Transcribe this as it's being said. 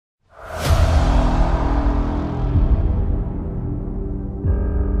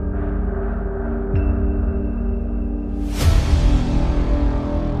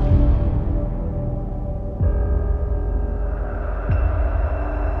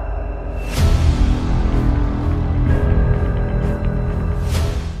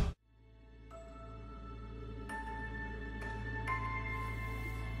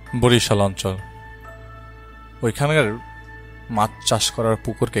বরিশাল অঞ্চল, ওইখানকার মাছ চাষ করার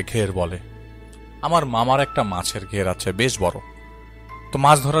পুকুরকে ঘের বলে। আমার মামার একটা মাছের ঘের আছে, বেশ বড়। তো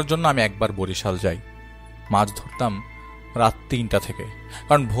মাছ ধরার জন্য আমি একবার বরিশাল যাই। মাছ ধরতাম রাত ৩টা থেকে,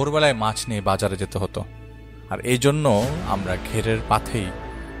 কারণ ভোরবেলায় মাছ নিয়ে বাজারে যেতে হতো। আর এই জন্য আমরা ঘেরের পাথেই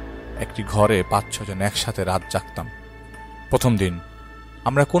একটি ঘরে ৫-৬ জন একসাথে রাত জাগতাম। প্রথম দিন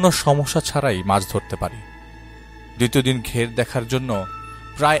আমরা কোনো সমস্যা ছাড়াই মাছ ধরতে পারি। দ্বিতীয় দিন ঘের দেখার জন্য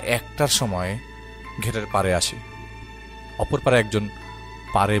প্রায় ১টার সময় ঘেরের পাড়ে আসি। অপর পাড়ে একজন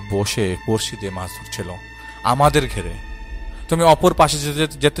পাড়ে বসে বড়শি দিয়ে মাছ ধরছিল আমাদের ঘেরে। তুমি অপর পাশে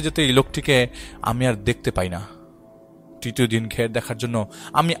যেতে যেতে এই লোকটিকে আমি আর দেখতে পাই না। তৃতীয় দিন ঘের দেখার জন্য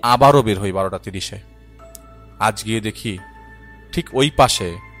আমি আবারও বের হই ১২টা ৩০-এ। আজ গিয়ে দেখি ঠিক ওই পাশে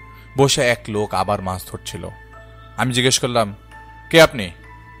বসে এক লোক আবার মাছ ধরছিল। আমি জিজ্ঞেস করলাম, কে আপনি?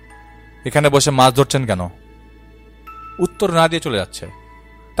 এখানে বসে মাছ ধরছেন কেন? উত্তর না দিয়ে চলে যাচ্ছে।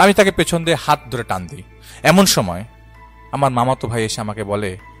 তা আমি তাকে পেছন দিয়ে হাত ধরে টান দিই। এমন সময় আমার মামাতো ভাই এসে আমাকে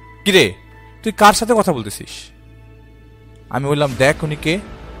বলে, কিরে তুই কার সাথে কথা বলতেছিস? আমি বললাম, দেখ উনি কে,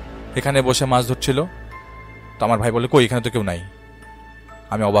 এখানে বসে মাছ ধরছিল। তো আমার ভাই বলে, কই, এখানে তো কেউ নাই।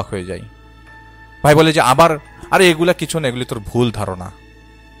 আমি অবাক হয়ে যাই। ভাই বলে যে আবার, আরে এগুলা কিছু না, এগুলি তোর ভুল ধারণা।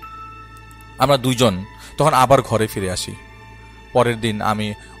 আমরা দুইজন তখন আবার ঘরে ফিরে আসি। পরের দিন আমি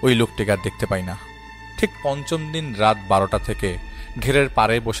ওই লোকটিকে আর দেখতে পাই না। ঠিক পঞ্চম দিন রাত ১২টা থেকে ঘেরের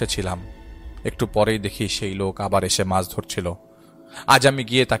পাড়ে বসেছিলাম। একটু পরেই দেখি সেই লোক আবার এসে মাছ ধরছিল। আজ আমি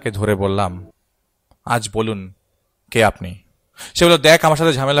গিয়ে তাকে ধরে বললাম, আজ বলুন কে আপনি? সে বলল, দেখ আমার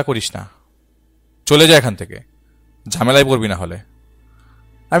সাথে ঝামেলা করিস না, চলে যা এখান থেকে, ঝামেলায় পড়বি না হলে।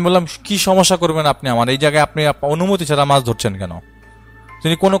 আমি বললাম, কি সমস্যা করবেন আপনি আমার? এই জায়গায় আপনি অনুমতি ছাড়া মাছ ধরছেন কেন?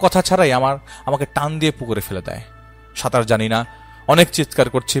 তিনি কোনো কথা ছাড়াই আমাকে টান দিয়ে পুকুরে ফেলে দেয়। সাঁতার জানি না, অনেক চিৎকার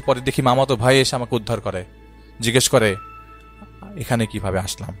করছি। পরে দেখি মামাতো ভাই এসে আমাকে উদ্ধার করে। জিজ্ঞেস করে, এখানে কিভাবে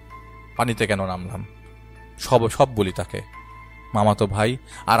আসলাম, পানিতে কেন নামলাম, সব বলি তাকে। মামাতো ভাই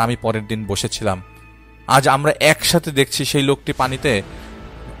আর আমি পরের দিন বসেছিলাম। আজ আমরা একসাথে দেখছি সেই লোকটি পানিতে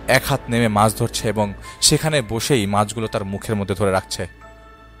এক হাত নেমে মাছ ধরছে এবং সেখানে বসেই মাছগুলো তার মুখের মধ্যে ধরে রাখছে।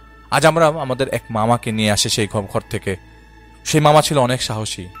 আজ আমরা আমাদের এক মামাকে নিয়ে আসি সেই ঘর থেকে। সেই মামা ছিল অনেক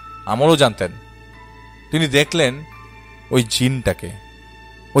সাহসী, আমরাও জানতেন। তিনি দেখলেন ওই জিনটাকে,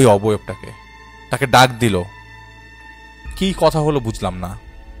 ওই অবয়বটাকে, তাকে ডাক দিল। কি কথা হলো বুঝলাম না।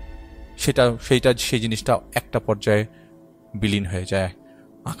 সেই জিনিসটা একটা পর্যায়ে বিলীন হয়ে যায়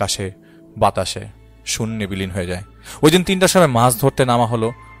আকাশে, বাতাসে, শূন্যে বিলীন হয়ে যায়। ওই দিন ৩টার সময় মাছ ধরতে নামা হলো।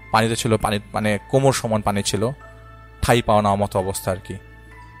 পানিতে ছিল, পানি মানে কোমর সমান পানি ছিল, ঠাই পাওয়া না মতো অবস্থা আর কি।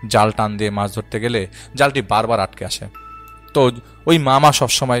 জাল টান দিয়ে মাছ ধরতে গেলে জালটি বারবার আটকে আসে। তো ওই মামা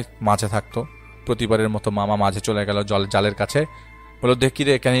সবসময় মাঝে থাকতো। প্রতিবারের মতো মামা মাঝে চলে গেল জালের কাছে। বললো, দেখি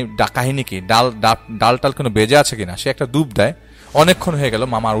রে এখানে কাহিনী কি, ডাল টাল কোনো বেজে আছে কিনা। সে একটা ডুব দেয়। অনেকক্ষণ হয়ে গেল,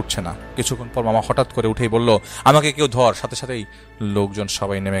 মামা আর উঠছে না। কিছুক্ষণ পর মামা হঠাৎ করে উঠেই বলল, আমাকে কেউ ধর। সাথে সাথেই লোকজন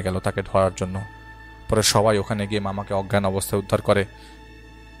সবাই নেমে গেল তাকে ধরার জন্য। পরে সবাই ওখানে গিয়ে মামাকে অজ্ঞান অবস্থায় উদ্ধার করে।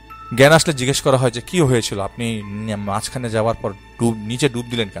 জ্ঞান আসলে জিজ্ঞেস করা হয় যে কি হয়েছিল, আপনি মাঝখানে যাওয়ার পর নিচে ডুব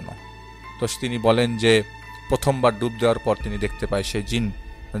দিলেন কেন? তো তিনি বলেন যে প্রথমবার ডুব দেওয়ার পর তিনি দেখতে পায় সেই জিন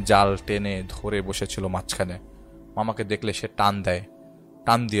জাল টেনে ধরে বসেছিল মাঝখানে। মামাকে দেখলে সে টান দেয়,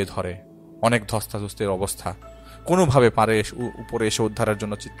 টান দিয়ে ধরে। অনেক ধস্তাধস্তির অবস্থা, কোনোভাবে পারে উপরে এসে উদ্ধারের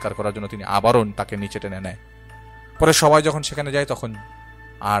জন্য চিৎকার করার জন্য তিনি আবারও তাকে নিচে টেনে নেয়। পরে সবাই যখন সেখানে যায় তখন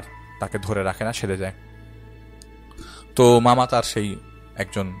আর তাকে ধরে রাখে না, সেরে যায়। তো মামা তার সেই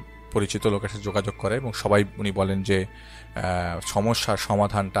একজন পরিচিত লোকের সাথে যোগাযোগ করে এবং সবাই উনি বলেন যে সমস্যার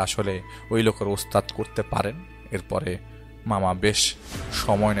সমাধানটা আসলে ওই লোকের ওস্তাদ করতে পারেন। এরপরে মামা বেশ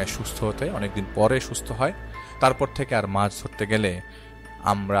সময় নেয় সুস্থ হতে, অনেকদিন পরে সুস্থ হয়। তারপর থেকে আর মাছ ধরতে গেলে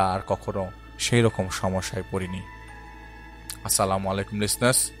আমরা আর কখনো সেই রকম সমস্যায় পড়িনি। আসসালামু আলাইকুম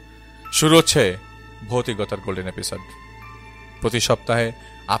লিসনার্স, শুরু হচ্ছে ভৌতিকতার গোল্ডেন এপিসোড। প্রতি সপ্তাহে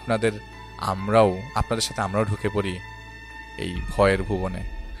আপনাদের সাথে আমরাও ঢুকে পড়ি এই ভয়ের ভুবনে,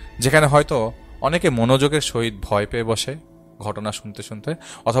 যেখানে হয়তো অনেকে মনোযোগের সহিত ভয় পেয়ে বসে ঘটনা শুনতে শুনতে,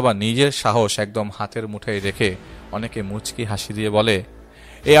 অথবা নিজের সাহস একদম হাতের মুঠোয় রেখে অনেকে মুচকি হাসি দিয়ে বলে,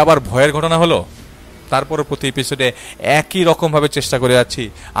 এ আবার ভয়ের ঘটনা হলো। তারপরও প্রতি এপিসোডে একই রকমভাবে চেষ্টা করে যাচ্ছি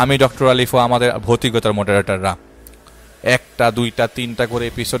আমি, ডক্টর আলিফ ও আমাদের ভৌতিকতার মডারেটররা। 1টা 2টা 3টা করে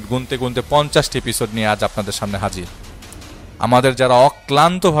এপিসোড গুনতে গুনতে 50টি এপিসোড নিয়ে আজ আপনাদের সামনে হাজির। আমাদের যারা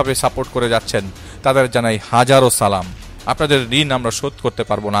অক্লান্তভাবে সাপোর্ট করে যাচ্ছেন তাদের জানাই হাজারো সালাম। আপনাদের ঋণ আমরা শোধ করতে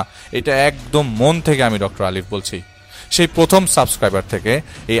পারবো না, এটা একদম মন থেকে আমি ডক্টর আলিফ বলছি। সেই প্রথম সাবস্ক্রাইবার থেকে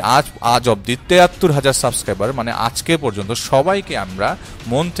এই আজ অব্দি 73,000 সাবস্ক্রাইবার, মানে আজকে পর্যন্ত সবাইকে আমরা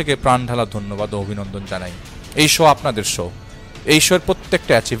মন থেকে প্রাণ ঢালা ধন্যবাদ ও অভিনন্দন জানাই। এই শো আপনাদের শো, এই শোয়ের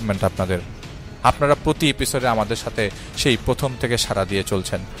প্রত্যেকটা অ্যাচিভমেন্ট আপনাদের। আপনারা প্রতি এপিসোডে আমাদের সাথে সেই প্রথম থেকে সাড়া দিয়ে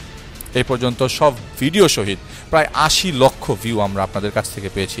চলছেন। এই পর্যন্ত সব ভিডিও সহিত প্রায় ৮০ লক্ষ ভিউ আমরা আপনাদের কাছ থেকে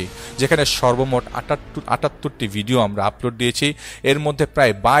পেয়েছি, যেখানে সর্বমোট ৭৮টি ভিডিও আমরা আপলোড দিয়েছি। এর মধ্যে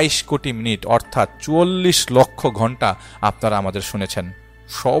প্রায় ২২ কোটি মিনিট অর্থাৎ ৪৪ লক্ষ ঘন্টা আপনারা আমাদের শুনেছেন।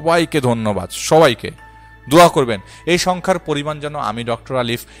 সবাইকে ধন্যবাদ, সবাইকে দোয়া করবেন এই সংখ্যার পরিমাণ যেন আমি ডক্টর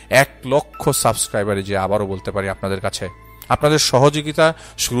আলিফ ১ লক্ষ সাবস্ক্রাইবারে যে আবারও বলতে পারি আপনাদের কাছে। আপনাদের সহযোগিতা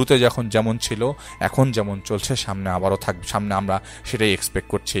শুরুতে যখন যেমন ছিল, এখন যেমন চলছে, সামনে আবারও থাকবে, সামনে আমরা সেটাই এক্সপেক্ট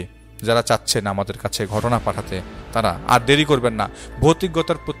করছি। যারা চাচ্ছেন আমাদের কাছে ঘটনা পাঠাতে, তারা আর দেরি করবেন না।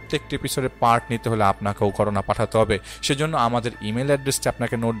 ভৌতিকগতার প্রত্যেকটি এপিসোডে পার্ট নিতে হলে আপনাকেও ঘটনা পাঠাতে হবে। সেজন্য আমাদের ইমেল অ্যাড্রেসটি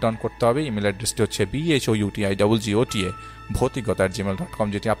আপনাকে নোট ডাউন করতে হবে। ইমেল অ্যাড্রেসটি হচ্ছে bhoutiggota@gmail.com,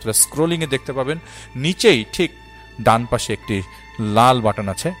 যেটি আপনারা স্ক্রোলিংয়ে দেখতে পাবেন। নিচেই ঠিক ডান পাশে একটি লাল বাটন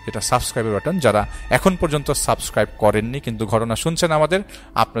আছে, যেটা সাবস্ক্রাইবের বাটন। যারা এখন পর্যন্ত সাবস্ক্রাইব করেননি কিন্তু ঘটনা শুনছেন আমাদের,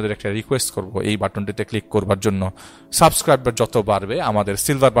 আপনাদের একটা রিকোয়েস্ট করব এই বাটনটিতে ক্লিক করবার জন্য। সাবস্ক্রাইবার যত বাড়বে আমাদের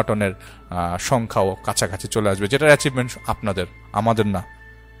সিলভার বাটনের সংখ্যাও কাছাকাছি চলে আসবে, যেটার অ্যাচিভমেন্ট আপনাদের, আমাদের না।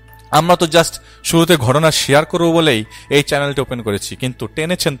 আমরা তো জাস্ট শুরুতে ঘটনা শেয়ার করবো বলেই এই চ্যানেলটি ওপেন করেছি, কিন্তু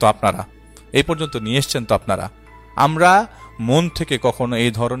টেনেছেন তো আপনারা, এই পর্যন্ত নিয়ে এসছেন তো আপনারা। আমরা মন থেকে কখনো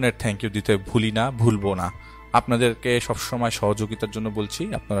এই ধরনের থ্যাংক ইউ দিতে ভুলি না, ভুলবো না। আপনাদেরকে সবসময় সহযোগিতার জন্য বলছি,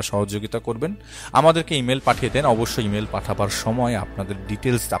 আপনারা সহযোগিতা করবেন। আমাদেরকে ইমেল পাঠিয়ে দেন। অবশ্যই ইমেল পাঠাবার সময় আপনাদের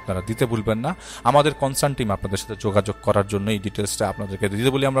ডিটেলস আপনারা দিতে ভুলবেন না। আমাদের কনসার্ন টিম আপনাদের সাথে যোগাযোগ করার জন্য এই ডিটেলসটা আপনাদেরকে দিতে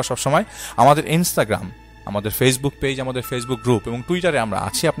বলি আমরা সবসময়। আমাদের ইনস্টাগ্রাম, আমাদের ফেসবুক পেজ, আমাদের ফেসবুক গ্রুপ এবং টুইটারে আমরা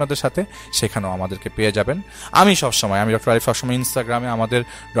আছি আপনাদের সাথে, সেখানেও আমাদেরকে পেয়ে যাবেন। আমি ডক্টর আলিফ সবসময় ইনস্টাগ্রামে আমাদের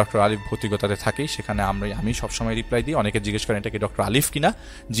ডক্টর আলিফ ভৌতিকতাতে থাকি, সেখানে আমি সবসময় রিপ্লাই দিই। অনেকে জিজ্ঞেস করেন এটা কি ডক্টর আলিফ কিনা?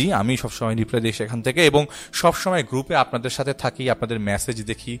 জি, আমি সবসময় রিপ্লাই দিই সেখান থেকে, এবং সবসময় গ্রুপে আপনাদের সাথে থাকি। আপনাদের মেসেজ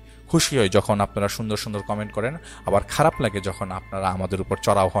দেখি, খুশি হই যখন আপনারা সুন্দর সুন্দর কমেন্ট করেন, আবার খারাপ লাগে যখন আপনারা আমাদের উপর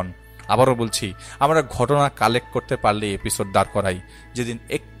চড়াও হন। আবারও বলছি, আমরা ঘটনা কালেক্ট করতে পারলে এপিসোড দাঁড় করাই। যেদিন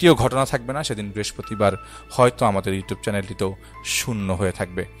একটিও ঘটনা থাকবে না সেদিন বৃহস্পতিবার হয়তো আমাদের ইউটিউব চ্যানেলটিতেও শূন্য হয়ে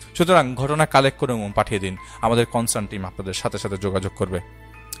থাকবে। সুতরাং ঘটনা কালেক্ট করে পাঠিয়ে দিন, আমাদের কনসার্ন টিম আপনাদের সাথে সাথে যোগাযোগ করবে।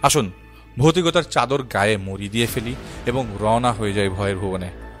 আসুন ভৌতিকতার চাদর গায়ে মুড়ি দিয়ে ফেলি এবং রওনা হয়ে যায় ভয়ের ভুবনে,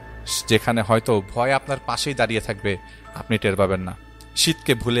 যেখানে হয়তো ভয় আপনার পাশেই দাঁড়িয়ে থাকবে, আপনি টের পাবেন না।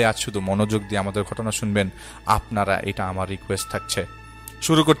 শীতকে ভুলে আজ শুধু মনোযোগ দিয়ে আমাদের ঘটনা শুনবেন আপনারা, এটা আমার রিকোয়েস্ট থাকছে।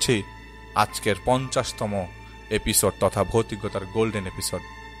 শুরু করছি আজকের 50তম এপিসোড তথা ভৌতিকতার গোল্ডেন এপিসোড।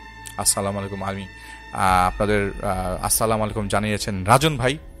 আসসালামু আলাইকুম। আমি আপনাদের আসসালামু আলাইকুম জানিয়েছেন রাজন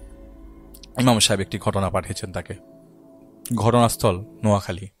ভাই। ইমাম সাহেব একটি ঘটনা পাঠিয়েছেন তাকে। ঘটনাস্থল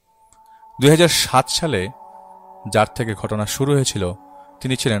নোয়াখালী। 2007 সালে যার থেকে ঘটনা শুরু হয়েছিল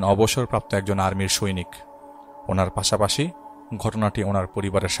তিনি ছিলেন অবসরপ্রাপ্ত একজন আর্মির সৈনিক। ওনার পাশাপাশি ঘটনাটি ওনার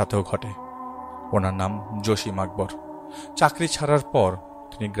পরিবারের সাথেও ঘটে। ওনার নাম জসিম আকবর। চাকরি ছাড়ার পর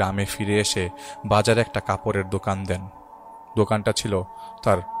তিনি গ্রামে ফিরে এসে বাজারে একটা কাপড়ের দোকান দেন। দোকানটা ছিল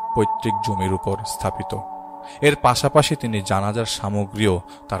তার পৈতৃক জমির উপর স্থাপিত। এর পাশাপাশি তিনি জানাজার সামগ্রীও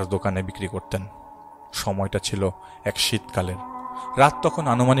তার দোকানে বিক্রি করতেন। সময়টা ছিল এক শীতকালের রাত, তখন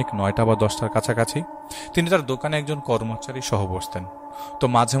আনুমানিক 9টা বা 10টার কাছাকাছি। তিনি তার দোকানে একজন কর্মচারী সহ বসতেন। তো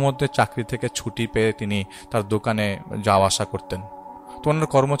মাঝে মধ্যে চাকরি থেকে ছুটি পেয়ে তিনি তার দোকানে যাওয়া আসা করতেন। তো ওনার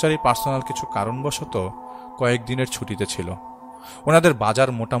কর্মচারী পার্সোনাল কিছু কারণবশত কয়েকদিনের ছুটিতে ছিল। ওনাদের বাজার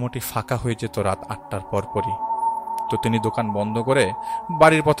মোটামুটি ফাঁকা হয়ে যেত রাত 8টার পরপরই। তো তিনি দোকান বন্ধ করে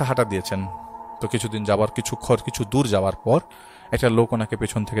বাড়ির পথে হাঁটা দিয়েছেন। তো কিছু দূর যাওয়ার পর একটা লোক ওনাকে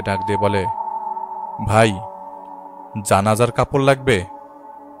পেছন থেকে ডাক দিয়ে বলে, ভাই জানাজার কাপড় লাগবে?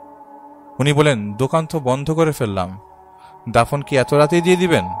 উনি বলেন, দোকান তো বন্ধ করে ফেললাম, দাফন কি এত রাতেই দিয়ে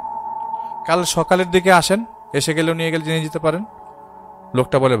দিবেন? কাল সকালের দিকে আসেন, এসে গেলেও নিয়ে যেতে পারেন।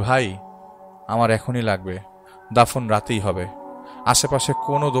 লোকটা বলে, ভাই আমার এখনই লাগবে, দাফন রাতেই হবে। আশেপাশে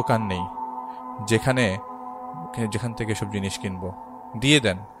কোনো দোকান নেই যেখান থেকে সব জিনিস কিনবো, দিয়ে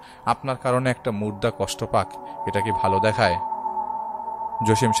দেন। আপনার কারণে একটা মুর্দা কষ্ট পাক, এটা কি ভালো দেখায়?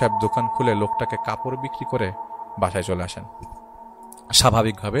 জসিম সাহেব দোকান খুলে লোকটাকে কাপড় বিক্রি করে বাসায় চলে আসেন।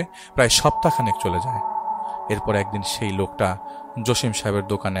 স্বাভাবিকভাবে প্রায় সপ্তাহখানেক চলে যায়। এরপর একদিন সেই লোকটা জসিম সাহেবের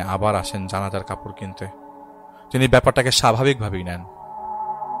দোকানে আবার আসেন জানাজার কাপড় কিনতে। তিনি ব্যাপারটাকে স্বাভাবিকভাবেই নেন।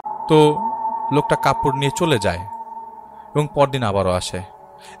 তো লোকটা কাপড় নিয়ে চলে যায় এবং পরদিন আবারও আসে।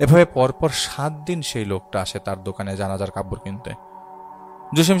 এভাবে পরপর 7 দিন সেই লোকটা আসে তার দোকানে জানাজার কাপড় কিনতে।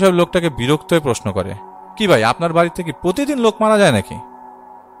 জসিম সাহেব লোকটাকে বিরক্ত হয়ে প্রশ্ন করে, কি ভাই আপনার বাড়িতে কি প্রতিদিন লোক মারা যায় নাকি?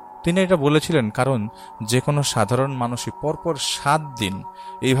 তিনি এটা বলেছিলেন কারণ যে কোনো সাধারণ মানুষই পরপর 7 দিন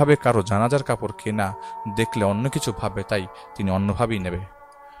এইভাবে কারো জানাজার কাপড় কেনা দেখলে অন্য কিছু ভাবে, তাই তিনি অন্যভাবেই নেবে।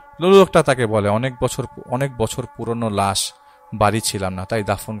 লোকটা তাকে বলে, অনেক বছর পুরনো লাশ, বাড়ি ছিলাম না, তাই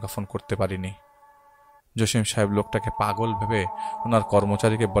দাফন কাফন করতে পারিনি। জসিম সাহেব লোকটাকে পাগল ভেবে ওনার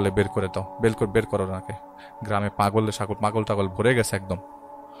কর্মচারীকে বলে, বের করে দাও, বের করো ওনাকে, গ্রামে পাগল টাগল ভরে গেছে একদম।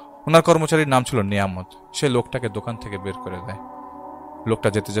 ওনার কর্মচারীর নাম ছিল নিয়ামত। সে লোকটাকে দোকান থেকে বের করে দেয়। লোকটা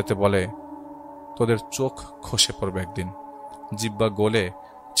যেতে যেতে বলে, তোদের চোখ খসে পড়বে একদিন, জিব্বা গলে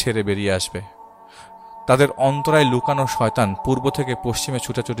ছেড়ে বেরিয়ে আসবে। তাদের অন্তরায় লুকানো শয়তান পূর্ব থেকে পশ্চিমে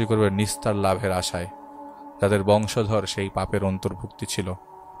ছুটাছুটি করবে নিস্তার লাভের আশায়। তাদের বংশধর সেই পাপের অন্তর্ভুক্তি ছিল।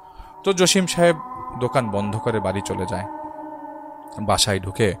 তো জসিম সাহেব দোকান বন্ধ করে বাড়ি চলে যায়। বাসায়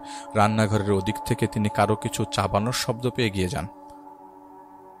ঢুকে রান্নাঘরের ওদিক থেকে তিনি কারো কিছু চাবানোর শব্দ পেয়ে গিয়ে যান।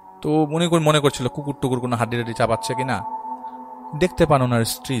 তো উনি মনে করছিল কুকুর টুকুর কোনো হাড্ডি চাবাচ্ছে কিনা। দেখতে পান ওনার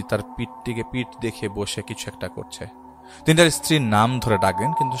স্ত্রী তার পিঠ দেখে বসে কিছু একটা করছে। তিনি তার স্ত্রীর নাম ধরে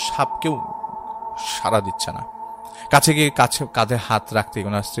ডাকলেন, কিন্তু সাপকেও সাড়া দিচ্ছে না। কাছে গিয়ে কাঁধে হাত রাখতেই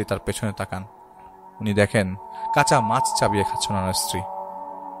ওনার স্ত্রী তার পেছনে তাকান। উনি দেখেন কাঁচা মাছ চাবিয়ে খাচ্ছেন ওনার স্ত্রী।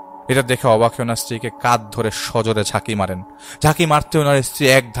 এটা দেখে অবাক হয়ে ওনার স্ত্রীকে কাঁধ ধরে সজোরে ঝাঁকি মারেন। ঝাঁকি মারতে ওনার স্ত্রী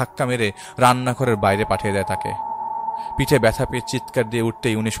এক ধাক্কা মেরে রান্নাঘরের বাইরে পাঠিয়ে দেয় তাকে। পিঠে ব্যথা পেয়ে চিৎকার দিয়ে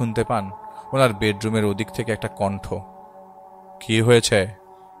উঠতেই উনি শুনতে পান ওনার বেডরুমের ওদিক থেকে একটা কণ্ঠ। কি হয়েছে?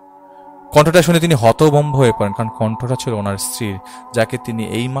 কণ্ঠটা শুনে তিনি হতভম্ব হয়ে পড়েন, কারণ কণ্ঠটা ছিল ওনার স্ত্রীর, যাকে তিনি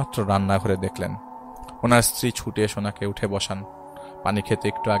এইমাত্র রান্নাঘরে দেখলেন। ওনার স্ত্রী ছুটে এসে ওনাকে উঠে বসান। পানি খেতে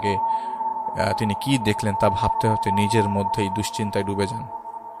একটু আগে তিনি কি দেখলেন তা ভাবতে ভাবতে নিজের মধ্যেই দুশ্চিন্তায় ডুবে যান।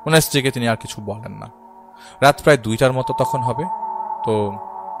 ওনার স্ত্রীকে তিনি আর কিছু বলেন না। রাত প্রায় 2টার মতো তখন হবে। তো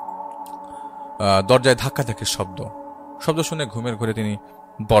দরজায় ধাক্কাধাক্কির শব্দ শুনে ঘুমের ঘরে তিনি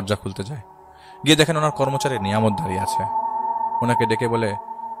দরজা খুলতে যায়। গিয়ে দেখেন ওনার কর্মচারী নিয়ামত দাঁড়িয়ে আছে। ওনাকে ডেকে বলে,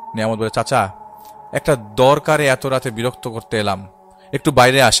 নিয়ামত বলে, চাচা, একটা দরকারে এত রাতে বিরক্ত করতে এলাম, একটু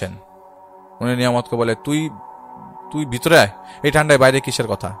বাইরে আসেন। উনি নিয়ামতকে বলে, তুই ভিতরে আয়, এই ঠান্ডায় বাইরে কিসের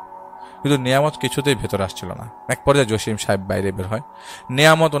কথা? কিন্তু নিয়ামত কিছুতেই ভেতরে আসছিল না। এক পর্যায়ে জসিম সাহেব বাইরে বের হয়।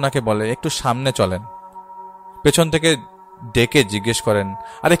 নিয়ামত ওনাকে বলে, একটু সামনে চলেন। পেছন থেকে ডেকে জিজ্ঞেস করেন,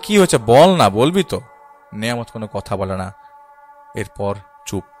 আরে কি হয়েছে বল না, বলবি তো? নিয়ামত কোনো কথা বলে না। এরপর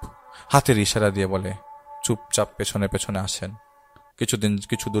চুপ। হাতের ইশারা দিয়ে বলে, চুপচাপ পেছনে পেছনে আসেন।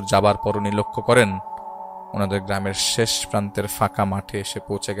 কিছু দূর যাবার পর উনি লক্ষ্য করেন ওনাদের গ্রামের শেষ প্রান্তের ফাঁকা মাঠে এসে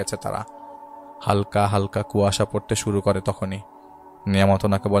পৌঁছে গেছে তারা। হালকা হালকা কুয়াশা পড়তে শুরু করে তখনই। নিয়ামত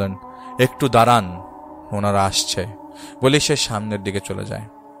ওনাকে বলেন, একটু দাঁড়ান, ওনারা আসছে বলে সে সামনের দিকে চলে যায়।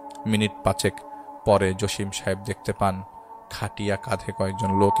 মিনিট 5 পরে জসিম সাহেব দেখতে পান খাটিয়া কাঁধে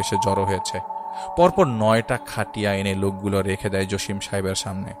কয়েকজন লোক এসে জড়ো হয়েছে। পরপর 9টা খাটিয়া এনে লোকগুলো রেখে দেয় জসিম সাহেবের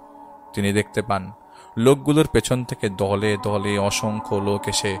সামনে। তিনি দেখতে পান লোকগুলোর পেছন থেকে দলে দলে অসংখ্য লোক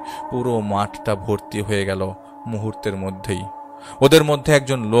এসে পুরো মাঠটা ভর্তি হয়ে গেল মুহূর্তের মধ্যেই। ওদের মধ্যে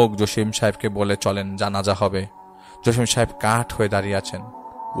একজন লোক জসিম সাহেবকে বলে, চলেন, জানাজা হবে। জসিম সাহেব কাঠ হয়ে দাঁড়িয়ে আছেন।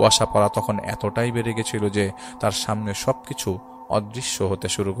 কুয়াশা পড়া তখন এতটাই বেড়ে গেছিল যে তার সামনে সবকিছু অদৃশ্য হতে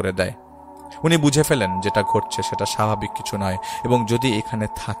শুরু করে দেয়। উনি বুঝে ফেলেন যেটা ঘটছে সেটা স্বাভাবিক কিছু নয়, এবং যদি এখানে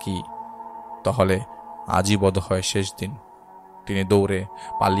থাকি তাহলে আজই বোধ হয় শেষ দিন। তিনি দৌড়ে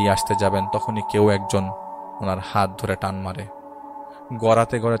পালিয়ে আসতে যাবেন, তখনই কেউ একজন ওনার হাত ধরে টান মারে।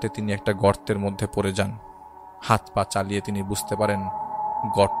 গড়াতে গড়াতে তিনি একটা গর্তের মধ্যে পড়ে যান। হাত পা চালিয়ে তিনি বুঝতে পারেন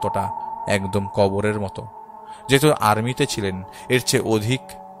গর্তটা একদম কবরের মতো। যেহেতু আর্মিতে ছিলেন, এর চেয়ে অধিক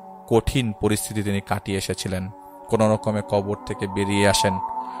কঠিন পরিস্থিতি তিনি কাটিয়ে এসেছিলেন। কোনো রকমে কবর থেকে বেরিয়ে আসেন।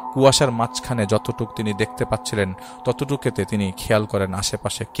 কুয়াশার মাঝখানে যতটুকু তিনি দেখতে পাচ্ছিলেন ততটুকুতে তিনি খেয়াল করেন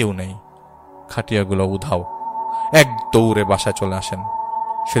আশেপাশে কেউ নেই। খাটিয়াগুলো উধাও। এক দৌড়ে বাসায় চলে আসেন।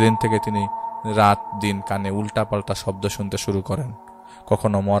 সেদিন থেকে তিনি রাত দিন কানে উল্টাপাল্টা শব্দ শুনতে শুরু করেন।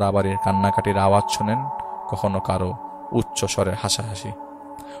 কখনো মরা বাড়ির কান্নাকাটির আওয়াজ শোনেন, কখনো কারো উচ্চ স্বরে হাসাহাসি।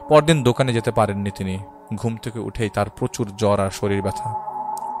 পরদিন দোকানে যেতে পারেননি তিনি। ঘুম থেকে উঠেই তার প্রচুর জ্বর আর শরীর ব্যথা।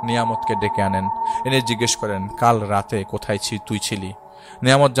 নিয়ামতকে ডেকে আনেন, এনে জিজ্ঞেস করেন, কাল রাতে কোথায় তুই ছিলি?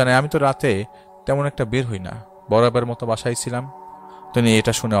 নিয়ামত জানে, আমি তো রাতে তেমন একটা বের হই না, বরাবরের মতো বাসায় ছিলাম। তিনি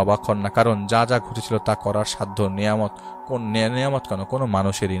এটা শুনে অবাক হন না, কারণ যা যা ঘটেছিল তা করার সাধ্য নিয়ামত কেন কোনো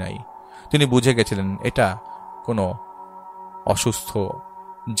মানুষেরই নাই। তিনি বুঝে গেছিলেন এটা কোনো অসুস্থ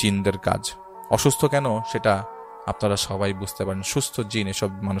জিনদের কাজ। অসুস্থ কেন সেটা আপনারা সবাই বুঝতে পারেন। সুস্থ জিন এসব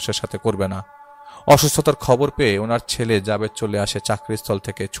মানুষের সাথে করবে না। অসুস্থতার খবর পেয়ে ওনার ছেলে জাবেদ চলে আসে চাকরিস্থল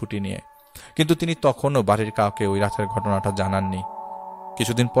থেকে ছুটি নিয়ে, কিন্তু তিনি তখনও বাড়ির কাউকে ওই রাতের ঘটনাটা জানাননি।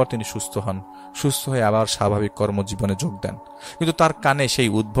 কিছুদিন পর তিনি সুস্থ হন। সুস্থ হয়ে আবার স্বাভাবিক কর্মজীবনে যোগ দেন, কিন্তু তার কানে সেই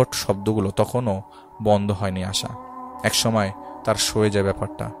উদ্ভট শব্দগুলো তখনও বন্ধ হয়নি আসা। একসময় তার সয়ে যায়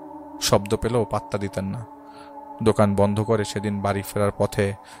ব্যাপারটা। শব্দ পেলেও পাত্তা দিতেন না। দোকান বন্ধ করে সেদিন বাড়ি ফেরার পথে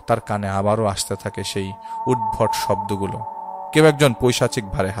তার কানে আবারও আসতে থাকে সেই উদ্ভট শব্দগুলো। কেউ একজন পৈশাচিক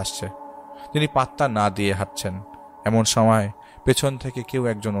ভারে হাসছে। তিনি পাত্তা না দিয়ে হাঁটছেন। এমন সময় পেছন থেকে কেউ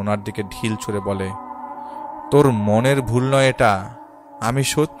একজন ওনার দিকে ঢিল ছুঁড়ে বলে, তোর মনের ভুল নয় এটা, আমি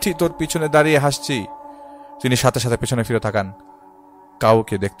সত্যি তোর পিছনে দাঁড়িয়ে হাসছি। তিনি সাথে সাথে পেছনে ফিরে তাকান,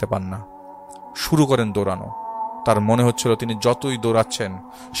 কাউকে দেখতে পান না। শুরু করেন দৌড়ানো। তার মনে হচ্ছিল তিনি যতই দৌড়াচ্ছেন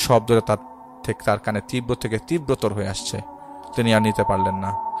সব দৌড়ে তার কানে তীব্র থেকে তীব্রতর হয়ে আসছে। তিনি আর নিতে পারলেন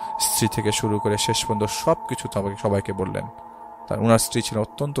না। স্ত্রী থেকে শুরু করে শেষ পর্যন্ত সবকিছু সবাইকে বললেন। ওনার স্ত্রী ছিল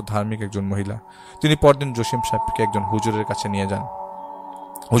অত্যন্ত ধার্মিক একজন মহিলা। তিনি পরদিন জসিম সাহেবকে একজন হুজুরের কাছে নিয়ে যান।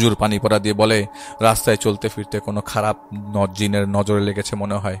 হুজুর পানি পড়া দিয়ে বলে, রাস্তায় চলতে ফিরতে কোনো খারাপ জিনের নজরে লেগেছে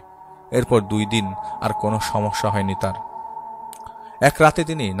মনে হয়। এরপর 2 দিন আর কোনো সমস্যা হয়নি তার। এক রাতে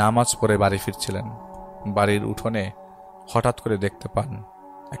তিনি নামাজ পড়ে বাড়ি ফিরছিলেন। বাড়ির উঠোনে হঠাৎ করে দেখতে পান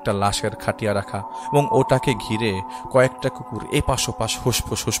একটা লাশের খাটিয়া রাখা এবং ওটাকে ঘিরে কয়েকটা কুকুর এপাশ ওপাশ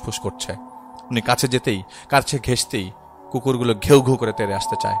হুসফুস করছে। উনি কাছে ঘেঁষতেই কুকুরগুলো ঘেউ ঘেউ করে তেড়ে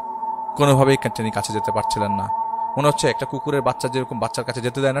আসতে চায়। কোনোভাবেই তিনি কাছে যেতে পারছিলেন না। মনে হচ্ছে একটা কুকুরের বাচ্চা যেরকম বাচ্চার কাছে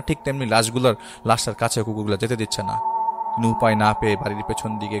যেতে দেয় না, ঠিক তেমনি লাশটার কাছে কুকুরগুলো যেতে দিচ্ছে না। তিনি উপায় না পেয়ে বাড়ির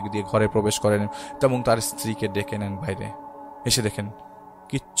পেছন দিকে দিয়ে ঘরে প্রবেশ করেন এবং তার স্ত্রীকে ডেকে নেন বাইরে। এসে দেখেন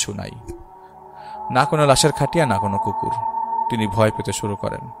কিচ্ছু নাই, না কোনো লাশের খাটিয়া, না কোনো কুকুর। তিনি ভয় পেতে শুরু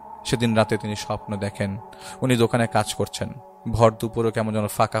করেন। সেদিন রাতে তিনি স্বপ্ন দেখেন উনি দোকানে কাজ করছেন। ভর দুপুরও কেমন যেন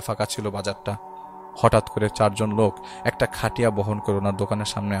ফাঁকা ফাঁকা ছিল বাজারটা। হঠাৎ করে 4 জন লোক একটা খাটিয়া বহন করে ওনার দোকানের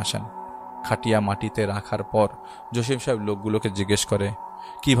সামনে আসেন। খাটিয়া মাটিতে রাখার পর জসিম সাহেব লোকগুলোকে জিজ্ঞেস করে,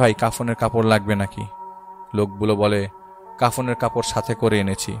 কি ভাই, কাফনের কাপড় লাগবে নাকি? লোকগুলো বলে, কাফনের কাপড় সাথে করে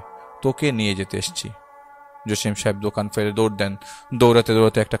এনেছি, তোকে নিয়ে যেতে এসছি। জসিম সাহেব দোকান ফেলে দৌড় দেন। দৌড়াতে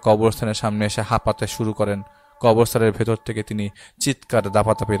দৌড়াতে একটা কবরস্থানের সামনে এসে হাঁপাতে শুরু করেন। কবরস্থানের ভেতর থেকে তিনি চিৎকার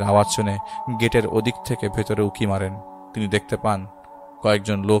দাপাদাপির আওয়াজ শুনে গেটের ওদিক থেকে ভেতরে উকি মারেন। তিনি দেখতে পান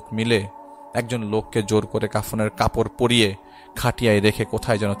কয়েকজন লোক মিলে একজন লোককে জোর করে কাফনের কাপড় পরিয়ে খাটিয়ায় রেখে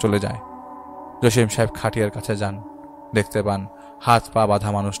কোথায় যেন চলে যায়। জসিম সাহেব খাটিয়ার কাছে যান। দেখতে পান হাত পা বাঁধা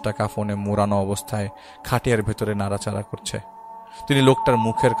মানুষটা কাফনে মোড়ানো অবস্থায় খাটিয়ার ভেতরে নাড়াচাড়া করছে। তিনি লোকটার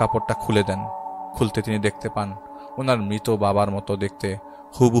মুখের কাপড়টা খুলে দেন। খুলতে তিনি দেখতে পান ওনার মৃত বাবার মতো দেখতে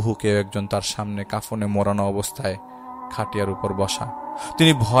হুবহু কেউ একজন তার সামনে কাফনে মোড়ানো অবস্থায় খাটিয়ার উপর বসা।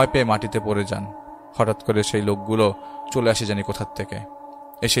 তিনি ভয় পেয়ে মাটিতে পড়ে যান। হঠাৎ করে সেই লোকগুলো চলে আসে জানি কোথার থেকে।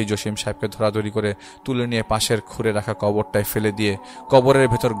 এসেই জসিম সাহেবকে ধরাধরি করে তুলে নিয়ে পাশের খুঁড়ে রাখা কবরটায় ফেলে দিয়ে কবরের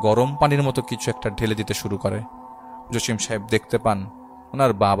ভেতর গরম পানির মতো কিছু একটা ঢেলে দিতে শুরু করে। জসিম সাহেব দেখতে পান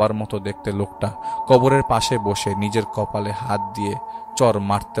ওনার বাবার মতো দেখতে লোকটা কবরের পাশে বসে নিজের কপালে হাত দিয়ে চর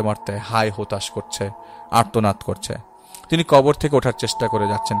মারতে মারতে হাই হতাশ করছে, আর্তনাদ করছে। তিনি কবর থেকে ওঠার চেষ্টা করে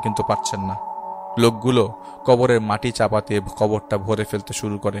যাচ্ছেন, কিন্তু পারছেন না। লোকগুলো কবরের মাটি চাপা দিয়ে কবরটা ভরে ফেলতে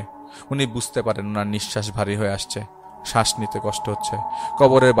শুরু করে। উনি বুঝতে পারেন ওনার নিঃশ্বাস ভারী হয়ে আসছে, শ্বাস নিতে কষ্ট হচ্ছে।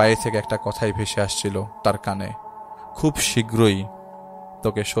 কবরের বাইরে থেকে একটা কথাই ভেসে আসছিল তার কানে, খুব শীঘ্রই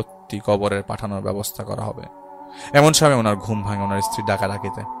তোকে সত্যি কবরে পাঠানোর ব্যবস্থা করা হবে। এমন সময় ওনার ঘুম ভাঙে ওনার স্ত্রী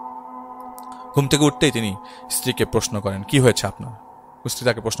ডাকাডাকিতে। ঘুম থেকে উঠতেই তিনি স্ত্রীকে প্রশ্ন করেন, কি হয়েছে আপনার? স্ত্রী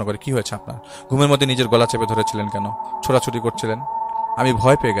তাকে প্রশ্ন করে, কি হয়েছে আপনার? ঘুমের মধ্যে নিজের গলা চেপে ধরেছিলেন কেন? ছোড়াছুড়ি করছিলেন? আমি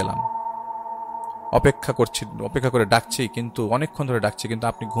ভয় পেয়ে গেলাম, অপেক্ষা করে ডাকছি, কিন্তু অনেকক্ষণ ধরে ডাকছি, কিন্তু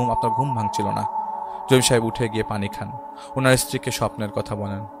আপনার ঘুম ভাঙছিল না। জসিম সাহেব উঠে গিয়ে পানি খান। ওনার স্ত্রীকে স্বপ্নের কথা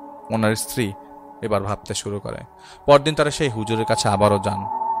বলেন। ওনার স্ত্রী এবার ভাবতে শুরু করে। পরদিন তারা সেই হুজুরের কাছে আবারও যান।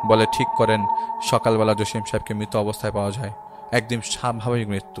 বলে ঠিক করেন সকালবেলা জসিম সাহেবকে মৃত অবস্থায় পাওয়া যায়, একদিন স্বাভাবিক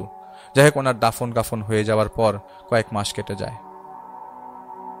মৃত্যু। যাই হোক, ওনার দাফন কাফন হয়ে যাওয়ার পর কয়েক মাস কেটে যায়।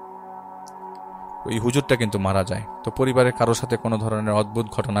 ওই হুজুরটা কিন্তু মারা যায়। তো পরিবারের কারোর সাথে কোনো ধরনের অদ্ভুত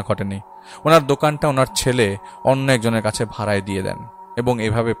ঘটনা ঘটেনি। ওনার দোকানটা ওনার ছেলে অন্য একজনের কাছে ভাড়ায় দিয়ে দেন এবং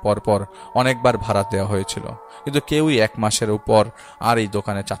এভাবে পরপর অনেকবার ভাড়া দেওয়া হয়েছিল, কিন্তু কেউই 1 মাসের উপর আর এই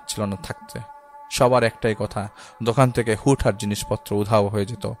দোকানে চাচ্ছিল না থাকতে। সবার একটাই কথা, দোকান থেকে হুটহাট জিনিসপত্র উধাও হয়ে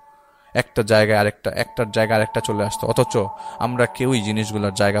যেত। একটার জায়গায় আরেকটা চলে আসতো, অথচ আমরা কেউই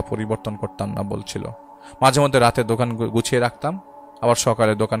জিনিসগুলোর জায়গা পরিবর্তন করতাম না বলছিল। মাঝে মধ্যে রাতে দোকান গুছিয়ে রাখতাম, আবার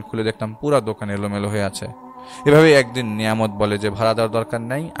সকালে দোকান খুলে দেখতাম পুরো দোকান এলোমেলো হয়ে আছে। এভাবে একদিন নিয়ামত বলে যে ভাড়া দেওয়ার দরকার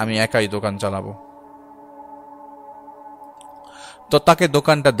নাই, আমি একাই দোকান চালাবো। তো তাকে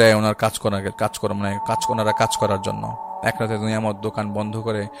দোকানটা দেয় ওনার কাজ করার জন্য। এক রাতে নিয়ামত দোকান বন্ধ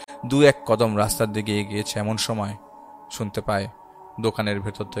করে 2-1 কদম রাস্তার দিকে এগিয়েছে, এমন সময় শুনতে পায় দোকানের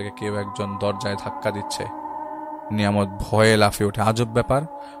ভেতর থেকে কেউ একজন দরজায় ধাক্কা দিচ্ছে। নিয়ামত ভয়ে লাফিয়ে ওঠে, আজব ব্যাপার,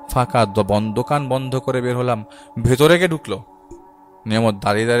 ফাঁকা দোকান বন্ধ করে বের হলাম, ভেতরে কে ঢুকলো? নিয়ামত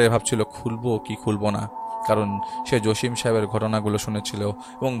দাঁড়িয়ে দাঁড়িয়ে ভাবছিল খুলবো কি খুলবো না, কারণ সে জসিম সাহেবের ঘটনাগুলো শুনেছিল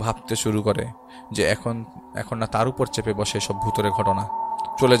এবং ভাবতে শুরু করে যে এখন না তার উপর চেপে বসে সব ভূতরে ঘটনা,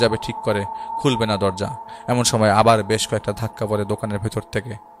 চলে যাবে ঠিক করে, খুলবে না দরজা। এমন সময় আবার বেশ কয়েকটা ধাক্কা পড়ে দোকানের ভেতর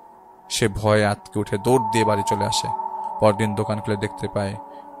থেকে। সে ভয়ে আতকে উঠে দৌড় দিয়ে বাড়ি চলে আসে। পরদিন দোকান খুলে দেখতে পায়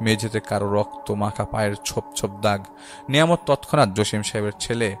মেঝেতে কারো রক্ত মাখা পায়ের ছোপ ছোপ দাগ। নিয়ামত তৎক্ষণাৎ জসিম সাহেবের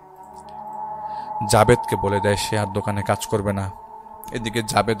ছেলে জাবেদকে বলে দেয় সে আর দোকানে কাজ করবে না। এদিকে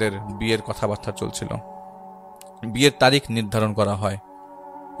জাবেদের বিয়ের কথাবার্তা চলছিল। বিয়ের তারিখ নির্ধারণ করা হয়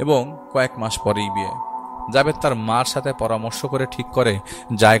এবং কয়েক মাস পরেই বিয়ে। জাবেদ তার মার সাথে পরামর্শ করে ঠিক করে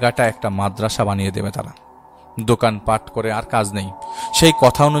জায়গাটা একটা মাদ্রাসা বানিয়ে দেবে তারা। দোকান পাট করে আর কাজ নেই, সেই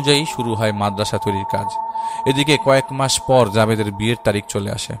কথা অনুযায়ী শুরু হয় মাদ্রাসা তৈরির কাজ। এদিকে কয়েক মাস পর জাবেদের বিয়ের তারিখ চলে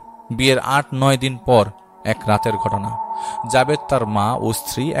আসে। বিয়ের ৮-৯ দিন পর এক রাতের ঘটনা। জাবেদ, তার মা ও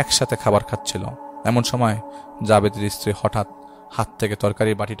স্ত্রী একসাথে খাবার খাচ্ছিল। এমন সময় জাবেদের স্ত্রী হঠাৎ হাত থেকে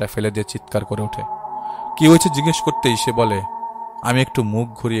তরকারি বাটিটা ফেলে দিয়ে চিৎকার করে ওঠে। কি হয়েছে জিজ্ঞেস করতেই সে বলে, আমি একটু মুখ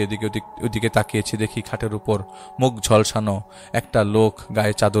ঘুরিয়ে ওদিকে তাকিয়েছি, দেখি খাটের উপর মুখ ঝলসানো একটা লোক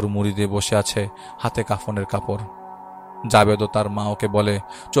গায়ে চাদর মুড়ি দিয়ে বসে আছে, হাতে কাফনের কাপড়। জাবেদ ও তার মা ওকে বলে,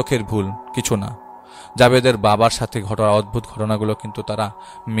 চোখের ভুল, কিছু না। জাবেদের বাবার সাথে ঘটা অদ্ভুত ঘটনাগুলো কিন্তু তারা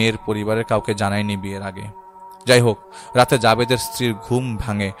মেয়ের পরিবারের কাউকে জানায়নি বিয়ের আগে। যাই হোক, রাতে জাবেদের স্ত্রীর ঘুম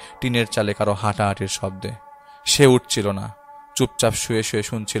ভাঙে টিনের চালে কারো হাঁটাহাঁটির শব্দে। সে উঠছিল না, চুপচাপ শুয়ে শুয়ে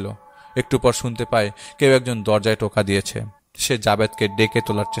শুনছিল। একটু পর শুনতে পায় কেউ একজন দরজায় টোকা দিয়েছে। সে জাবেদকে ডেকে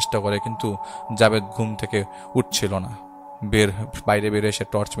তোলার চেষ্টা করে, কিন্তু জাবেদ ঘুম থেকে উঠছিল না। বাইরে বের এসে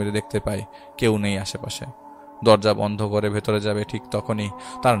টর্চ মেরে দেখতে পায় কেউ নেই আশেপাশে। দরজা বন্ধ করে ভেতরে যাবে, ঠিক তখনই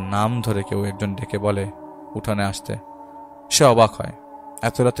তার নাম ধরে কেউ একজন ডেকে বলে উঠানে আসতে। সে অবাক হয়,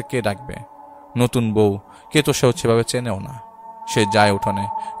 এত রাতে কে ডাকবে? নতুন বউ, কে তো সেও সেভাবে চেনেও না। সে যায় উঠোনে,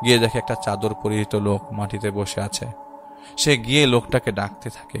 গিয়ে দেখে একটা চাদর পরিহিত লোক মাটিতে বসে আছে। সে গিয়ে লোকটাকে ডাকতে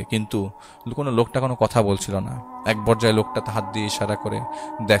থাকে, কিন্তু লোকটা কোনো কথা বলছিল না। এক পর্যায়ে লোকটা হাত দিয়ে ইশারা করে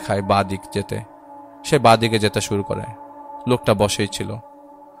দেখায় বাঁ দিক যেতে। সে বাঁ দিকে যেতে শুরু করে। লোকটা বসেই ছিল।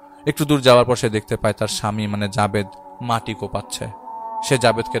 একটু দূর যাওয়ার পর সে দেখতে পায় তার স্বামী মানে জাবেদ মাটি কোপাচ্ছে। সে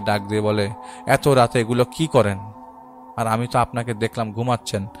জাবেদকে ডাক দিয়ে বলে, এত রাতে এগুলো কি করেন? আর আমি তো আপনাকে দেখলাম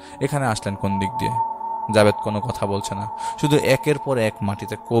ঘুমাচ্ছেন, এখানে আসলেন কোন দিক দিয়ে? জাবেদ কোনো কথা বলছে না, শুধু একের পর এক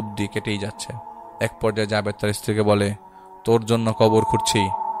মাটিতে কোপ দিয়ে কেটেই যাচ্ছে। এক পর্যায়ে জাবেদ তার স্ত্রীকে বলে, তোর জন্য কবর খুঁড়ছি।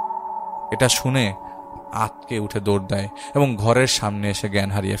 এটা শুনে আতকে উঠে দৌড় দেয় এবং ঘরের সামনে এসে জ্ঞান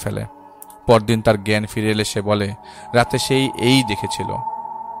হারিয়ে ফেলে। পরদিন তার জ্ঞান ফিরে এলে সে বলে, রাতে সেই এই দেখেছিল।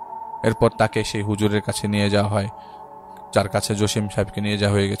 এরপর তাকে সেই হুজুরের কাছে নিয়ে যাওয়া হয়, যার কাছে জসিম সাহেবকে নিয়ে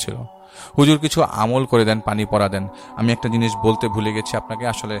যাওয়া হয়ে গেছিল। হুজুর কিছু আমল করে দেন, পানি পড়া দেন। আমি একটা জিনিস বলতে ভুলে গেছি আপনাকে,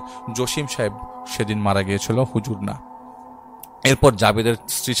 আসলে জসিম সাহেব সেদিন মারা গিয়েছিল, হুজুর না। এরপর জাবেদের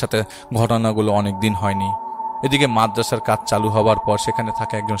স্ত্রীর সাথে ঘটনাগুলো অনেক দিন হয়নি। এদিকে মাদ্রাসার কাজ চালু হবার পর সেখানে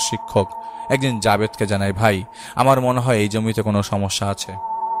থাকা একজন শিক্ষক একদিন জাবেদকে জানায়, ভাই, আমার মনে হয় এই জমিতে কোনো সমস্যা আছে।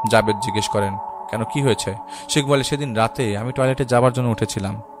 জাবেদ জিজ্ঞেস করেন, কেন, কি হয়েছে? শিখ বলে, সেদিন রাতে আমি টয়লেটে যাবার জন্য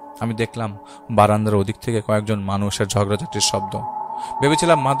উঠেছিলাম। আমি দেখলাম বারান্দার ওদিক থেকে কয়েকজন মানুষের ঝগড়াঝাটির শব্দ।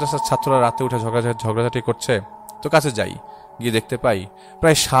 ভেবেছিলাম মাদ্রাসার ছাত্ররা রাতে উঠে ঝগড়াঝাটি করছে, তো কাছে যাই। গিয়ে দেখতে পাই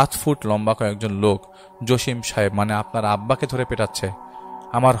প্রায় 7 ফুট লম্বা কয়েকজন লোক জসিম সাহেব মানে আপনার আব্বাকে ধরে পেটাচ্ছে।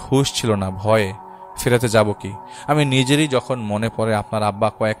 আমার হুঁশ ছিল না, ভয়ে ফেরাতে যাব কি। আমি নিজেরই যখন মনে পড়ে আপনার আব্বা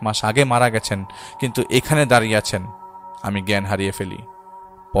কয়েক মাস আগে মারা গেছেন, কিন্তু এখানে দাঁড়িয়ে আছেন, আমি জ্ঞান হারিয়ে ফেলি।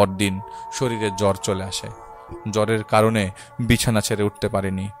 পরদিন শরীরে জ্বর চলে আসে। জ্বরের কারণে বিছানা ছেড়ে উঠতে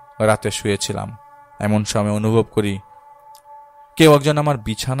পারিনি, রাতে শুয়েছিলাম। এমন সময় অনুভব করি কেউ একজন আমার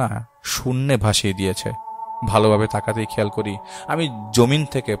বিছানা শূন্যে ভাসিয়ে দিয়েছে। ভালোভাবে তাকাতেই খেয়াল করি আমি জমিন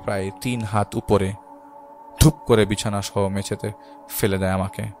থেকে প্রায় 3 হাত উপরে। ধুপ করে বিছানা সহ মেঝেতে ফেলে দেয়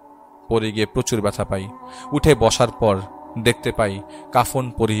আমাকে। পড়ে গিয়ে প্রচুর ব্যথা পাই। উঠে বসার পর দেখতে পাই কাফন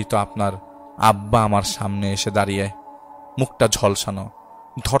পরিহিত আপনার আব্বা আমার সামনে এসে দাঁড়িয়ে, মুখটা ঝলসানো।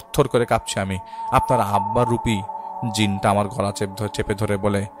 ধরথর করে কাঁপছি আমি। আপনার আব্বা রূপী জিনটা আমার গলা চেপে ধরে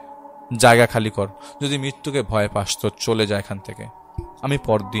বলে, জায়গা খালি কর, যদি মৃত্যুকে ভয় পাস তো চলে যায় এখান থেকে। আমি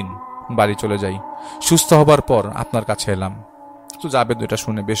পরদিন বাড়ি চলে যাই। সুস্থ হবার পর আপনার কাছে এলাম। তো জাবেদ এটা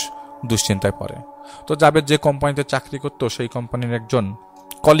শুনে বেশ দুশ্চিন্তায় পড়ে। তো জাবেদ যে কোম্পানিতে চাকরি করতো সেই কোম্পানির একজন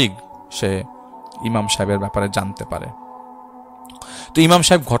কলিগ সে ইমাম সাহেবের ব্যাপারে জানতে পারে। তো ইমাম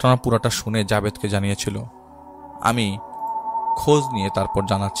সাহেব ঘটনা পুরোটা শুনে জাবেদকে জানিয়েছিল। আমি খোঁজ নিয়ে তারপর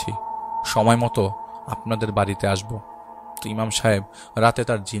জানাচ্ছি, সময় মতো আপনাদের বাড়িতে আসব। তো ইমাম সাহেব রাতে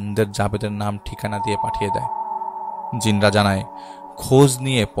তার জিনদের জাবেদের নাম ঠিকানা দিয়ে পাঠিয়ে দেয়। জিনরা জানায় খোঁজ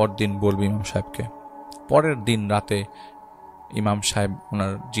নিয়ে পরদিন বলবে ইমাম সাহেবকে। পরের দিন রাতে ইমাম সাহেব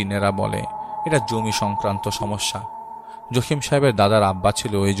ওনার জিনেরা বলে, এটা জমি সংক্রান্ত সমস্যা। জসিম সাহেবের দাদার আব্বা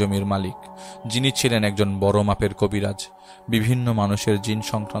ছিল ওই জমির মালিক, যিনি ছিলেন একজন বড় মাপের কবিরাজ। বিভিন্ন মানুষের জিন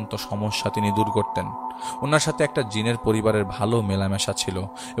সংক্রান্ত সমস্যা তিনি দূর করতেন। ওনার সাথে একটা জিনের পরিবারের ভালো মেলামেশা ছিল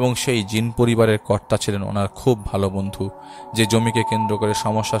এবং সেই জিন পরিবারের কর্তা ছিলেন ওনার খুব ভালো বন্ধু। যে জমিকে কেন্দ্র করে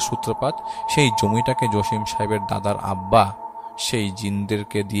সমস্যার সূত্রপাত, সেই জমিটাকে জসিম সাহেবের দাদার আব্বা সেই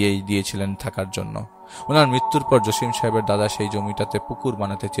জিনদেরকে দিয়েছিলেন থাকার জন্য। ওনার মৃত্যুর পর জসিম সাহেবের দাদা সেই জমিটাতে পুকুর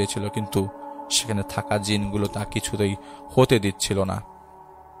বানাতে চেয়েছিল, কিন্তু সেখানে থাকা জিনগুলো তা কিছুতেই হতে দিচ্ছিল না,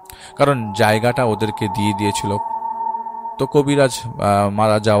 কারণ জায়গাটা ওদেরকে দিয়েছিল তো কবিরাজ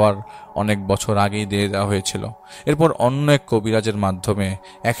মারা যাওয়ার অনেক বছর আগেই দিয়ে দেওয়া হয়েছিল। এরপর অন্য এক কবিরাজের মাধ্যমে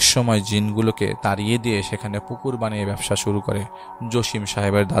একসময় জিনগুলোকে তাড়িয়ে দিয়ে সেখানে পুকুর বানিয়ে ব্যবসা শুরু করে জসিম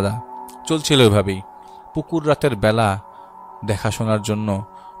সাহেবের দাদা। চলছিল এভাবেই। পুকুর রাতের বেলা দেখাশোনার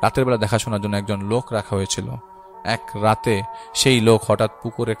জন্য একজন লোক রাখা হয়েছিল। এক রাতে সেই লোক হঠাৎ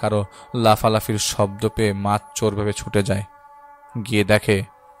পুকুরে কারো লাফালাফির শব্দ পেয়ে মাছ চোর ভেবে ছুটে যায়। গিয়ে দেখে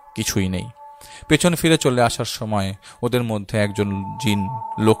কিছুই নেই। পেছন ফিরে চলে আসার সময় ওদের মধ্যে একজন জিন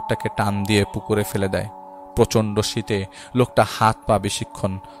লোকটাকে টান দিয়ে পুকুরে ফেলে দেয়। প্রচণ্ড শীতে লোকটা হাত পা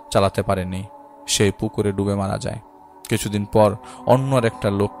বেশিক্ষণ চালাতে পারেনি, সেই পুকুরে ডুবে মারা যায়। কিছুদিন পর অন্য একটা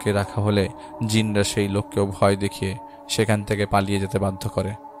লোককে রাখা হলে জিনরা সেই লোককেও ভয় দেখিয়ে সেখান থেকে পালিয়ে যেতে বাধ্য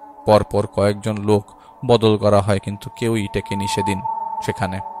করে। পরপর কয়েকজন লোক বদল করা হয়, কিন্তু কেউই টেকেনি সেদিন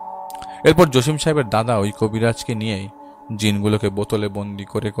সেখানে। এরপর জসিম সাহেবের দাদা ওই কবিরাজকে নিয়েই জিনগুলোকে বোতলে বন্দি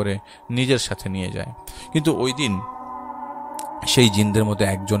করে করে নিজের সাথে নিয়ে যায়। কিন্তু ওই দিন সেই জিনদের মধ্যে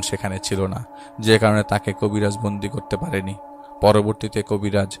একজন সেখানে ছিল না, যে কারণে তাকে কবিরাজ বন্দি করতে পারেনি। পরবর্তীতে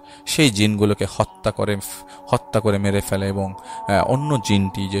কবিরাজ সেই জিনগুলোকে হত্যা করে মেরে ফেলে এবং অন্য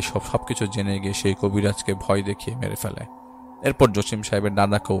জিনটি যে সবকিছু জেনে গিয়ে সেই কবিরাজকে ভয় দেখিয়ে মেরে ফেলে। এরপর জসিম সাহেবের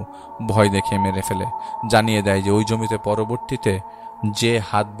দাদাকেও ভয় দেখিয়ে মেরে ফেলে, জানিয়ে দেয় যে ওই জমিতে পরবর্তীতে যে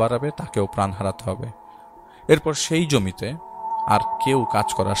হাত বাড়াবে তাকেও প্রাণ হারাতে হবে। এরপর সেই জমিতে আর কেউ কাজ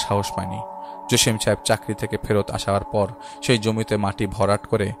করার সাহস পায়নি। জসিম সাহেব চাকরি থেকে ফেরত আসার পর সেই জমিতে মাটি ভরাট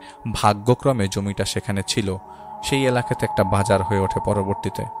করে ভাগ্যক্রমে জমিটা সেখানে ছিল সেই এলাকাতে একটা বাজার হয়ে ওঠে।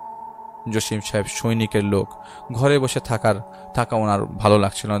 পরবর্তীতে জসিম সাহেব সৈনিকের লোক, ঘরে বসে থাকা ওনার ভালো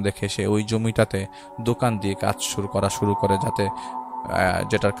লাগছিল না দেখে সে ওই জমিটাতে দোকান দিয়ে কাজ শুরু করে,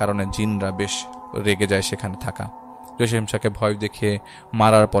 যেটার কারণে জিনরা বেশ রেগে যায় সেখানে থাকা। জসিম সাহেবকে ভয় দেখিয়ে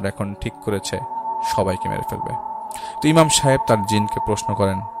মারার পর এখন ঠিক করেছে সবাইকে মেরে ফেলবে। তো ইমাম সাহেব তার জিনকে প্রশ্ন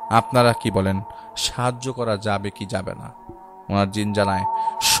করেন, আপনারা কি বলেন, সাহায্য করা যাবে কি যাবে না? ওনার জিন জানায়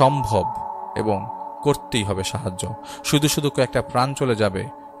সম্ভব এবং করতেই হবে সাহায্য। শুধু শুধু কয়েকটা প্রাণ চলে যাবে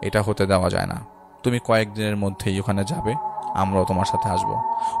এটা হতে দেওয়া যায় না। তুমি কয়েকদিনের মধ্যেই ওখানে যাবে, আমরাও তোমার সাথে আসব।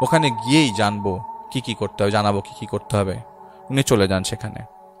 ওখানে গিয়েই জানাবো কি কি করতে হবে। উনি চলে যান সেখানে।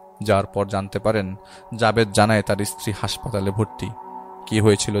 যাওয়ার পর জানতে পারেন জাবেদ জানায় তার স্ত্রী হাসপাতালে ভর্তি। কি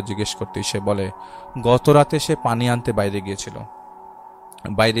হয়েছিল জিজ্ঞেস করতেই সে বলে গত রাতে সে পানি আনতে বাইরে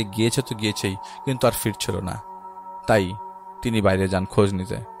গিয়েছে তো গিয়েছেই, কিন্তু আর ফিরছিল না। তাই তিনি বাইরে যান খোঁজ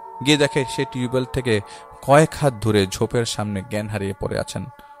নিতে। গিয়ে দেখে সে টিউবওয়েল থেকে কয়েক হাত দূরে ঝোপের সামনে জ্ঞান হারিয়ে পড়ে আছেন।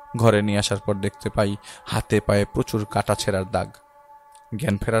 ঘরে নিয়ে আসার পর দেখতে পাই হাতে পায়ে প্রচুর কাটা ছেঁড়ার দাগ।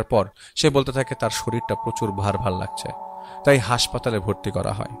 জ্ঞান ফেরার পর সে বলতে থাকে তার শরীরটা প্রচুর ভার লাগছে, তাই হাসপাতালে ভর্তি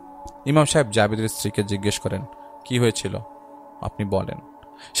করা হয়। ইমাম সাহেব জাবেদের স্ত্রীকে জিজ্ঞেস করেন কি হয়েছিল, আপনি বলেন।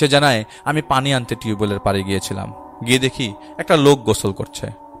 সে জানায় আমি পানি আনতে টিউবওয়েলের পাড়ে গিয়েছিলাম, গিয়ে দেখি একটা লোক গোসল করছে।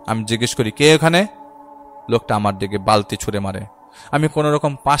 আমি জিজ্ঞেস করি কে ওখানে? লোকটা আমার দিকে বালতি ছুঁড়ে মারে। আমি কোনো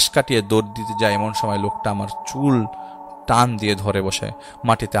রকম পাশ কাটিয়ে দৌড় দিতে যাই, এমন সময় লোকটা আমার চুল টান দিয়ে ধরে বসে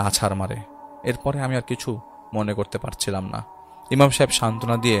মাটিতে আছাড় মারে। এরপরে আমি আর কিছু মনে করতে পারছিলাম না। ইমাম সাহেব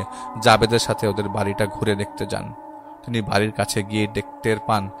সান্ত্বনা দিয়ে জাবেদের সাথে ওদের বাড়িটা ঘুরে দেখতে যান। তিনি বাড়ির কাছে গিয়ে টের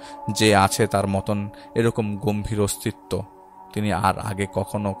পান যে আছে তার মতন এরকম গম্ভীর অস্তিত্ব তিনি আর আগে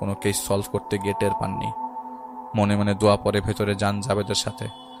কখনো কোনো কেস সলভ করতে গিয়ে টের পাননি। মনে মনে দোয়া পরে ভেতরে যান জাবেদের সাথে।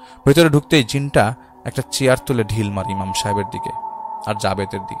 ভেতরে ঢুকতেই জিনটা একটা চেয়ার তুলে ঢিল মার ইমাম সাহেবের দিকে আর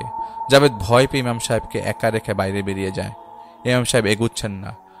জাবেদের দিকে। জাবেদ ভয় পেয়ে ইমাম সাহেবকে একা রেখে বাইরে বেরিয়ে যায়। ইমাম সাহেব এগুচ্ছেন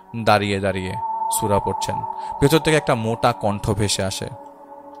না, দাঁড়িয়ে দাঁড়িয়ে সূরা পড়ছেন। ভেতর থেকে একটা মোটা কণ্ঠ ভেসে আসে,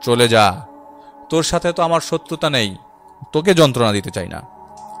 চলে যা, তোর সাথে তো আমার শত্রুতা নেই, তোকে যন্ত্রণা দিতে চাই না।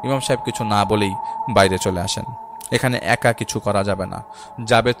 ইমাম সাহেব কিছু না বলেই বাইরে চলে আসেন। এখানে একা কিছু করা যাবে না।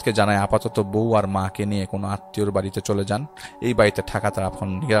 জাবেদকে জানায় আপাতত বউ আর মাকে নিয়ে কোনো আত্মীয়র বাড়িতে চলে যান, এই বাড়িতে থাকা তার এখন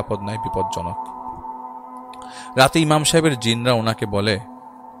নিরাপদ নয়, বিপজ্জনক। রাতে ইমাম সাহেবের জিনরা ওনাকে বলে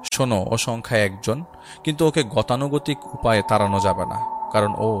শোনো, ও সংখ্যায় একজন, কিন্তু ওকে গতানুগতিক উপায়ে তাড়ানো যাবে না,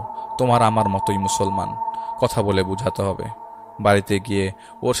 কারণ ও তোমার আমার মতোই মুসলমান। কথা বলে বুঝাতে হবে। বাড়িতে গিয়ে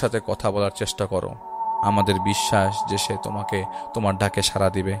ওর সাথে কথা বলার চেষ্টা করো, আমাদের বিশ্বাস যে সে তোমাকে তোমার ডাকে সাড়া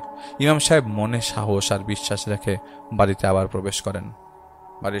দিবে। ইমাম সাহেব মনে সাহস আর বিশ্বাস রেখে বাড়িতে আবার প্রবেশ করেন।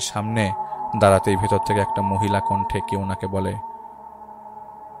 বাড়ির সামনে দাঁড়াতেই ভেতর থেকে একটা মহিলা কণ্ঠে কেউ ওনাকে বলে,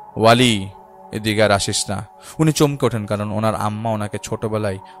 ওয়ালি, এদিকে আর আসিস না। উনি চমকে ওঠেন, কারণ ওনার আম্মা ওনাকে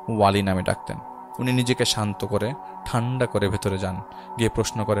ছোটবেলায় ওয়ালি নামে ডাকতেন। উনি নিজেকে শান্ত করে ঠান্ডা করে ভেতরে যান। গিয়ে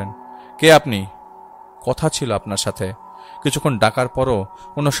প্রশ্ন করেন, কে আপনি? কথা ছিল আপনার সাথে। কিছুক্ষণ ডাকার পরও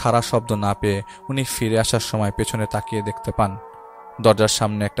কোনো সারা শব্দ না পেয়ে উনি ফিরে আসার সময় পেছনে তাকিয়ে দেখতে পান দরজার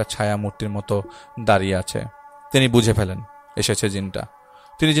সামনে একটা ছায়া মূর্তির মতো দাঁড়িয়ে আছে। তিনি বুঝে ফেলেন এসেছে জিনটা।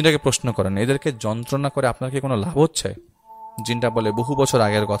 তিনি জিনটাকে প্রশ্ন করেন, এদেরকে যন্ত্রণা করে আপনার কি কোনো লাভ হচ্ছে? জিনটা বলে, বহু বছর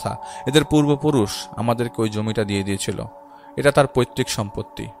আগের কথা, এদের পূর্বপুরুষ আমাদেরকে ওই জমিটা দিয়ে দিয়েছিল। এটা তার পৈতৃক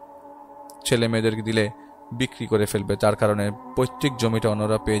সম্পত্তি, ছেলে মেয়েদেরকে দিলে বিক্রি করে ফেলবে, যার কারণে পৈতৃক জমিটা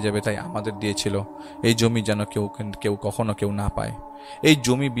অন্যরা পেয়ে যাবে, তাই আমাদের দিয়েছিল। এই জমি যেন কেউ কখনো না পায়। এই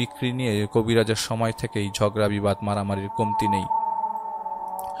জমি বিক্রি নিয়ে কবিরাজের সময় থেকেই ঝগড়া বিবাদ মারামারির কমতি নেই।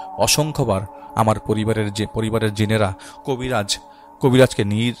 অসংখ্যবার আমার পরিবারের জিনেরা কবিরাজকে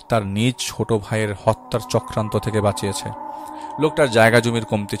তার নিজ ছোট ভাইয়ের হত্যার চক্রান্ত থেকে বাঁচিয়েছে। লোকটার জায়গা জমির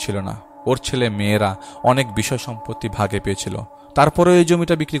কমতি ছিল না, ওর ছেলে মেয়েরা অনেক বিষয় সম্পত্তি ভাগে পেয়েছিল, তারপরেও এই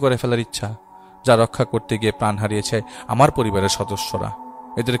জমিটা বিক্রি করে ফেলার ইচ্ছা, যা রক্ষা করতে গিয়ে প্রাণ হারিয়েছে আমার পরিবারের সদস্যরা।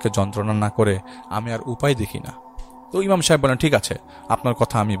 এদেরকে যন্ত্রণা না করে আমি আর উপায় দেখি না। তো ইমাম সাহেব বলেন, ঠিক আছে, আপনার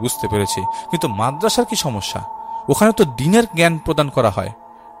কথা আমি বুঝতে পেরেছি, কিন্তু মাদ্রাসার কি সমস্যা? ওখানে তো দ্বীনের জ্ঞান প্রদান করা হয়।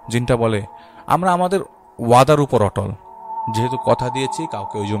 জিনটা বলে, আমরা আমাদের ওয়াদার উপর অটল, যেহেতু কথা দিয়েছি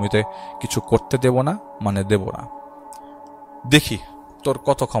কাউকে ওই জমিতে কিছু করতে দেব না, মানে দেব না। দেখি তোর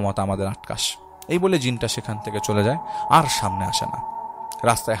কত ক্ষমতা আমাদের আটকাস। এই বলে জিনটা সেখান থেকে চলে যায়, আর সামনে আসে না।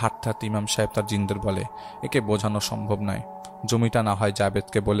 রাস্তায় হাঁটতে হাঁটতে ইমাম সাহেব তার জিনদের বলে, একে বোঝানো সম্ভব নয়, জমিটা না হয়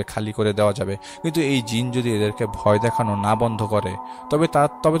জাবেদকে বলে খালি করে দেওয়া যাবে, কিন্তু এই জিন যদি এদেরকে ভয় দেখানো না বন্ধ করে তবে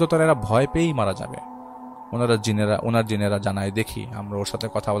তো তারা এরা ভয় পেয়েই মারা যাবে। ওনার জিনেরা জানায়, দেখি আমরা ওর সাথে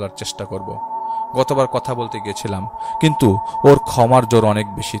কথা বলার চেষ্টা করব। গতবার কথা বলতে গিয়েছিলাম, কিন্তু ওর ক্ষমার জোর অনেক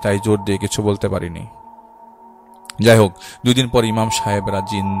বেশি, তাই জোর দিয়ে কিছু বলতে পারিনি। যাই হোক, 2 দিন পর ইমাম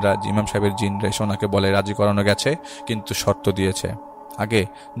সাহেবের জিনরা এসে ওনাকে বলে রাজি করানো গেছে, কিন্তু শর্ত দিয়েছে, আগে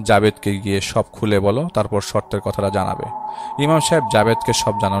জাবেদকে গিয়ে সব খুলে বলো, তারপর শর্তের কথাটা জানাবে। ইমাম সাহেব জাবেদকে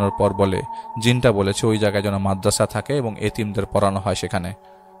সব জানানোর পর বলে, জিনটা বলেছে ওই জায়গায় যেন মাদ্রাসা থাকে এবং এতিমদের পড়ানো হয় সেখানে।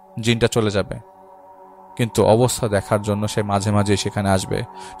 জিনটা চলে যাবে, কিন্তু অবস্থা দেখার জন্য সে মাঝে মাঝে সেখানে আসবে।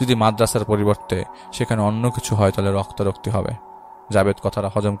 যদি মাদ্রাসার পরিবর্তে সেখানে অন্য কিছু হয় তাহলে রক্তারক্তি হবে। জাবেদ কথাটা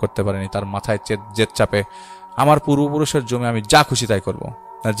হজম করতে পারেনি, তার মাথায় জেদ চাপে, আমার পূর্বপুরুষের জমি আমি যা খুশি তাই করবো,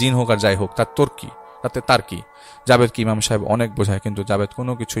 না জিন হোক আর যাই হোক, তার কি। জাবেদকে ইমাম সাহেব অনেক বোঝায়, কিন্তু জাবেদ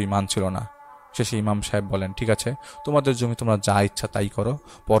কোনো কিছুই মানছিল না। শেষে ইমাম সাহেব বলেন, ঠিক আছে, তোমাদের জমি তোমরা যা ইচ্ছা তাই করো,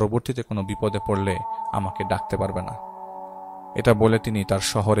 পরবর্তীতে কোনো বিপদে পড়লে আমাকে ডাকতে পারবে না। এটা বলে তিনি তার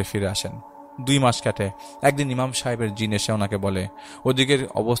শহরে ফিরে আসেন। 2 মাস কাটে। একদিন ইমাম সাহেবের জিন এসে ওনাকে বলে, ওদিকের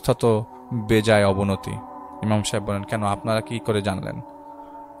অবস্থা তো বেজায় অবনতি। ইমাম সাহেব বলেন, কেন, আপনারা কি করে জানলেন?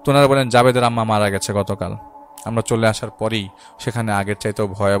 তোনারা বলেন, জাবেদের আম্মা মারা গেছে গতকাল। আমরা চলে আসার পরেই সেখানে আগের চাইতেও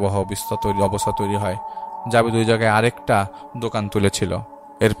ভয়াবহ অবস্থা তৈরি হয়। জাবেদ ওই জায়গায় আরেকটা দোকান তুলেছিল।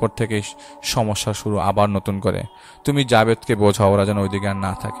 এরপর থেকে সমস্যা শুরু আবার নতুন করে। তুমি জাবেদকে বোঝাও ওরা যেন ওইদিকে আর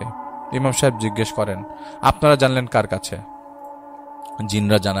না থাকে। ইমাম সাহেব জিজ্ঞেস করেন, আপনারা জানলেন কার কাছে?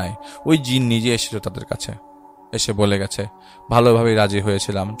 জিনরা জানায়, ওই জিন নিজে এসেছিল তাদের কাছে, এসে বলে গেছে, ভালোভাবেই রাজি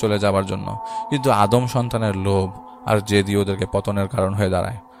হয়েছিলাম চলে যাবার জন্য, কিন্তু আদম সন্তানের লোভ আর জেদি ওদেরকে পতনের কারণ হয়ে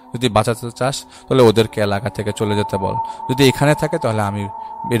দাঁড়ায়। যদি বাঁচাতে চাস তাহলে ওদেরকে এলাকা থেকে চলে যেতে বল, যদি এখানে থাকে তাহলে আমি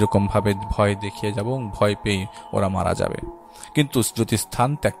এরকম ভাবে ভয় দেখিয়ে যাব এবং ভয় পেয়ে ওরা মারা যাবে। কিন্তু যদি স্থান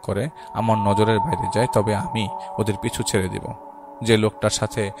ত্যাগ করে আমার নজরের বাইরে যায় তবে আমি ওদের পিছু ছেড়ে দিব। যে লোকটার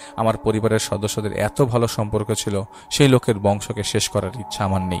সাথে আমার পরিবারের সদস্যদের এত ভালো সম্পর্ক ছিল, সেই লোকের বংশকে শেষ করার ইচ্ছা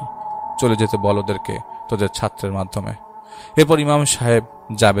আমার নেই। চলে যেতে বল ওদেরকে তোদের ছাত্রের মাধ্যমে। এরপর ইমাম সাহেব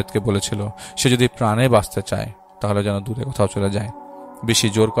জাবেদকে বলেছিল, সে যদি প্রাণে বাঁচতে চায় তাহলে যেন দূরে কোথাও চলে যায়। বেশি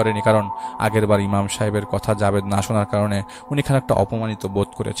জোর করেনি, কারণ আগের বার ইমাম সাহেবের কথা জাবেদ না শোনার কারণে উনি খানিকটা অপমানিত বোধ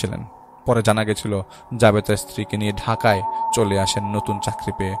করেছিলেন। পরে জানা গেছিল জাবেদের স্ত্রীকে নিয়ে ঢাকায় চলে আসেন নতুন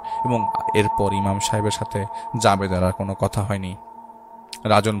চাকরি পেয়ে, এবং এরপর ইমাম সাহেবের সাথে জাবেদের আর কোনো কথা হয়নি।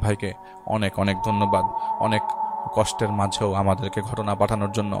 রাজন ভাইকে অনেক অনেক ধন্যবাদ, অনেক কষ্টের মাঝেও আমাদেরকে ঘটনা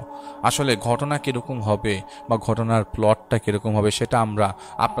পাঠানোর জন্য। আসলে ঘটনা কিরকম হবে বা ঘটনার প্লটটা কিরকম হবে সেটা আমরা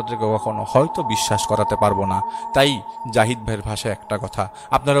আপনাদেরকে কখনো হয়তো বিশ্বাস করাতে পারবো না। তাই জাহিদ ভাইয়ের ভাষায় একটা কথা,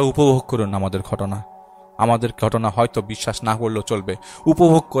 আপনারা উপভোগ করুন আমাদের ঘটনা হয়তো বিশ্বাস না করলেও চলবে,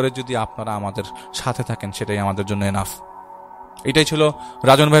 উপভোগ করে যদি আপনারা আমাদের সাথে থাকেন সেটাই আমাদের জন্য এনাফ। এটাই ছিল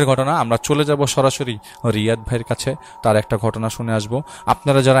রাজন ভাইয়ের ঘটনা। আমরা চলে যাব সরাসরি রিয়াদ ভাইয়ের কাছে, তার একটা ঘটনা শুনে আসব।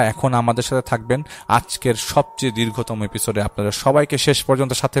 আপনারা যারা এখন আমাদের সাথে থাকবেন আজকের সবচেয়ে দীর্ঘতম এপিসোডে আপনারা সবাইকে শেষ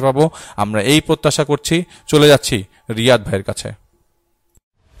পর্যন্ত সাথে পাবো, আমরা এই প্রত্যাশা করছি। চলে যাচ্ছি রিয়াদ ভাইয়ের কাছে।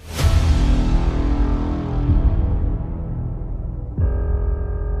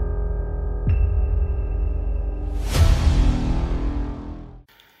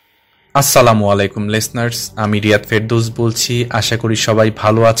 আসসালামু আলাইকুম লিসনার্স, আমি রিয়াদ ফেরদৌস বলছি। আশা করি সবাই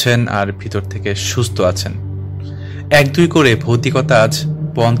ভালো আছেন আর ভিতর থেকে সুস্থ আছেন। 1-2 করে ভৌতিকতা আজ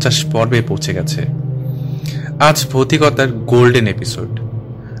 50 পর্বে পৌঁছে গেছে। আজ ভৌতিকতার গোল্ডেন এপিসোড।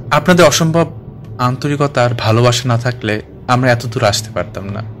 আপনাদের অসম্ভব আন্তরিকতা আর ভালোবাসা না থাকলে আমরা এত দূর আসতে পারতাম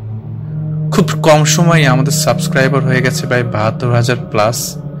না। খুব কম সময়ে আমাদের সাবস্ক্রাইবার হয়ে গেছে প্রায় 72,000+,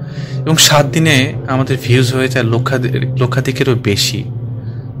 এবং 7 দিনে আমাদের ভিউজ হয়ে যায় লক্ষাধিকেরও বেশি,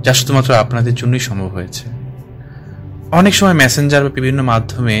 যা শুধুমাত্র আপনাদের জন্যই সম্ভব হয়েছে। অনেক সময় মেসেঞ্জার বা বিভিন্ন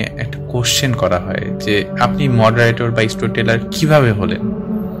মাধ্যমে একটা কোশ্চেন করা হয় যে আপনি মডারেটর বা স্টোরি টেলার কিভাবে হলেন।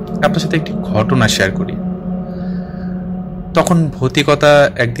 আপনার সাথে একটি ঘটনা শেয়ার করি। তখন ভৌতিকতা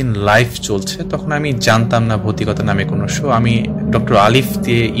একদিন লাইভ চলছে, তখন আমি জানতাম না ভৌতিকতা নামে কোনো শো। আমি ডক্টর আলিফ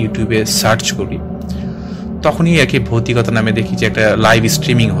দিয়ে ইউটিউবে সার্চ করি, তখনই আর কি ভৌতিকতা নামে দেখি যে একটা লাইভ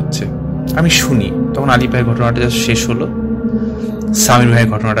স্ট্রিমিং হচ্ছে। আমি শুনি, তখন আলিফ ভাইয়ের ঘটনাটা শেষ হলো, সামির ভাইয়ের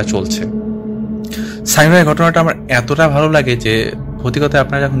ঘটনাটা চলছে। সামির ভাইয়ের ঘটনাটা আমার এতটা ভালো লাগে যে ভৌতিকতায়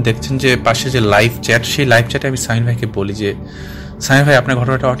আপনারা যখন দেখছেন যে পাশে যে লাইভ চ্যাট, সেই লাইভ চ্যাটে আমি সামির ভাইকে বলি যে সামির ভাই আপনার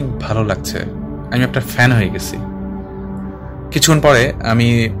ঘটনাটা অনেক ভালো লাগছে, আমি আপনার ফ্যান হয়ে গেছি। কিছুক্ষণ পরে আমি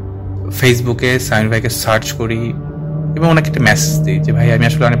ফেসবুকে সামির ভাইকে সার্চ করি এবং ওনাকে একটা মেসেজ দিই যে ভাই আমি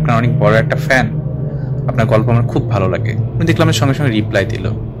আসলে আপনার অনেক বড় একটা ফ্যান, আপনার গল্প আমার খুব ভালো লাগে। আমি দেখলাম সঙ্গে সঙ্গে রিপ্লাই দিল।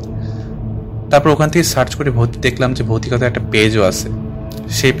 তারপর ওখান থেকে সার্চ করে দেখলাম যে ভৌতিকতার একটা পেজও আছে,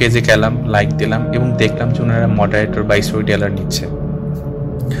 সেই পেজে গেলাম, লাইক দিলাম এবং দেখলাম যে ওনারা মডারেটর বা স্টোরি টেলার নিচ্ছে।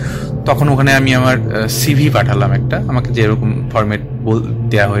 তখন ওখানে আমি আমার সিভি পাঠালাম একটা, আমাকে যেরকম ফরম্যাট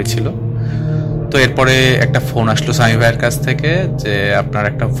দেওয়া হয়েছিল। তো এরপরে একটা ফোন আসলো সামি ভাইয়ের কাছ থেকে যে আপনার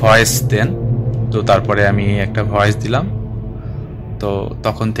একটা ভয়েস দেন। তো তারপরে আমি একটা ভয়েস দিলাম। তো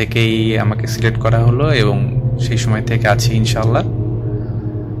তখন থেকেই আমাকে সিলেক্ট করা হলো এবং সেই সময় থেকে আছি ইনশাল্লাহ।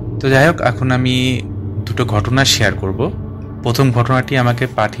 তো যাই হোক, এখন আমি দুটো ঘটনা শেয়ার করব। প্রথম ঘটনাটি আমাকে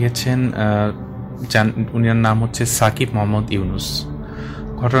পাঠিয়েছেন, উনার নাম হচ্ছে সাকিব মোহাম্মদ ইউনুস।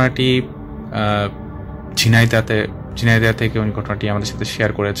 ঘটনাটি ঝিনাইদহ থেকে উনি ঘটনাটি আমাদের সাথে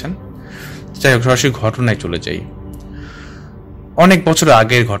শেয়ার করেছেন। যাই হোক, সরাসরি ঘটনায় চলে যাই। অনেক বছর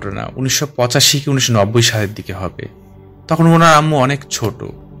আগের ঘটনা, 1985 কি 1990 সালের দিকে হবে। তখন ওনার আম্মু অনেক ছোট।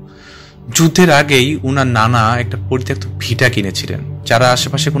 যুদ্ধের আগেই উনার নানা একটা পরিত্যক্ত ভিটা কিনেছিলেন, যারা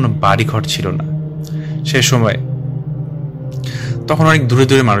আশেপাশে কোনো বাড়িঘর ছিল না সে সময়। তখন অনেক দূরে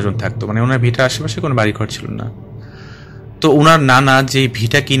দূরে মানুষজন থাকতো, মানে ওনার ভিটার আশেপাশে কোনো বাড়িঘর ছিল না। তো ওনার নানা যে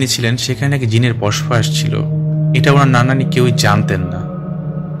ভিটা কিনেছিলেন সেখানে নাকি জিনের বসবাস ছিল, এটা ওনার নানানি কেউই জানতেন না।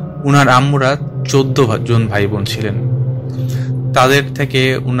 উনার আম্মুরা 14 জন ভাই বোন ছিলেন। তাদের থেকে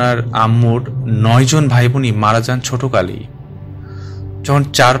উনার আম্মুর 9 জন ভাই বোনই মারা যান ছোটকালেই। যখন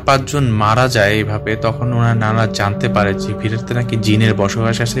 4-5 জন মারা যায় এইভাবে, তখন ওনার নানা জানতে পারে যে ভিটাতে নাকি জিনের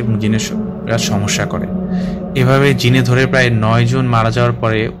বসবাস আছে এবং জিনের সমস্যা করে। এভাবে জিনে ধরে প্রায় 9 জন মারা যাওয়ার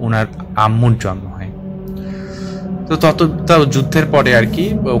পরে ওনার আম্মুর জন্ম হয়। তো তাও যুদ্ধের পরে আর কি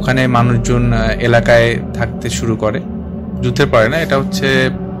ওখানে মানুষজন এলাকায় থাকতে শুরু করে। যুদ্ধের পরে না, এটা হচ্ছে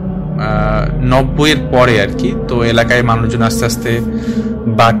 90-এর পরে আর কি। তো এলাকায় মানুষজন আস্তে আস্তে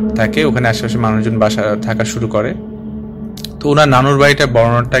বাড়তে থাকে, ওখানে আশেপাশে মানুষজন বাসা থাকা শুরু করে। তো ওনার নানুর বাড়িটা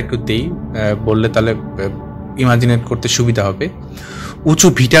বর্ণনাটা একটু দেই, বললে তাহলে ইমাজিনেট করতে সুবিধা হবে। উঁচু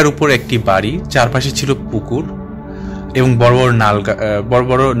ভিটার উপর একটি বাড়ি, চারপাশে ছিল পুকুর এবং বড়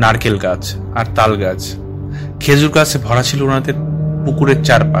বড় নারকেল গাছ আর তাল গাছ। খেজুর গাছে ভরা ছিল ওনাদের পুকুরের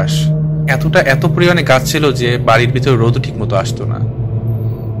চারপাশ। এত পরিমাণে গাছ ছিল যে বাড়ির ভিতরে রোদও ঠিক মতো আসতো না।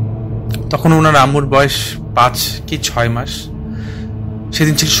 তখন ওনার আম্মুর বয়স 5 কি 6 মাস।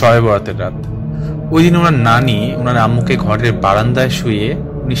 সেদিন ছিল শবে বরাতের রাত। ওই দিন ওনার নানি ওনার আম্মুকে ঘরের বারান্দায় শুয়ে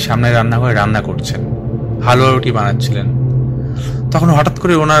উনি সামনে রান্নাঘরে রান্না করছেন, হালুয়া রুটি বানাচ্ছিলেন। তখন হঠাৎ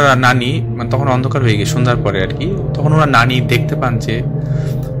করে ওনার নানি, মানে তখন অন্ধকার হয়ে গিয়ে সন্ধ্যার পরে আর কি, তখন ওনার নানি দেখতে পান যে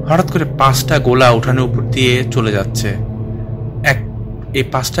হঠাৎ করে 5টা গোলা উঠানের উপর দিয়ে চলে যাচ্ছে। এই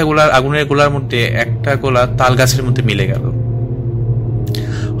 5টা গোলার আগুনের গোলার মধ্যে একটা গোলা তাল গাছের মধ্যে মিলে গেল।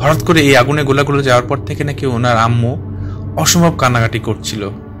 হঠাৎ করে এই আগুনের গোলাগুলো যাওয়ার পর থেকে নাকি ওনার আম্মু অসম্ভব কান্নাকাটি করছিল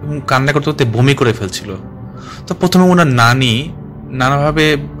এবং কান্না করতে করতে বমি করে ফেলছিল। তো প্রথমে ওনার নানাভাবে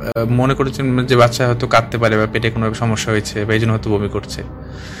মনে করেছেন যে বাচ্চা হয়তো কাঁদতে পারে বা পেটে কোনো সমস্যা হয়েছে বা এই জন্য হয়তো বমি করছে।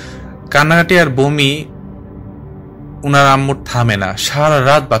 কান্নাকাটি আর বমি ওনার আম্মুর থামে না, সারা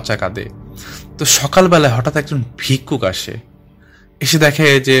রাত বাচ্চা কাঁদে। তো সকালবেলায় হঠাৎ একজন ভিক্ষুক এসে দেখে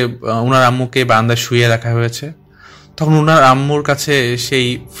যে ওনার আম্মুকে বারান্দায় শুয়ে রাখা হয়েছে। তখন ওনার আম্মুর কাছে সেই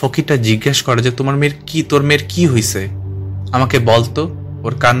ফকিরটা জিজ্ঞেস করে যে তোর মেয়ের কি হয়েছে, আমাকে বলতো,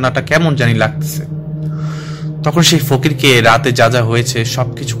 ওর কান্নাটা কেমন জানি লাগতেছে। তখন সেই ফকিরকে রাতে যা যা হয়েছে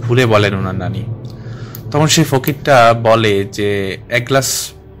সবকিছু খুলে বলেন ওনার নানি। তখন সেই ফকিরটা বলে যে 1 গ্লাস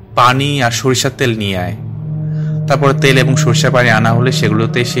পানি আর সরিষার তেল নিয়ে আয়। তারপরে তেল এবং সরিষা পানি আনা হলে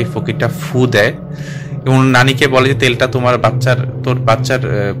সেগুলোতে সেই ফকিরটা ফু দেয় এবং নানিকে বলে যে তেলটা তোর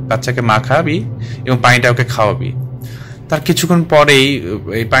বাচ্চাকে মাখাবি এবং পানিটা ওকে খাওয়াবি। তার কিছুক্ষণ পরেই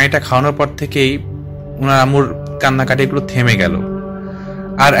এই পানিটা খাওয়ানোর পর থেকেই ওনার আম্মুর কান্নাকাটিগুলো থেমে গেল।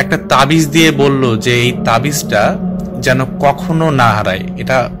 আর একটা তাবিজ দিয়ে বলল যে এই তাবিজটা যেন কখনো না হারায়,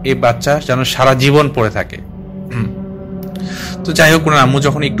 এটা এই বাচ্চা যেন সারা জীবন পড়ে থাকে। তো যাই হোক, ওনার আম্মু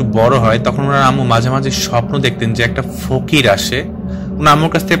যখন একটু বড় হয় তখন ওনার আম্মু মাঝে মাঝে স্বপ্ন দেখতেন যে একটা ফকির আসে। ওনার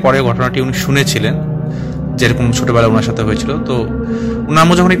আম্মুর কাছ থেকে পরে ঘটনাটি উনি শুনেছিলেন যেরকম ছোটবেলা ওনার সাথে হয়েছিল। তো ওনার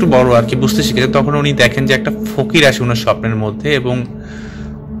আম্মু যখন একটু বড় আর কি বুঝতে শিখেছে, তখন উনি দেখেন যে একটা ফকির আসে ওনার স্বপ্নের মধ্যে এবং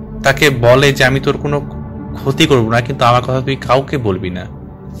তাকে বলে যে আমি তোর কোনো ক্ষতি করবো না, কিন্তু আমার কথা তুই কাউকে বলবি না।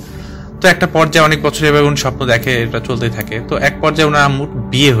 তো একটা পর্যায়ে অনেক বছর এভাবে উনি স্বপ্ন দেখে, এটা চলতেই থাকে। তো এক পর্যায়ে ওনার আম্মুর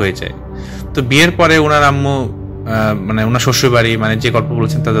বিয়ে হয়ে যায়। তো বিয়ের পরে ওনার আম্মু মানে ওনার শ্বশুর বাড়ি, মানে যে গল্প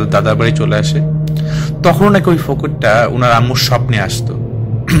বলেছেন তাদের দাদার বাড়ি চলে আসে। তখন নাকি ওই ফকিরটা ওনার আম্মুর স্বপ্নে আসতো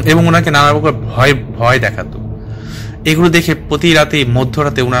এবং ওনাকে নানা রকম ভয় ভয় দেখাতো। এগুলো দেখে প্রতি রাতে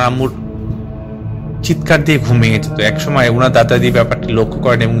মধ্যরাতে ওনার আম্মুর চিৎকার দিয়ে ঘুম ভেঙে যেত। একসময় ওনার দাদা দিয়ে ব্যাপারটি লক্ষ্য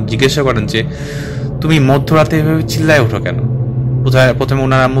করেন এবং জিজ্ঞাসা করেন যে তুমি মধ্যরাতে এভাবে চিল্লায় ওঠো কেন? প্রথমে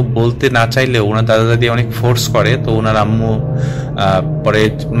ওনার আম্মু বলতে না চাইলেও ওনার দাদা দাদি অনেক ফোর্স করে। তো ওনার আম্মু পরে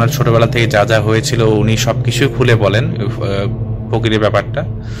ওনার ছোটবেলা থেকে যা যা হয়েছিল উনি সবকিছু খুলে বলেন ফকিরের ব্যাপারটা।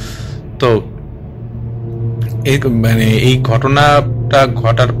 তো মানে এই ঘটনাটা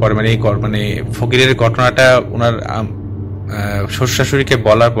ঘটার পরে মানে ফকিরের ঘটনাটা ওনার শ্বশুর শাশুড়িকে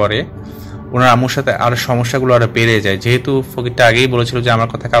বলার পরে ওনার আম্মুর সাথে আর সমস্যাগুলো আরো বেড়ে যায়, যেহেতু ফকিরটা আগেই বলেছিল যে আমার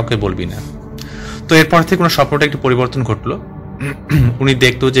কথা কাউকে বলবি না। তো এরপর থেকে ওনার স্বপ্নটা একটু পরিবর্তন ঘটলো। উনি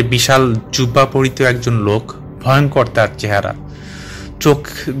দেখতো যে বিশাল জুব্বা পরিত একজন লোক, ভয়ঙ্কর তার চেহারা,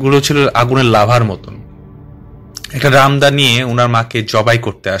 চোখগুলো ছিল আগুনের লাভার মতন, একটা রামদা নিয়ে ওনার মাকে জবাই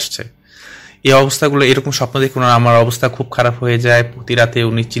করতে আসছে। এই অবস্থাগুলো, এরকম স্বপ্ন দেখে ওনার আমার অবস্থা খুব খারাপ হয়ে যায়। প্রতি রাতে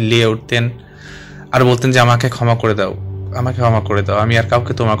উনি চিল্লিয়ে উঠতেন আর বলতেন যে আমাকে ক্ষমা করে দাও, আমাকে ক্ষমা করে দাও, আমি আর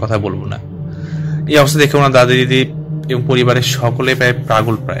কাউকে তোমার কথা বলবো না। এই অবস্থা দেখে ওনার দাদা দিদি এবং পরিবারের সকলে প্রায়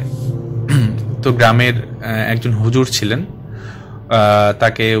পাগল প্রায়। তো গ্রামের একজন হুজুর ছিলেন,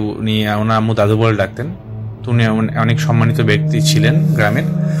 তাকে উনি ওনার আম্মু দাদু বলে ডাকতেন। তো উনি অনেক সম্মানিত ব্যক্তি ছিলেন গ্রামের।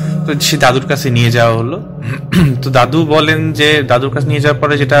 তো সে দাদুর কাছে নিয়ে যাওয়া হলো। তো দাদু বলেন যে দাদুর কাছে নিয়ে যাওয়ার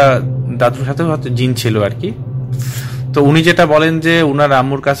পরে, যেটা দাদুর সাথে হয়তো জিন ছিল আর কি। তো উনি যেটা বলেন যে উনার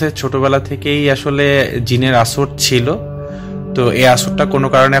আম্মুর কাছে ছোটবেলা থেকেই আসলে জিনের আসর ছিল। তো এই আসরটা কোনো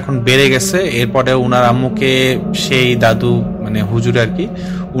কারণে এখন বেড়ে গেছে। এরপরে উনার আম্মুকে সেই দাদু মানে হুজুর আর কি,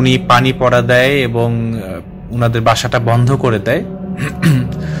 উনি পানি পড়া দেয় এবং উনাদের বাসাটা বন্ধ করে দেয়।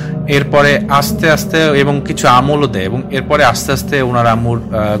 এরপরে আস্তে আস্তে এবং কিছু আমলও দেয় এবং এরপরে আস্তে আস্তে ওনার আম্মুর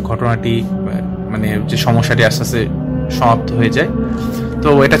ঘটনাটি মানে যে সমস্যাটি আস্তে আস্তে সমাপ্ত হয়ে যায়। তো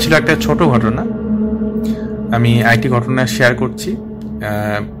এটা ছিল একটা ছোট ঘটনা। আমি আরেকটি ঘটনা শেয়ার করছি।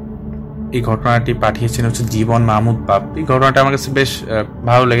 এই ঘটনাটি পাঠিয়েছেন হচ্ছে জীবন মাহমুদ বাপ। এই ঘটনাটা আমার কাছে বেশ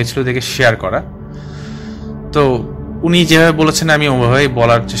ভালো লেগেছিল দেখে শেয়ার করা। তো উনি যেভাবে বলেছেন আমি ওভাবেই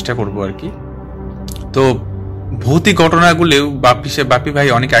বলার চেষ্টা করব আর কি। তো ভৌতিক ঘটনাগুলোও বাপি ভাই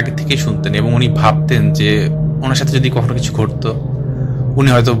অনেক আগে থেকেই শুনতেন এবং উনি ভাবতেন যে ওনার সাথে যদি কখনো কিছু ঘটতো উনি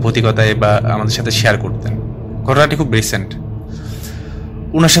হয়তো ভৌতিকতায় বা আমাদের সাথে শেয়ার করতেন। ঘটনাটি খুব রিসেন্ট।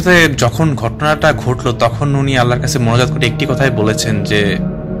 ওনার সাথে যখন ঘটনাটা ঘটলো তখন উনি আল্লাহর কাছে মোনাজাত করে একটি কথাই বলেছেন যে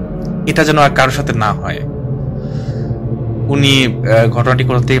এটা যেন আর কারোর সাথে না হয়। উনি ঘটনাটি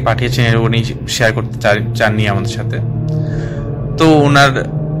কোথা থেকে পাঠিয়েছেন উনি শেয়ার করতে চাননি আমাদের সাথে। তো ওনার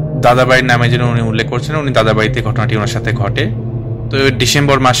দাদাবাড়ির নামে যেন উনি উল্লেখ করছেন, উনি দাদাবাড়িতে ঘটনাটি ওনার সাথে ঘটে। তো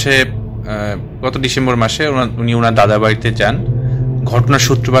গত ডিসেম্বর মাসে উনি ওনার দাদাবাড়িতে যান। ঘটনার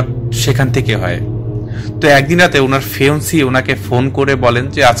সূত্রপাত সেখান থেকে হয়। তো একদিন রাতে ওনার ফিয়ন্সি ওনাকে ফোন করে বলেন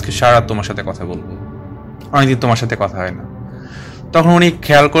যে আজকে সারা রাত তোমার সাথে কথা বলবো, অনেকদিন তোমার সাথে কথা হয় না। তখন উনি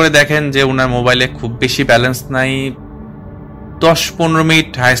খেয়াল করে দেখেন যে ওনার মোবাইলে খুব বেশি ব্যালেন্স নাই, 10-15 মিনিট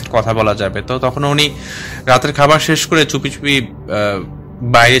হাইস্ট কথা বলা যাবে। তো তখন উনি রাতের খাবার শেষ করে চুপি চুপি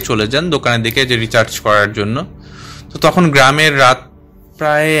বাইরে চলে যান দোকানের দিকে যে রিচার্জ করার জন্য। তো তখন গ্রামের রাত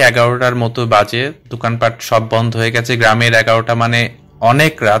প্রায় 11টার মতো বাজে, দোকানপাট সব বন্ধ হয়ে গেছে। গ্রামের 11টা মানে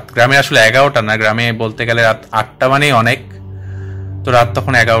অনেক রাত। গ্রামে আসলে 11টা না, গ্রামে বলতে গেলে রাত 8টা মানেই অনেক। তো রাত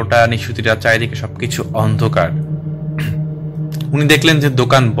তখন 11টা, নিশুতি রাত, চারিদিকে সবকিছু অন্ধকার। উনি দেখলেন যে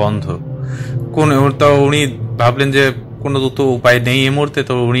দোকান বন্ধ। তো উনি ভাবলেন যে কোনো তো উপায় নেই এই মুহূর্তে।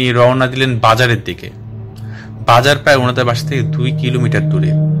 তো উনি রওনা দিলেন বাজারের দিকে। বাজার প্রায় ওনাদের বাসা থেকে 2 কিলোমিটার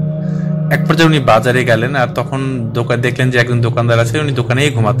দূরে। এক পর্যায়ে উনি বাজারে গেলেন আর তখন দেখলেন যে একজন দোকানদার আছে, উনি দোকানেই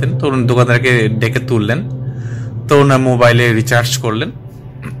ঘুমাতেন। তো উনি দোকানদারকে ডেকে তুললেন। তো ওনার মোবাইলে রিচার্জ করলেন।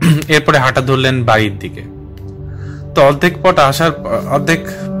 এরপরে হাঁটা ধরলেন বাড়ির দিকে। তো অর্ধেক পথ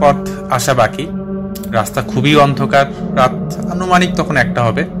আসা বাকি। রাস্তা খুবই অন্ধকার, রাত আনুমানিক তখন 1টা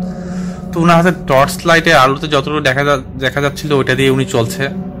হবে। তো ওনার হাতে টর্চ লাইটের আলোতে যতটুকু দেখা যাচ্ছিল ওইটা দিয়ে উনি চলছে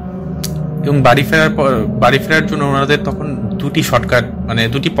এবং বাড়ি ফেরার জন্য ওনাদের তখন দুটি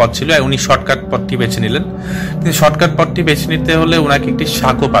পথ ছিল। উনি শর্টকাট পথটি বেছে নিলেন, কিন্তু শর্টকাট পথটি বেছে নিতে হলে ওনাকে একটি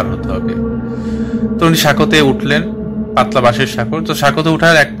সাঁকো পার হতে হবে। তো উনি সাঁকোতে উঠলেন, পাতলা বাঁশের সাঁকো। তো সাঁকোতে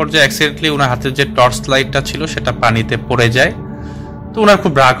উঠার এক পর্যায়ে অ্যাক্সিডেন্টলি ওনার হাতের যে টর্চ লাইটটা ছিল সেটা পানিতে পড়ে যায়। তো ওনার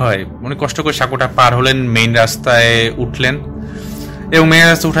খুব রাগ হয়। উনি কষ্ট করে সাঁকোটা পার হলেন, মেইন রাস্তায় উঠলেন এবং মেয়ের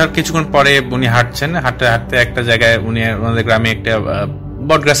রাস্তা ওঠার কিছুক্ষণ পরে উনি হাঁটছেন, হাঁটতে হাঁটতে একটা জায়গায় উনি আমাদের গ্রামে একটা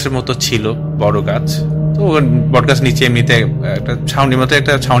বট গাছের মতো ছিল, বড় গাছ। তো বট গাছ নিচে এমনিতে একটা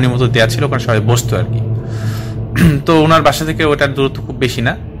ছাউনি মতো দেওয়া ছিল, ওখানে সবাই বসতো আর কি। তো ওনার বাসা থেকে ওটার দূরত্ব খুব বেশি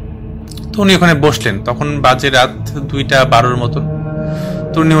না। তো উনি ওখানে বসলেন, তখন বাজে রাত 2:12 মতন।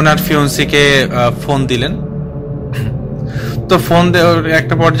 তো উনি ওনার ফিয়ন্সিকে ফোন দিলেন। তো ফোন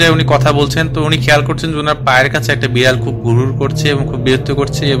একটা পর্যায়ে উনি কথা বলছেন, তো উনি খেয়াল করছেন যে ওনার পায়ের কাছে একটা বিড়াল খুব গুরুর করছে এবং খুব বিরক্ত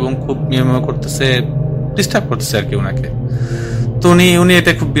করছে এবং খুব মিয়াও করতেছে, ডিস্টার্ব করতেছে আর কি ওনাকে। তো উনি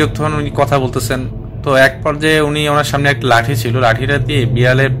এতে খুব বিরক্ত হন, উনি কথা বলতেছেন। তো এক পর্যায়ে উনি ওনার সামনে একটা লাঠি ছিল, লাঠিটা দিয়ে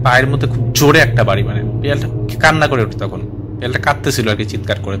বিড়ালের পায়ের মধ্যে খুব জোরে একটা বাড়ি, মানে বিড়ালটা কান্না করে ওঠে, তখন বিড়ালটা কাঁদতেছিল আর কি,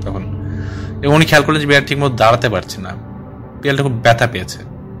 চিৎকার করে তখন। এবং উনি খেয়াল করলেন যে বিড়াল ঠিক মতো দাঁড়াতে পারছে না, বিড়ালটা খুব ব্যথা পেয়েছে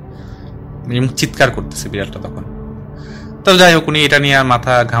এবং চিৎকার করতেছে বিড়ালটা তখন। তো যাই হোক, উনি এটা নিয়ে আর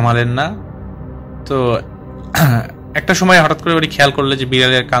মাথা ঘামালেন না। তো একটা সময় হঠাৎ করে উনি খেয়াল করলেন যে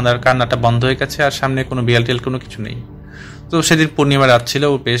বিড়ালের কান্নাটা বন্ধ হয়ে গেছে আর সামনে কোনো বিড়াল টিয়াল কোনো কিছু নেই। তো সেদিন পূর্ণিমা রাত ছিল,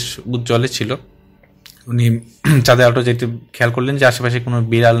 বেশ উজ্জ্বলে ছিল। উনি চাঁদের আলো যেতে খেয়াল করলেন যে আশেপাশে কোনো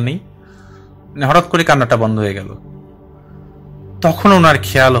বিড়াল নেই, হঠাৎ করে কান্নাটা বন্ধ হয়ে গেল। তখন ওনার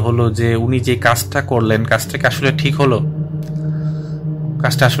খেয়াল হলো যে উনি যে কাজটা করলেন, কাজটা কি আসলে ঠিক হলো?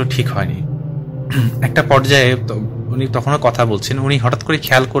 কাজটা আসলে ঠিক হয়নি। একটা পর্যায়ে উনি তখনও কথা বলছেন, উনি হঠাৎ করে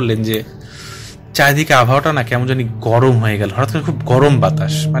খেয়াল করলেন যে চারিদিকে আবহাওয়াটা না কেমন জানি গরম হয়ে গেল, হঠাৎ করে খুব গরম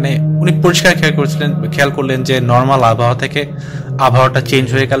বাতাস। মানে উনি পরিষ্কার খেয়াল করলেন যে নর্মাল আবহাওয়া থেকে আবহাওয়াটা চেঞ্জ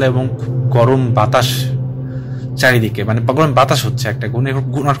হয়ে গেল এবং খুব গরম বাতাস চারিদিকে, মানে গরম বাতাস হচ্ছে একটা,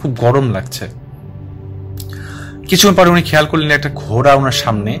 ওনার খুব গরম লাগছে। কিছুক্ষণ পরে উনি খেয়াল করলেন একটা ঘোড়া ওনার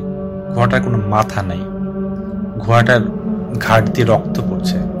সামনে, ঘোড়াটার কোনো মাথা নাই, ঘোড়াটার ঘাট দিয়ে রক্ত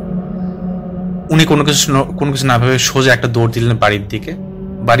পড়ছে। উনি কোনো কিছু না ভেবে সোজা একটা দৌড় দিলেন বাড়ির দিকে।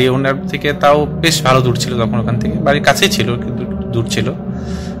 বাড়ি ওনার থেকে তাও বেশ ভালো দূর ছিল, তখন ওখান থেকে বাড়ির কাছেই ছিল কিন্তু দূর ছিল,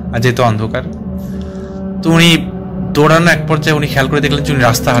 আর যেহেতু অন্ধকার। তো উনি দৌড়ানো এক পর্যায়ে উনি খেয়াল করে দেখলেন যে উনি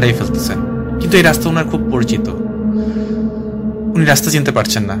রাস্তা হারিয়ে ফেলতেছেন, কিন্তু এই রাস্তা ওনার খুব পরিচিত, উনি রাস্তা চিনতে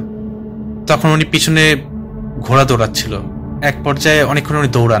পারছেন না। তখন উনি পিছনে ঘোড়া দৌড়াচ্ছিল, এক পর্যায়ে অনেকক্ষণ উনি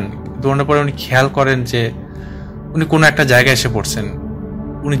দৌড়ানোর পরে উনি খেয়াল করেন যে উনি কোনো একটা জায়গায় এসে পড়ছেন,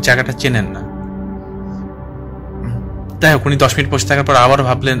 উনি জায়গাটা চেনেন না। যাই হোক, উনি 10 মিনিট বসে থাকার পর আবার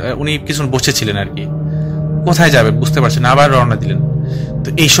ভাবলেন, উনি কিছুক্ষণ বসেছিলেন আর কি, কোথায় যাবে বুঝতে পারছেন, আবার রওনা দিলেন। তো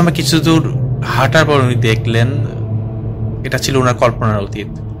এই সময় কিছু দূর হাঁটার পর উনি দেখলেন, এটা ছিল ওনার কল্পনার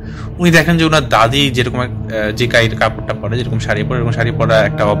অতীত। উনি দেখেন যে ওনার দাদি যেরকম যে গায়ের কাপড়টা পরে, যেরকম শাড়ি পরে, এরকম শাড়ি পরা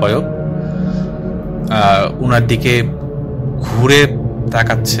একটা অবয়ব ওনার দিকে ঘুরে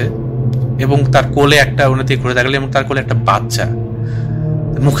তাকাচ্ছে এবং তার কোলে একটা, ওনার দিকে ঘুরে তাকালেন এবং তার কোলে একটা বাচ্চা।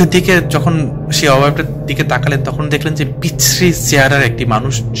 মুখের দিকে যখন সেই অবয়বটার দিকে তাকালেন তখন দেখলেন যে বিশ্রী চেহারার একটি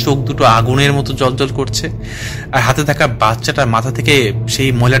মানুষ, চোখ দুটো আগুনের মতো জ্বলজ্বল করছে, আর হাতে থাকা বাচ্চাটার মাথা থেকে সেই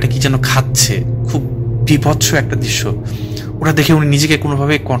মহিলাটা কি যেন খাচ্ছে। খুব বিভৎস একটা দৃশ্য। ওটা দেখে উনি নিজেকে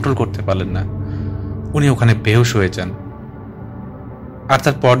কোনোভাবে কন্ট্রোল করতে পারলেন না, উনি ওখানে বেহুশ হয়ে যান। আর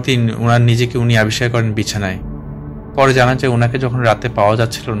তার পরদিন ওনার নিজেকে উনি আবিষ্কার করেন বিছানায়। পরে জানা যায় ওনাকে যখন রাতে পাওয়া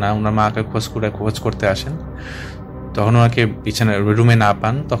যাচ্ছিল না, ওনার মাকে খোঁজ করতে আসেন, তখন ওনাকে বিছানার রুমে না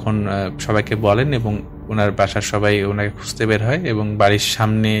পান, তখন সবাইকে বলেন এবং ওনার বাসার সবাই ওনাকে খুঁজতে বের হয় এবং বাড়ির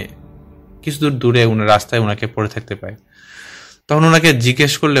সামনে কিছু দূরে ওনার রাস্তায় ওনাকে পড়ে থাকতে পায়। তখন ওনাকে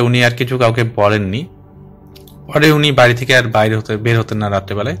জিজ্ঞেস করলে উনি আর কিছু কাউকে বলেননি। পরে উনি বাড়ি থেকে আর বের হতেন না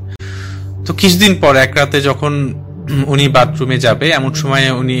রাত্রেবেলায়। তো কিছুদিন পর এক রাতে যখন উনি বাথরুমে যাবে, এমন সময়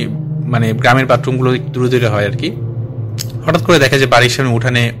উনি, মানে গ্রামের বাথরুমগুলো দূরে দূরে হয় আর কি, হঠাৎ করে দেখে যে বাড়ির সামনে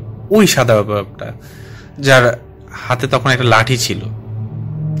উঠানে ওই সাদা বাবাটা, যার হাতে তখন একটা লাঠি ছিল।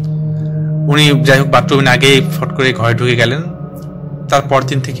 উনি যাই হোক বাথরুমে আগেই ফট করে ঘরে ঢুকে গেলেন। তারপর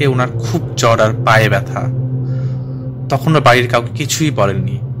দিন থেকে ওনার খুব জ্বর আর পায়ে ব্যথা। তখন বাড়ির কাউকে কিছুই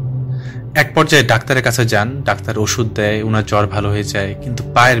বলেননি। এক পর্যায়ে ডাক্তারের কাছে যান, ডাক্তার ওষুধ দেয়, ওনার জ্বর ভালো হয়ে যায়, কিন্তু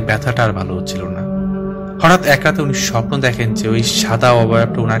পায়ের ব্যথাটা আর ভালো হচ্ছিল না। হঠাৎ এক রাতে উনি স্বপ্ন দেখেন যে ওই সাদা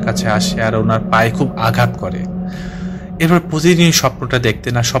অবয়বটা ওনার কাছে আসে আর ওনার পায়ে খুব আঘাত করে। এরপর প্রতিদিন স্বপ্নটা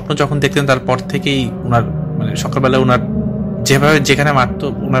দেখতেন, আর স্বপ্ন যখন দেখতেন তারপর থেকেই ওনার, মানে সকালবেলা ওনার যেভাবে যেখানে মারতো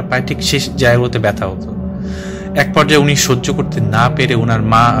ওনার পায়ে ঠিক শেষ জায়গাগুলোতে ব্যথা হতো। এক পর্যায়ে উনি সহ্য করতে না পেরে ওনার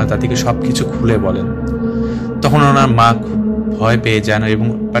মা আর দাদিকে সবকিছু খুলে বলেন। তখন ওনার মা খুব ভয় পেয়ে যান এবং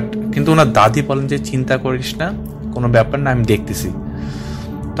কিন্তু ওনার দাদি বলেন যে চিন্তা করিস না, কোনো ব্যাপার না, আমি দেখতেছি।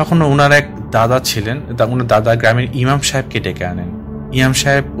 তখন ওনার এক দাদা ছিলেন, ওনার দাদা গ্রামের ইমাম সাহেবকে ডেকে আনেন। ইমাম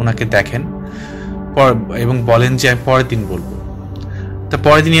সাহেব ওনাকে দেখেন এবং বলেন যে আমি পরের দিন বলবো। তো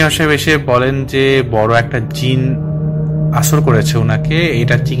পরের দিন ইমাম সাহেব এসে বলেন যে বড় একটা জিন আসর করেছে ওনাকে,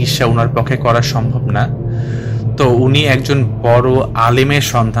 এটার চিকিৎসা ওনার পক্ষে করা সম্ভব না। তো উনি একজন বড় আলেমের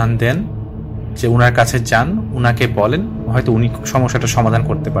সন্ধান দেন যে উনার কাছে যান, উনাকে বলেন, হয়তো উনি সমস্যাটা সমাধান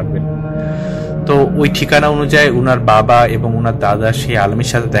করতে পারবেন। তো ওই ঠিকানা অনুযায়ী উনার বাবা এবং উনার দাদা সেই আলমের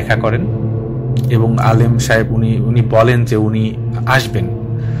সাথে দেখা করেন এবং আলেম সাহেব উনি বলেন যে উনি আসবেন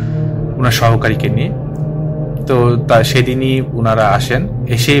উনার সহকারীকে নিয়ে। তো সেদিনই উনারা আসেন,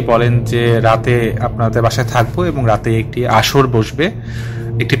 এসেই বলেন যে রাতে আপনাদের বাসায় থাকবো এবং রাতে একটি আসর বসবে,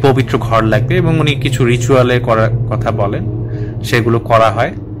 একটি পবিত্র ঘর লাগবে এবং উনি কিছু রিচুয়ালে করার কথা বলেন, সেগুলো করা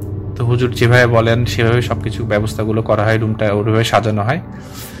হয়। তো হুজুর যেভাবে বলেন সেভাবে সবকিছু ব্যবস্থাগুলো করা হয়, রুমটা ওইভাবে সাজানো হয়।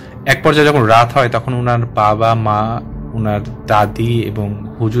 এক পর্যায়ে যখন রাত হয় তখন উনার বাবা মা, উনার দাদি এবং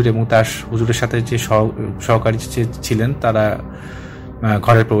হুজুর এবং তার হুজুরের সাথে যে সহকারী ছিলেন তারা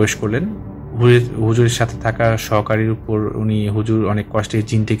ঘরে প্রবেশ করলেন। হুজুরের সাথে থাকা সহকারীর উপর হুজুর অনেক কষ্টে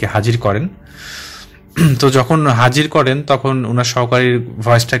জিনটিকে হাজির করেন। তো যখন হাজির করেন তখন উনার সহকারীর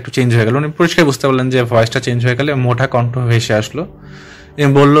ভয়েসটা একটু চেঞ্জ হয়ে গেল, উনি পরিষ্কার বুঝতে পারলেন যে ভয়েসটা চেঞ্জ হয়ে গেলে মোটা কণ্ঠ ভেসে আসলো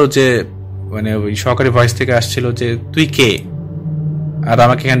এবং বললো যে মানে ওই সহকারী ভয়েস থেকে আসছিল যে তুই কে, আর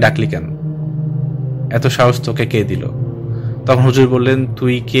আমাকে এখানে ডাকলি কেন, এত সাহস তোকে কে দিল? তখন হুজুর বললেন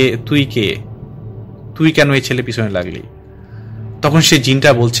তুই কে, তুই কেন এই ছেলে পিছনে লাগলি? তখন সে জিনটা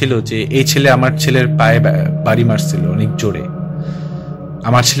বলছিল যে এই ছেলে আমার ছেলের পায়ে বাড়ি মারছিল অনেক জোরে,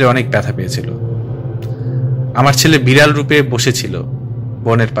 আমার ছেলে অনেক ব্যথা পেয়েছিল, আমার ছেলে বিড়াল রূপে বসেছিল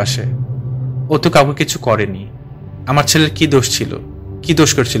বনের পাশে, ও তো কাউকে কিছু করেনি, আমার ছেলের কি দোষ ছিল, কি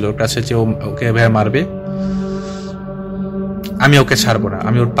দোষ করছিল ওর কাছে যে ওকে এভাবে মারবে? আমি ওকে ছাড়বো না,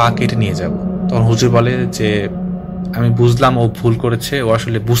 আমি ওর পা কেটে নিয়ে যাব। তখন হুজুর বলে যে আমি বুঝলাম ও ভুল করেছে, ও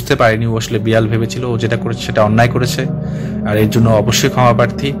আসলে বুঝতে পারেনি, ও আসলে বিড়াল ভেবেছিল, ও যেটা করেছে সেটা অন্যায় করেছে আর এর জন্য অবশ্যই ক্ষমা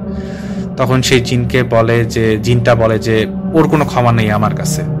প্রার্থী। তখন সেই জিনটা বলে যে ওর কোনো ক্ষমা নেই আমার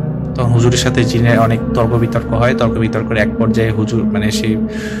কাছে। তখন হুজুরের সাথে জিনের অনেক তর্ক বিতর্ক হয়, তর্ক বিতর্কের এক পর্যায়ে হুজুর মানে সেই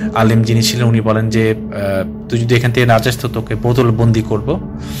আলেম যিনি ছিলেন উনি বলেন যে তুই যদি এখান থেকে না যাস তো তোকে বোতল বন্দি করবো।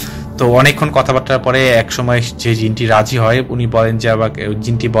 তো অনেকক্ষণ কথাবার্তার পরে এক সময় যে জিনটি রাজি হয়, উনি বলেন যে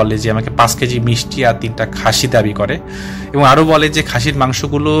জিনটি বলে যে আমাকে 5 কেজি মিষ্টি আর 3টা খাসি দাবি করে এবং আরো বলে যে খাসির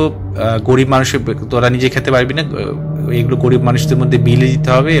মাংসগুলো গরিব মানুষের, তোরা নিজে খেতে পারবি না, এগুলো গরিব মানুষদের মধ্যে বিলে দিতে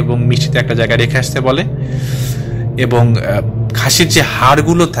হবে এবং মিষ্টিতে একটা জায়গায় রেখে আসতে বলে। এবং খাসির যে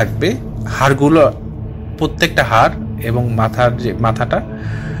হাড়গুলো থাকবে, হাড়গুলো প্রত্যেকটা হাড় এবং মাথাটা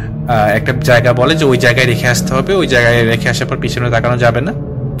একটা জায়গা বলে যে ওই জায়গায় রেখে আসতে হবে, ওই জায়গায় রেখে আসার পর পিছনে তাকানো যাবে না,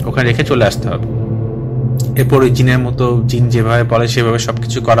 ওখানে রেখে চলে আসতে হবে। এরপর ওই জিনের মতো জিন যেভাবে বলে সেভাবে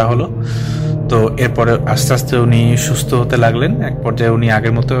সবকিছু করা হলো। তো এরপরে আস্তে আস্তে উনি সুস্থ হতে লাগলেন, এক পর্যায়ে উনি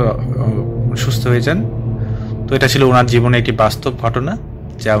আগের মতো সুস্থ হয়ে যান। তো এটা ছিল ওনার জীবনে একটি বাস্তব ঘটনা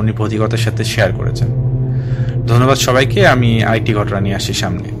যা উনি ভৌতিকতার সাথে শেয়ার করেছেন। ধন্যবাদ সবাইকে। আমি আরেকটি ঘটনা নিয়ে আসি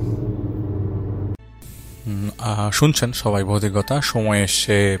সামনে। শুনছেন সবাই ভৌতিকতা, সময়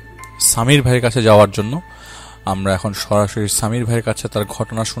এসে সামির ভাইয়ের কাছে যাওয়ার জন্য। আমরা এখন সরাসরি সামির ভাইয়ের কাছে তার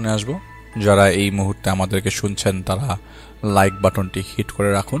ঘটনা শুনে আসব। যারা এই মুহূর্তে আমাদেরকে শুনছেন তারা লাইক বাটনটি হিট করে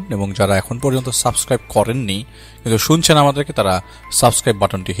রাখুন এবং যারা এখন পর্যন্ত সাবস্ক্রাইব করেননি কিন্তু শুনছেন আমাদেরকে তারা সাবস্ক্রাইব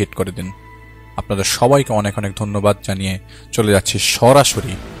বাটনটি হিট করে দিন। আপনাদের সবাইকে অনেক অনেক ধন্যবাদ জানিয়ে চলে যাচ্ছি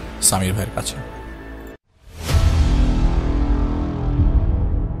সরাসরি সামির ভাইয়ের কাছে।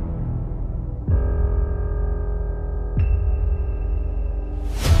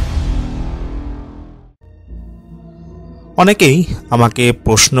 অনেকেই আমাকে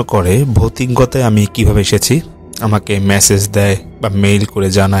প্রশ্ন করে ভৌতিকতায় আমি কিভাবে এসেছি, আমাকে মেসেজ দেয় বা মেইল করে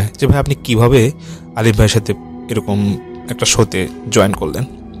জানায় যে ভাই আপনি কিভাবে আলিফ ভাইয়ের সাথে এরকম একটা শোতে জয়েন করলেন।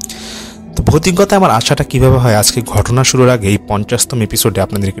 তো ভৌতিকতায় আমার আশাটা কিভাবে হয় আজকে ঘটনা শুরুর আগে এই 50তম এপিসোডে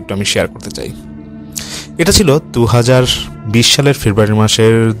আপনাদেরকে একটু আমি শেয়ার করতে চাই। এটা ছিল 2020 সালের ফেব্রুয়ারি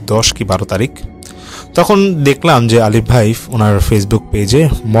মাসের 10 কি 12 তারিখ। তখন দেখলাম যে আলিফ ভাই ওনার ফেসবুক পেজে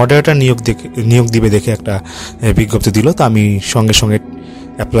মডারেটর নিয়োগ দিবে দেখে একটা বিজ্ঞপ্তি দিল। তো আমি সঙ্গে সঙ্গে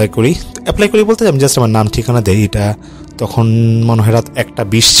অ্যাপ্লাই করি বলতে আমি জাস্ট আমার নাম ঠিকানা দেই। এটা তখন মনে হয় রাত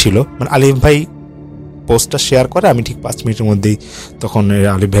 1:20 ছিল, মানে আলিফ ভাই পোস্টটা শেয়ার করে আমি ঠিক 5 মিনিটের মধ্যেই তখন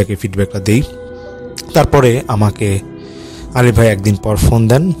আলিফ ভাইকে ফিডব্যাকটা দিই। তারপরে আমাকে আলিফ ভাই একদিন পর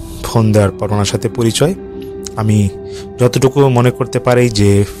ফোন দেওয়ার পর ওনার সাথে পরিচয়। আমি যতটুকু মনে করতে পারি যে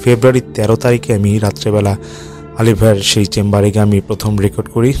ফেব্রুয়ারি 13 তারিখে আমি রাত্রেবেলা আলিফ ভাইয়ের সেই চেম্বারে গিয়ে আমি প্রথম রেকর্ড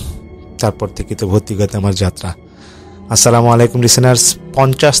করি। তারপর থেকে তো ভৌতিকতায় আমার যাত্রা। আসসালামু আলাইকুম লিসেনার্স,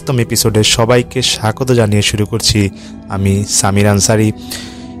 50তম এপিসোডে সবাইকে স্বাগত জানিয়ে শুরু করছি আমি সামির আনসারি।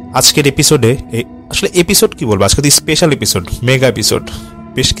 আজকের এপিসোডে আসলে এপিসোড কি বলবো, আজকে তো স্পেশাল এপিসোড, মেগা এপিসোড।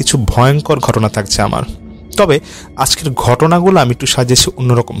 বেশ কিছু ভয়ঙ্কর ঘটনা থাকছে আমার। তবে আজকের ঘটনাগুলো আমি একটু সাজিয়েছি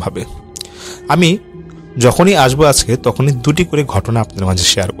অন্যরকমভাবে। আমি যখনই আসবো আজকে তখনই 2টি করে ঘটনা আপনাদের মাঝে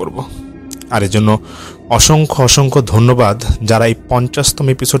শেয়ার করব। আর এর জন্য অসংখ্য ধন্যবাদ যারা এই 50তম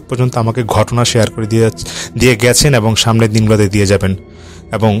এপিসোড পর্যন্ত আমাকে ঘটনা শেয়ার করে দিয়ে গেছেন এবং সামনের দিনগুলোতে দিয়ে যাবেন।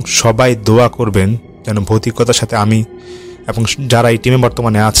 এবং সবাই দোয়া করবেন যেন ভৌতিকতার সাথে আমি এবং যারা এই টিমে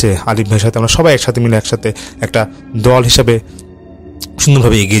বর্তমানে আছে আলিফ ভাইয়ের সাথে আমরা সবাই একসাথে মিলে একসাথে একটা দল হিসাবে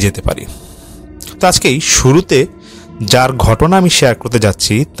সুন্দরভাবে এগিয়ে যেতে পারি। তো আজকেই শুরুতে যার ঘটনা আমি শেয়ার করতে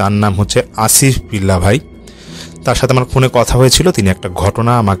যাচ্ছি তার নাম হচ্ছে আসিফ বিল্লাহ ভাই। তার সাথে আমার ফোনে কথা হয়েছিল, তিনি একটা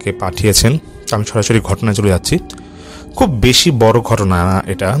ঘটনা আমাকে পাঠিয়েছেন। আমি সরাসরি ঘটনায় চলে যাচ্ছি। খুব বেশি বড় ঘটনা না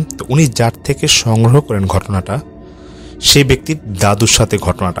এটা। তো উনি যার থেকে সংগ্রহ করেন ঘটনাটা, সেই ব্যক্তির দাদুর সাথে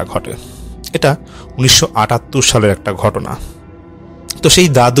ঘটনাটা ঘটে। এটা 1978 সালের একটা ঘটনা। তো সেই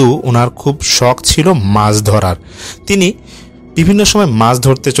দাদু, ওনার খুব শখ ছিল মাছ ধরার। তিনি বিভিন্ন সময় মাছ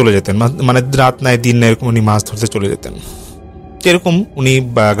ধরতে চলে যেতেন, মানে রাত নাই দিন নাই এরকম উনি মাছ ধরতে চলে যেতেন। এরকম উনি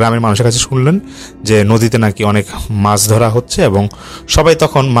গ্রামের মানুষের কাছে শুনলেন যে নদীতে নাকি অনেক মাছ ধরা হচ্ছে এবং সবাই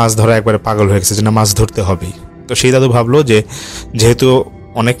তখন মাছ ধরা একবারে পাগল হয়ে গেছে যে না, মাছ ধরতে হবেই। তো সেই দাদু ভাবলো যে যেহেতু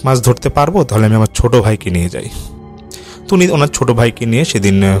অনেক মাছ ধরতে পারবো, তাহলে আমি আমার ছোট ভাইকে নিয়ে যাই। তো উনি ওনার ছোট ভাইকে নিয়ে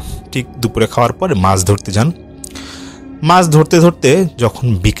সেদিন ঠিক দুপুরে খাওয়ার পরে মাছ ধরতে যান। মাছ ধরতে ধরতে যখন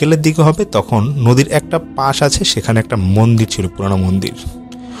বিকেলের দিকে হবে, তখন নদীর একটা পাশ আছে, সেখানে একটা মন্দির ছিল, পুরানো মন্দির।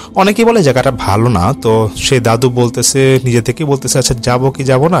 অনেকেই বলে জায়গাটা ভালো না। তো সেই দাদু বলতেছে, নিজে থেকেই বলতেছে, আচ্ছা যাবো কি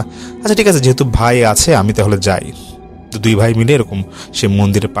যাবো না, আচ্ছা ঠিক আছে যেহেতু ভাই আছে আমি তাহলে যাই। তো দুই ভাই মিলে এরকম সেই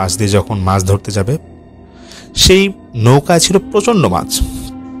মন্দিরের পাশ দিয়ে যখন মাছ ধরতে যাবে, সেই নৌকায় ছিল প্রচণ্ড মাছ।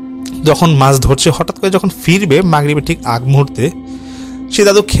 যখন মাছ ধরছে, হঠাৎ করে যখন ফিরবে মাগরিবের ঠিক আগ মুহূর্তে, সে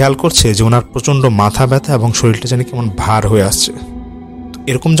দাদু খেয়াল করছে যে ওনার প্রচণ্ড মাথা ব্যথা এবং শরীরটা জানি কেমন ভার হয়ে আসছে।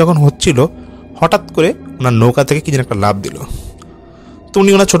 এরকম যখন হচ্ছিল, হঠাৎ করে ওনার নৌকা থেকে কি যেন একটা লাফ দিল। তো উনি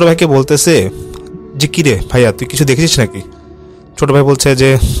ওনার ছোট ভাইকে বলতেছে যে কিরে ভাইয়া, তুই কিছু দেখেছিস নাকি? ছোট ভাই বলছে যে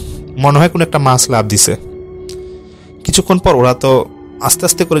মনে হয় কোনো একটা মাছ লাফ দিছে। কিছুক্ষণ পর ওরা তো আস্তে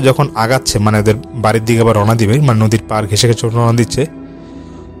আস্তে করে যখন আগাচ্ছে, মানে ওদের বাড়ির দিকে আবার রওনা দিবে, মানে নদীর পার ঘেসে ঘেসে রওনা দিচ্ছে,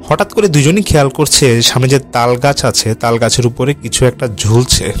 হঠাৎ করে দুজনই খেয়াল করছে সামনে যে তাল গাছ আছে, তাল গাছের উপরে কিছু একটা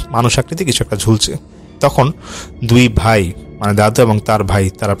ঝুলছে, মানুষ আকৃতি কিছু একটা ঝুলছে। তখন দুই ভাই, মানে দাদু এবং তার ভাই,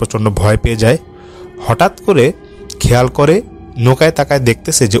 তারা প্রচণ্ড ভয় পেয়ে যায়। হঠাৎ করে খেয়াল করে নৌকায় তাকায়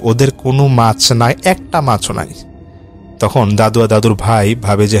দেখতেছে যে ওদের কোনো মাছ নাই, একটা মাছও নাই। তখন দাদু আর দাদুর ভাই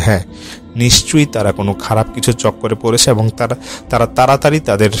ভাবে যে হ্যাঁ, নিশ্চয়ই তারা কোনো খারাপ কিছু চক্করে পড়েছে এবং তারা তাড়াতাড়ি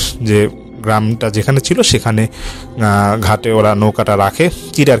তাদের যে গ্রামটা যেখানে ছিল সেখানে ঘাটে ওরা নৌকাটা রাখে,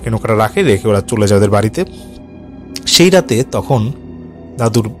 চিরে আর কি নৌকাটা রেখে ওরা চলে যায় ওদের বাড়িতে। সেই রাতে তখন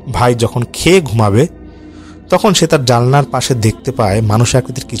দাদুর ভাই যখন খেয়ে ঘুমাবে, তখন সে তার জানলার পাশে দেখতে পায় মানুষ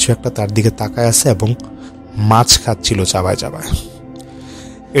আকৃতির কিছু একটা তার দিকে তাকায় আছে এবং মাছ খাচ্ছিল চাবায় চাবায়।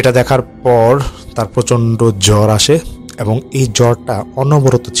 এটা দেখার পর তার প্রচণ্ড জ্বর আসে এবং এই জ্বরটা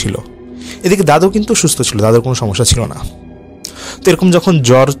অনবরত ছিল। এদিকে দাদু কিন্তু সুস্থ ছিল, দাদুর কোনো সমস্যা ছিল না। তো এরকম যখন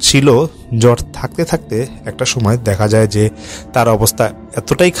জ্বর ছিল, জ্বর থাকতে থাকতে একটা সময় দেখা যায় যে তার অবস্থা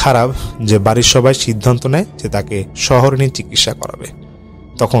এতটাই খারাপ যে বাড়ির সবাই সিদ্ধান্ত নেয় যে তাকে শহরে নিয়ে চিকিৎসা করাবে।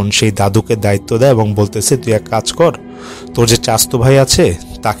 তখন সেই দাদুকে দায়িত্ব দেয় এবং বলতেছে, তুই এক কাজ কর, তোর যে চাচতো ভাই আছে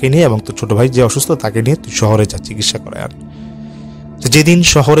তাকে নিয়ে এবং তোর ছোট ভাই যে অসুস্থ তাকে নিয়ে তুই শহরে যা, চিকিৎসা করায় আন। তো যেদিন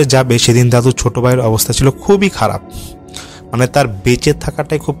শহরে যাবে সেদিন দাদুর ছোট ভাইয়ের অবস্থা ছিল খুবই খারাপ, মানে তার বেঁচে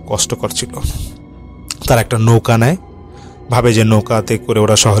থাকাটাই খুব কষ্টকর ছিল। তার একটা নৌকা নেয়, ভাবে যে নৌকাতে করে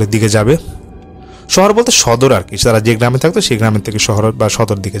ওরা শহরের দিকে যাবে। শহর বলতে সদর আর কি, তারা যে গ্রামে থাকতো সেই গ্রামের থেকে শহর বা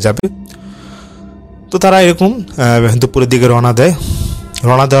সদর দিকে যাবে। তো তারা এরকম দুপুরের দিকে রওনা দেয়।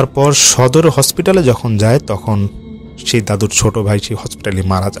 রওনা দেওয়ার পর সদর হসপিটালে যখন যায়, তখন সেই দাদুর ছোট ভাই সেই হসপিটালে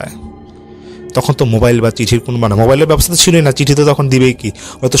মারা যায়। তখন তো মোবাইল বা চিঠির কোনো, মানে মোবাইলের ব্যবস্থা তো ছিলই না, চিঠি তো তখন দিবেই কি,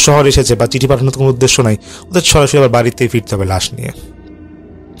 হয়তো শহর এসেছে বা চিঠি পাঠানোর কোনো উদ্দেশ্য নাই, ওদের সরাসরি আবার বাড়িতেই ফিরতে হবে লাশ নিয়ে।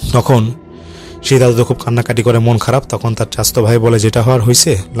 তখন সেই দাদু তো খুব কান্নাকাটি করে, মন খারাপ। তখন তার চাচতো ভাই বলে, যেটা হওয়ার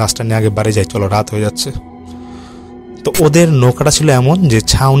হয়েছে লাশটা নিয়ে আগে বাড়ি যাই, চলো রাত হয়ে যাচ্ছে। তো ওদের নৌকাটা ছিল এমন যে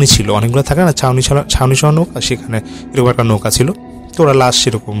ছাউনি ছিল, অনেকগুলো থাকে না ছাউনি সহ নৌকা, সেখানে এরকম একটা নৌকা ছিল। তো ওরা লাশ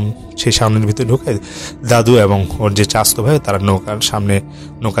সেরকম সেই ছাউনির ভিতরে ঢুকে, দাদু এবং ওর যে চাচতো ভাই তারা নৌকার সামনে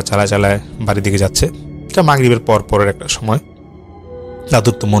নৌকা চালায় বাড়ির দিকে যাচ্ছে। এটা মাগরিবের পরের একটা সময়।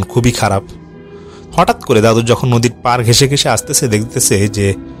 দাদুর তো মন খুবই খারাপ। হঠাৎ করে দাদুর যখন নদীর পার ঘেসে ঘেসে আসতেছে, দেখতেছে যে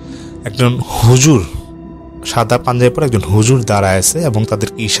একজন হুজুর, সাদা পাঞ্জাবি পরে একজন হুজুর দাঁড়ায় আছে এবং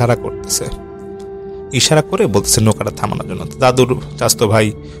তাদেরকে ইশারা করতেছে, ইশারা করে বলতেছে নৌকাটা থামানোর জন্য। দাদুর চাচতো ভাই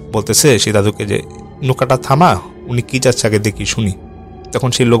বলতেছে সেই দাদুকে যে নৌকাটা থামা, উনি কি যাচ্ছে আগে দেখি শুনি। তখন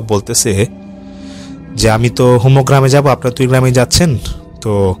সেই লোক বলতেছে যে আমি তো হোমো গ্রামে যাবো, আপনারা তুই গ্রামে যাচ্ছেন,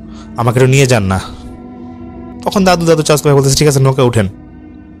 তো আমাকে নিয়ে যান না। তখন দাদু চাচতো ভাই বলতেছে, ঠিক আছে নৌকা উঠেন,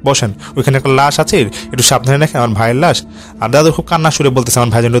 বসেন, ওইখানে একটা লাশ আছে, একটু সাবধানে রাখেন, আমার ভাইয়ের লাশ। আর দাদু খুব কান্না সুরে বলতেছে,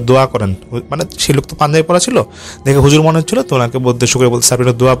 আমার ভাইয়ের জন্য দোয়া করেন। মানে সেই লোক তো পাঞ্জাবি পরা ছিল, দেখে হুজুর মনে হচ্ছিল, তো ওনাকে উদ্দেশ্য করে বলতেছে, আপনি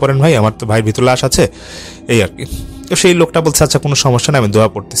দোয়া করেন ভাই, আমার তো ভাইয়ের ভিতরে লাশ আছে, এই আর কি। তো সেই লোকটা বলছে, আচ্ছা কোনো সমস্যা নেই, আমি দোয়া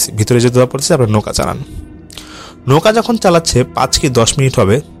পড়তেছি, ভিতরে যে দোয়া পড়তেছি, আপনার নৌকা চালান। নৌকা যখন চালাচ্ছে 5 কি 10 মিনিট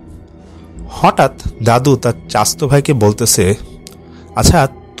হবে, হঠাৎ দাদু তার চাচতো ভাইকে বলতেছে, আচ্ছা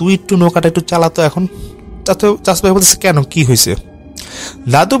তুই একটু নৌকাটা একটু চালাতো এখন। চাচতো ভাই বলতেছে, কেন, কি হয়েছে?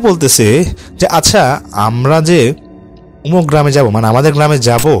 দাদু বলতেছে যে আচ্ছা আমরা যে অমুক গ্রামে যাব, মানে আমাদের গ্রামে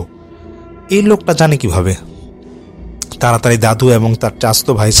যাব, এই লোকটা জানে কিভাবে? তাড়াতাড়ি দাদু এবং তার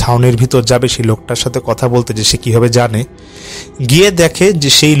চাচতো ভাই ছাউনির ভিতর যাবে সেই লোকটার সাথে কথা বলতে, যে সে কিভাবে জানে। গিয়ে দেখে যে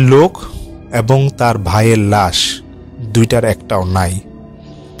সেই লোক এবং তার ভাইয়ের লাশ দুইটার একটাও নাই।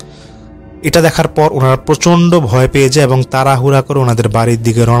 এটা দেখার পর ওনারা প্রচণ্ড ভয় পেয়ে যায় এবং তাড়াহুড়া করে ওনাদের বাড়ির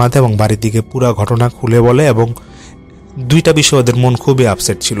দিকে রওনা দেয় এবং বাড়ির দিকে পুরো ঘটনা খুলে বলে। এবং দুইটা বিষয় ওদের মন খুবই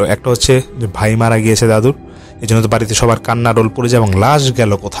আপসেট ছিল। একটা হচ্ছে যে ভাই মারা গিয়েছে দাদুর, এই জন্য তো বাড়িতে সবার কান্না রোল পড়ে যায়, এবং লাশ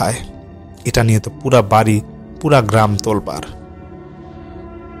গেল কোথায় এটা নিয়ে তো পুরা বাড়ি, পুরা গ্রাম তোলপাড়।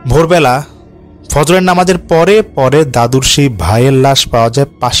 ভোরবেলা ফজরের নামাজের পরে পরে দাদুর সেই ভাইয়ের লাশ পাওয়া যায়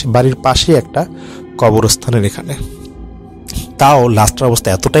বাড়ির পাশে একটা কবরস্থানের এখানে। তাও লাশটার অবস্থা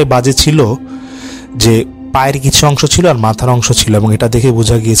এতটাই বাজে ছিল যে পায়ের কিছু অংশ ছিল আর মাথার অংশ ছিল, এবং এটা দেখে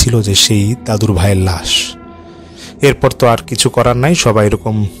বোঝা গিয়েছিল যে সেই দাদুর ভাইয়ের লাশ। এরপর তো আর কিছু করার নাই, সবাই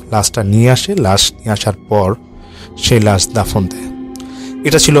এরকম লাশটা নিয়ে আসে। লাশ নিয়ে আসার পর সেই লাশ দাফন দেয়।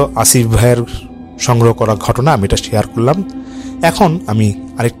 এটা ছিল আসিফ ভাইয়ের সংগ্রহ করা ঘটনা, আমি এটা শেয়ার করলাম। এখন আমি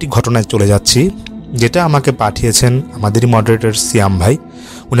আরেকটি ঘটনায় চলে যাচ্ছি, যেটা আমাকে পাঠিয়েছেন আমাদেরই মডারেটর সিয়াম ভাই।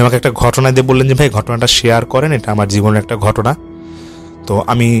 উনি আমাকে একটা ঘটনা দিয়ে বললেন যে ভাই ঘটনাটা শেয়ার করেন, এটা আমার জীবনের একটা ঘটনা। তো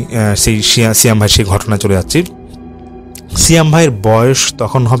আমি সেই সিয়াম ভাই সেই ঘটনায় চলে যাচ্ছি। সিয়াম ভাইয়ের বয়স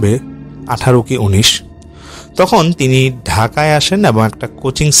তখন হবে 18 কি 19। তখন তিনি ঢাকায় আসেন এবং একটা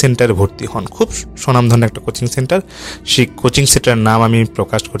কোচিং সেন্টারে ভর্তি হন, খুব স্বনামধন্য একটা কোচিং সেন্টার। সেই কোচিং সেন্টারের নাম আমি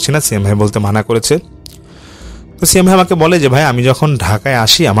প্রকাশ করছি না, সিয়াম ভাই বলতে মানা করেছে। তো সিয়াম ভাই আমাকে বলে যে ভাই আমি যখন ঢাকায়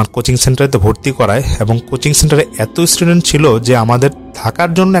আসি আমার কোচিং সেন্টারে ভর্তি করায়, এবং কোচিং সেন্টারে এত স্টুডেন্ট ছিল যে আমাদের থাকার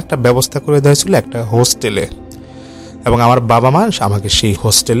জন্য একটা ব্যবস্থা করে দেওয়া ছিল একটা হোস্টেলে, এবং আমার বাবা মা আমাকে সেই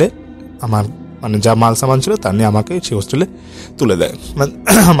হোস্টেলে আমার মানে যা মাল সামান ছিল তা নিয়ে আমাকে সেই হোস্টেলে তুলে দেয়,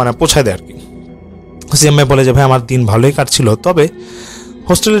 মানে পৌঁছায় দেয় আর কি। সিএম ভাই বলে যে ভাই আমার দিন ভালোই কাটছিল, তবে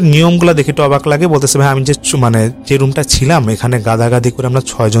হোস্টেলের নিয়মগুলো দেখে একটু অবাক লাগে। বলতেছে ভাই আমি যে রুমটা ছিলাম এখানে গাদাগাদি করে আমরা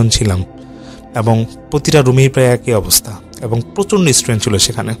 6 জন ছিলাম, এবং প্রতিটা রুমেই প্রায় একই অবস্থা, এবং প্রচণ্ড স্টুডেন্ট ছিল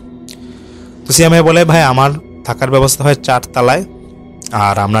সেখানে। তো সিএম ভাই বলে ভাই আমার থাকার ব্যবস্থা হয় 4 তলায়,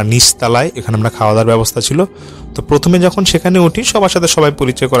 আর আমরা নিচ তলায়, এখানে আমরা খাওয়া দাওয়ার ব্যবস্থা ছিল। তো প্রথমে যখন সেখানে উঠি সবার সাথে সবাই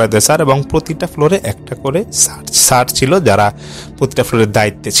পরিচয় করায় দেয় স্যার, এবং প্রতিটা ফ্লোরে একটা করে স্যার ছিল যারা প্রতিটা ফ্লোরের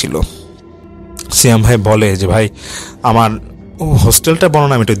দায়িত্বে ছিল। সিয়াম ভাই বলে যে ভাই আমার হোস্টেলটা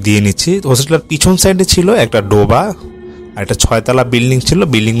বর্ণনা আমি একটু দিয়ে নিচ্ছি। হোস্টেলটার পিছন সাইডে ছিল একটা ডোবা, আর একটা 6 তলা বিল্ডিং ছিল।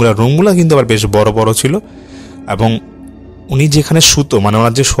 বিল্ডিংগুলোর রুমগুলো কিন্তু আবার বেশ বড় বড় ছিল, এবং উনি যেখানে শুতো, মানে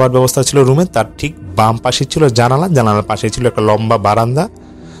ওনার যে শোয়ার ব্যবস্থা ছিল রুমে, তার ঠিক বাম পাশে ছিল জানালা, জানালার পাশে ছিল একটা লম্বা বারান্দা,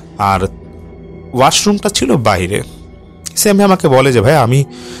 আর ওয়াশরুমটা ছিল বাইরে। সিয়াম ভাই আমাকে বলে যে ভাই আমি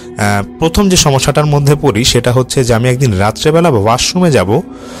প্রথম যে সমস্যাটার মধ্যে পড়ি সেটা হচ্ছে যে আমি একদিন রাত্রেবেলা ওয়াশরুমে যাব,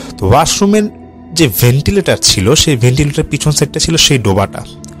 তো ওয়াশরুমের যে ভেন্টিলেটার ছিল সেই ভেন্টিলেটার পিছন সাইডটা ছিল সেই ডোবাটা।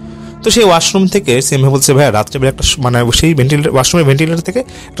 তো সেই ওয়াশরুম থেকে সিএম ভাই বলছে ভাই রাত্রেবেলা একটা মানে সেই ওয়াশরুমের ভেন্টিলেটার থেকে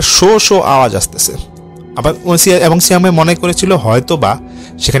একটা শো আওয়াজ আসতেছে। আবার এবং সিএম ভাই মনে করেছিল হয়তো বা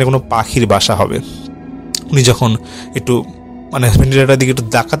সেখানে কোনো পাখির বাসা হবে। উনি যখন একটু মানে ভেন্টিলেটার দিকে একটু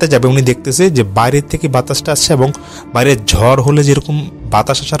দেখাতে যাবে, উনি দেখতেছে যে বাইরের থেকে বাতাসটা আসছে, এবং বাইরে ঝড় হলে যেরকম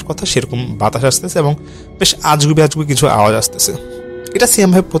বাতাস আসার কথা সেরকম বাতাস আসতেছে, এবং বেশ আজগুবি কিছু আওয়াজ আসতেছে। এটা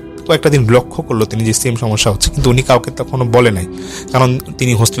সিএম ভাই কয়েকটা দিন লক্ষ্য করলো তিনি যে সেম সমস্যা হচ্ছে, কিন্তু উনি কাউকে তখনও বলে নাই, কারণ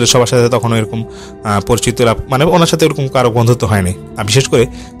তিনি হোস্টেলের সবার সাথে তখনও এরকম পরিচিত মানে ওনার সাথে এরকম কারো বন্ধুত্ব হয়নি। আর বিশেষ করে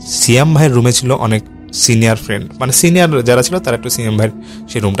সিএম ভাইয়ের রুমে ছিল অনেক সিনিয়র ফ্রেন্ড, মানে সিনিয়র যারা ছিল তারা একটু সিএম ভাইয়ের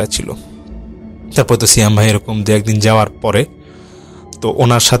সেই রুমটা ছিল। তারপর তো সিএম ভাই এরকম 2-1 দিন যাওয়ার পরে তো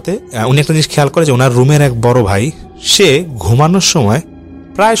ওনার সাথে উনি একটা জিনিস খেয়াল করে যে ওনার রুমের এক বড় ভাই সে ঘুমানোর সময়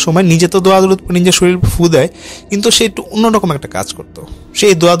প্রায় সময় নিজে তো দোয়া দুরুদ পরে নিজের শরীর ফু দেয়, কিন্তু সে একটু অন্যরকম একটা কাজ করতো।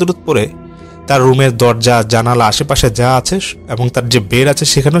 সেই দোয়া দুরুদ পরে তার রুমের দরজা জানালা আশেপাশে যা আছে এবং তার যে বেড আছে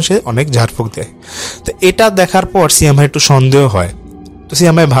সেখানেও সে অনেক ঝাড়ফুঁক দেয়। তো এটা দেখার পর সিএম ভাই একটু সন্দেহ হয়। তো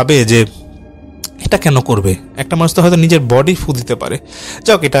সিএম ভাই ভাবে যে এটা কেন করবে, একটা মানুষ তো হয়তো নিজের বডি ফু দিতে পারে।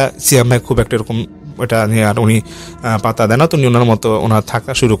 যাক, এটা সিএম ভাই খুব একটা এরকম ওটা নিয়ে আর উনি পাতা দেয় না। তো উনি ওনার মতো ওনার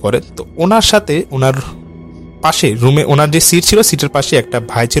থাকা শুরু করে। তো ওনার সাথে ওনার পাশে রুমে ওনার যে সিট ছিল সিটের পাশে একটা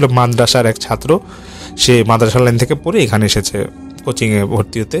ভাই ছিল, মাদ্রাসার এক ছাত্র। সে মাদ্রাসার লাইন থেকে পড়ে এখানে এসেছে কোচিংয়ে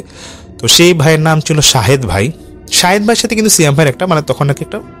ভর্তি হতে। তো সেই ভাইয়ের নাম ছিল শাহেদ ভাই। শাহেদ ভাইয়ের সাথে কিন্তু সিএম ভাইয়ের একটা মানে তখন নাকি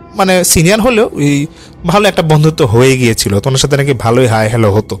একটা মানে সিনিয়র হলেও ওই ভালো একটা বন্ধুত্ব হয়ে গিয়েছিল। তো ওনার সাথে নাকি ভালোই হাই হ্যালো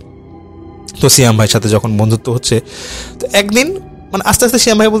হতো। তো সিএম ভাইয়ের সাথে যখন বন্ধুত্ব হচ্ছে, তো একদিন মানে আস্তে আস্তে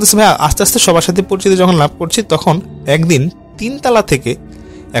সিএম ভাই বলতেছে ভাই আস্তে আস্তে সবার সাথে পরিচিতি যখন লাভ করছি, তখন একদিন 3 তলা থেকে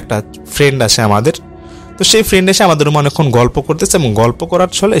একটা ফ্রেন্ড আসে আমাদের। তো তো সেই ফ্রেন্ড এসে আমাদের রুমে অনেকক্ষণ গল্প করতেছে এবং গল্প করার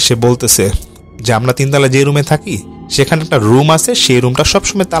ছলে সে বলতেছে যে আমরা 3 তলায় যে রুমে থাকি সেখানে একটা রুম আছে, সেই রুমটা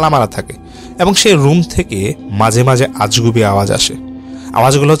সবসময় তালা মারা থাকে এবং সেই রুম থেকে মাঝে মাঝে আজগুবি আওয়াজ আসে।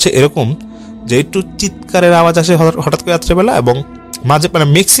 আওয়াজগুলো হচ্ছে এরকম যে একটু চিৎকারের আওয়াজ আসে হঠাৎ করে রাত্রেবেলা, এবং মাঝে মানে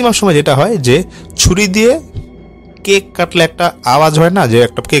ম্যাক্সিমাম সময় যেটা হয় যে ছুরি দিয়ে কেক কাটলে একটা আওয়াজ হয় না, যে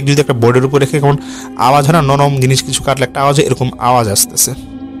একটা কেক যদি একটা বোর্ডের উপর রেখে কেমন আওয়াজ হয় না, নরম জিনিস কিছু কাটলে একটা আওয়াজ হয়, এরকম আওয়াজ আসতেছে।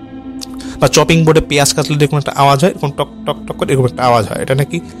 বা চপিং বোর্ডে পেঁয়াজ কাটলে এরকম একটা আওয়াজ হয়, এরকম টক টক টক করে এরকম একটা আওয়াজ হয়। এটা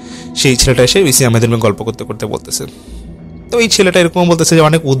নাকি সেই ছেলেটা এসে বেশি আমাদের গল্প করতে করতে বলতেছে। তো এই ছেলেটা এরকম বলতেছে যে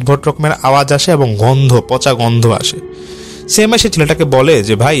অনেক উদ্ভট রকমের আওয়াজ আসে এবং গন্ধ, পচা গন্ধ আসে। সেম সে ছেলেটাকে বলে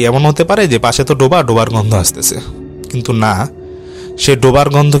যে ভাই এমন হতে পারে যে পাশে তো ডোবার গন্ধ আসতেছে, কিন্তু না, সে ডোবার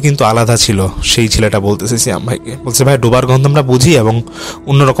গন্ধ কিন্তু আলাদা ছিল। সেই ছেলেটা বলতেছে সিয়াম ভাইকে, বলছে ভাই ডোবার গন্ধ আমরা বুঝি এবং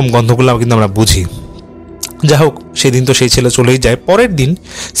অন্যরকম গন্ধগুলো কিন্তু আমরা বুঝি। যাই হোক, সেদিন তো সেই ছেলে চলেই যায়। পরের দিন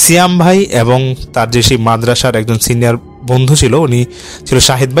সিয়াম ভাই এবং তার যে সেই মাদ্রাসার একজন সিনিয়র বন্ধু ছিল, উনি ছিল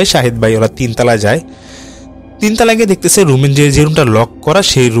শাহিদ ভাই, ওরা 3 তলায় যায়। 3 তলায় গিয়ে দেখতেছে রুমের যে রুমটা লক করা,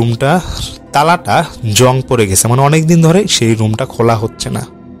 সেই রুমটা তালাটা জং পড়ে গেছে, মানে অনেক দিন ধরে সেই রুমটা খোলা হচ্ছে না।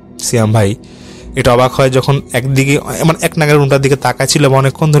 সিয়াম ভাই এটা অবাক হয় যখন একদিকে মানে এক নাগার রুমটার দিকে তাকাচ্ছিল এবং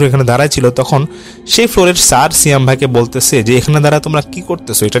অনেকক্ষণ ধরে এখানে দাঁড়ায় ছিল। তখন সেই ফ্লোরের স্যার সিয়াম ভাইকে বলতেছে যে এখানে দাঁড়ায় তোমরা কি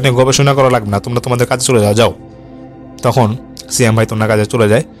করতেছো, এটা নিয়ে গবেষণা করা লাগবে না, তোমরা তোমাদের কাজে চলে যাও। তখন সিয়াম ভাই তোমরা কাজে চলে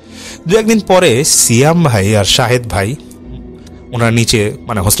যায়। 2-1 দিন পরে সিয়াম ভাই আর শাহেদ ভাই ওনার নিচে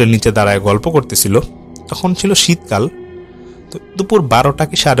মানে হোস্টেলের নিচে দাঁড়ায় গল্প করতেছিল। তখন ছিল শীতকাল, তো দুপুর 12টা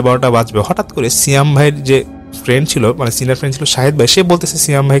কি 12:30 বাজবে। হঠাৎ করে সিয়াম ভাইয়ের যে ফ্রেন্ড ছিল, মানে সিনিয়র ফ্রেন্ড ছিল শাহিদ ভাই, সে বলতেছে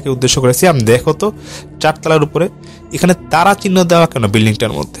সিয়াম ভাইকে উদ্দেশ্য করে, সিয়াম দেখো তো 4 তলার উপরে এখানে তারা চিহ্ন দেওয়া কেন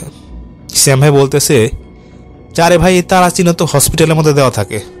বিল্ডিংটার মধ্যে? সিয়াম ভাই বলতেছে, আরে ভাই এই তারা চিহ্ন তো হসপিটালের মধ্যে দেওয়া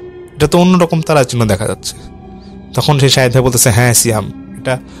থাকে, এটা তো অন্যরকম তারা চিহ্ন দেখা যাচ্ছে। তখন সেই শাহিদ ভাই বলতেছে, হ্যাঁ সিয়াম,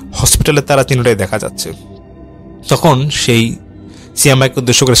 এটা হসপিটালের তারা চিহ্নটাই দেখা যাচ্ছে। তখন সেই সিয়াম ভাইকে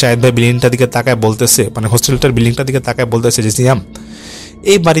উদ্দেশ্য করে শাহিদ ভাই বিল্ডিংটার দিকে তাকায় বলতেছে, মানে হোস্টেলটার বিল্ডিংটার দিকে তাকায় বলতেছে যে সিয়াম,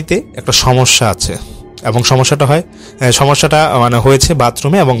 এই বাড়িতে একটা সমস্যা আছে এবং সমস্যাটা মানে হয়েছে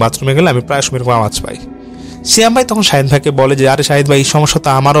বাথরুমে, এবং বাথরুমে গেলে আমি প্রায় সময় এরকম আওয়াজ পাই। সিয়াম ভাই তখন শাহিদ ভাইকে বলে যে আরে শাহিদ ভাই এই সমস্যা তো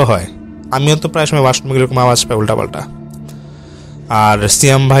আমারও হয়, আমিও তো প্রায় সময় বাথরুমে গেলে এরকম আওয়াজ পাই উল্টাপাল্টা। আর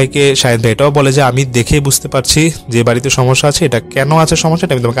সিয়াম ভাইকে শাহিদ ভাই এটাও বলে যে আমি দেখেই বুঝতে পারছি যে বাড়িতে সমস্যা আছে, এটা কেন আছে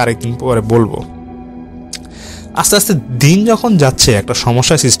সমস্যাটা আমি তোমাকে আরেকদিন পরে বলবো। আস্তে আস্তে দিন যখন যাচ্ছে একটা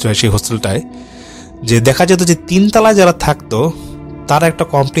সমস্যা সৃষ্টি হয় সেই হোস্টেলটায়, যে দেখা যেত যে 3 তলায় যারা থাকতো তারা একটা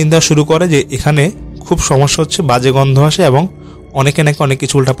কমপ্লেন দেওয়া শুরু করে যে এখানে খুব সমস্যা হচ্ছে, বাজে গন্ধ আসে এবং অনেকে নাকি অনেক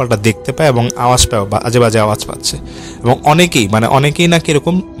কিছু উল্টাপাল্টা দেখতে পায় এবং আওয়াজ পায়, বাজে বাজে আওয়াজ পাচ্ছে। এবং অনেকেই নাকি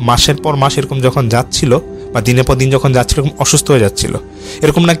এরকম মাসের পর মাস এরকম যখন যাচ্ছিল বা দিনের পর দিন যখন যাচ্ছিল এরকম অসুস্থ হয়ে যাচ্ছিল।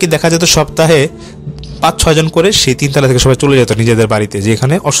 এরকম নাকি দেখা যেত সপ্তাহে 5-6 জন করে সেই 3 তলা থেকে সবাই চলে যেত নিজেদের বাড়িতে, যে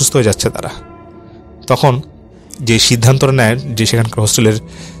এখানে অসুস্থ হয়ে যাচ্ছে তারা। তখন যে সিদ্ধান্তটা নেয় যে সেখানকার হোস্টেলের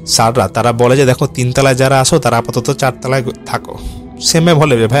স্যাররা, তারা বলে যে দেখো 3 তলায় যারা আসো তারা আপাতত 4 তলায় থাকো। সেমে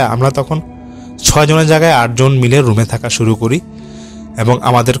বলে যে ভাই আমরা তখন 6 জনের জায়গায় 8 জন মিলে রুমে থাকা শুরু করি এবং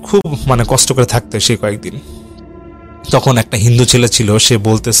আমাদের খুব মানে কষ্ট করে থাকতে সে কয়েকদিন। তখন একটা হিন্দু ছেলে ছিল, সে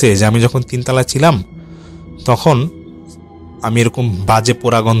বলতেছে যে আমি যখন 3 তলায় ছিলাম তখন আমি এরকম বাজে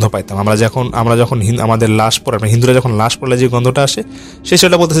পোড়া গন্ধ পাইতাম। আমরা যখন আমাদের লাশ পড়ে, হিন্দুরা যখন লাশ পড়লে যে গন্ধটা আসে,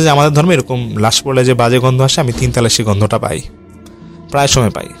 সেটা বলতেছে যে আমাদের ধর্মে এরকম লাশ পড়লে যে বাজে গন্ধ আসে আমি 3 তলায় সেই গন্ধটা পাই, প্রায়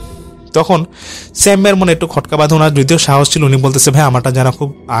সময় পাই। তখন স্যামের মনে একটু খটকা বাঁধা, ওনার যদিও সাহস ছিল, উনি বলতেছে ভাই আমারটা জানা খুব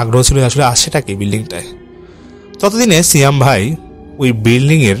আগ্রহ ছিল আসলে আসেটা কি বিল্ডিংটায়। ততদিনে সিয়াম ভাই ওই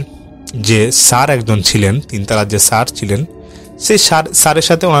বিল্ডিংয়ের যে স্যার একজন ছিলেন, 3 তলার যে স্যার ছিলেন, সেই স্যারের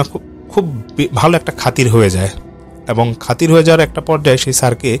সাথে ওনার খুব ভালো একটা খাতির হয়ে যায়। এবং খাতির হয়ে যাওয়ার একটা পর্যায়ে সেই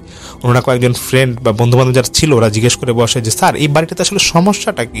স্যারকে ওনারা কয়েকজন ফ্রেন্ড বা বন্ধুবান্ধব যারা ছিল ওরা জিজ্ঞেস করে বসে যে স্যার এই বাড়িটাতে আসলে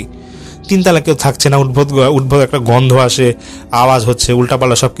সমস্যাটা কি? 3 তলা কেউ থাকছে না, উদ্ভট একটা গন্ধ আসে, আওয়াজ হচ্ছে,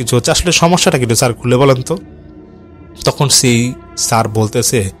 উল্টাপাল্টা সব কিছু হচ্ছে, আসলে সমস্যাটা কি স্যার খুলে বলেন তো। তখন সেই স্যার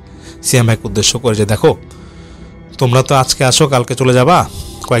বলতেছে সিয়াম ভাইকে উদ্দেশ্য করে যে দেখো তোমরা তো আজকে আসো কালকে চলে যাবা,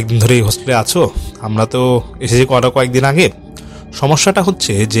 কয়েকদিন ধরে এই হোস্টেলে আছো, আমরা তো এসেছি কয়েকদিন আগে। সমস্যাটা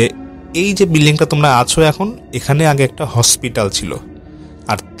হচ্ছে যে এই যে বিল্ডিংটা তোমরা আছো এখন, এখানে আগে একটা হসপিটাল ছিল,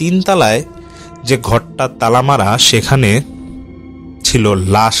 আর 3 তলায় যে ঘরটা তালা মারা সেখানে ছিল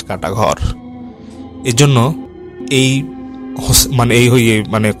লাশ কাটা ঘর। এর জন্য এই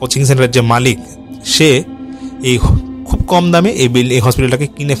কোচিং সেন্টারের যে মালিক, সে এই খুব কম দামে এই হসপিটালটাকে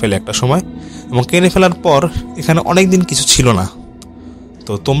কিনে ফেলে একটা সময়, এবং কিনে ফেলার পর এখানে অনেক দিন কিছু ছিল না।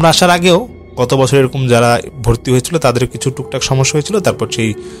 তো তোমরা আসার আগেও গত বছর এরকম যারা ভর্তি হয়েছিল তাদের কিছু টুকটাক সমস্যা হয়েছিল, তারপর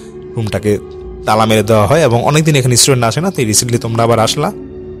সেই রুমটাকে তালা মেরে দেওয়া হয় এবং অনেকদিন এখানে স্টুডেন্ট আসে না, তো রিসেন্টলি তোমরা আবার আসলা,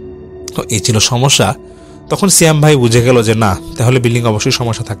 তো এই ছিল সমস্যা। তখন সিয়াম ভাই বুঝে গেল যে না, তাহলে বিল্ডিং অবশ্যই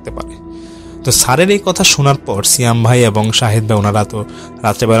সমস্যা থাকতে পারে। তো স্যারের এই কথা শোনার পর সিয়াম ভাই এবং শাহিদ ভাই ওনারা তো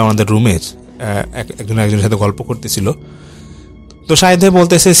রাত্রেবেলা ওনাদের রুমে একজনের সাথে গল্প করতেছিল। তো শাহিদ ভাই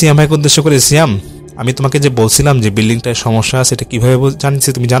বলতেছে সিয়াম ভাইকে উদ্দেশ্য করে, সিয়াম, আমি তোমাকে যে বলছিলাম যে বিল্ডিংটায় সমস্যা আছে, এটা কীভাবে জানছি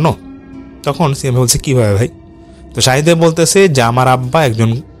তুমি জানো? তখন সিয়াম ভাই বলছে, কীভাবে ভাই? তো শাহিদ ভাই বলতেছে যে আমার আব্বা একজন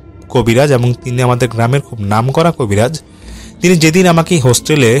কবিরাজ এবং তিনি আমাদের গ্রামের খুব নামকরা কবিরাজ। তিনি যেদিন আমাকে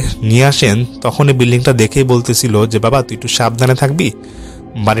হোস্টেলে নিয়ে আসেন তখন এই বিল্ডিংটা দেখেই বলতেছিল যে বাবা তুই একটু সাবধানে থাকবি,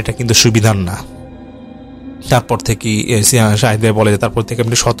 বাড়িটা কিন্তু সুবিধার না। তারপর থেকে শাহিদ ভাই বলে যে তারপর থেকে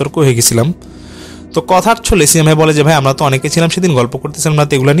আমি সতর্ক হয়ে গেছিলাম। তো কথার ছলে সিয়াম ভাই বলে যে ভাই আমরা তো অনেকে ছিলাম সেদিন, গল্প করতেছিলাম না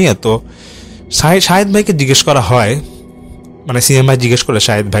তো এগুলো নিয়ে। তো শাহিদ ভাইকে জিজ্ঞেস করা হয়, মানে সিয়াম ভাই জিজ্ঞেস করে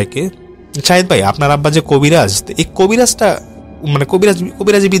শাহিদ ভাইকে, শাহিদ ভাই আপনার আব্বা যে কবিরাজ, এই কবিরাজটা মানে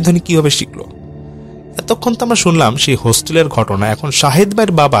কবিরাজি বিদ্যা কিভাবে শিখলো? এতক্ষণ তো আমরা শুনলাম সেই হোস্টেলের ঘটনা, এখন শাহিদ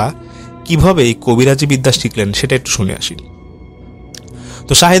ভাইয়ের বাবা কিভাবে এই কবিরাজি বিদ্যা শিখলেন সেটা একটু শুনে আসি।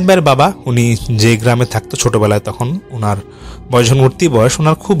 তো শাহিদ ভাইয়ের বাবা উনি যে গ্রামে থাকতো ছোটবেলায়, তখন ওনার বয়সী বয়স,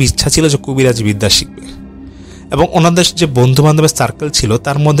 ওনার খুব ইচ্ছা ছিল যে কবিরাজি বিদ্যা শিখবে। এবং ওনাদের যে বন্ধু বান্ধবের সার্কেল ছিল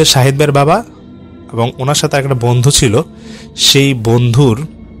তার মধ্যে শাহিদ ভাইয়ের বাবা এবং ওনার সাথে একটা বন্ধু ছিল, সেই বন্ধুর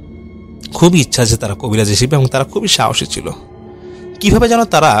খুবই ইচ্ছা যে তারা কবিরাজি শিখবে এবং তারা খুবই সাহসী ছিল। কিভাবে যেন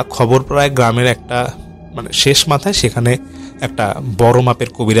তারা খবর প্রায় গ্রামের একটা মানে শেষ মাথায় সেখানে একটা বড় মাপের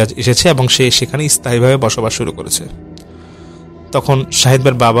কবিরাজ এসেছে এবং সে সেখানে স্থায়ীভাবে বসবাস শুরু করেছে। তখন শাহিদ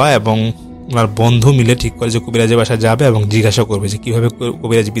ভাইয়ের বাবা এবং ওনার বন্ধু মিলে ঠিক করে যে কবিরাজের বাসায় যাবে এবং জিজ্ঞাসা করবে যে কীভাবে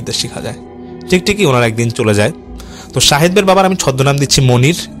কবিরাজি বিদ্যা শেখা যায়। ঠিকই ওনারা একদিন চলে যায়। তো শাহিদ ভাইয়ের বাবার আমি ছদ্মনাম দিচ্ছি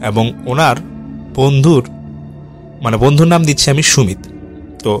মনির এবং ওনার বন্ধুর নাম দিচ্ছি আমি সুমিত।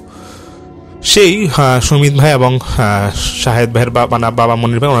 তো সেই সুমিত ভাই এবং শাহেদ ভাইয়ের বাবা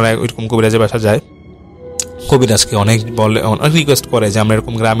মনির ভাই ওনারা ওইরকম কবিরাজের বাসা যায়। কবিরাজকে অনেক রিকোয়েস্ট করে যে আমরা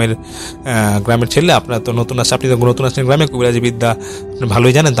এরকম গ্রামের ছেলে, আপনারা তো নতুন আসছে, আপনি তো নতুন আসছেন গ্রামে, কবিরাজি বিদ্যা আপনি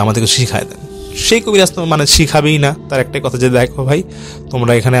ভালোই জানেন, তো আমাদেরকে শিখায় দেন। সেই কবিরাজ তো শিখাবেই না, তার একটাই কথা যে দেখো ভাই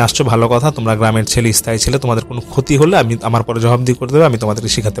তোমরা এখানে আসছো ভালো কথা, তোমরা গ্রামের ছেলে, স্থায়ী ছেলে, তোমাদের কোনো ক্ষতি হলে আমি আমার পরে জবাবদিহি করে দেবে, আমি তোমাদেরকে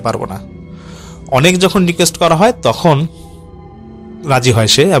শিখাতে পারবো না। অনেক যখন রিকোয়েস্ট করা হয় তখন রাজি হয়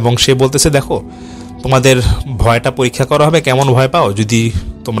সে, এবং সে বলতেছে দেখো তোমাদের ভয়টা পরীক্ষা করা হবে, কেমন ভয় পাও, যদি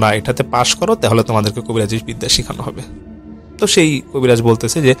তোমরা এটাতে পাশ করো তাহলে তোমাদেরকে কবিরাজি বিদ্যা শেখানো হবে। তো সেই কবিরাজ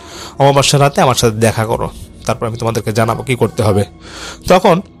বলতেছে যে অমাবস্যার রাতে আমার সাথে দেখা করো, তারপর আমি তোমাদেরকে জানাবো কি করতে হবে।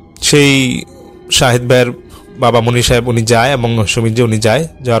 তখন সেই শাহিদ ভাইয়ের বাবা মনির সাহেব উনি যায় এবং সুমিত উনি যায়।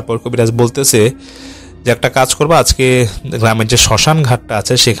 যাওয়ার পর কবিরাজ বলতেছে যে একটা কাজ করবা, আজকে গ্রামের যে শ্মশান ঘাটটা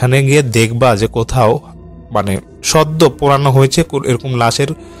আছে সেখানে গিয়ে দেখবা যে কোথাও সদ্য পোড়ানো হয়েছে এরকম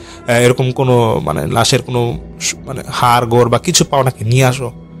লাশের কোনো হাড় গোড় বা কিছু পাও নাকি নিয়ে আসো,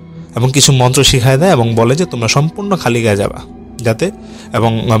 এবং কিছু মন্ত্র শিখায় দেয় এবং বলে যে তোমরা সম্পূর্ণ খালি গায়ে যাবা, যাতে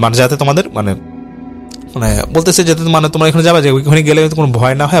যাতে তোমাদের বলতেছে যাতে তোমরা এখানে যাবা যে ওইখানে গেলে কোনো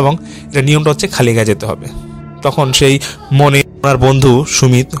ভয় না হয়, এবং এটা নিয়মটা হচ্ছে খালি গায়ে যেতে হবে। তখন সেই ওনার বন্ধু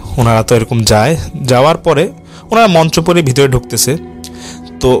সুমিত ওনারা তো এরকম যায়। যাওয়ার পরে ওনারা মন্ত্র পরে ভিতরে ঢুকতেছে।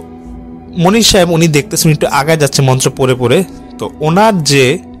 তো মনির সাহেব উনি দেখতেছেন একটু আগে যাচ্ছে মন্ত্র পড়ে পড়ে, তো ওনার যে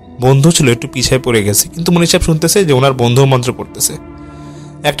বন্ধু ছিল একটু পিছায় পড়ে গেছে, কিন্তু মনির সাহেব শুনতেছে যে ওনার বন্ধু মন্ত্র পড়তেছে।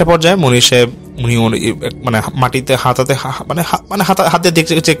 একটা পর্যায়ে মনির সাহেব উনি মাটিতে হাতে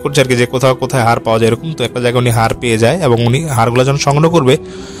দেখছে, চেক করছে আর কি যে কোথায় হাড় পাওয়া যায় এরকম। তো একটা জায়গায় উনি হাড় পেয়ে যায় এবং উনি হাড়গুলো যখন সংগ্রহ করবে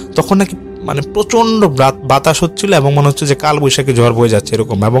তখন নাকি প্রচন্ড বাতাস হচ্ছিল এবং মনে হচ্ছে যে কাল বৈশাখী ঝড় বয়ে যাচ্ছে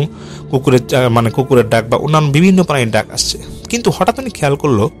এরকম, এবং কুকুরের ডাক বা অন্যান্য বিভিন্ন প্রাণীর ডাক আসছে। কিন্তু হঠাৎ উনি খেয়াল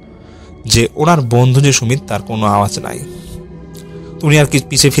করলো যে ওনার বন্ধু যে সুমিত তার কোনো আওয়াজ নাই। উনি আর কি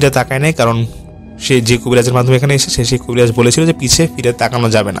পিছে ফিরে তাকায় নাই, কারণ সে যে কবিরাজের মাধ্যমে এখানে এসেছে সেই কবিরাজ বলেছিল যে পিছে ফিরে তাকানো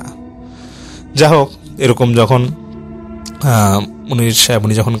যাবে না। যা হোক, এরকম যখন মনির সাহেব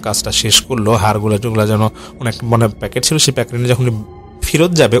উনি যখন কাজটা শেষ করলো, হাড়গুলো যেন অনেক প্যাকেট ছিল, সেই প্যাকেট নিয়ে যখন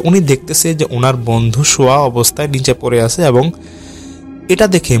ফেরত যাবে উনি দেখতেছে যে ওনার বন্ধু শোয়া অবস্থায় নিচে পড়ে আছে, এবং এটা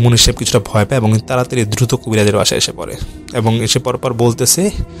দেখে মনির সাহেব কিছুটা ভয় পায় এবং তাড়াতাড়ি দ্রুত কবিরাজের বাসায় এসে পড়ে এবং এসে পর বলতেছে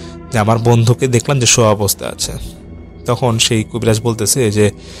যে আমার বন্ধুকে দেখলাম যে শোয়া অবস্থা আছে। তখন সেই কবিরাজ বলতেছে যে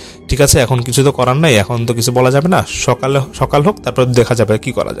ঠিক আছে, এখন কিছু তো করার নাই, এখন তো কিছু বলা যাবে না, সকাল হোক তারপর দেখা যাবে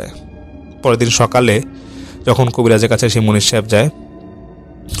কি করা যায়। পরের দিন সকালে যখন কবিরাজের কাছে সেই মনির সাহেব যায়,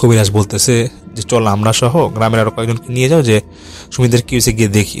 কবিরাজ বলতেছে যে চল আমরা সহ গ্রামের আরো কয়েকজনকে নিয়ে যাও, যে সুমিদের কি হয়েছে গিয়ে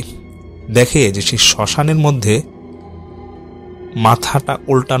দেখে যে সেই শ্মশানের মধ্যে মাথাটা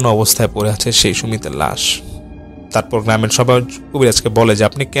উল্টানো অবস্থায় পড়ে আছে সেই সুমিতের লাশ। তারপর গ্রামের সবাই কবিরাজকে বলে যে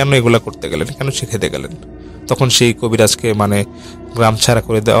আপনি কেন এগুলা করতে গেলেন, কেন শিখাতে গেলেন। তখন সেই কবিরাজকে গ্রাম ছাড়া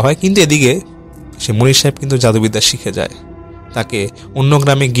করে দেওয়া হয়। কিন্তু এদিকে সেই মনির সাহেব কিন্তু জাদুবিদ্যা শিখে যায়, তাকে অন্য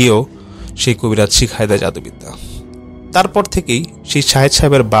গ্রামে গিয়েও সেই কবিরাজ শিখায় দেয় জাদুবিদ্যা। তারপর থেকেই সেই শাহেদ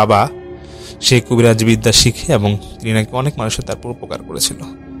সাহেবের বাবা সেই কবিরাজ বিদ্যা শিখে এবং তিনি নাকি অনেক মানুষের তারপর উপকার করেছিল।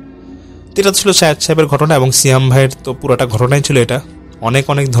 তো এটা ছিল শাহেদ সাহেবের ঘটনা, এবং সিয়াম ভাইয়ের তো পুরোটা ঘটনাই ছিল এটা। অনেক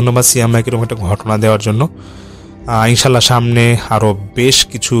অনেক ধন্যবাদ সিয়াম ভাইকে এরকম একটা ঘটনা দেওয়ার জন্য। ইনশাল্লাহ সামনে আরও বেশ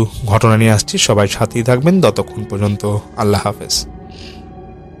কিছু ঘটনা নিয়ে আসছি, সবাই সাথেই থাকবেন। ততক্ষণ পর্যন্ত আল্লাহ হাফেজ।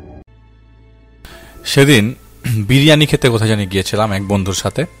 সেদিন বিরিয়ানি খেতে কোথায় জানি গিয়েছিলাম এক বন্ধুর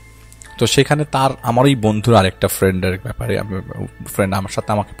সাথে। তো সেখানে আমার ওই বন্ধুর আরেকটা ফ্রেন্ডের ব্যাপারে ফ্রেন্ড আমার সাথে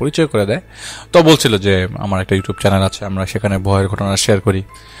আমাকে পরিচয় করে দেয়। তো বলছিল যে আমার একটা ইউটিউব চ্যানেল আছে, আমরা সেখানে ভয়ের ঘটনা শেয়ার করি।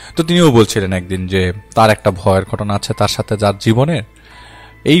 তো তিনিও বলছিলেন একদিন যে তার একটা ভয়ের ঘটনা আছে তার সাথে, যার জীবনের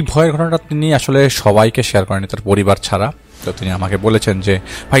এই ভয়ের ঘটনাটা তিনি আসলে সবাইকে শেয়ার করেনি, তার পরিবার ছাড়া। তো তিনি আমাকে বলেছেন যে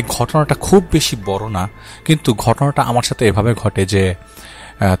ভাই ঘটনাটা খুব বেশি বড় না, কিন্তু ঘটনাটা আমার সাথে এভাবে ঘটে যে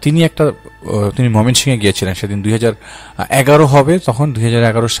তিনি ময়মনসিংহে গিয়েছিলেন সেদিন 2011 হবে, তখন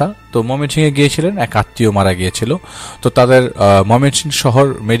 2011 সাল। তো ময়মনসিংহে গিয়েছিলেন, এক আত্মীয় মারা গিয়েছিল। তো তাদের ময়মনসিংহ শহর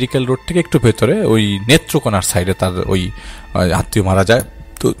মেডিকেল রোড থেকে একটু ভেতরে ওই নেত্রকোনার সাইডে তার ওই আত্মীয় মারা যায়।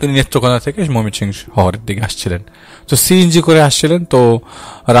 তো তিনি নেত্রকোনা থেকে ময়মনসিংহ শহরের দিকে আসছিলেন। তো সিএনজি করে আসছিলেন। তো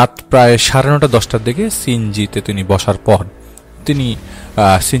রাত প্রায় 9:30 10টার দিকে সিএনজিতে তিনি বসার পর তিনি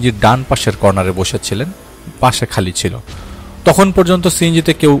সিএনজির ডান পাশের কর্নারে বসেছিলেন, পাশে খালি ছিল। তখন পর্যন্ত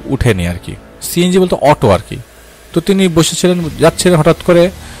সিএনজিতে কেউ উঠেনি আর কি, সিএনজি বলতে অটো আর কি। তো তিনি বসেছিলেন, যাচ্ছিলেন, হঠাৎ করে,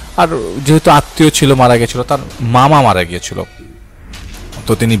 আর যেহেতু আত্মীয় ছিল মারা গেছিল, তার মামা মারা গিয়েছিল।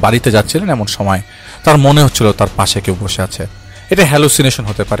 তো তিনি বাড়িতে যাচ্ছিলেন, এমন সময় তার মনে হচ্ছিল তার পাশে কেউ বসে আছে। এটা হ্যালুসিনেশন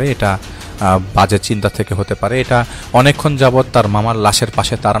হতে পারে, এটা বাজে চিন্তা থেকে হতে পারে, এটা অনেকক্ষণ যাবৎ তার মামার লাশের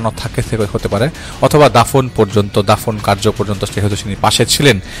পাশে দাঁড়ানো থেকে হতে পারে, অথবা দাফন কার্য পর্যন্ত যেহেতু তিনি পাশে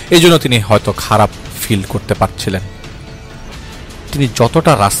ছিলেন এই জন্য তিনি হয়তো খারাপ ফিল করতে পারছিলেন। তিনি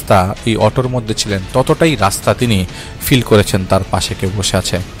যতটা রাস্তা এই অটোর মধ্যে ছিলেন ততটাই রাস্তা তিনি ফিল করেছেন তার পাশে কেউ বসে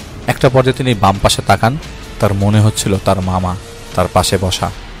আছে। একটা পর্যায়ে তিনি বাম পাশে তাকান, তার মনে হচ্ছিল তার মামা তার পাশে বসা।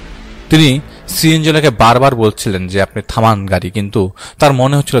 তিনি সিএনজিওয়ালাকে বারবার বলছিলেন যে আপনি থামান গাড়ি, কিন্তু তার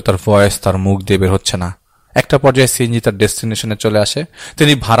মনে হচ্ছিল তার ভয়েস তার মুখ দিয়ে বের হচ্ছে না। একটা পর্যায়ে সিএনজি তার ডেস্টিনেশনে চলে আসে,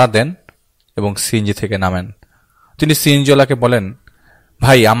 তিনি ভাড়া দেন এবং সিএনজি থেকে নামেন। তিনি সিএনজিওয়ালাকে বলেন,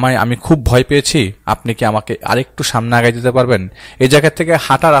 ভাই আমি খুব ভয় পেয়েছি, আপনি কি আমাকে আরেকটু সামনে আগায় দিতে পারবেন? এই জায়গা থেকে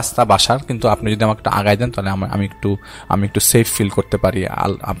হাঁটা রাস্তা বাসার, কিন্তু আপনি যদি আমাকে একটু আগায় দেন তাহলে আমি একটু সেফ ফিল করতে পারি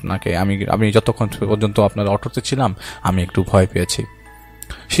আপনাকে। আমি যতক্ষণ পর্যন্ত আপনার অটোতে ছিলাম আমি একটু ভয় পেয়েছি।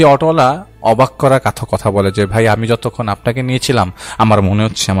 সেই অটোওয়ালা অবাক করা কথা বলে যে ভাই আমি যতক্ষণ আপনাকে নিয়েছিলাম আমার মনে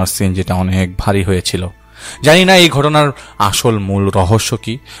হচ্ছে আমার সিএনজিটা অনেক ভারী হয়েছিল। জানি না এই ঘটনার আসল মূল রহস্য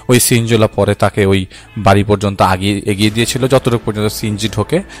কি। ওই সিএনজিওয়ালা পরে তাকে ওই বাড়ি পর্যন্ত এগিয়ে দিয়েছিল, যতটুকু পর্যন্ত সিএনজি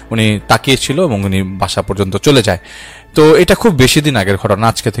ঢোকে উনি তাকিয়েছিল এবং উনি বাসা পর্যন্ত চলে যায়। তো এটা খুব বেশি দিন আগের ঘটনা,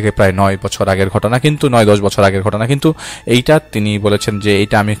 আজকে থেকে প্রায় 9 বছর আগের ঘটনা, কিন্তু 9-10 বছর আগের ঘটনা। কিন্তু এইটা তিনি বলেছেন যে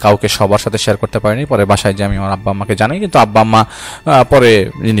এইটা আমি কাউকে সবার সাথে শেয়ার করতে পারিনি, পরে বাসায় যে আমি আমার আব্বা আম্মাকে জানাই, কিন্তু আব্বা আম্মা পরে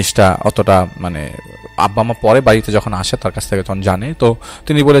জিনিসটা অতটা আব্বা আম্মা পরে বাড়িতে যখন আসে তার কাছ থেকে তখন জানে। তো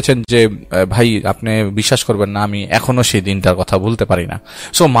তিনি বলেছেন যে ভাই আপনি বিশ্বাস করবেন না, আমি এখনো সেই দিনটার কথা ভুলতে পারি না।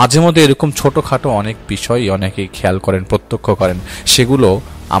 সো মাঝে মধ্যে এরকম ছোটখাটো অনেক বিষয় অনেকেই খেয়াল করেন, প্রত্যক্ষ করেন, সেগুলো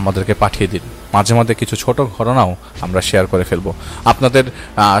আমাদেরকে পাঠিয়ে দিন। মাঝে মাঝে কিছু ছোট ঘটনাও আমরা শেয়ার করে ফেলবো। আপনাদের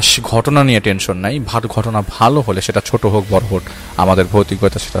ঘটনা নিয়ে টেনশন নাই, ঘটনা ভালো হলে সেটা ছোট হোক বড় হোক, আমাদের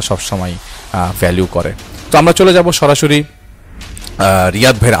ভৌতিকতা সেটা সবসময় ভ্যালু করে। তো আমরা চলে যাব সরাসরি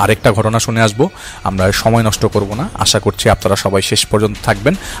রিয়াদ ভাইয়ের আরেকটা ঘটনা শুনে আসবো। আমরা সময় নষ্ট করব না, আশা করছি আপনারা সবাই শেষ পর্যন্ত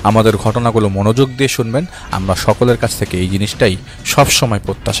থাকবেন, আমাদের ঘটনাগুলো মনোযোগ দিয়ে শুনবেন। আমরা সকলের কাছ থেকে এই জিনিসটাই সবসময়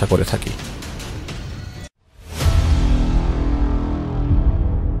প্রত্যাশা করে থাকি।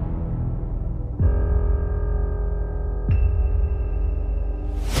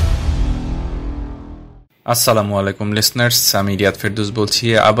 আসসালামু আলাইকুম লিসনার্স, আমি রিয়াদ ফেরদৌস বলছি।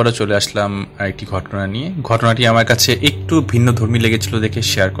 আবারও চলে আসলাম একটি ঘটনা নিয়ে। ঘটনাটি আমার কাছে একটু ভিন্ন ধর্মী লেগেছিল দেখে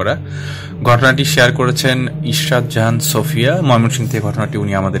শেয়ার করা। ঘটনাটি শেয়ার করেছেন ইশরাত জাহান সোফিয়া, ময়মনসিংহ থেকে ঘটনাটি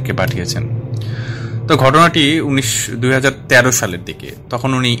উনি আমাদেরকে পাঠিয়েছেন। তো ঘটনাটি 2013 সালের দিকে, তখন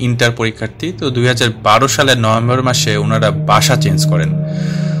উনি ইন্টার পরীক্ষার্থী। তো 2012 সালের নভেম্বর মাসে ওনারা বাসা চেঞ্জ করেন।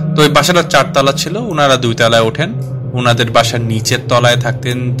 তো ওই বাসাটা 4 তলা ছিল, ওনারা 2 তলায় ওঠেন। ওনাদের বাসার নিচের তলায়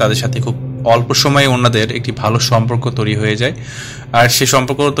থাকতেন, তাদের সাথে খুব অল্প সময়ে ওনাদের একটি ভালো সম্পর্ক তৈরি হয়ে যায়। আর সেই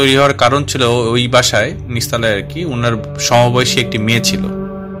সম্পর্ক তৈরি হওয়ার কারণ ছিল ওই বাসায় নিচতলায় আর কি ওনার সমবয়সী একটি মেয়ে ছিল,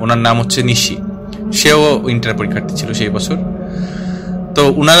 ওনার নাম হচ্ছে নিশি। সেও ইন্টার পরীক্ষার্থী ছিল সেই বছর। তো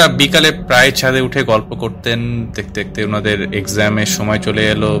ওনারা বিকালে প্রায় ছাদে উঠে গল্প করতেন। দেখতে দেখতে ওনাদের এক্সামের সময় চলে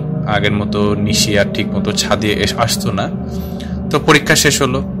এলো। আগের মতো নিশি আর ঠিক মতো ছাদে আসতো না। তো পরীক্ষা শেষ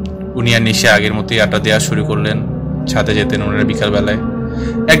হলো, উনি আর নিশি আগের মতোই আড্ডা দেওয়া শুরু করলেন। ছাদে যেতেন ওনারা বিকালবেলায়।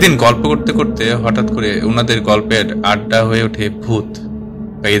 একদিন গল্প করতে করতে হঠাৎ করে ওনাদের গল্পের আড্ডা হয়ে ওঠে ভূত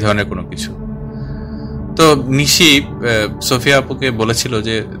বা এই ধরনের কোনো কিছু। তো নিশি সোফিয়া আপুকে বলেছিল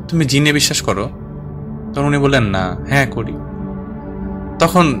যে তুমি জিনে বিশ্বাস করো? তখন উনি বললেন না, হ্যাঁ করি।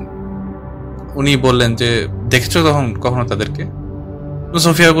 তখন উনি বললেন যে দেখেছো তখন কখনো তাদেরকে?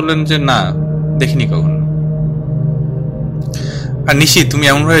 সোফিয়া বললেন যে না, দেখিনি কখনো। আর নিশি, তুমি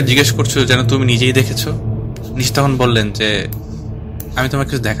এমনভাবে জিজ্ঞেস করছো যেন তুমি নিজেই দেখেছো। নিশি তখন বললেন যে আমি তোমাকে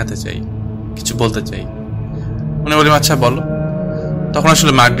কিছু দেখাতে চাই, কিছু বলতে চাই। উনি বললেন আচ্ছা বলো। তখন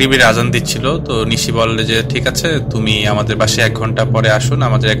আসলে মাগরিবের আজান দিচ্ছিল, তো নিশি বললে যে ঠিক আছে, তুমি আমাদের বাসায় 1 ঘন্টা পরে আসো,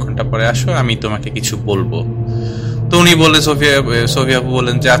 আমাদের 1 ঘন্টা পরে আসো, আমি তোমাকে কিছু বলবো। তো উনি বললে, সোফিয়া আপু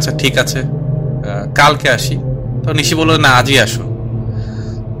বললেন যে আচ্ছা ঠিক আছে, কালকে আসি। তো নিশি বললো না, আজই আসো।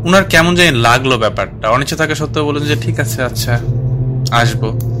 উনার কেমন জানি লাগলো ব্যাপারটা, অনিচ্ছা থাকা সত্ত্বেও বললেন যে ঠিক আছে, আচ্ছা আসবো।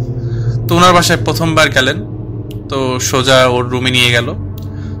 তো ওনার বাসায় প্রথমবার গেলেন, তো সোজা ওর রুমে নিয়ে গেল।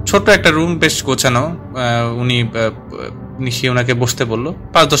 ছোট্ট একটা রুম, বেশ গোছানো। উনি নিশি ওনাকে বসতে বললো।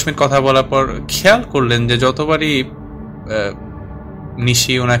 5-10 মিনিট কথা বলার পর খেয়াল করলেন যে যতবারই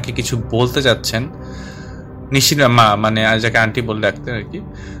নিশি ওনাকে কিছু বলতে যাচ্ছেন, নিশির মা মানে যাকে আন্টি বলে ডাকতেন আর কি,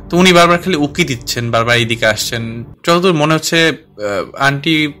 তো উনি বারবার খালি উকি দিচ্ছেন, বারবার এইদিকে আসছেন। যতদূর মনে হচ্ছে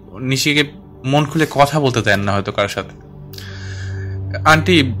আন্টি নিশিকে মন খুলে কথা বলতে দেন না হয়তো কারোর সাথে।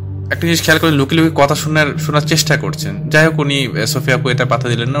 আন্টি একটা জিনিস খেয়াল করে লুকিয়ে লুকিয়ে কথা শোনার চেষ্টা করছেন। যাই হোক, উনি সোফিয়া আপু এটা পাত্তা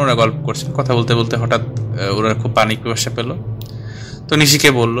দিলেন না, ওরা গল্প করছেন। কথা বলতে বলতে হঠাৎ ওরা খুব পানি পিপাসা পেল, তো নিশিকে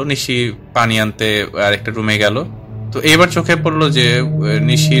বললো। নিশি পানি আনতে আর একটা রুমে গেল। তো এবার চোখে পড়লো যে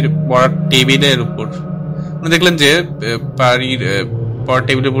নিশির পড়ার টেবিলের উপর উনি দেখলেন যে পড়ার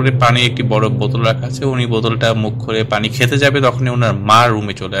টেবিলের উপরে পানি একটি বড় বোতল রাখা আছে। উনি বোতলটা মুখ করে পানি খেতে যাবে, তখনই ওনার মা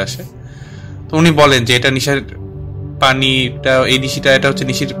রুমে চলে আসে। তো উনি বলেন যে এটা নিশার পানিটা, এই নিশিটা এটা হচ্ছে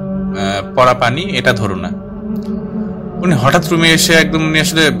নিশির পড়া পানি, এটা ধরো না। উনি হঠাৎ রুমে এসে একদম, উনি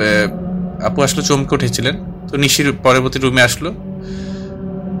আসলে আপু আসলে চমকে উঠেছিলেন। তো নিশির পরবর্তী রুমে আসলো,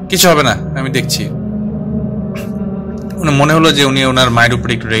 কিছু হবে না, আমি দেখছি। উনি মনে হলো যে উনি ওনার মায়ের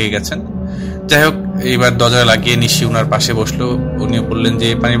উপরে একটু রেগে গেছেন। যাই হোক, এইবার দরজা লাগিয়ে নিশি ওনার পাশে বসলো। উনি বললেন যে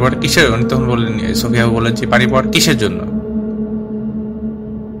পানি পড়া কিসের? উনি তখন বললেন, সোফিয়া বললেন যে পানি পড়া কিসের জন্য?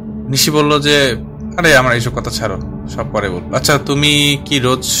 নিশি বলল যে আরে আমার এইসব কথা ছাড়ো, সব পরে বলবো। আচ্ছা, তুমি কি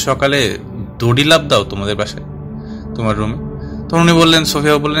রোজ সকালে দড়ি লাফ দাও তোমাদের বাসায়, তোমার রুমে? তখন উনি বললেন,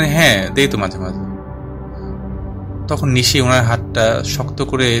 সোফিয়া বললেন হ্যাঁ দেই তো মাঝে মাঝে। তখন নিশি ওনার হাতটা শক্ত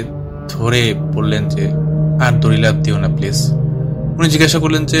করে ধরে বললেন যে আর দড়ি লাফ দিও না প্লিজ। উনি জিজ্ঞাসা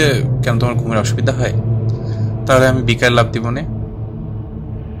করলেন যে কেন, তোমার ঘুমের অসুবিধা হয়? তাহলে আমি বিকাল লাফ দিব না।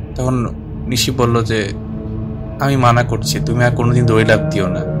 তখন নিশি বলল যে আমি মানা করছি, তুমি আর কোনোদিন দড়ি লাফ দিও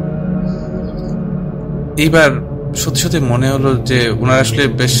না। এইবার সত্যি সত্যি মনে হলো যে ওনার আসলে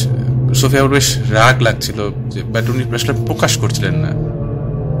বেশ, সোফিয়ার বেশ রাগ লাগছিল, বাট উনি আসলে প্রকাশ করছিলেন না।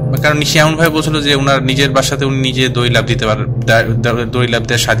 কারণ নিশি এমন ভাবে বলছিল যে ওনার নিজের বাসাতে উনি নিজে দড়ি লাফ দিতে পারেন, দড়ি লাফ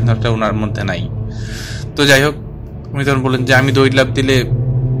দেওয়ার স্বাধীনতা ওনার মধ্যে নাই। তো যাই হোক, উনি তখন বললেন যে আমি দড়ি লাফ দিলে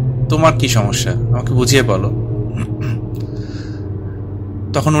তোমার কি সমস্যা, আমাকে বুঝিয়ে বলো।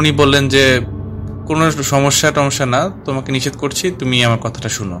 তখন উনি বললেন যে কোনো সমস্যা না, তোমাকে নিষেধ করছি, তুমি আমার কথাটা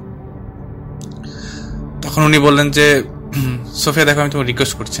শুনো। তখন উনি বললেন যে সোফিয়া দেখো, আমি তোমার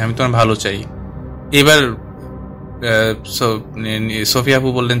রিকোয়েস্ট করছি, আমি তোমার ভালো চাই। এবার সোফিয়া আপু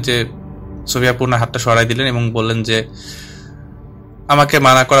বললেন যে, সোফিয়া আপু ওনার হাতটা সরাই দিলেন এবং বললেন যে আমাকে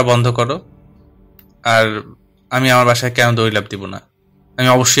মানা করা বন্ধ করো, আর আমি আমার বাসায় কেন দড়ি লাফ দিব না? আমি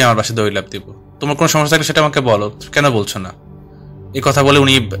অবশ্যই আমার বাসায় দড়ি লাফ দিব। তোমার কোনো সমস্যা থাকলে সেটা আমাকে বলো, কেন বলছো না? এই কথা বলে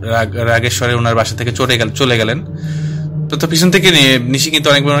উনি রাগেশ্বরে ওনার বাসা থেকে চলে গেলেন। তো পিছন থেকে নিশি কিন্তু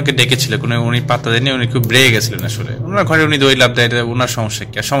অনেকবার ওনাকে ডেকেছিল, কোনো উনি পাত্তা দেননি। উনি খুব রেগে গেছিলেন আসলে। ওনার ঘরে উনি দড়ি লাফ দেয়, ওনার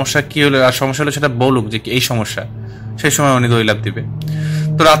সমস্যা কি হলো? আর সমস্যা হলো সেটা বলুক যে এই সমস্যা, সেই সময় উনি দড়ি লাফ দিবে।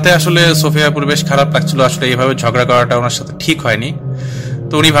 তো রাতে আসলে সোফিয়াপুর বেশ খারাপ লাগছিল, আসলে এইভাবে ঝগড়া করাটা ওনার সাথে ঠিক হয়নি।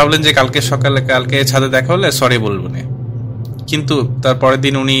 তো উনি ভাবলেন যে কালকে ছাদে দেখা হলে সরি বলবো না। কিন্তু তার পরের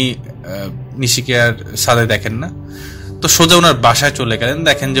দিন উনি নিশিকে আর ছাদে দেখেন না। তো সোজা ওনার বাসায় চলে গেলেন।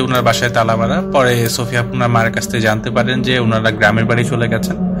 দেখেন যে ওনার বাসায় তালা মারা। পরে সোফিয়া ওনার মায়ের কাছ থেকে জানতে পারেন যে ওনারা গ্রামের বাড়ি চলে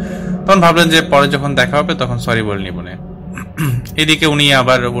গেছেন। তখন ভাবলেন যে পরে যখন দেখা হবে তখন সরি বলে নিব না। এদিকে উনি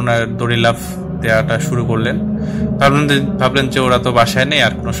আবার ওনার দড়ি লাফ দেওয়াটা শুরু করলেন। ভাবলেন যে ওরা তো বাসায় নেই,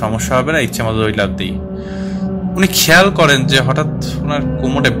 আর কোনো সমস্যা হবে না, ইচ্ছে মতো দড়ি লাফ দিই। উনি খেয়াল করেন যে হঠাৎ ওনার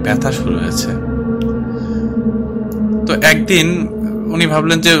কোমরে ব্যথা শুরু হয়েছে। তো একদিন উনি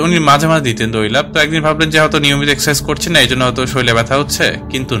ভাবলেন যে উনি মাঝে মাঝে দিতেন দড়ি লাফ। তো একদিন ভাবলেন যে হয়তো নিয়মিত এক্সারসাইজ করছেন না, এই জন্য হয়তো শরীরে ব্যথা হচ্ছে।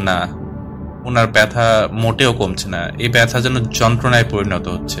 কিন্তু না, ওনার ব্যথা মোটেও কমছে না, এই ব্যথা যেন যন্ত্রণায় পরিণত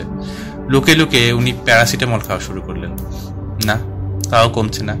হচ্ছে। লুকে লুকে উনি প্যারাসিটামল খাওয়া শুরু করলেন, না তাও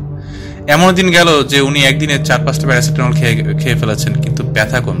কমছে না। এমন দিন গেল যে উনি একদিনে 4-5টা প্যারাসিটামল খেয়ে ফেলেছেন, কিন্তু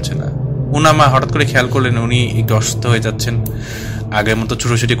ব্যথা কমছে না। ওনার মা হঠাৎ করে খেয়াল করলেন উনি একটু অসুস্থ হয়ে যাচ্ছেন, আগের মতো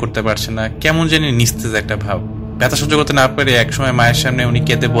ছুটোছুটি করতে পারছেন না, কেমন জানি নিস্তেজ একটা ভাব। ব্যথা সহ্য করতে না পেরে একসময় মায়ের সামনে উনি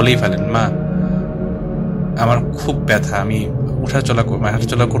কেঁদে বলেই ফেলেন, মা আমার খুব ব্যথা, আমি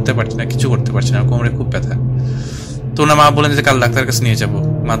হাঁটাচলা করতে পারছি না, কিছু করতে পারছি না, কোমরে খুব ব্যথা। তো ওনার মা বলেন যে কাল ডাক্তারের কাছে নিয়ে যাবো,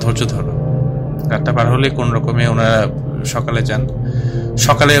 মা ধৈর্য ধরো। রাতটা পার হলে কোন রকমে ওনারা সকালে যান।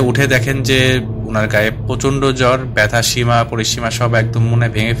 সকালে উঠে দেখেন যে ওনার গায়ে প্রচন্ড জ্বর, ব্যথা সীমা পরিসীমা সব একদম মনে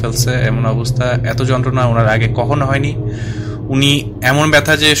ভেঙে ফেলছে, এমন অবস্থা। এত যন্ত্রণা ওনার আগে কখনো হয়নি। উনি এমন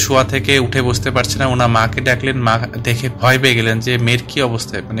ব্যথা যে শোয়া থেকে উঠে বসতে পারছে না। ওনার মাকে ডাকলেন, মা দেখে ভয় পেয়ে গেলেন যে মেয়ের কি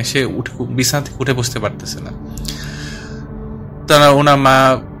অবস্থায়, মানে সে বিছানা থেকে উঠে বসতে পারতেছে না। তারা ওনার মা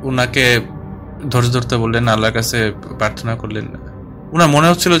ওনাকে ধৈর্য ধরতে বললেন, আল্লাহর কাছে প্রার্থনা করলেন। ওনার মনে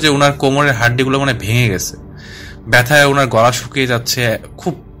হচ্ছিল যে ওনার কোমরের হাড্ডিগুলো মানে ভেঙে গেছে, ব্যথায় ওনার গলা শুকিয়ে যাচ্ছে।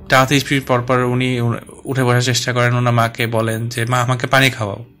 খুব টানাতে স্পিড পরপর উনি উঠে বসার চেষ্টা করেন। ওনার মাকে বলেন যে মা আমাকে পানি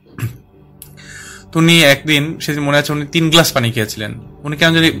খাওয়াও। তো উনি একদিন, সেদিন মনে আছে উনি 3 গ্লাস পানি খেয়েছিলেন। উনি কেন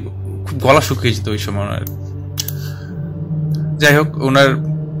জানি খুব গলা শুকিয়ে যেত ওই সময় ওনার। যাই হোক, ওনার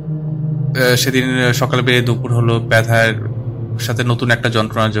সেদিন সকালে বেরিয়ে দুপুর হলো, ব্যথার সাথে নতুন একটা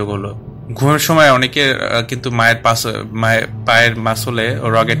যন্ত্রণা যোগ হলো। ঘুমের সময় অনেকে কিন্তু মায়ের পায়ের মাসলে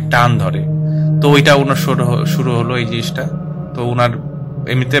রগের টান ধরে, তো ওইটা ওনার শুরু হলো এই জিনিসটা। তো ওনার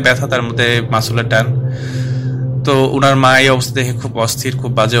এমনিতে ব্যথা, তার মধ্যে মাসলের টান। তো ওনার মা এই অবস্থা দেখে খুব অস্থির,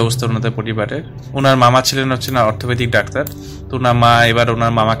 খুব বাজে অবস্থা ওনাদের পরিবারের। ওনার মামা ছিলেন হচ্ছে না অর্থোপেডিক ডাক্তার। তো ওনার মা এবার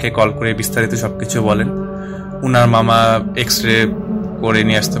ওনার মামাকে কল করে বিস্তারিত সবকিছু বলেন। ওনার মামা এক্স রে করে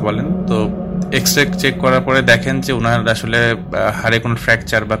নিয়ে আসতে বলেন। তো এক্স রে চেক করার পরে দেখেন যে ওনার আসলে হাড়ে কোনো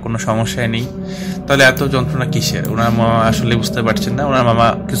ফ্র্যাকচার বা কোনো সমস্যাই নেই। তাহলে এত যন্ত্রণা কিসের? ওনার মামা আসলে বুঝতে পারছেন না। ওনার মামা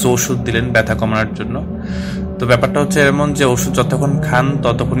কিছু ওষুধ দিলেন ব্যথা কমানোর জন্য। তো ব্যাপারটা হচ্ছে এমন যে ওষুধ যতক্ষণ খান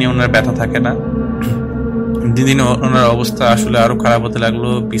ততক্ষণই ওনার ব্যথা থাকে না। দিন দিন ওনার অবস্থা আসলে আরো খারাপ হতে লাগলো।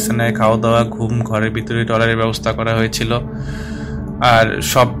 বিছানায় খাওয়া দাওয়া, ঘুম, ঘরের ভিতরে টয়লেটের ব্যবস্থা করা হয়েছিল। আর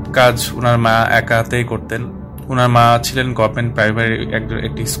সব কাজ ওনার মা একা হাতেই করতেন। ওনার মা ছিলেন গভর্নমেন্ট প্রাইমারি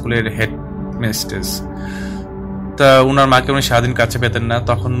একটি স্কুলের হেড মিস্ট্রেস। তা ওনার মাকে উনি সারাদিন কাছে পেতেন না।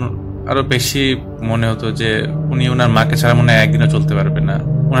 তখন আরো বেশি মনে হতো যে উনি ওনার মাকে ছাড়া মনে হয় একদিনও চলতে পারবে না।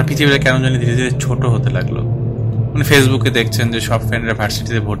 ওনার পৃথিবীটা কেন জানি ধীরে ধীরে ছোট হতে লাগলো। উনি ফেসবুকে দেখছেন যে সব ফ্রেন্ডরা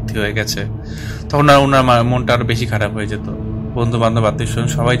ভার্সিটিতে ভর্তি হয়ে গেছে। তখন ওনার মনটা আরো বেশি খারাপ হয়ে যেত। বন্ধু বান্ধব আত্মীয় স্বজন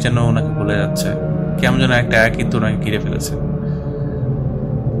সবাই যেন ওনাকে ভুলে যাচ্ছে, কেমন যেন একটা কিন্তু ওনাকে ঘিরে ফেলেছে।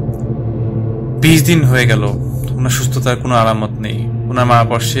 20 দিন হয়ে গেল, ওনার সুস্থতার কোনো আলামত নেই। ওনার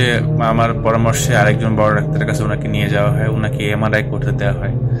মামার পরামর্শে আরেকজন বড় ডাক্তারের কাছে ওনাকে নিয়ে যাওয়া হয়, ওনাকে এমআরআই করতে দেওয়া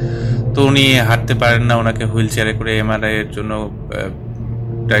হয়। তো উনি হাঁটতে পারেন না, ওনাকে হুইল চেয়ারে করে এমআরআই এর জন্য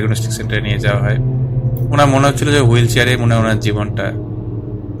ডায়াগনস্টিক সেন্টারে নিয়ে যাওয়া হয়। ওনার মনে হচ্ছিল যে হুইল চেয়ারে মনে হয় ওনার জীবনটা,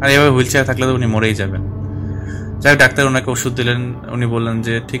 আর এভাবে হুইল চেয়ারে থাকলে তো উনি মরেই যাবেন। যাই ডাক্তার ওনাকে ওষুধ দিলেন। উনি বললেন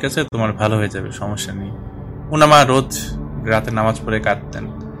যে ঠিক আছে, তোমার ভালো হয়ে যাবে, সমস্যা নেই। ওনার মা রোজ রাতে নামাজ পড়ে কাঁদতেন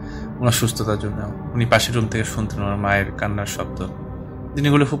ওনার সুস্থতার জন্য। উনি পাশের রুম থেকে শুনতেন ওনার মায়ের কান্নার শব্দ।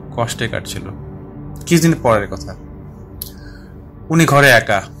 দিনগুলো খুব কষ্টে কাটছিল। কিছুদিন পরের কথা, উনি ঘরে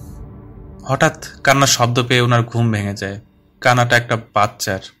একা। হঠাৎ কান্নার শব্দ পেয়ে ওনার ঘুম ভেঙে যায়। কান্নাটা একটা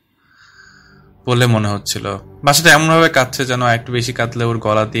বাচ্চার বলে মনে হচ্ছিল। বাচ্চাটা এমনভাবে কাঁদছে যেন একটু বেশি কাঁদলে ওর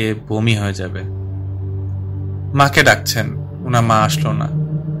গলা দিয়ে বমি হয়ে যাবে। মাকে ডাকছেন, ওনার মা আসলো না।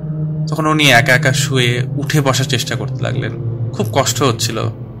 তখন উনি একা একা শুয়ে উঠে বসার চেষ্টা করতে লাগলেন। খুব কষ্ট হচ্ছিল,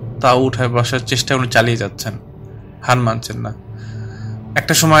 তাও উঠে বসার চেষ্টা উনি চালিয়ে যাচ্ছেন, হার মানছেন না।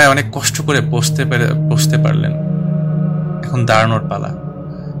 একটা সময় অনেক কষ্ট করে বসতে পারলেন। এখন দাঁড়ানোর পালা।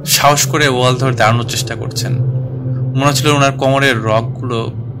 সাহস করে ওয়াল ধরে দাঁড়ানোর চেষ্টা করছেন। মনে হচ্ছিল ওনার কোমরের রগগুলো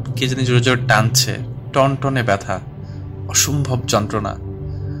কে জানি জোরে জোরে টানছে। টনটনে ব্যথা, অসম্ভব যন্ত্রণা।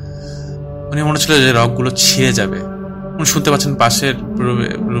 উনি মনে হচ্ছিল যে রগগুলো ছিঁড়ে যাবে। উনি শুনতে পাচ্ছেন পাশের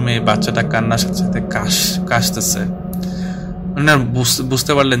রুমে বাচ্চাটা কান্নার সাথে সাথে কাশতেছে। উনি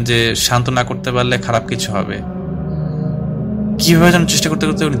বুঝতে পারলেন যে শান্ত না করতে পারলে খারাপ কিছু হবে। কিভাবে যেন চেষ্টা করতে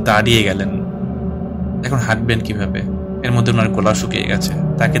করতে উনি দাঁড়িয়ে গেলেন। এখন হাঁটবেন কিভাবে? এর মধ্যে ওনার গলা শুকিয়ে গেছে।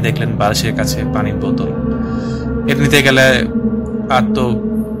 তাকে দেখলেন বালিশের কাছে পানির বোতল। এর নিতে গেলে আর তো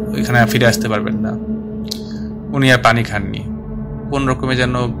এখানে ফিরে আসতে পারবেন না। উনি আর পানি খাননি। কোন রকমে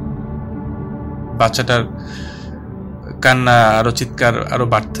যেন বাচ্চাটার কান্না আরো চিৎকার আরো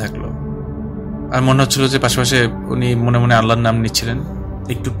বাড়তে থাকলো। আর মনে হচ্ছিল যে পাশাপাশি উনি মনে মনে আল্লাহর নাম নিচ্ছিলেন।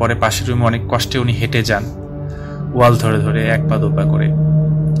 একটু পরে পাশের রুমে অনেক কষ্টে উনি হেঁটে যান, ওয়াল ধরে ধরে 1 পা 2 পা করে।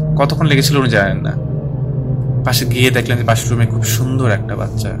 কতক্ষণ লেগেছিল উনি জানেন না। পাশে গিয়ে দেখলেন যে পাশের রুমে খুব সুন্দর একটা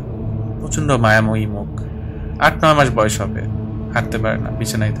বাচ্চা, প্রচন্ড মায়াময়ী মুখ, 8-9 মাস বয়স হবে, হাঁটতে পারে না,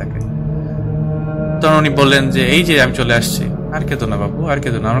 বিছানায় থাকে। তখন উনি বললেন যে এই যে আমি চলে আসছি, আর কেঁদো না বাবু, আর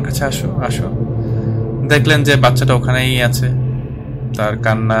কেঁদো না, আমার কাছে আসো আসো। দেখলেন যে বাচ্চাটা ওখানেই আছে, তার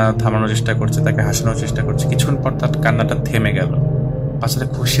কান্না থামানোর চেষ্টা করছে, তাকে হাসানোর চেষ্টা করছে। কিছুক্ষণ পর তার কান্নাটা থেমে গেল। বাচ্চাটা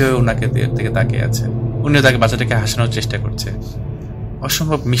খুশি হয়ে ওনাকে দিকে তাকিয়ে আছে। উনিও তাকে বাচ্চাটাকে হাসানোর চেষ্টা করছে।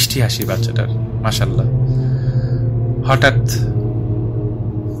 অসম্ভব মিষ্টি হাসি বাচ্চাটার, মাশাআল্লাহ। হঠাৎ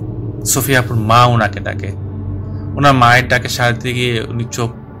সোফিয়া আপুর মা ওনাকে ডাকে। ওনার মায়ের ডাকে সাড়া দিতে গিয়ে উনি চোখ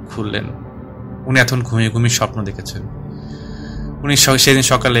খুললেন। উনি এখন ঘুমিয়ে ঘুমিয়ে স্বপ্ন দেখেছেন। উনি সেদিন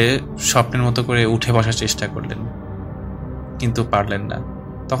সকালে স্বপ্নের মতো করে উঠে বসার চেষ্টা করলেন, কিন্তু পারলেন না।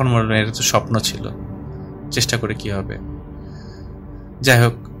 তখন মনে হলো এটা তো স্বপ্ন ছিল, চেষ্টা করে কি হবে। যাই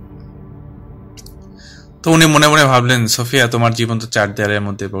হোক, তো উনি মনে মনে ভাবলেন, সোফিয়া তোমার জীবন তো 4 দেয়ালের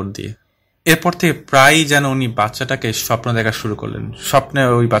মধ্যে বন্দি। এরপর থেকে প্রায়ই যেন উনি বাচ্চাটাকে স্বপ্ন দেখা শুরু করলেন। স্বপ্নে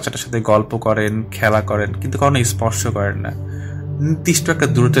ওই বাচ্চাটার সাথে গল্প করেন, খেলা করেন, কিন্তু কখনো স্পর্শ করেন না। নির্দিষ্ট একটা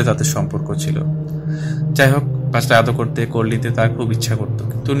দূরত্বে তাদের সম্পর্ক ছিল। যাই হোক, বাচ্চাটা আদর করতে করলিতে তার খুব ইচ্ছা করতো,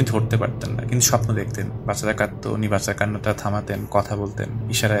 কিন্তু উনি ধরতে পারতেন না। কিন্তু স্বপ্ন দেখতেন, বাচ্চাটা কাঁদতো, উনি বাচ্চার কান্নাটা থামাতেন, কথা বলতেন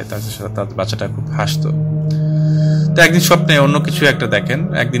ইশারায়, তাদের সাথে তার বাচ্চাটা খুব হাসতো। তো একদিন স্বপ্নে অন্য কিছু একটা দেখেন।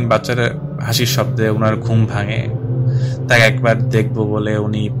 একদিন বাচ্চার হাসির শব্দে ওনার ঘুম ভাঙে। তাকে একবার দেখবো বলে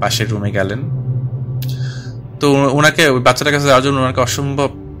উনি পাশের রুমে গেলেন। তো ওনাকে ওই বাচ্চাটার কাছে যাওয়ার জন্য ওনাকে অসম্ভব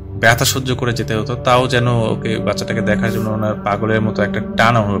ব্যথা সহ্য করে যেতে হতো, তাও যেন ওকে বাচ্চাটাকে দেখার জন্য ওনার পাগলের মতো একটা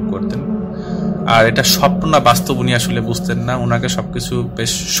টান অনুভব করতেন। আর এটা স্বপ্ন না বাস্তব উনি আসলে বুঝতেন না। ওনাকে সবকিছু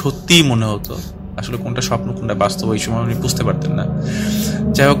বেশ সত্যিই মনে হতো, আসলে কোনটা স্বপ্ন কোনটা বাস্তব ওই সময় উনি বুঝতে পারতেন না।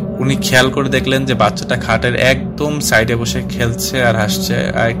 যাই হোক, উনি খেয়াল করে দেখলেন যে বাচ্চাটা খাটের একদম সাইডে বসে খেলছে আর হাসছে।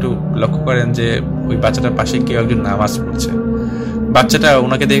 আর একটু লক্ষ্য করেন যে ওই বাচ্চাটার পাশে কেউ একজন নামাজ পড়ছে। বাচ্চাটা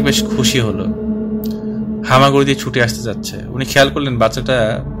ওনাকে দেখে বেশ খুশি হলো, হামাগুড়ি দিয়ে ছুটে আসতে যাচ্ছে। উনি খেয়াল করলেন বাচ্চাটা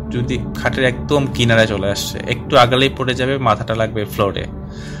যদি খাটের একদম কিনারায় চলে আসছে, একটু আগালেই পড়ে যাবে, মাথাটা লাগবে ফ্লোরে।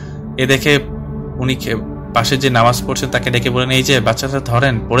 এ দেখে উনি পাশে যে নামাজ পড়ছেন তাকে ডেকে বলেন, এই যে বাচ্চাটা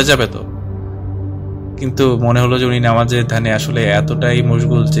ধরেন, পড়ে যাবে তো। কিন্তু মনে হলো যে উনি নামাজের ধ্যানে আসলে এতটাই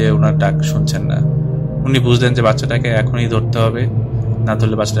মশগুল যে ওনার ডাক শুনছেন না। উনি বুঝলেন যে বাচ্চাটাকে এখনই ধরতে হবে, না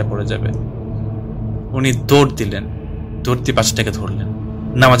ধরলে বাচ্চাটা পড়ে যাবে। উনি দৌড় দিলেন, দৌড় দিয়ে বাচ্চাটাকে ধরলেন।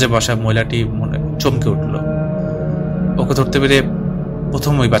 নামাজে বসা মহিলাটি চমকে উঠল। ওকে ধরতে পেরে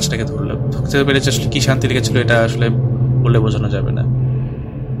প্রথম ওই বাচ্চাটাকে ধরলো। ধরতে পেরে আসলে কি শান্তি লেগেছিল এটা আসলে বলে বোঝানো যাবে না।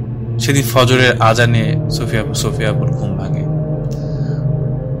 সেদিন ফজরের আজানে সোফিয়াপুর ঘুম ভাঙে।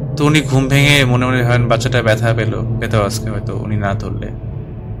 তো উনি ঘুম ভেঙে মনে মনে হয় বাচ্চাটা ব্যথা পেত আজকে হয়তো উনি না ধরলে।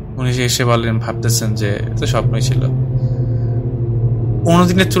 উনি এসে বললেন, ভাবতেছেন যে এটা স্বপ্নই ছিল।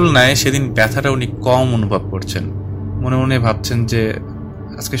 অন্যদিনের তুলনায় সেদিন ব্যথাটা উনি কম অনুভব করছেন। মনে মনে ভাবছেন যে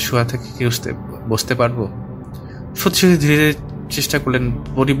আজকে শোয়া থেকে কি বসতে পারবো। সত্যি সত্যি ধীরে ধীরে চেষ্টা করলেন,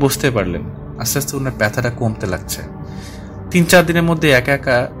 বডি বসতে পারলেন। আস্তে আস্তে ওনার ব্যথাটা কমতে লাগছে। 3-4 দিনের মধ্যে একা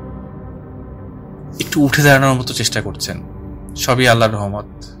একা একটু উঠে দাঁড়ানোর মতো চেষ্টা করছেন। সবই আল্লাহর রহমত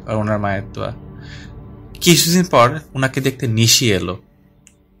আর ওনার মায়ের দোয়া। কিছুদিন পর ওনাকে দেখতে নিশি এলো।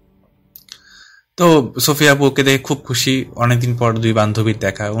 তো সোফিয়া আপু ওকে দেখে খুব খুশি। অনেকদিন পর 2 বান্ধবীর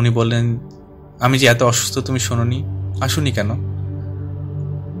দেখা। উনি বললেন, আমি যে এত অসুস্থ তুমি শোনোনি, আসুনি কেন?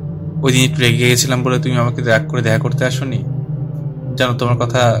 ওই দিন একটু রেগে গেছিলাম বলে তুমি আমাকে রাগ করে দেখা করতে আসোনি? জানো তোমার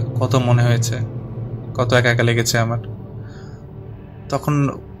কথা কত মনে হয়েছে, কত একা একা লেগেছে আমার। তখন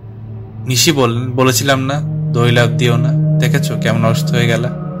নিশি বলেছিলাম না দই লাভ দিও না, দেখেছো কেমন অসুস্থ হয়ে গেল।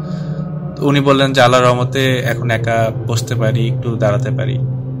 তো উনি বললেন যে আল্লাহর রহমতে এখন একা বসতে পারি, একটু দাঁড়াতে পারি।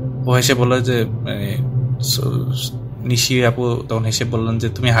 ও হেসে বলল যে নিশি আপু তখন হেসে বললেন যে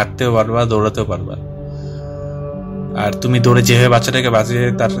তুমি হাঁটতেও পারবা, দৌড়াতেও পারবা। আর তুমি দৌড়ে যেভাবে বাচ্চাটাকে বাঁচিয়ে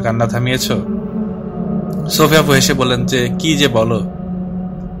তার কান্না থামিয়েছো। সোফিয়া আপু হেসে বললেন যে কি যে বলো,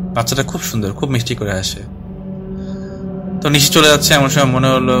 বাচ্চাটা খুব সুন্দর, খুব মিষ্টি করে হাসে। তো নিশি চলে যাচ্ছে, এমন সময় মনে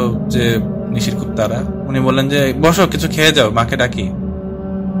হলো যে নিশির খুব তাড়া। উনি বললেন যে বসো, কিছু খেয়ে যাও, মাকে ডাকি।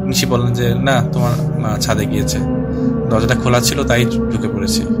 নিশি বললেন যে না, তোমার মা ছাদে গিয়েছে, দরজাটা খোলা ছিল তাই ঢুকে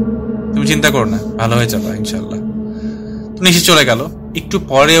পড়েছি, তুমি চিন্তা করো না, ভালো হয়ে যাবে ইনশাল্লাহ। তো নিশি চলে গেল। একটু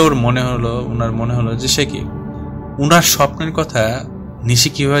পরে ওনার মনে হলো যে সে কি, উনার স্বপ্নের কথা নিশি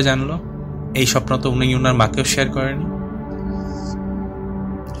কিভাবে জানলো? এই স্বপ্ন তো উনি উনার মাকেও শেয়ার করেনি।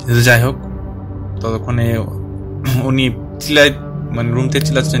 যাই হোক, ততক্ষণে উনি রুম থেকে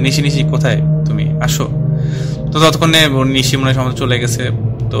চিল্লাচ্ছে, নিশি নিশি কোথায় তুমি, আসো। তো ততক্ষণে নিশি মনে হয় চলে গেছে।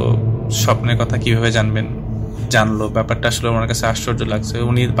 তো স্বপ্নের কথা কিভাবে জানলো ব্যাপারটা আসলে ওনার কাছে আশ্চর্য লাগছে।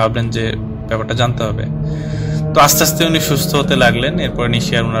 উনি ভাবলেন যে ব্যাপারটা জানতে হবে। তো আস্তে আস্তে উনি সুস্থ হতে লাগলেন। এরপর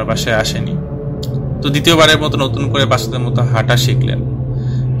নিশি আর ওনার বাসায় আসেনি। তো দ্বিতীয়বারের মতো নতুন করে বাচ্চাদের মতো হাঁটা শিখলেন।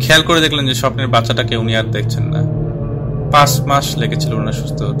 খেয়াল করে দেখলেন যে স্বপ্নের বাচ্চাটাকে উনি আর দেখছেন না। 5 মাস লেগেছিল ওনার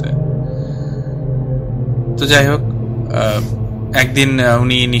সুস্থ হতে। তো যাই হোক, একদিন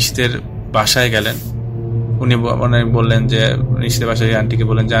উনি নিশিতের বাসায় গেলেন। উনি বললেন যে নিশিতের বাসায় আন্টিকে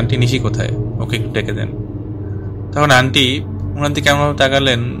বললেন যে আন্টি নিশি কোথায়, ওকে একটু ডেকে দেন। তখন আন্টি ওনার দিকে এমনভাবে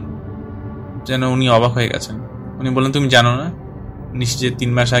তাকালেন যেন উনি অবাক হয়ে গেছেন। উনি বললেন, তুমি জানো না নিশি যে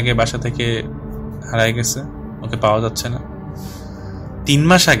 3 মাস আগে বাসা থেকে হারায় গেছে, ওকে পাওয়া যাচ্ছে না। 3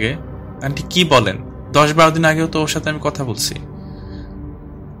 মাস আগে? আন্টি কি বলেন? 10-12 দিন আগেও তো ওর সাথে আমি কথা বলছি।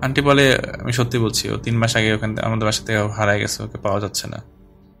 আন্টি বলে, আমি সত্যি বলছি, ও 3 মাস আগে ওখানে আমাদের বাসা থেকে হারায় গেছে, ওকে পাওয়া যাচ্ছে না।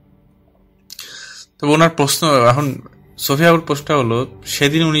 তো ওনার প্রশ্ন এখন, সোফিয়ার প্রশ্নটা হলো,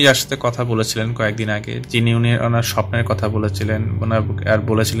 সেদিন উনি যার সাথে কথা বলেছিলেন কয়েকদিন আগে, যিনি উনি ওনার স্বপ্নের কথা বলেছিলেন, ওনার আর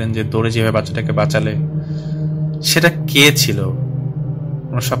বলেছিলেন যে দৌড়ে যেভাবে বাচ্চাটাকে বাঁচালে, সেটা কে ছিল?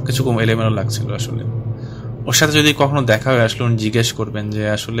 ওনার সবকিছু খুব এলোমেলো লাগছিল আসলে। ওর সাথে যদি কখনো দেখা হয়ে আসলে উনি জিজ্ঞেস করবেন যে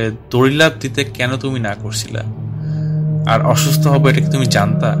আসলে দড়িলাভ দিতে কেন তুমি না করছিলা, আর অসুস্থ হবো এটা কি তুমি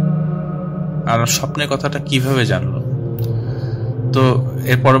জানতা, আর স্বপ্নের কথাটা কিভাবে জানলো? তো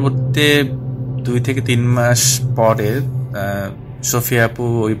এর পরবর্তীতে 2 থেকে 3 মাস পরে সোফিয়া আপু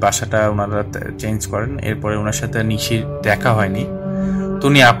ওই বাসাটা ওনারা চেঞ্জ করেন। এরপরে ওনার সাথে নিশির দেখা হয়নি। তো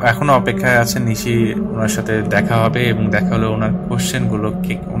উনি এখনো অপেক্ষায় আছেন নিশি ওনার সাথে দেখা হবে, এবং দেখা হলে ওনার কোশ্চেনগুলো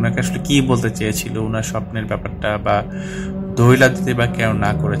ওনাকে আসলে কি বলতে চেয়েছিল, ওনার স্বপ্নের ব্যাপারটা, বা দহিলা দিতে বা কেন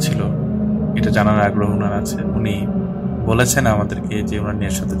না করেছিল, এটা জানার আগ্রহ ওনার আছে। উনি বলেছেন আমাদেরকে যে ওনার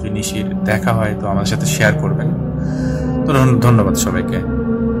নিয়ের সাথে যদি নিশির দেখা হয় তো আমাদের সাথে শেয়ার করবেন। তো ধন্যবাদ সবাইকে।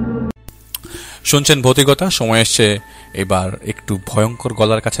 শুনছেন ভৌতিকতা। সময় এসছে এবার একটু ভয়ঙ্কর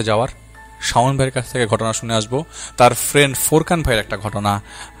গলার কাছে যাওয়ার। শাওন ভাইয়ের কাছ থেকে ঘটনা শুনে আসবো। তার ফ্রেন্ড ফোরকান ভাইয়ের একটা ঘটনা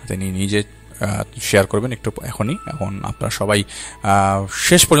তিনি নিজে শেয়ার করবেন একটু এখনই। এখন আপনারা সবাই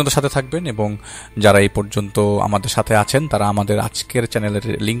শেষ পর্যন্ত সাথে থাকবেন, এবং যারা এই পর্যন্ত আমাদের সাথে আছেন তারা আমাদের আজকের চ্যানেলের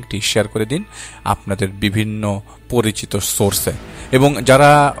লিঙ্কটি শেয়ার করে দিন আপনাদের বিভিন্ন পরিচিত সোর্সে, এবং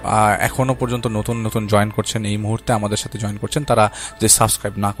যারা এখনো পর্যন্ত নতুন নতুন জয়েন করছেন, এই মুহূর্তে আমাদের সাথে জয়েন করছেন, তারা যে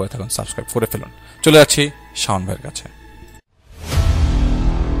সাবস্ক্রাইব না করে থাকুন সাবস্ক্রাইব করে ফেলুন। চলে যাচ্ছি শাওন ভাইয়ের কাছে।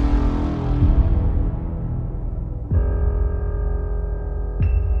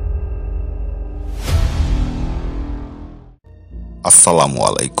 আসসালামু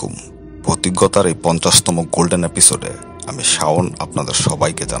আলাইকুম। ভৌতিকতার এই 50তম গোল্ডেন এপিসোডে আমি শাওন আপনাদের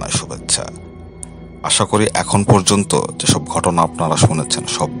সবাইকে জানাই শুভেচ্ছা। আশা করি এখন পর্যন্ত যেসব ঘটনা আপনারা শুনেছেন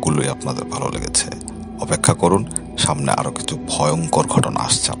সবগুলোই আপনাদের ভালো লেগেছে। অপেক্ষা করুন, সামনে আরো কিছু ভয়ঙ্কর ঘটনা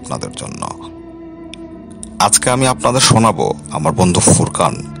আসছে আপনাদের জন্য। আজকে আমি আপনাদের শোনাবো আমার বন্ধু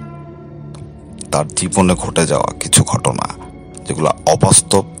ফুরকান তার জীবনে ঘটে যাওয়া কিছু ঘটনা, যেগুলো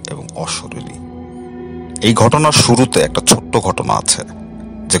অবাস্তব এবং অশরীরী। এই ঘটনার শুরুতে একটা ছোট্ট ঘটনা আছে,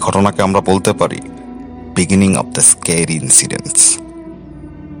 যে ঘটনাকে আমরা বলতে পারি beginning of the scary incidents.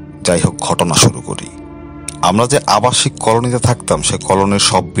 যাই হোক, ঘটনা শুরু করি। আমরা যে আবাসিক কলোনিতে থাকতাম, সে কলোনির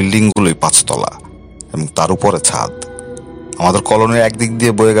সব বিল্ডিং গুলোই 5 তলা এবং তার উপরে ছাদ। আমাদের কলোনির একদিক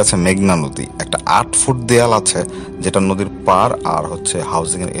দিয়ে বয়ে গেছে মেঘনা নদী। একটা 8 ফুট দেয়াল আছে, যেটা নদীর পার আর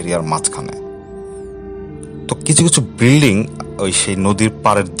হাউজিং এর এরিয়ার মাঝখানে। তো কিছু কিছু বিল্ডিং ওই সেই নদীর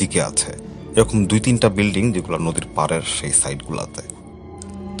পাড়ের দিকে আছে, এরকম 2-3টা বিল্ডিং যেগুলো নদীর পাড়ের সেই সাইড গুলাতে।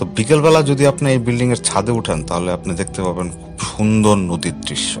 তো বিকেলবেলা যদি আপনি এই বিল্ডিং এর ছাদে উঠেন, তাহলে আপনি দেখতে পাবেন খুব সুন্দর নদীর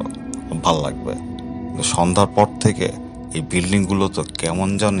দৃশ্য, ভাল লাগবে। কিন্তু সন্ধ্যার পর থেকে এই বিল্ডিং গুলো তো কেমন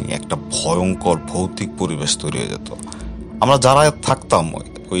জানি একটা ভয়ঙ্কর ভৌতিক পরিবেশ তৈরি হয়ে যেত। আমরা যারা থাকতাম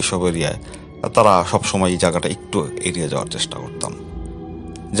ওই সব এরিয়ায়, তারা সবসময় এই জায়গাটা একটু এড়িয়ে যাওয়ার চেষ্টা করতাম।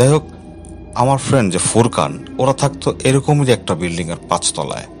 যাই হোক, আমার ফ্রেন্ড যে ফুরকান, ওরা থাকতো এরকমই একটা বিল্ডিং এর 5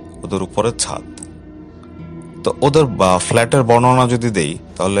 তলায়, ওদের উপরে ছাদ। তো ওদের ফ্ল্যাটের বর্ণনা যদি দেই,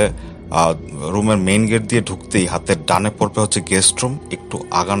 তাহলে রুমের মেইন গেট দিয়ে ঢুকতেই হাতের ডানে পড়বে গেস্ট রুম, একটু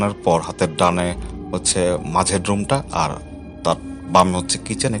আগানোর পর হাতের ডানে মাঝের রুমটা, আর তার বামে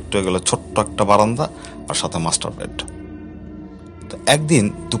কিচেন, একটু গেলে ছোট্ট একটা বারান্দা আর সাথে মাস্টার বেড। তো একদিন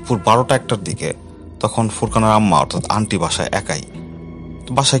দুপুর 12টা-1টার দিকে, তখন ফুরকানের আম্মা অর্থাৎ আন্টি বাসায় একাই,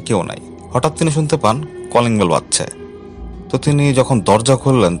 বাসায় কেউ নাই। হঠাৎ তিনি শুনতে পান কলিং বেল বাজছে। তো তিনি যখন দরজা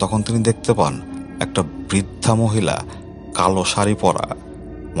খুললেন, তখন তিনি দেখতে পান একটা বৃদ্ধা মহিলা, কালো শাড়ি পরা,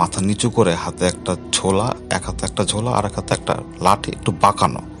 মাথা নিচু করে, হাতে একটা ঝোলা, এক হাতে একটা ঝোলা আর এক হাতে একটা লাঠি, একটু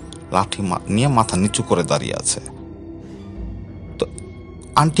বাঁকানো লাঠি নিয়ে মাথা নিচু করে দাঁড়িয়ে আছে। তো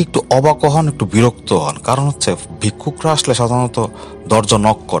আন্টি একটু অবাক হন, একটু বিরক্ত হন, কারণ ভিক্ষুকরা আসলে সাধারণত দরজা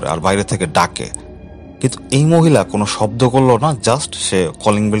নক করে আর বাইরে থেকে ডাকে, কিন্তু এই মহিলা কোনো শব্দ করলো না, জাস্ট সে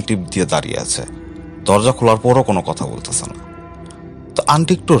কলিং বেল টিপ দিয়ে দাঁড়িয়ে আছে, দরজা খোলার পরও কোনো কথা বলতেছে না। তো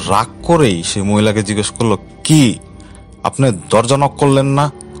আন্টি একটু রাগ করেই সেই মহিলাকে জিজ্ঞেস করলো, কি আপনি দরজা নক করলেন না,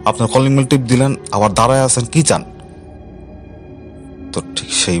 আপনার কলিং বেল টিপ দিলেন, আবার দাঁড়ায় আছেন, কি চান? তো ঠিক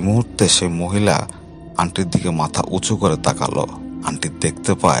সেই মুহূর্তে সেই মহিলা আন্টির দিকে মাথা উঁচু করে তাকালো। আন্টি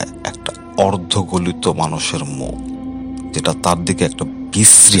দেখতে পায় একটা অর্ধগলিত মানুষের মুখ, যেটা তার দিকে একটা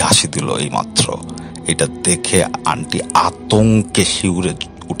বিশ্রী হাসি দিল এই মাত্র। এটা দেখে আন্টি আতঙ্কে শিউরে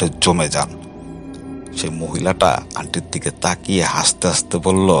উঠে জমে যান। সেই মহিলাটা আন্টির দিকে তাকিয়ে হাসতে হাসতে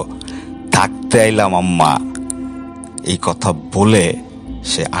বলল, থাকতে আইলাম আম্মা। এই কথা বলে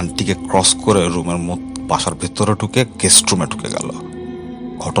সে আন্টিকে ক্রস করে রুমের বাসার ভেতরে ঢুকে গেস্ট রুমে ঢুকে গেল।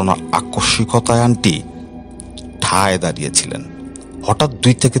 ঘটনার আকস্মিকতায় আন্টি ঠায় দাঁড়িয়েছিলেন। হঠাৎ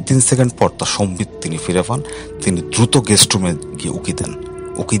 2 থেকে 3 সেকেন্ড পর তার সম্বিত তিনি ফিরে পান। তিনি দ্রুত গেস্ট রুমে গিয়ে উকি দেন।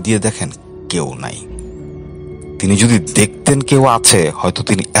 উকি দিয়ে দেখেন কেউ নাই। তিনি যদি দেখতেন কেউ আছে হয়তো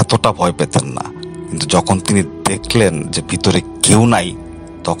তিনি এতটা ভয় পেতেন না, কিন্তু যখন তিনি দেখলেন যে ভিতরে কেউ নাই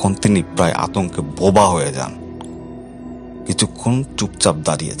তখন তিনি প্রায় আতঙ্কে বোবা হয়ে যান। কিছুক্ষণ চুপচাপ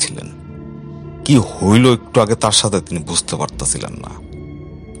দাঁড়িয়েছিলেন। কি হইল একটু আগে তার সাথে তিনি বুঝতে পারতেছিলেন না।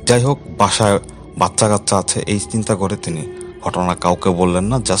 যাই হোক, বাসায় বাচ্চা কাচ্চা আছে এই চিন্তা করে তিনি ঘটনা কাউকে বললেন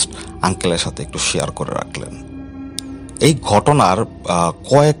না, জাস্ট আঙ্কেলের সাথে একটু শেয়ার করে রাখলেন। এই ঘটনার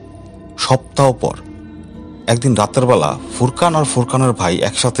কয়েক সপ্তাহ পর একদিন রাতের বেলা ফুরকান আর ফুরকানের ভাই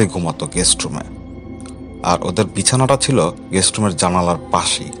একসাথে ঘুমাতো গেস্ট রুমে। আর ওদের বিছানাটা ছিল গেস্ট রুমের জানালার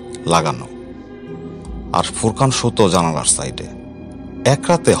পাশেই লাগানো, আর ফুরকান শুতো জানালার সাইডে। এক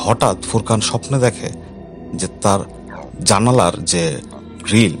রাতে হঠাৎ ফুরকান স্বপ্নে দেখে যে তার জানালার যে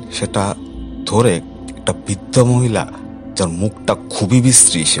গ্রিল সেটা ধরে একটা বৃদ্ধ মহিলা, যার মুখটা খুবই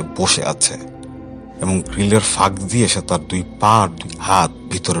বিশ্রী, সে বসে আছে এবং গ্রিলের ফাঁক দিয়ে সে তার 2 পা আর 2 হাত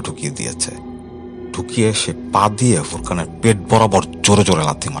ভিতরে ঢুকিয়ে দিয়েছে। ঢুকিয়ে সে পা দিয়ে ফুরকানের পেট বরাবর জোরে জোরে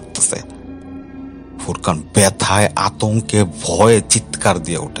লাথি মারতেছে। ফুরকান ব্যথায় আতঙ্কে ভয়ে চিৎকার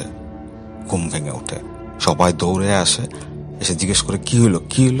দিয়ে ওঠে, ঘুম ভেঙে ওঠে। সবাই দৌড়ে আসে, এসে জিজ্ঞেস করে কি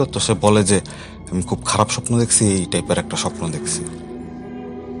হইলো। তো সে বলে যে আমি খুব খারাপ স্বপ্ন দেখছি, এই টাইপের একটা স্বপ্ন দেখছি।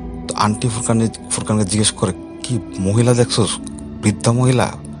 তো আন্টি ফুরকানকে জিজ্ঞেস করে কি মহিলা দেখছো, বৃদ্ধা মহিলা,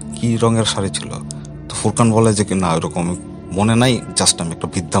 কি রঙের শাড়ি ছিল? তো ফুরকান বলে যে কি না ওরকম মনে নাই, জাস্ট আমি একটা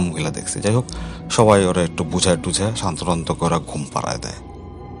বৃদ্ধা মহিলা দেখছি। যাই হোক, সবাই ওরা একটু বুঝায় টুঝায় শান্তরান্ত করে ঘুম পাড়ায় দেয়।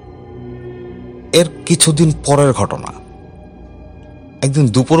 এর কিছুদিন পরের ঘটনা, একদিন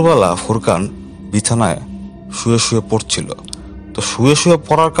দুপুরবেলা ফুরকান বিছানায় শুয়ে শুয়ে পড়ছিল। তো শুয়ে শুয়ে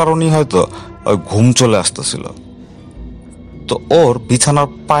পড়ার কারণেই হয়তো ওই ঘুম চলে আসতেছিল। তো ওর বিছানার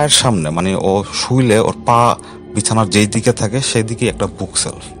পায়ের সামনে, মানে ও শুইলে ওর পা বিছানার যেই দিকে থাকে সেই দিকে একটা বুক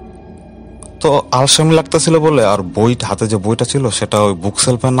সেলফ। তো আলসেমি লাগতেছিল বলে আর হাতে যে বইটা ছিল সেটা ওই বুক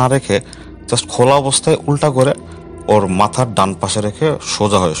সেলফে না রেখে জাস্ট খোলা অবস্থায় উল্টা করে ওর মাথার ডান পাশে রেখে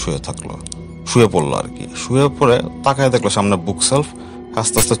সোজা হয়ে শুয়ে পড়লো আর কি। শুয়ে পড়ে তাকায় দেখলো সামনে বুক সেলফ,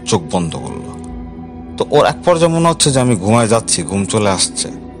 আস্তে আস্তে চোখ বন্ধ করলো। তো ওর এক পর্যায়ে মনে হচ্ছে যে আমি ঘুমায় যাচ্ছি, ঘুম চলে আসছে,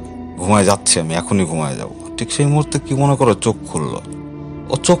 ঘুমায় যাচ্ছি, আমি এখনই ঘুমায় যাব। ঠিক সেই মুহূর্তে কি মনে করো চোখ খুললো।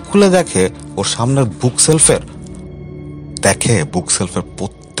 ও চোখ খুলে দেখে ওর সামনের বুক সেলফের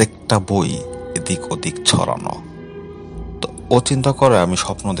প্রত্যেকটা বই এদিক ওদিক ছড়ানো। তো ও চিন্তা করে আমি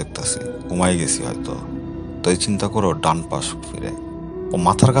স্বপ্ন দেখতেছি, ঘুমাই গেছি হয়তো। তো এই চিন্তা করে ওর ডান পাশ ফিরে ও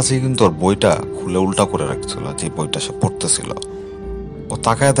মাথার কাছে কিন্তু ওর বইটা খুলে উল্টা করে রাখছিল, যে বইটা সে পড়তেছিল। ও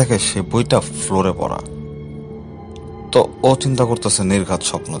তাকায় দেখে সে বইটা ফ্লোরে পড়া। তো ও চিন্তা করতেছে নির্ঘাত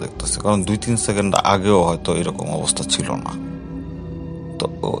স্বপ্ন দেখতেছে, কারণ 2-3 সেকেন্ড আগেও হয়তো এরকম অবস্থা ছিল না। তো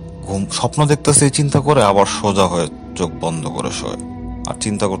স্বপ্ন দেখতেছে এই চিন্তা করে আবার সোজা হয়ে চোখ বন্ধ করে শোয় আর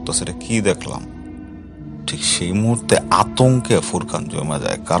চিন্তা করতেছে এটা কি দেখলাম। ঠিক সেই মুহূর্তে আতঙ্কে ফুরকান জমে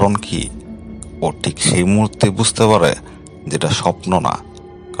যায়। কারণ কি, ও ঠিক সেই মুহূর্তে বুঝতে পারে যেটা স্বপ্ন না,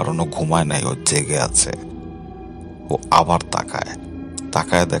 কারণ ও ঘুমায় নাই, ও জেগে আছে। ও আবার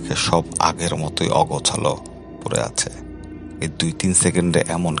তাকায় দেখে সব আগের মতোই অগোছালো পড়ে আছে। এই 2-3 সেকেন্ডে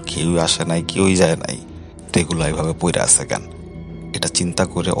এমন কেউই আসে নাই, কেউই যায় নাই, তো এগুলো এইভাবে পড়ে আছে কেন? এটা চিন্তা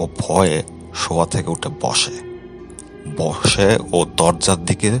করে ও ভয়ে শোয়া থেকে উঠে বসে ও দরজার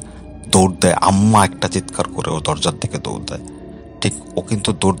দিকে দৌড় দেয়। আম্মা একটা চিৎকার করে ও দরজার দিকে দৌড় দেয়। ঠিক ও কিন্তু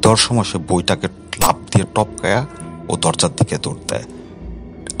দৌড় দেওয়ার সময় সে বইটাকে লাফ দিয়ে টপকায়া ও দরজার দিকে দৌড় দেয়।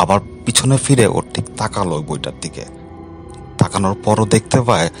 আবার পিছনে ফিরে ও ঠিক তাকালো ওই বইটার দিকে। তাকানোর পরও দেখতে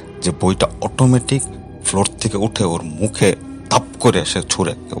পায় যে বইটা অটোমেটিক ফ্লোর থেকে উঠে ওর মুখে ধাপ করে সে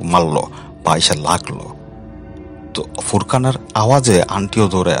ছুঁড়ে মারলো বা এসে লাগলো। তো ফুরকানের আওয়াজে আন্টিও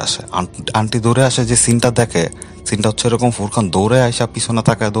দৌড়ে আসে। আন্টি দৌড়ে আসে, যে সিনটা দেখে, সিনটা হচ্ছে এরকম, ফুরকান দৌড়ে আসা পিছনে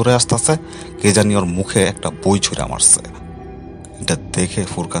তাকায় দৌড়ে আসতেছে, কে জানি ওর মুখে একটা বই ছুঁড়ে মারছে। এটা দেখে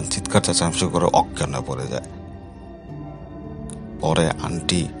ফুরকান চিৎকার চেঁচামেচি করে অজ্ঞান হয়ে পড়ে যায়। পরে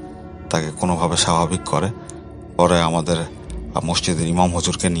আন্টি তাকে কোনোভাবে স্বাভাবিক করে। পরে আমাদের মসজিদের ইমাম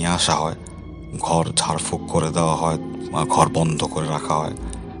হুজুরকে নিয়ে আসা হয়, ঘর ঝাড়ফুঁক করে দেওয়া হয়, ঘর বন্ধ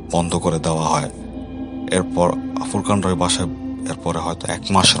করে দেওয়া হয়। এরপর ফুরকান রয় বাসায় এরপরে হয়তো 1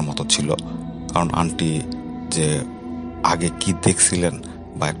 মাসের মতো ছিল, কারণ আন্টি যে আগে কি দেখছিলেন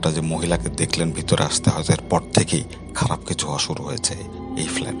বা একটা যে মহিলাকে দেখলেন ভিতরে আসতে, হয়তো এরপর থেকেই খারাপ কিছু হওয়া শুরু হয়েছে এই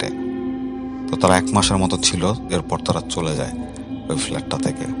ফ্ল্যাটে। তো তারা 1 মাসের মতো ছিল, এরপর তারা চলে যায় ওই ফ্ল্যাটটা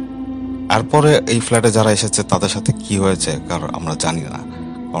থেকে। এরপরে এই ফ্ল্যাটে যারা এসেছে তাদের সাথে কি হয়েছে কারণ আমরা জানি না,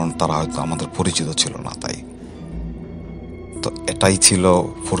 কারণ তারা হয়তো আমাদের পরিচিত ছিল না। তাই তো এটাই ছিল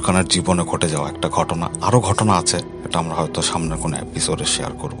ফুরকানের জীবনে ঘটে যাওয়া একটা ঘটনা। আরও ঘটনা আছে, এটা আমরা হয়তো সামনের কোনো এপিসোডে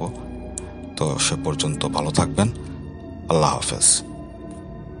শেয়ার করব। তো সে পর্যন্ত ভালো থাকবেন। আল্লাহ হাফেজ।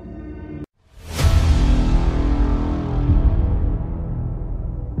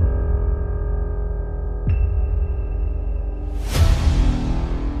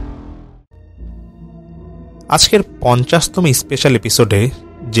 আজকের 50তম স্পেশাল এপিসোডে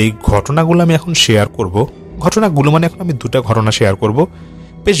যেই ঘটনাগুলো আমি এখন শেয়ার করব, ঘটনাগুলো মানে এখন আমি দুটো ঘটনা শেয়ার করব,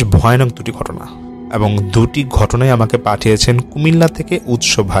 বেশ ভয়ানক দুটি ঘটনা, এবং দুটি ঘটনাই আমাকে পাঠিয়েছেন কুমিল্লা থেকে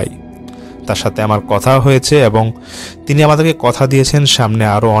উৎস ভাই। তার সাথে আমার কথা হয়েছে এবং তিনি আমাদেরকে কথা দিয়েছেন সামনে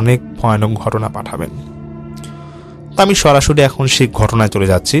আরও অনেক ভয়ানক ঘটনা পাঠাবেন। তো আমি সরাসরি এখন সেই ঘটনায় চলে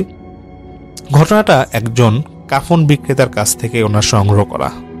যাচ্ছি। ঘটনাটা একজন কাফন বিক্রেতার কাছ থেকে ওনার সংগ্রহ করা।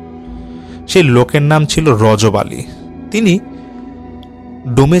 সেই লোকের নাম ছিল রজব আলী। তিনি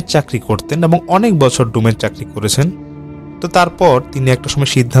ডোমের চাকরি করতেন এবং অনেক বছর ডোমের চাকরি করেছেন। তো তারপর তিনি একটা সময়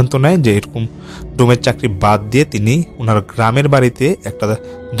সিদ্ধান্ত নেয় যে এরকম ডোমের চাকরি বাদ দিয়ে তিনি ওনার গ্রামের বাড়িতে একটা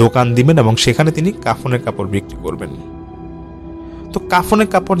দোকান দিবেন এবং সেখানে তিনি কাফনের কাপড় বিক্রি করবেন। তো কাফনের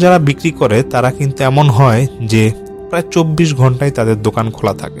কাপড় যারা বিক্রি করে তারা কিন্তু এমন হয় যে প্রায় 24 ঘন্টায় তাদের দোকান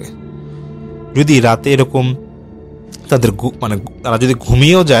খোলা থাকে। যদি রাতে এরকম তাদের তারা যদি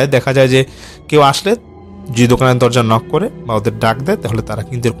ঘুমিয়েও যায়, দেখা যায় যে কেউ আসলে যে দোকানের দরজা নক করে বা ওদের ডাক দেয়, তাহলে তারা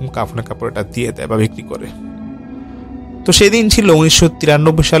কিন্তু এরকম কাফনের কাপড় এটা দিয়ে দেয় বা বিক্রি করে। তো সেদিন ছিল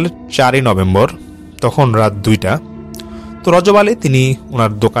 1993 সালের 4 নভেম্বর, তখন রাত 2টা। তো রজব আলী তিনি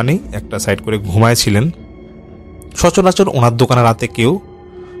ওনার দোকানেই একটা সাইড করে ঘুমাইছিলেন। সচরাচর ওনার দোকানে রাতে কেউ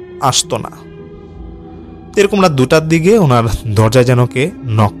আসতো না। এরকম রাত 2টার দিকে ওনার দরজায় যেন কে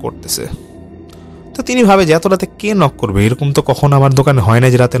নক করতেছে। তো তিনি ভাবে যে এত রাতে কে নক করবে, এরকম তো কখনো আমার দোকানে হয় না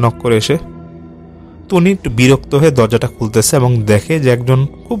যে রাতে নক করে এসে। তো উনি একটু বিরক্ত হয়ে দরজাটা খুলতেছে এবং দেখে যে একজন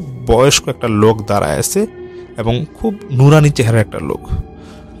খুব বয়স্ক একটা লোক দাঁড়ায় আছে এবং খুব নুরানি চেহারার একটা লোক।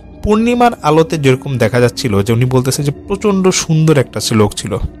 পূর্ণিমার আলোতে যেরকম দেখা যাচ্ছিল যে উনি বলতেছে যে প্রচণ্ড সুন্দর একটা লোক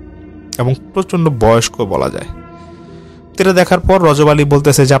ছিল এবং প্রচণ্ড বয়স্ক বলা যায়। এটা দেখার পর রজব আলী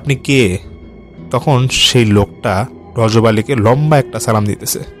বলতেছে যে আপনি কে? তখন সেই লোকটা রজব আলীকে লম্বা একটা সালাম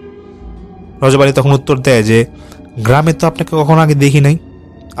দিতেছে। রজব আলী তখন উত্তর দেয় যে গ্রামে তো আপনাকে কখনো আগে দেখি নাই,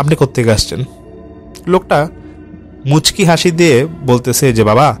 আপনি কোত্থেকে আসছেন? লোকটা মুচকি হাসি দিয়ে বলতেছে যে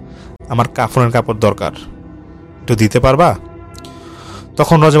বাবা, আমার কাফনের কাপড় দরকার, একটু দিতে পারবা?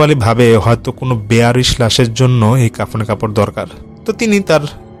 তখন রজব আলী ভাবে হয়তো কোনো বেয়ারিশ লাশের জন্য এই কাফনের কাপড় দরকার। তো তিনি তার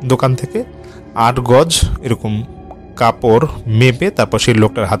দোকান থেকে 8 গজ এরকম কাপড় মেপে তারপর সেই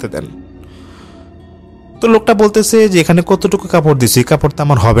লোকটার হাতে দেন। তো লোকটা বলতেছে যে এখানে কতটুকু কাপড় দিছি, এই কাপড় তো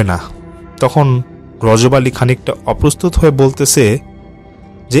আমার হবে না। তখন রজব আলী খানিকটা অপ্রস্তুত হয়ে বলতেছে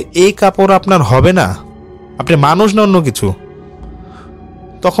যে এই কাপড় আপনার হবে না, আপনি মানুষ না অন্য কিছু?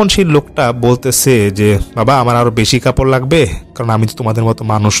 তখন সেই লোকটা বলতেছে যে বাবা, আমার আরো বেশি কাপড় লাগবে, কারণ আমি তো তোমাদের মতো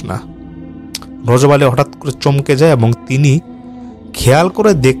মানুষ না। রজব আলী হঠাৎ করে চমকে যায় এবং তিনি খেয়াল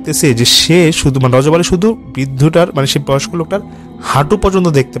করে দেখতেছে যে সে শুধু রজব আলী শুধু বৃদ্ধটার সেই বয়স্ক লোকটার হাঁটু পর্যন্ত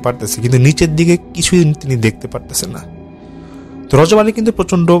দেখতে পারতেছে, কিন্তু নিচের দিকে কিছুই তিনি দেখতে পারতেছেন না। তো রজব আলী কিন্তু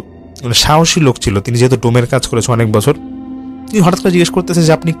প্রচন্ড সাহসী লোক ছিল, তিনি যেহেতু ডোমের কাজ করেছে অনেক বছর। তিনি হঠাৎ করে জিজ্ঞেস করতেছে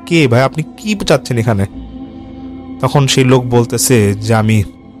যে আপনি কে ভাই, আপনি কি চাচ্ছেন এখানে? তখন সেই লোক বলতেছে যে আমি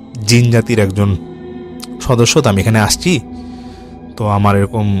জিন জাতির একজন সদস্য, তো আমি এখানে আসছি, তো আমার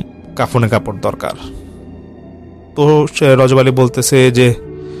এরকম কাফনে কাপড় দরকার। তো রজব আলী বলতেছে যে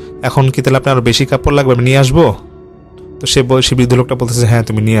এখন কি তাহলে আপনার আরো বেশি কাপড় লাগবে, আমি নিয়ে আসবো? তো সে বৃদ্ধ লোকটা বলতেছে হ্যাঁ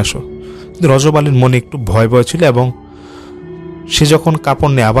তুমি নিয়ে আসো। কিন্তু রজব আলীর মনে একটু ভয় ভয় ছিল এবং সে যখন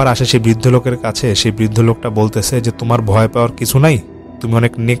কাপড় নিয়ে আবার আসে সেই বৃদ্ধ লোকের কাছে, সেই বৃদ্ধ লোকটা বলতেছে যে তোমার ভয় পাওয়ার কিছু নাই, তুমি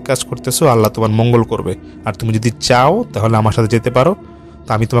অনেক নেক কাজ করতেছো, আল্লাহ তোমার মঙ্গল করবে, আর তুমি যদি চাও তাহলে আমার সাথে যেতে পারো, তো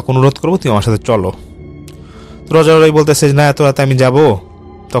আমি তোমাকে অনুরোধ করবো তুমি আমার সাথে চলো। তো রজব আলী বলতেছে না এত রাতে আমি যাবো।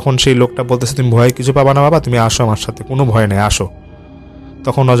 তখন সেই লোকটা বলতেছে তুমি ভয় কিছু পাবা না বাবা, তুমি আসো আমার সাথে, কোনো ভয় নেই, আসো।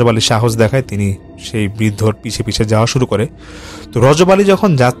 তখন রজব আলী সাহস দেখায়, তিনি সেই বৃদ্ধর পিছে পিছে যাওয়া শুরু করে। তো রজব আলী যখন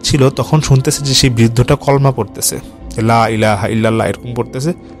যাচ্ছিল তখন শুনতেছে যে সেই বৃদ্ধটা কলমা পড়তেছে, লা ইলাহা ইল্লাল্লাহ এরকম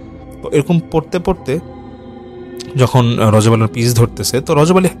পড়তেছে। তো এরকম পড়তে পড়তে যখন রজব আলীর পিছ ধরতেছে, তো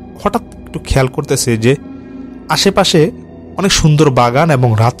রজব আলী হঠাৎ একটু খেয়াল করতেছে যে আশেপাশে অনেক সুন্দর বাগান এবং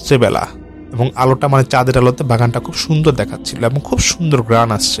রাত্রেবেলা এবং আলোটা চাঁদের আলোতে বাগানটা খুব সুন্দর দেখাচ্ছিল এবং খুব সুন্দর গ্রান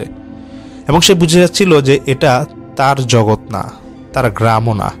আসছে, এবং সে বুঝে যাচ্ছিল যে এটা তার জগৎ না, তার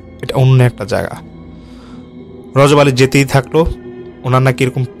গ্রামও না, এটা অন্য একটা জায়গা। রজব আলী যেতেই থাকলো। ওনার নাকি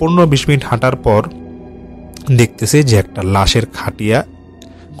এরকম 15-20 মিনিট হাঁটার পর দেখতেছে যে একটা লাশের খাটিয়া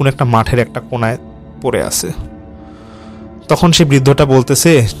কোন একটা মাঠের একটা কোনায় পড়ে আছে। তখন সে বৃদ্ধটা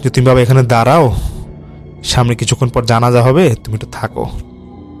বলতেছে যে তুমি বাবা এখানে দাঁড়াও, সামনে কিছুক্ষণ পর জানাজা হবে, তুমি একটু থাকো।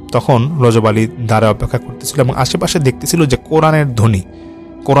 তখন রজব আলী দ্বারে অপেক্ষা করতেছিল এবং আশেপাশে দেখতেছিল যে কোরআনের ধ্বনি,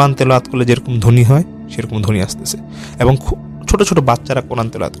 কোরআন তেলাওয়াত করলে যেরকম ধ্বনি হয় সেরকম ধ্বনি আসতেছে এবং খুব ছোট ছোট বাচ্চারা কোরআন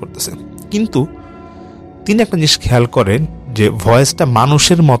তেলাওয়াত করতেছে। কিন্তু তিনি একটা জিনিস খেয়াল করেন যে ভয়েসটা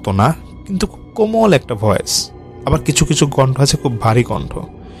মানুষের মতো না, কিন্তু খুব কোমল একটা ভয়েস। আবার কিছু কিছু কণ্ঠ আছে খুব ভারী কণ্ঠ,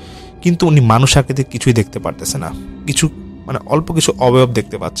 কিন্তু উনি মানুষ আকৃতির কিছুই দেখতে পারতেছে না, কিছু মানে অল্প কিছু অবয়ব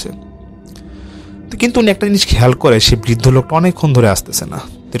দেখতে পাচ্ছে। তো কিন্তু উনি একটা জিনিস খেয়াল করে, সে বৃদ্ধ লোকটা অনেকক্ষণ ধরে আসতেছে না।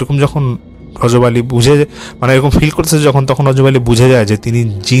 এরকম যখন রজব আলী বুঝে, মানে এরকম ফিল করতেছে যখন, তখন রজব আলী বুঝে যায় যে তিনি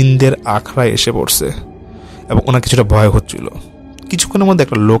জিনদের আখড়ায় এসে পড়ছে এবং ওনার কিছুটা ভয় হচ্ছিল। কিছুক্ষণের মধ্যে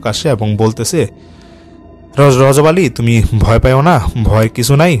একটা লোক আসে এবং বলতেছে, রজব আলী তুমি ভয় পাও না, ভয়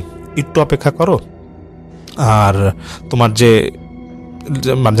কিছু নাই, একটু অপেক্ষা করো, আর তোমার যে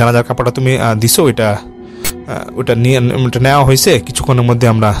জানাজার কাপড়টা তুমি দিছো ওটা নেওয়া হয়েছে, কিছুক্ষণের মধ্যে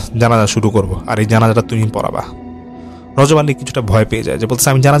আমরা জানাজা শুরু করব, আর এই জানাজাটা তুমি পড়াবা। রজব আলী কিছুটা ভয় পেয়ে যায়, যে বলতেছে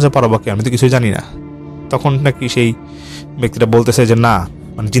আমি জানাজা পড়াবো কি, আমি তো কিছুই জানি না। তখন নাকি সেই ব্যক্তিটা বলতেছে যে না,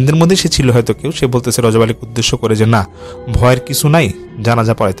 মানে জিনদের মধ্যে সে ছিল হয়তো কেউ, সে বলতেছে রজব আলীকে উদ্দেশ্য করে যে না, ভয়ের কিছু নাই,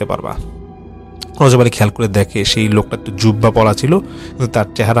 জানাজা পড়াইতে পারবা। রজব আলী খেয়াল করে দেখে সেই লোকটা একটু জুব্বা পরা ছিল, কিন্তু তার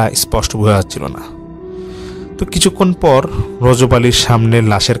চেহারা স্পষ্ট বোঝা যাচ্ছিল না। তো কিছুক্ষণ পর রজব আলীর সামনে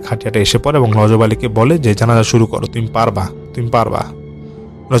লাশের খাটিয়াটা এসে পড়ে এবং রজব আলীকে বলে যে জানাজা শুরু করো, তুমি পারবা।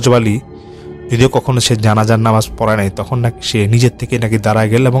 রজব আলী যদিও কখনো সে জানাজার নামাজ পড়ায় নাই, তখন নাকি সে নিজের থেকে নাকি দাঁড়ায়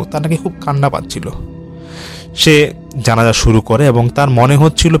গেল এবং তার নাকি খুব কান্না পাচ্ছিল। সে জানাজা শুরু করে এবং তার মনে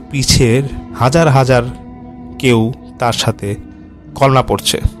হচ্ছিল পিছের হাজার হাজার কেউ তার সাথে কলমা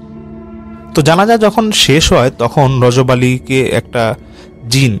পড়ছে। তো জানাজা যখন শেষ হয় তখন রজব আলীকে একটা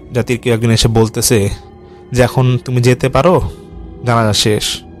জিন জাতির কেউ একজন এসে বলতেছে যে এখন তুমি যেতে পারো, জানাজা শেষ।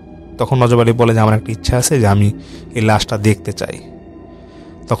 তখন রজব আলী বলে যে আমার একটা ইচ্ছা আছে, যে আমি এই লাশটা দেখতে চাই।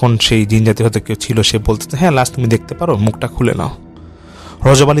 তখন সেই জিন জাতির হয়তো কেউ ছিল, সে বলতেছে হ্যাঁ লাশ তুমি দেখতে পারো, মুখটা খুলে নাও।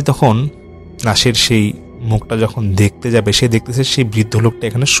 রজব আলী তখন লাশের সেই মুখটা যখন দেখতে যাবে, সে দেখতেছে সেই বৃদ্ধ লোকটা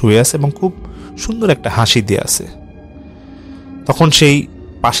এখানে শুয়ে আছে এবং খুব সুন্দর একটা হাসি দিয়ে আছে। তখন সেই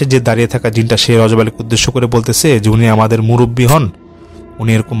পাশে যে দাঁড়িয়ে থাকা জিনটা, সে রজব আলীকে উদ্দেশ্য করে বলতেছে যে উনি আমাদের মুরব্বী হন,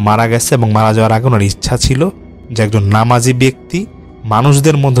 উনি এরকম মারা গেছে এবং মারা যাওয়ার আগে ওনার ইচ্ছা ছিল যে একজন নামাজি ব্যক্তি,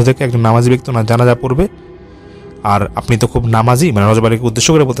 মানুষদের মধ্য থেকে একজন নামাজি ব্যক্তি ওনার জানাজা পড়বে। আর আপনি তো খুব নামাজি, মানে রজব আলীকে উদ্দেশ্য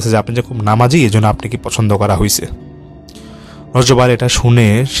করে বলতেছে যে আপনি যে খুব নামাজি, এই জন্য আপনাকে পছন্দ করা হয়েছে। রজব আলী এটা শুনে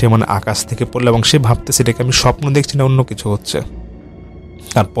সে মানে আকাশ থেকে পড়লো এবং সে ভাবতেছে এটাকে আমি স্বপ্ন দেখছি না অন্য কিছু হচ্ছে।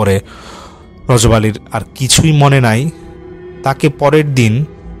 তারপরে রজব আলীর আর কিছুই মনে নাই। তাকে পরের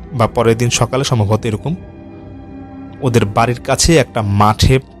দিন সকালে সম্ভবত এরকম ওদের বাড়ির কাছে একটা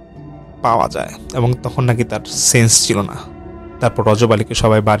মাঠে পাওয়া যায় এবং তখন নাকি তার সেন্স ছিল না। তারপর রজব আলীকে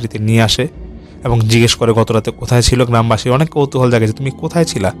সবাই বাড়িতে নিয়ে আসে এবং জিজ্ঞেস করে গত রাতে কোথায় ছিল। গ্রামবাসী অনেক কৌতূহল জাগে যে তুমি কোথায়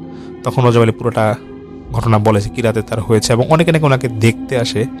ছিলা। তখন রজব আলী পুরোটা ঘটনা বলেছে কি রাতে তার হয়েছে এবং অনেকে নাকি ওনাকে দেখতে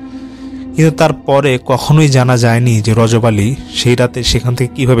আসে, কিন্তু তারপরে কখনোই জানা যায়নি যে রজব আলী সেই রাতে সেখান থেকে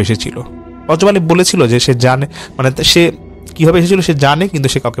কিভাবে এসেছিল। রজব আলী বলেছিল যে সে জানে, মানে সে কিভাবে এসেছিল সে জানে, কিন্তু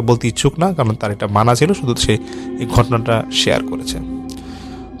সে কাউকে বলতে ইচ্ছুক না, কারণ তার এটা মানা ছিল, শুধু সে এই ঘটনাটা শেয়ার করেছে।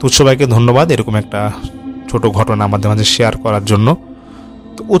 তো সবাইকে ধন্যবাদ এরকম একটা ছোট ঘটনা আমাদের মাঝে শেয়ার করার জন্য।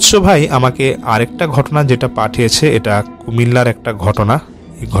 তো উৎস ভাই আমাকে আরেকটা ঘটনা যেটা পাঠিয়েছে, এটা কুমিল্লার একটা ঘটনা।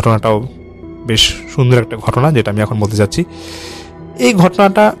 এই ঘটনাটাও বেশ সুন্দর একটা ঘটনা, যেটা আমি এখন বলতে যাচ্ছি। এই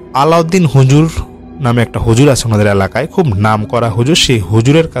ঘটনাটা আলাউদ্দিন হুজুর নামে একটা হুজুর আছে ওনাদের এলাকায়, খুব নাম করা হুজুর। সেই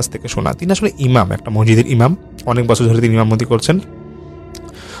হুজুরের কাছ থেকে শোনা। তিনি আসলে ইমাম, একটা মসজিদের ইমাম, অনেক বছর ধরে তিনি ইমামতি করছেন।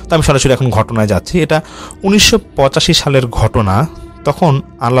 তো আমি সরাসরি এখন ঘটনায় যাচ্ছি। এটা 1985 সালের ঘটনা। তখন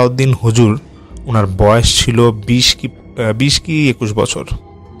আলাউদ্দিন হুজুর, ওনার বয়স ছিল 20 কি 21 বছর।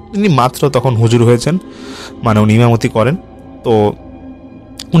 তিনি মাত্র তখন হুজুর হয়েছেন, মানে উনি ইমামতি করেন। তো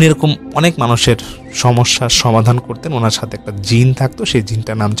উনি এরকম অনেক মানুষের সমস্যার সমাধান করতেন। ওনার সাথে একটা জিন থাকতো, সেই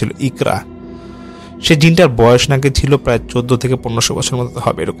জিনটার নাম ছিল ইকরা। সেই জিনটার বয়স নাকি ছিল প্রায় 14 থেকে 1500 বছর মতো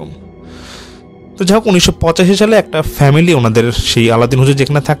হবে এরকম। তো যাই হোক 1985 সালে একটা ফ্যামিলি, ওনাদের সেই আলাউদ্দিন হুজুর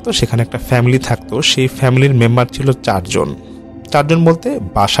যেখানে থাকতো সেখানে একটা ফ্যামিলি থাকতো। সেই ফ্যামিলির মেম্বার ছিল 4 জন বলতে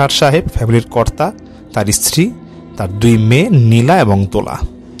বাশার সাহেব ফ্যামিলির কর্তা, তার স্ত্রী, তার 2 মেয়ে নীলা এবং তোলা।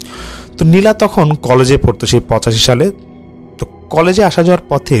 তো নীলা তখন কলেজে পড়তো সেই 85 সালে। তো কলেজে আসা যাওয়ার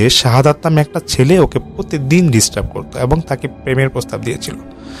পথে শাহাদাত নামে একটা ছেলে ওকে প্রতিদিন ডিস্টার্ব করতো এবং তাকে প্রেমের প্রস্তাব দিয়েছিল,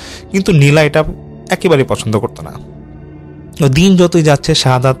 কিন্তু নীলা এটা একেবারেই পছন্দ করতো না। দিন যতই যাচ্ছে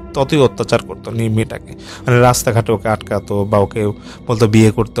শাহাদাত ততই অত্যাচার করতো মেয়েটাকে, মানে রাস্তাঘাটে ওকে আটকাতো বা ওকে বলতো বিয়ে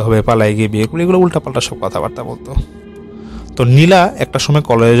করতে হবে, পালাই গিয়ে বিয়ে করে, এগুলো উল্টাপাল্টা সব কথাবার্তা বলতো। তো নীলা একটা সময়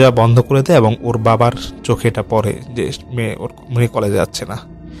কলেজে যাওয়া বন্ধ করে দেয় এবং ওর বাবার চোখে এটা পড়ে যে মেয়ে কলেজে যাচ্ছে না,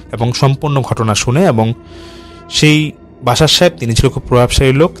 এবং সম্পূর্ণ ঘটনা শুনে এবং সেই বাশার সাহেব, তিনি ছিল খুব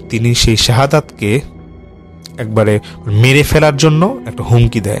প্রভাবশালী লোক, তিনি সেই শাহাদাতকে একবারে মেরে ফেলার জন্য একটা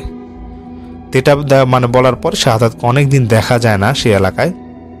হুমকি দেয়। এটা মানে বলার পর শাহাদাতকে অনেকদিন দেখা যায় না সে এলাকায়।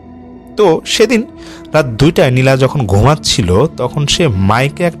 তো সেদিন রাত 2টায় নীলা যখন ঘুমাচ্ছিল তখন সে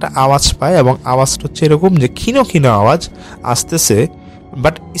মাইকে একটা আওয়াজ পায়, এবং আওয়াজটা হচ্ছে এরকম যে ক্ষীণ ক্ষীণ আওয়াজ আসতেছে,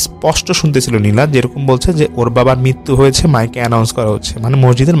 বাট স্পষ্ট শুনতেছিল নীলা, যেরকম বলছে যে ওর বাবার মৃত্যু হয়েছে, মাইকে অ্যানাউন্স করা হচ্ছে, মানে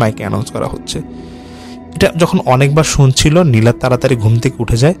মসজিদের মাইকে অ্যানাউন্স করা হচ্ছে। এটা যখন অনেকবার শুনছিল নীলা তাড়াতাড়ি ঘুম থেকে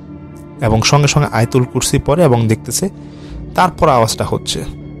উঠে যায় এবং সঙ্গে সঙ্গে আয়াতুল কুরসি পড়ে এবং দেখতেছে তারপর আওয়াজটা হচ্ছে।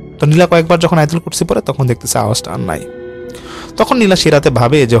 তো নীলা কয়েকবার যখন আয়াতুল কুরসি পড়ে তখন দেখতেছে আওয়াজটা আর নাই। তখন নীলা সে রাতে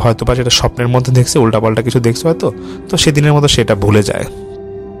ভাবে যে হয়তো বা সেটা স্বপ্নের মধ্যে দেখছে, উল্টাপাল্টা কিছু দেখছে হয়তো, তো সেদিনের মতো সেটা ভুলে যায়।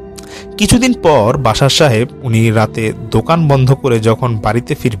 কিছুদিন পর বাসার সাহেব উনি রাতে দোকান বন্ধ করে যখন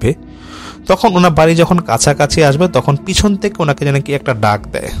বাড়িতে ফিরবে, তখন ওনার বাড়ি যখন কাছাকাছি আসবে তখন পিছন থেকে ওনাকে যেন কি একটা ডাক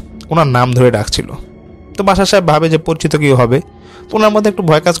দেয়, ওনার নাম ধরে ডাকছিল। তো বাসার সাহেব ভাবে যে পরিচিত কেউ হবে, তো ওনার মধ্যে একটু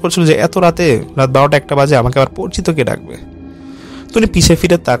ভয় কাজ করছিল যে এত রাতে, রাত 12টা-1টা বাজে, আমাকে আবার পরিচিত কে ডাকবে। তো উনি পিছে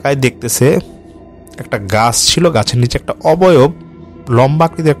ফিরে তাকায়, দেখতেছে একটা গাছ ছিল, গাছের নিচে একটা অবয়ব, লম্বা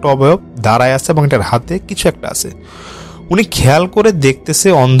আকৃতির একটা অবয়ব দাঁড়ায় আছে এবং এটার হাতে কিছু একটা আছে। উনি খেয়াল করে দেখতেছে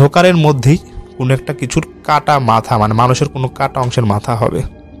অন্ধকারের মধ্যেই কোনো একটা কিছুর কাটা মাথা, মানে মানুষের কোনো কাটা অংশের মাথা হবে,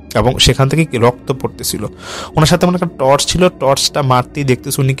 এবং সেখান থেকে কি রক্ত পড়তেছিল। ওনার সাথে মানে একটা টর্চ ছিল, টর্চটা মারতেই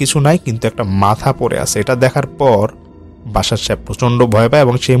দেখতেছে উনি কিছু নাই, কিন্তু একটা মাথা পড়ে আছে। এটা দেখার পর বাসার সাহেব প্রচণ্ড ভয় পায়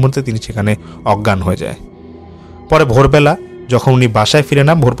এবং সেই মুহূর্তে তিনি সেখানে অজ্ঞান হয়ে যায়। পরে ভোরবেলা যখন উনি বাসায় ফিরে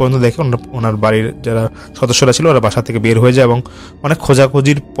না, ভোর পর্যন্ত দেখে ওনার বাড়ির যারা সদস্যরা ছিল ওরা বাসা থেকে বের হয়ে যায় এবং অনেক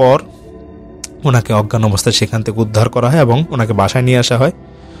খোঁজাখুঁজির পর ওনাকে অজ্ঞান অবস্থায় সেখান থেকে উদ্ধার করা হয় এবং ওনাকে বাসায় নিয়ে আসা হয়।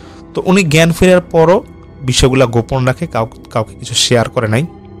 তো উনি জ্ঞান ফেরার পরও বিষয়গুলো গোপন রাখে, কাউকে কিছু শেয়ার করে নাই।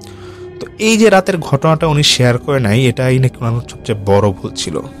 তো এই যে রাতের ঘটনাটা উনি শেয়ার করে নাই, এটাই নাকি ওনার সবচেয়ে বড় ভুল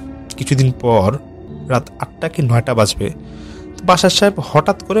ছিল। কিছুদিন পর রাত 8টা কি 9টা বাজবে, বাসার সাহেব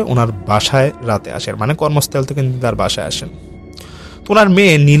হঠাৎ করে ওনার বাসায় রাতে আসেন, মানে কর্মস্থল থেকে তার বাসায় আসেন। তো ওনার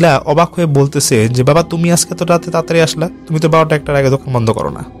মেয়ে নীলা অবাক হয়ে বলতেছে যে বাবা, তুমি আজকে তো রাতে তাড়াতাড়ি আসলা, তুমি তো 12টা-1টার আগে দোকান বন্ধ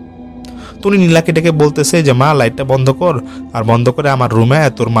করো না। তো উনি নীলাকে ডেকে বলতেছে যে মা, লাইটটা বন্ধ কর, আর বন্ধ করে আমার রুমে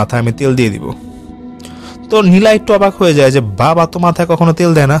তোর মাথায় আমি তেল দিয়ে দিব। তো নীলা একটু অবাক হয়ে যায় যে বাবা তো মাথায় কখনো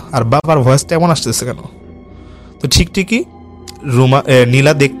তেল দেয় না, আর বাবার ভয়েসটা এমন আসতেছে কেন। তো ঠিকই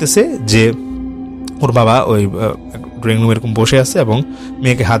নীলা দেখতেছে যে ওর বাবা ওই ড্রয়িং রুমে এরকম বসে আছে এবং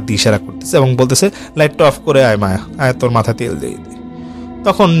মেয়েকে হাত দিয়ে ইশারা করতেছে এবং বলতেছে লাইটটা অফ করে আয় মায়া, আয় তোর মাথায় তেল দিয়ে দিই।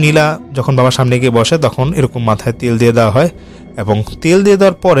 তখন নীলা যখন বাবার সামনে গিয়ে বসে তখন এরকম মাথায় তেল দিয়ে দেওয়া হয়, এবং তেল দিয়ে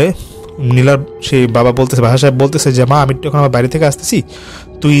দেওয়ার পরে নীলার সেই বাবা বলতেছে, বাসা সাহেব বলতেছে যে মা, আমি এখন আমার বাড়ি থেকে আসতেছি,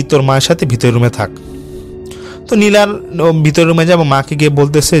 তুই তোর মায়ের সাথে ভিতরের রুমে থাক। তো নীলার ভিতরের রুমে যাবো, মাকে গিয়ে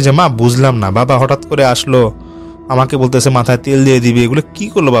বলতেছে যে মা, বুঝলাম না, বাবা হঠাৎ করে আসলো, আমাকে বলতেছে মাথায় তেল দিয়ে দিবি, এগুলো কি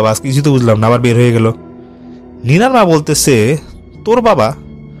করলো বাবা, আজকে কিছু তো বুঝলাম না, আবার বের হয়ে গেল। নীলার মা বলতেছে তোর বাবা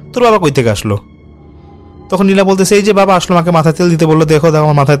কই থেকে আসলো? তখন নীলা বলতেছে এই যে বাবা আসলো, আমাকে মাথায় তেল দিতে বললো, দেখো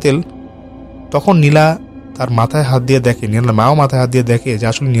আমার মাথায় তেল। তখন নীলা তার মাথায় হাত দিয়ে দেখে, নীলার মাও মাথায় হাত দিয়ে দেখে যে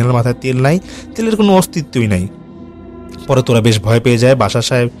আসলে নীলার মাথায় তেল নাই, তেলের কোনো অস্তিত্বই নাই। পরে তোরা বেশ ভয় পেয়ে যায়। বাসা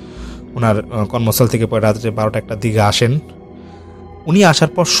সাহেব ওনার কর্মস্থল থেকে পরে রাত্রে 12টা-1টার দিকে আসেন। উনি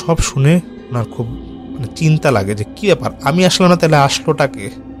আসার পর সব শুনে ওনার খুব চিন্তা লাগে যে কী ব্যাপার, আমি আসলাম না, তাহলে আসলোটাকে।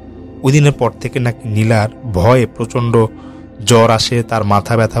 ওই দিনের পর থেকে নাকি নীলার ভয়ে প্রচণ্ড জ্বর আসে, তার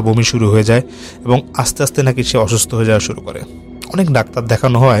মাথা ব্যথা, বমি শুরু হয়ে যায় এবং আস্তে আস্তে নাকি সে অসুস্থ হয়ে যাওয়া শুরু করে। অনেক ডাক্তার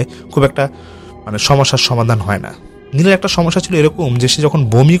দেখানো হয়, খুব একটা সমস্যার সমাধান হয় না। নীলার একটা সমস্যা ছিল এরকম যে সে যখন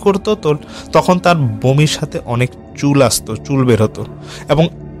বমি করতো তখন তার বমির সাথে অনেক চুল আসতো, চুল বের হতো, এবং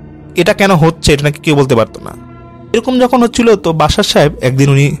এটা কেন হচ্ছে এটা নাকি কেউ বলতে পারতো না। এরকম যখন হচ্ছিল, তো বাসার সাহেব একদিন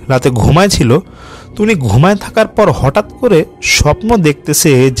উনি রাতে ঘুমায় ছিল, তো উনি ঘুমায় থাকার পর হঠাৎ করে স্বপ্ন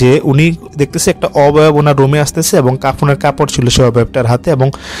দেখতেছে যে উনি দেখতেছে একটা অবয়ব ওনার রুমে আসতেছে এবং কাফনের কাপড় ছিল সে অবয়বটার হাতে, এবং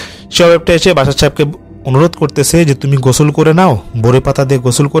সে অবয়বটা এসে বাসার সাহেবকে অনুরোধ করতেছে যে তুমি গোসল করে নাও, বড়ি পাতা দিয়ে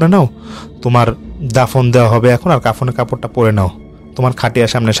গোসল করে নাও, তোমার দাফন দেওয়া হবে এখন, আর কাফনের কাপড়টা পরে নাও, তোমার খাটিয়ার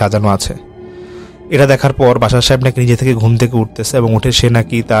সামনে সাজানো আছে। এটা দেখার পর বাসার সাহেব নাকি নিজে থেকে ঘুম থেকে উঠতেছে এবং উঠে সে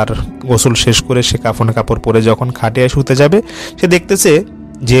নাকি তার গোসল শেষ করে সে কাফনের কাপড় পরে যখন খাটিয়ায় শুতে যাবে, সে দেখতেছে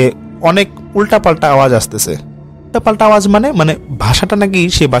যে অনেক উল্টাপাল্টা আওয়াজ আসতেছে। উল্টাপাল্টা আওয়াজ মানে ভাষাটা নাকি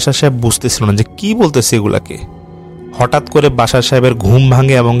সে বাসার সাহেব বুঝতেছিল না যে কি বলতেছে এগুলাকে। হঠাৎ করে বাসার সাহেবের ঘুম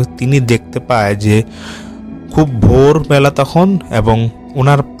ভাঙে এবং তিনি দেখতে পায় যে খুব ভোরবেলা তখন, এবং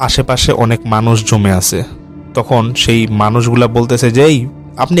ওনার আশেপাশে অনেক মানুষ জমে আছে। তখন সেই মানুষগুলা বলতেছে যে এই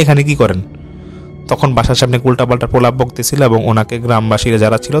আপনি এখানে কি করেন? তখন বাসার সামনে উল্টাপাল্টা প্রলাপ বকতেছিল এবং ওনাকে গ্রামবাসীরা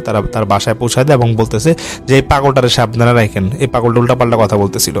যারা ছিল তারা তার বাসায় পৌঁছায় দেয় এবং বলতেছে যে এই পাগলটারে সাবধানে রাখেন, এই পাগলটা উল্টাপাল্টা কথা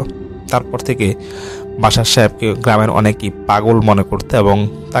বলতেছিল। তারপর থেকে বাসার সাহেবকে গ্রামের অনেকেই পাগল মনে করতে এবং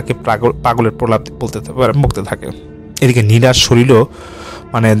তাকে পাগলের প্রলাপ বলতে থাকে। এদিকে নীলার শরীরও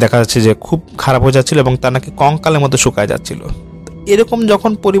মানে দেখা যাচ্ছে যে খুব খারাপ হয়ে যাচ্ছিল এবং তার নাকি কঙ্কালের মতো শুকায় যাচ্ছিল। এরকম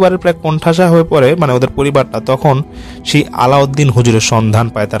যখন পরিবারের প্রায় কোণঠাসা হয়ে পড়ে মানে ওদের পরিবারটা, তখন সেই আলাউদ্দিন হুজুরের সন্ধান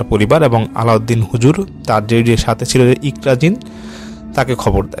পায় তার পরিবার, এবং আলাউদ্দিন হুজুর তার যে সাথে ছিল ইকরা জিন তাকে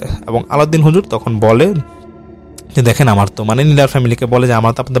খবর দেয়। এবং আলাউদ্দিন হুজুর তখন বলে যে দেখেন আমার তো মানে নীলার ফ্যামিলিকে বলে যে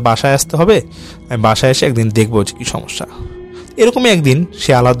আমার তো আপনাদের বাসায় আসতে হবে, আমি বাসায় এসে একদিন দেখবো যে কী সমস্যা। এরকমই একদিন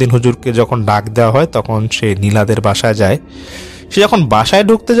সে আলাউদ্দিন হুজুরকে যখন ডাক দেওয়া হয় তখন সে নীলাদের বাসায় যায়। সে যখন বাসায়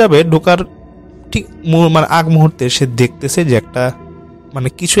ঢুকতে যাবে, ঢোকার ঠিক মানে আগ মুহূর্তে সে দেখতেছে যে একটা মানে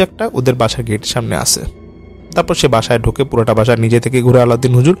কিছু একটা ওদের বাসার গেটের সামনে আছে। তারপর সে বাসায় ঢুকে পুরোটা বাসা নিজে থেকে ঘুরে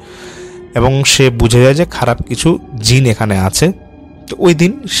আলাউদ্দিন হুজুর, এবং সে বুঝে যায় যে খারাপ কিছু জিন এখানে আছে। তো ওই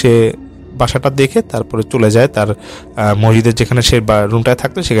দিন সে বাসাটা দেখে তারপরে চলে যায় তার মসজিদের যেখানে সে রুমটায়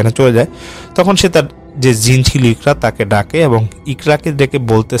থাকতো সেখানে চলে যায়। তখন সে তার যে জিন ছিল ইকরা তাকে ডাকে এবং ইকরাকে ডেকে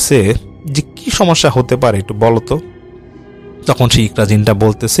বলতেছে যে কি সমস্যা হতে পারে একটু বলো তো। তখন সে ইকরা জিনটা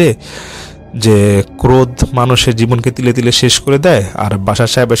বলতেছে যে ক্রোধ মানুষের জীবনকে তিলে তিলে শেষ করে দেয়, আর বাশার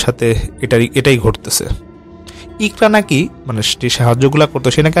সাহেবের সাথে এটাই ঘটতেছে। ইকরা নাকি মানে যে সাহায্যগুলো করতো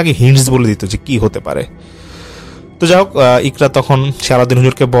সে নাকি আগে হিন্টস বলে দিত যে কি হতে পারে। তো যাই হোক, ইকরা তখন সে আলাউদ্দিন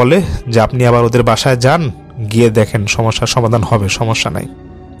হুজুরকে বলে যে আপনি আবার ওদের বাসায় যান, গিয়ে দেখেন সমস্যার সমাধান হবে, সমস্যা নাই।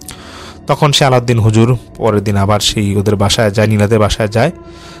 তখন সে আলাউদ্দিন হুজুর পরের দিন আবার সেই ওদের বাসায় যায়, নীলাদের বাসায় যায়।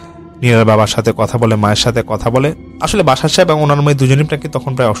 নীলার বাবার সাথে কথা বলে, মায়ের সাথে কথা বলে। আসলে বাসার সাহেব এবং ওনার মেয়ে দুজনেই নাকি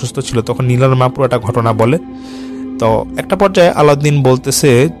তখন প্রায় অসুস্থ ছিল। তখন নীলার মা পুরো একটা ঘটনা বলে। তো একটা পর্যায়ে আলাউদ্দিন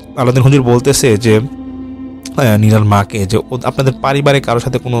হুজুর বলতেছে যে নীলার মাকে যে আপনাদের পারিবারিক কারোর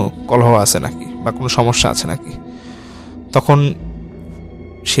সাথে কোনো কলহ আছে নাকি বা কোনো সমস্যা আছে নাকি। তখন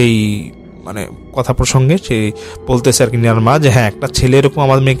সেই মানে কথা প্রসঙ্গে সে বলতেছে আর কি নীলার মা যে হ্যাঁ একটা ছেলে এরকম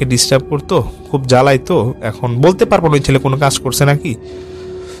আমার মেয়েকে ডিস্টার্ব করতো, খুব জ্বালাইতো, এখন বলতে পারবো না ওই ছেলে কোনো কাজ করছে নাকি।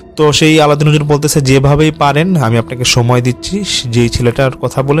 তো সেই আলাউদ্দিন হুজুর বলতেছে যেভাবেই পারেন আমি আপনাকে সময় দিচ্ছি, যেই ছেলেটার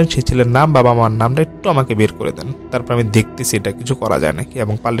কথা বলেন সেই ছেলের নাম বাবা মার নামটা একটু আমাকে বের করে দেন, তারপর আমি দেখতেছি এটা কিছু করা যায় নাকি,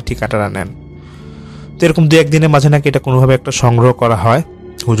 এবং পারলে ঠিকানাটা নেন। তো এরকম 2-1 দিনের মাঝে নাকি এটা কোনোভাবে একটা সংগ্রহ করা হয়,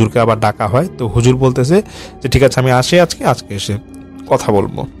 হুজুরকে আবার ডাকা হয়। তো হুজুর বলতেছে যে ঠিক আছে আমি আসি আজকে এসে কথা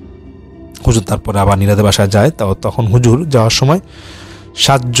বলবো। হুজুর তারপরে আবার নীলাদের বাসায় যায়। তখন হুজুর যাওয়ার সময়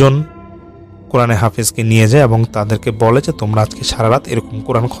 7 জন কোরআনে হাফেজকে নিয়ে যায় এবং তাদেরকে বলে যে তোমরা আজকে সারা রাত এরকম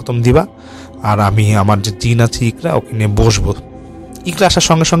কোরআন খতম দিবা, আর আমি আমার যে জিন আছে ইকরা ওকে নিয়ে বসবো। ইকরা আসার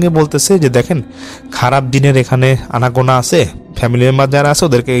সঙ্গে সঙ্গে বলতেছে যে দেখেন খারাপ দিনের এখানে আনাগোনা আছে, ফ্যামিলি মেম্বার যারা আছে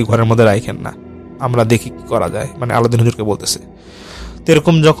ওদেরকে এই ঘরের মধ্যে রাখেন না, আমরা দেখি কি করা যায়, মানে আলাউদ্দিন হুজুরকে বলতেছে। তো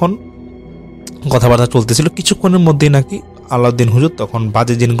এরকম যখন কথাবার্তা চলতেছিল কিছুক্ষণের মধ্যেই নাকি আলাউদ্দিন হুজুর তখন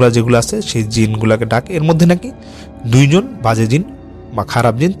বাজে জিনগুলা যেগুলো আছে সেই জিনগুলাকে ডাকে। এর মধ্যে নাকি 2 জন বাজে জিন বা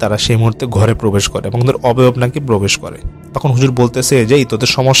খারাপ জিন তারা সেই মুহূর্তে ঘরে প্রবেশ করে এবং ওদের অবয়ব নাকি প্রবেশ করে। তখন হুজুর বলতেছে যে এই তোদের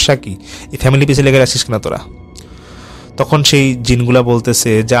সমস্যা কি, এই ফ্যামিলি পিছিয়ে লেগে আসিস কিনা তোরা। তখন সেই জিনগুলা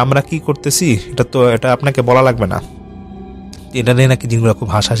বলতেছে যে আমরা কি করতেছি এটা আপনাকে বলা লাগবে না। এটা নিয়ে নাকি জিনগুলা খুব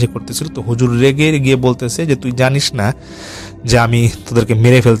হাসাহাসি করতেছিল। তো হুজুর রেগে গিয়ে বলতেছে যে তুই জানিস না যে আমি তোদেরকে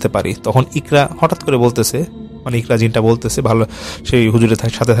মেরে ফেলতে পারি। তখন ইকরা হঠাৎ করে বলতেছে, মানে ইকরা জিনটা বলতেছে ভালো সেই হুজুরের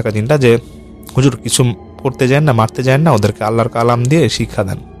সাথে থাকা জিনটা, যে হুজুর কিছু করতে যায় না, মারতে যায় না, ওদেরকে আল্লাহর কালাম দিয়ে শিক্ষা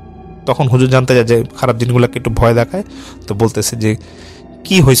দেন। তখন হুজুর জানতে যায় যে খারাপ জিনগুলোকে একটু ভয় দেখায়। তো বলতেছে যে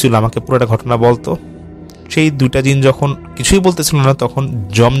কি হয়েছিল আমাকে পুরোটা ঘটনা বলতো। সেই 2টা জিন যখন কিছুই বলতেছিল না তখন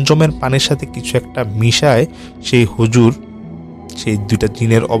জমজমের পানির সাথে কিছু একটা মিশায় সেই হুজুর সেই 2টা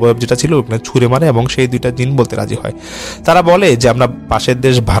জিনের অবয়ব যেটা ছিল ওখানে ছুঁড়ে মারে এবং সেই 2টা জিন বলতে রাজি হয়। তারা বলে যে আমরা পাশের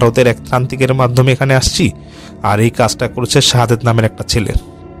দেশ ভারতের এক তান্ত্রিকের মাধ্যমে এখানে আসছি, আর এই কাজটা করেছে শাহাদাত নামের একটা ছেলে।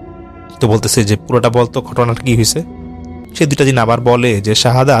 তো বলতেছে যে পুরোটা বলতো ঘটনাটা কি হয়েছে। সেই 2টা জিন আবার বলে যে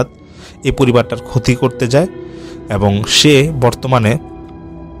শাহাদাত এই পরিবারটার ক্ষতি করতে যায় এবং সে বর্তমানে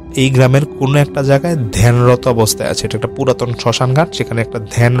এই গ্রামের কোনো একটা জায়গায় ধ্যানরত অবস্থায় আছে। এটা একটা পুরাতন শ্মশান ঘাট, সেখানে একটা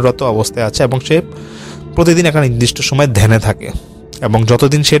ধ্যানরত অবস্থায় আছে এবং সে প্রতিদিন একটা নির্দিষ্ট সময় ধ্যানে থাকে এবং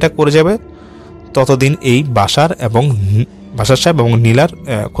যতদিন সেটা করে যাবে ততদিন এই বাসার সাহেব এবং নীলার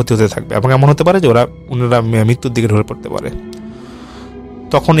ক্ষতি হতে থাকবে এবং এমন হতে পারে যে ওনারা মৃত্যুর দিকে ঢলে পড়তে পারে।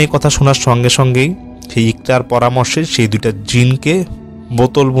 তখন এই কথা শোনার সঙ্গে সঙ্গেই সেই ইকরার পরামর্শে সেই 2টা জিনকে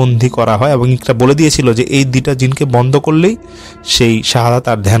বোতলবন্দি করা হয় এবং ইকরা বলে দিয়েছিল যে এই 2টা জিনকে বন্ধ করলেই সেই শাহাদাত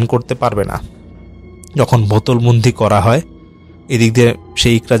আর ধ্যান করতে পারবে না। যখন বোতলবন্দি করা হয় এদিক দিয়ে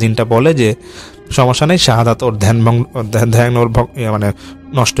সেই ইকরা জিনটা বলে যে সমস্যা নেই, শাহাদাত ওর ধ্যান মানে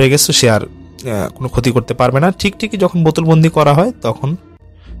নষ্ট হয়ে গেছে, সে আর কোনো ক্ষতি করতে পারবে না। ঠিকই যখন বোতলবন্দি করা হয় তখন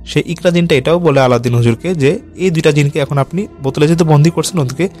সেই ইকরা জিনটা এটাও বলে আলাউদ্দিন হুজুরকে যে এই 2টা জিনকে এখন আপনি বোতলে যেহেতু বন্দি করছেন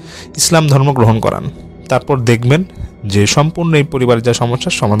ওদেরকে ইসলাম ধর্ম গ্রহণ করান, তারপর দেখবেন যে সম্পূর্ণ এই পরিবারের যা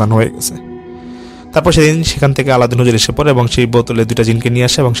সমস্যার সমাধান হয়ে গেছে। তারপর সেখান থেকে আলাউদ্দিন হুজুর এসে পড়ে এবং সেই বোতলে 2টা জিনকে নিয়ে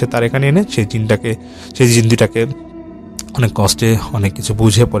আসে এবং সে তার এখানে এনে সেই জিন 2টাকে অনেক কষ্টে অনেক কিছু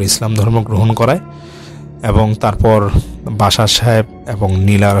বুঝে পরে ইসলাম ধর্ম গ্রহণ করায়, এবং তারপর বাশার সাহেব এবং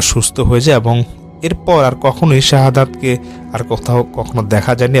নীলার সুস্থ হয়ে যায়, এবং এরপর আর কখনোই শাহাদাতকে আর কখনো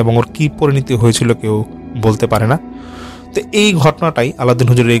দেখা যায়নি, এবং ওর কী পরিণতি হয়েছিল কেউ বলতে পারে না। তো এই ঘটনাটাই, আলাউদ্দিন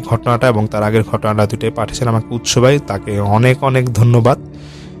হুজুরের এই ঘটনাটা এবং তার আগের ঘটনাটা দুটোই পাঠিয়েছেন আমাকে উৎস ভাই, তাকে অনেক অনেক ধন্যবাদ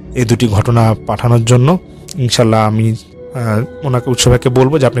এই দুটি ঘটনা পাঠানোর জন্য। ইনশাল্লাহ আমি ওনাকে উৎস ভাইকে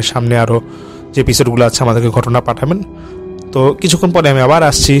বলবো যে আপনি সামনে আরও যে এপিসোডগুলো আছে আমাদেরকে ঘটনা পাঠাবেন। তো কিছুক্ষণ পরে আমি আবার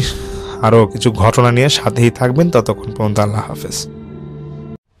আসছি আরও কিছু ঘটনা নিয়ে, সাথেই থাকবেন। ততক্ষণ পর্যন্ত আল্লাহ হাফেজ।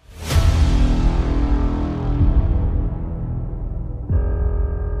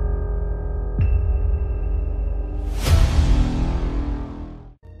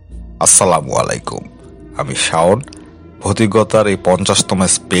 আসসালামু আলাইকুম, আমি শাওন। ভৌতিকতার এই 50তম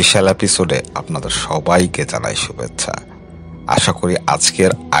স্পেশাল এপিসোডে আপনাদের সবাইকে জানাই শুভেচ্ছা। আশা করি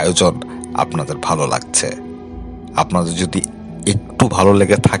আজকের আয়োজন আপনাদের ভালো লাগছে। আপনাদের যদি একটু ভালো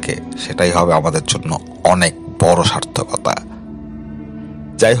লেগে থাকে সেটাই হবে আমাদের জন্য অনেক বড় সার্থকতা।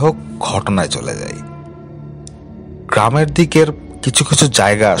 যাই হোক, ঘটনায় চলে যাই। গ্রামের দিকের কিছু কিছু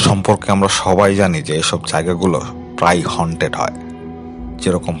জায়গা সম্পর্কে আমরা সবাই জানি যে এসব জায়গাগুলো প্রায় হন্টেড হয়,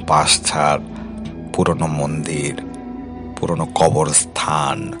 যেরকম বাঁশঝাড়, পুরনো মন্দির, পুরনো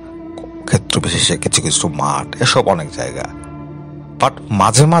কবরস্থান, ক্ষেত্র বিশেষে কিছু কিছু মাঠ, এসব অনেক জায়গা। বাট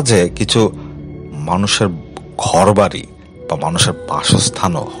মাঝে মাঝে কিছু মানুষের ঘরবাড়ি বা মানুষের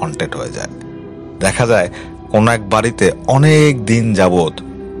বাসস্থানও হন্টেড হয়ে যায়। দেখা যায় কোনো এক বাড়িতে অনেক দিন যাবৎ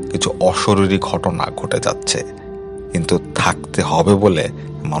কিছু অশরীরী ঘটনা ঘটে যাচ্ছে, কিন্তু থাকতে হবে বলে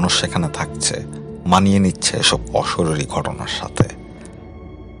মানুষ সেখানে থাকছে, মানিয়ে নিচ্ছে এসব অশরীরী ঘটনার সাথে।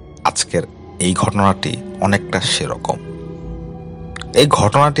 আজকের এই ঘটনাটি অনেকটা সেরকম। এই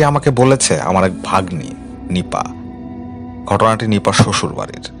ঘটনাটি আমাকে বলেছে আমার এক ভাগ্নি নিপা। ঘটনাটি নিপার শ্বশুর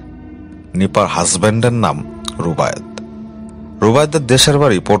বাড়ির। নিপার হাজব্যান্ডের নাম রুবায়েত। রুবায়েতের দেশের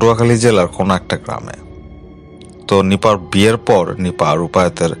বাড়ি পটুয়াখালী জেলার কোনো একটা গ্রামে। তো নিপার বিয়ের পর নিপা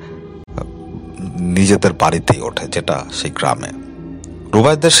রুবায়েতের নিজেদের বাড়িতেই ওঠে, যেটা সেই গ্রামে।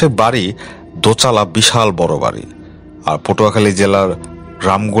 রুবায়েতের সে বাড়ি দোচালা, বিশাল বড় বাড়ি। আর পটুয়াখালী জেলার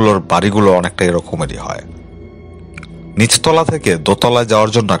গ্রামগুলোর বাড়িগুলো অনেকটা এরকমেরই হয়। নিচতলা থেকে দোতলায় যাওয়ার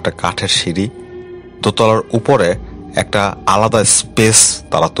জন্য একটা কাঠের সিঁড়ি, দোতলার উপরে একটা আলাদা স্পেস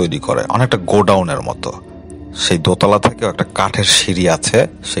তারা তৈরি করে, অনেকটা গোডাউনের মতো। সেই দোতলা থেকেও একটা কাঠের সিঁড়ি আছে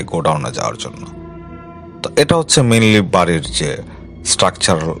সেই গোডাউনে যাওয়ার জন্য। তো এটা হচ্ছে মেইনলি বাড়ির যে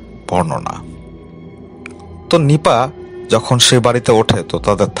স্ট্রাকচারাল বর্ণনা। তো নিপা যখন সে বাড়িতে ওঠে তো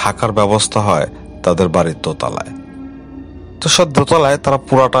তাদের থাকার ব্যবস্থা হয় তাদের বাড়ির দোতলায়। তো সব দোতলায় তারা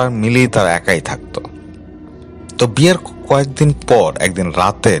পুরাটা মিলিয়ে তারা একাই থাকতো। তো বিয়ের কয়েকদিন পর একদিন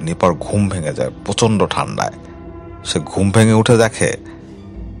রাতে নিপার ঘুম ভেঙে যায় প্রচন্ড ঠান্ডায়। সে ঘুম ভেঙে উঠে দেখে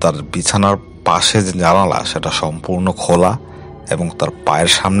তার বিছানার পাশে যে জানালা সেটা সম্পূর্ণ খোলা, এবং তার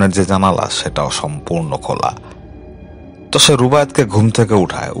পায়ের সামনের যে জানালা সেটাও সম্পূর্ণ খোলা। তো সে রুবায়েতকে ঘুম থেকে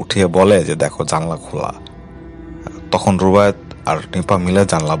উঠিয়ে বলে যে দেখো জানলা খোলা। তখন রুবায়েত আর নিপা মিলে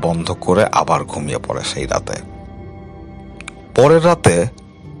জানলা বন্ধ করে আবার ঘুমিয়ে পড়ে সেই রাতে। পরের রাতে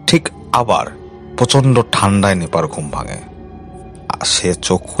ঠিক আবার প্রচন্ড ঠান্ডায় নিপার ঘুম ভাঙে। সে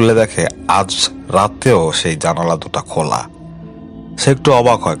চোখ খুলে দেখে আজ রাতেও সেই জানালা দুটা খোলা। সে একটু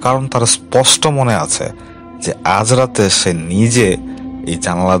অবাক হয়, কারণ তার স্পষ্ট মনে আছে যে আজ রাতে সে নিজে এই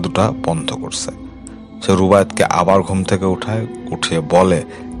জানালা দুটা বন্ধ করছে। সে রুবায়েতকে আবার ঘুম থেকে উঠিয়ে বলে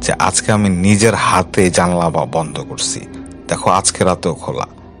যে আজকে আমি নিজের হাতে জানালা বন্ধ করছি, দেখো আজকে রাতেও খোলা।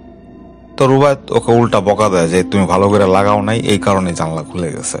 তো রুবায়েত ওকে উল্টা বকা দেয় যে তুমি ভালো করে লাগাও নাই, এই কারণে জানলা খুলে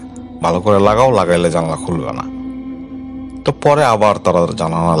গেছে, ভালো করে লাগাও, লাগাইলে জানলা খুলবে না। তো পরে আবার তারা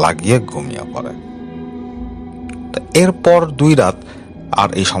জানালা লাগিয়ে ঘুমিয়ে পড়ে। এরপর 2 রাত আর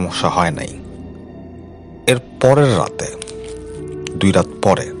এই সমস্যা হয় নাই। এর পরের রাতে 2 রাত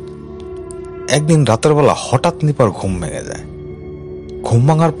পরে একদিন রাতের বেলা হঠাৎ নিপার ঘুম ভেঙে যায়। ঘুম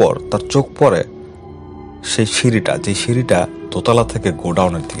ভাঙার পর তার চোখ পড়ে সেই সিঁড়িটা, যে সিঁড়িটা দোতলা থেকে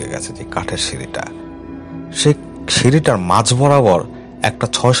গোডাউনের দিকে গেছে, যে কাঠের সিঁড়িটা, সেই সিঁড়িটার মাঝ বরাবর একটা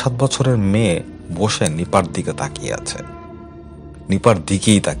 6-7 বছরের মেয়ে বসে নিপার দিকে তাকিয়ে আছে। নিপার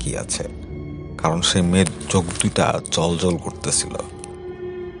দিকেই তাকিয়ে আছে, কারণ সেই মেয়ের চোখ দুইটা জল করতেছিল।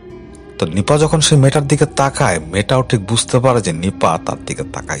 তো নিপা যখন সেই মেয়েটার দিকে তাকায়, মেয়েটাও ঠিক বুঝতে পারে যে নিপা তার দিকে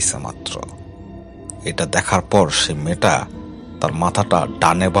তাকাইছে মাত্র। এটা দেখার পর সেই মেয়েটা তার মাথাটা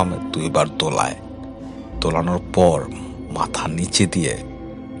ডানে বামে 2 বার দোলায়। দোলানোর পর মাথা নিচে দিয়ে,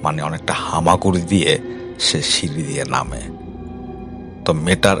 মানে অনেকটা হামাগুড়ি দিয়ে সে সিঁড়ি দিয়ে নামে। তো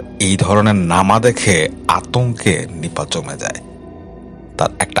মেয়েটার এই ধরনের নামা দেখে আতঙ্কে নিপা জমে যায়।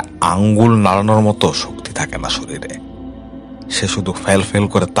 তার একটা আঙ্গুল নাড়ানোর মতো শক্তি থাকে না শরীরে। সে শুধু ফেল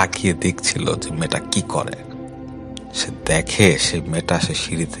করে তাকিয়ে দেখছিল যে মেয়েটা কি করে। সে দেখে সে মেয়েটা সে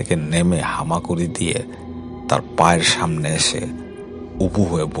সিঁড়ি থেকে নেমে হামাগুড়ি দিয়ে তার পায়ের সামনে এসে উবু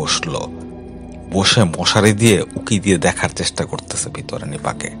হয়ে বসলো, বসে মশারি দিয়ে উকি দিয়ে দেখার চেষ্টা করতেছে ভিতরে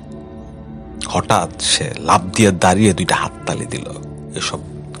নিপাকে। হঠাৎ সে লাফ দিয়ে দাঁড়িয়ে 2টা হাততালি দিল। এসব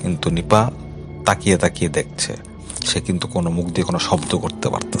কিন্তু নিপা তাকিয়ে তাকিয়ে দেখছে, সে কিন্তু কোনো মুখ দিয়ে কোনো শব্দ করতে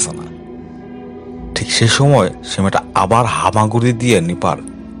পারতেছে না। ঠিক সেই সময় সে মেয়েটা আবার হামাগুড়ি দিয়ে নিপার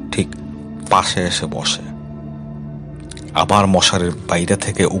ঠিক পাশে এসে বসে, আবার মশারির বাইরে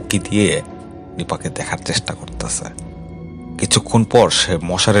থেকে উকি দিয়ে নিপাকে দেখার চেষ্টা করতেছে। কিছুক্ষণ পর সে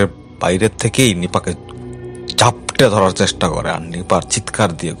মশারির বাইরের থেকেই নিপাকে চাপটে ধরার চেষ্টা করে, আর নিপার চিৎকার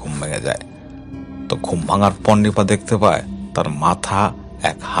দিয়ে ঘুম ভেঙে যায়। তো ঘুম ভাঙার পর নিপা দেখতে পায় তার মাথা,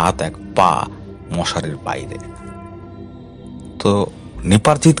 এক হাত, এক পা মশারির বাইরে। তো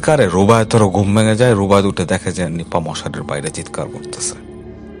নিপার চিৎকারে রুবায়েতেরও ঘুম ভেঙে যায়। রুবায়েত উঠে দেখে যে নিপা মশারির বাইরে চিৎকার করতেছে।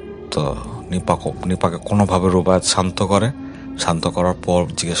 তো নিপাকে কোনোভাবে রুবায়েত শান্ত করে। শান্ত করার পর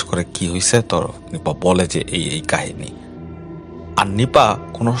জিজ্ঞেস করে কি হয়েছে। তো নিপা বলে যে এই কাহিনী। আর নিপা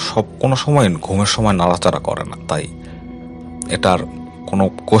কোনো সময় ঘুমের সময় নাড়াচাড়া করে না, তাই এটার কোনো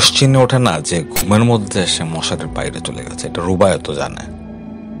কোশ্চিনে ওঠে না যে ঘুমের মধ্যে সে মশারির বাইরে চলে গেছে। এটা রুবায়েতও জানে।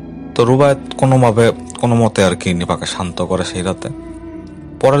 তো রুবায়েত কোনো মতে আর কি নিপাকে শান্ত করে সেই রাতে।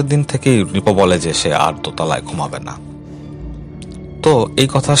 পরের দিন থেকেই নিপা বলে যে সে আর দোতলায় ঘুমাবে না। তো এই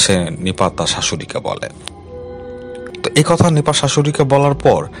কথা সে নিপা তার শাশুড়িকে বলে। তো এই কথা নিপার শাশুড়িকে বলার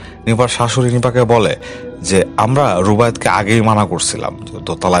পর নিপার শাশুড়ি নিপাকে বলে যে আমরা রুবায়েতকে আগেই মানা করছিলাম যে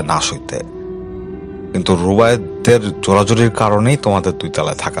দোতলায় না শুইতে, কিন্তু রুবায়েতের জোরাজুরির কারণেই তোমাদের 2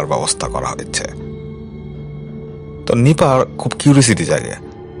 তলায় থাকার ব্যবস্থা করা হয়েছে। তো নিপার খুব কিউরিসিটি জাগে।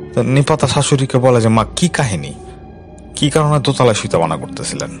 তো নিপা তার শাশুড়িকে বলে যে মা, কি কাহিনী, কি কারণে দোতলায় শুইতে মানা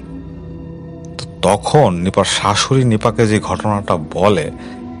করতেছিলেন? তো তখন নিপার শাশুড়ি নিপাকে যে ঘটনাটা বলে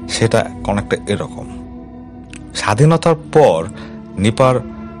সেটা অনেকটা এরকম। স্বাধীনতার পর নিপার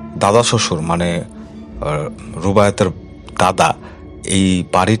দাদা শ্বশুর মানে রুবায়েতের দাদা এই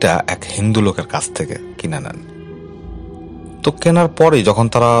বাড়িটা এক হিন্দু লোকের কাছ থেকে কিনে নেন। তো কেনার পরে যখন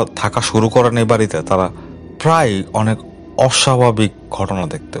তারা থাকা শুরু করেন এই বাড়িতে, তারা প্রায় অনেক অস্বাভাবিক ঘটনা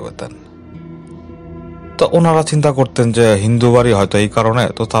দেখতে পেতেন। তো ওনারা চিন্তা করতেন যে হিন্দু বাড়ি হয়তো এই কারণে,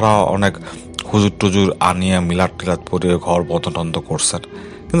 তো তারা অনেক হুজুর টুজুর আনিয়ে মিলাদ টিলাদ পরিয়ে ঘর বন্ধ করছেন,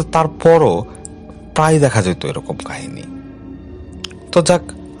 কিন্তু তারপরও প্রায় দেখা যেত এরকম কাহিনী। তো যাক,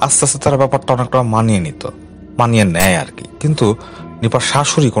 আস্তে আস্তে তারা ব্যাপারটা অনেকটা মানিয়ে নেয় আর কি। কিন্তু নিপার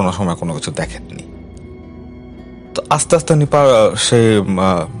শাশুড়ি কোনো সময় কোনো কিছু দেখেননি। তো আস্তে আস্তে নিপার সেই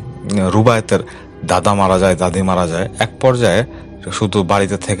রুবায়েতের দাদা মারা যায়, দাদি মারা যায়। এক পর্যায়ে শুধু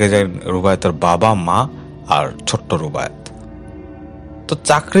বাড়িতে থেকে যায় রুবায়েতের বাবা, মা আর ছোট্ট রুবায়েত। তো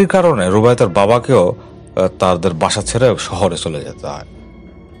চাকরির কারণে রুবায়েতের বাবাকেও তাদের বাসা ছেড়ে শহরে চলে যেতে হয়।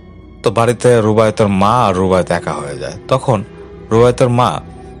 তো বাড়িতে রুবায়েতের মা আর রুবায়েত একা হয়ে যায়। তখন রুবায়েতের মা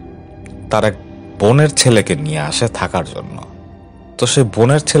তার এক বোনের ছেলেকে নিয়ে আসে থাকার জন্য। তো সেই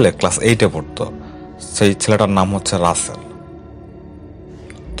বোনের ছেলে ক্লাস 8-এ পড়তো। সেই ছেলেটার নাম হচ্ছে রাসেল।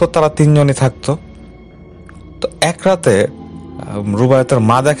 তো তারা 3 জনই থাকতো। তো এক রাতে রুবায়েতের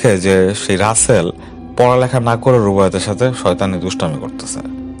মা দেখে যে সেই রাসেল পড়ালেখা না করে রুবায়েতের সাথে শয়তানি দুষ্টামি করতেছে।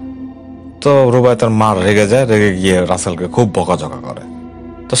 তো রুবায়েতের মা রেগে যায়, রেগে গিয়ে রাসেলকে খুব বকাঝকা করে।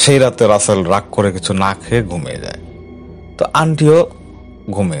 তো সেই রাতে রাসেল রাগ করে কিছু না খেয়ে ঘুমিয়ে যায়। তো আন্টিও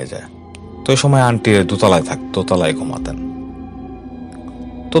ঘুমিয়ে যায়। তো এই সময় আন্টি দোতলায় ঘুমাতেন।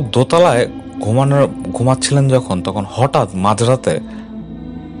 তো দোতলায় ঘুমাচ্ছিলেন যখন, তখন হঠাৎ মাঝরাতে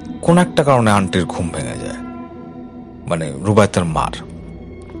কোন একটা কারণে আন্টির ঘুম ভেঙে যায়, মানে রুবায়েতের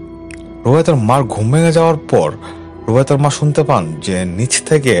মার ঘুম ভেঙে যাওয়ার পর রুবায়েতের মা শুনতে পান যে নিচ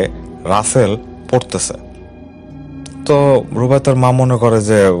থেকে রাসেল পড়তেছে। তো রুবায়েতের মা মনে করে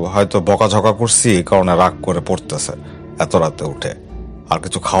যে হয়তো বকাঝকা করছি, এই কারণে রাগ করে পড়তেছে এত রাতে উঠে, আর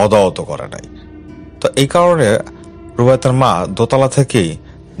কিছু খাওয়া দাওয়া তো করে নাই। তো এই কারণে রুবায়েতের মা দোতলা থেকেই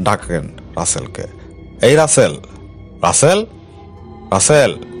ডাকেন রাসেলকে, এই রাসেল, রাসেল,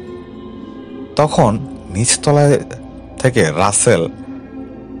 রাসেল। তখন নিচতলায় থেকে রাসেল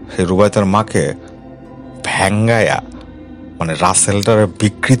সেই রুবায়েতের মাকে ভ্যাঙ্গায়া, মানে রাসেলটারে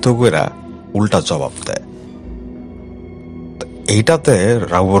বিকৃত করে উল্টা জবাব দেয়। এইটাতে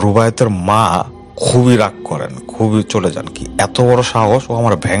রুবায়েতের মা খুবই রাগ করেন, খুবই চলে যান, কি এত বড় সাহস, ও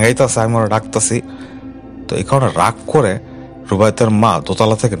আমার ভেঙ্গাইতেছে, আমি ওরা ডাকতেছি। তো এই কারণে রাগ করে রুবায়েতের মা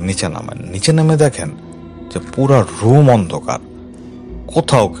দোতলা থেকে নিচে নামেন। নিচে নেমে দেখেন যে পুরা রুম অন্ধকার,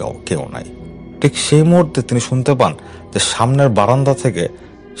 কোথাও কেউ নাই। ঠিক সেই মুহূর্তে তিনি শুনতে পান যে সামনের বারান্দা থেকে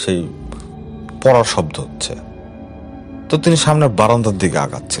সেই পড়ার শব্দ হচ্ছে। তো তিনি সামনের বারান্দার দিকে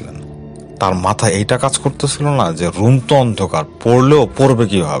আগাচ্ছিলেন। তার মাথায় এইটা কাজ করতেছিল না যে রুম তো অন্ধকার, পড়লেও পড়বে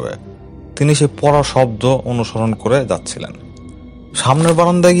কিভাবে, তিনি সেই পড়া শব্দ অনুসরণ করে যাচ্ছিলেন। সামনের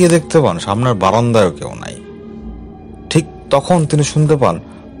বারান্দায় গিয়ে দেখতে পান সামনের বারান্দায়ও কেউ নাই। ঠিক তখন তিনি শুনতে পান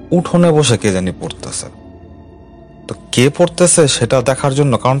উঠোনে বসে কে জানি পড়তেছে। তো কে পড়তেছে সেটা দেখার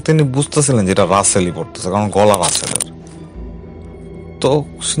জন্য, কারণ তিনি বুঝতেছিলেন যেটা রাসেলই পড়তেছে, কারণ গলা রাসেলের। তো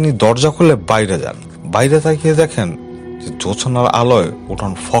তিনি দরজা খুলে বাইরে যান। বাইরে তাকিয়ে দেখেন যে জোছনার আলোয়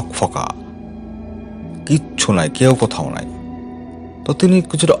উঠোন ফক ফকা, কিচ্ছু নাই, কেউ কোথাও নাই। তো তিনি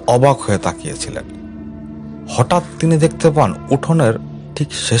কিছুটা অবাক হয়ে তাকিয়েছিলেন। হঠাৎ তিনি দেখতে পান উঠোনের ঠিক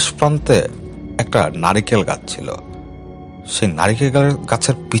শেষ প্রান্তে একটা নারিকেল গাছ ছিল। সেই নারিকেল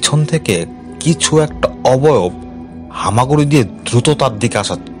গাছের পিছন থেকে কিছু একটা অবয়ব হামাগুড়ি দিয়ে দ্রুততার দিকে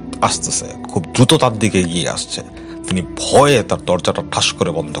আসতেছে, খুব দ্রুততার দিকে এগিয়ে আসছে। তিনি ভয়ে তার দরজাটা ঠাস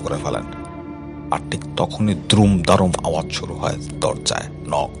করে বন্ধ করে ফেলেন। আর ঠিক তখনই দ্রুম দারুম আওয়াজ শুরু হয়, দরজায়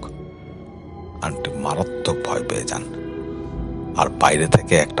নক। আন্টি মারাত্মক ভয় পেয়ে যান। আর বাইরে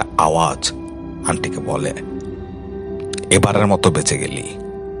থেকে একটা আওয়াজ আন্টিকে বলে, এবারের মতো বেঁচে গেলি,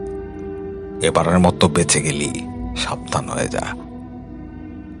 এবারের মতো বেঁচে গেলি, সাবধান হয়ে যা।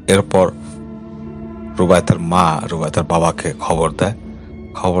 এরপর রুবায়েতের মা রুবায়েতের বাবাকে খবর দেয়।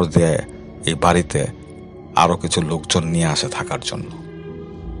 খবর দিয়ে এই বাড়িতে আরো কিছু লোকজন নিয়ে আসে থাকার জন্য।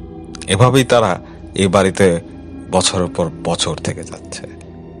 এভাবেই তারা এই বাড়িতে বছরের পর বছর থেকে যাচ্ছে।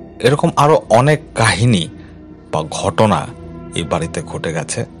 এরকম আরো অনেক কাহিনী বা ঘটনা এই বাড়িতে ঘটে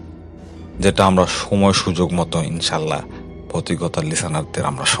গেছে, যেটা আমরা সময় সুযোগ মতো ইনশাল্লাহ ভৌতিকতার লিসেনারদের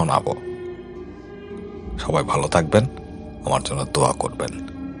আমরা শোনাবো। সবাই ভালো থাকবেন, আমার জন্য দোয়া করবেন।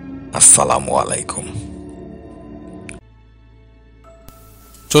 আসসালামু আলাইকুম।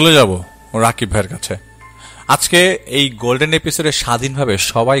 চলে যাব রাকিব ভাইয়ের কাছে। আজকে এই গোল্ডেন এপিসোডে স্বাধীনভাবে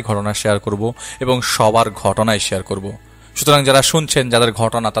সবাই ঘটনা শেয়ার করব এবং সবার ঘটনাই শেয়ার করব। সুতরাং যারা শুনছেন, যাদের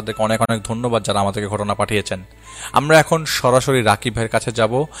ঘটনা, তাদেরকে অনেক অনেক ধন্যবাদ যারা আমাদেরকে ঘটনা পাঠিয়েছেন। আমরা এখন সরাসরি রাকিব ভাইয়ের কাছে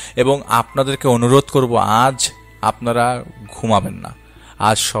যাব এবং আপনাদেরকে অনুরোধ করব, আজ আপনারা ঘুমাবেন না।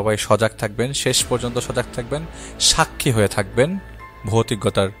 আজ সবাই সজাগ থাকবেন, শেষ পর্যন্ত সজাগ থাকবেন, সাক্ষী হয়ে থাকবেন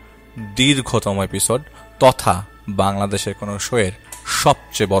ভৌতিকতার দীর্ঘতম এপিসোড তথা বাংলাদেশের কোনো শোয়ের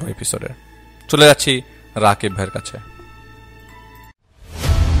সবচেয়ে বড় এপিসোডের। চলে যাচ্ছি রাকিব ভাইয়ের কাছে।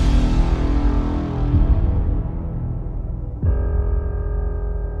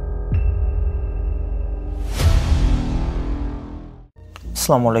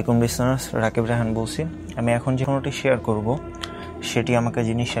 আসসালামু আলাইকুম লিসেনার্স, রাকিব রাহান বলছি। আমি এখন যে ঘটনাটি শেয়ার করব সেটি আমাকে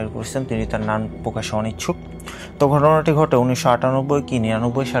যিনি শেয়ার করেছেন তিনি তার নাম প্রকাশে অনিচ্ছুক। তো ঘটনাটি ঘটে 1998 কি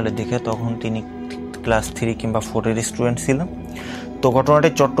 99 সালের দিকে। তখন তিনি ক্লাস 3 কিংবা 4-এর স্টুডেন্ট ছিলেন। তো ঘটনাটি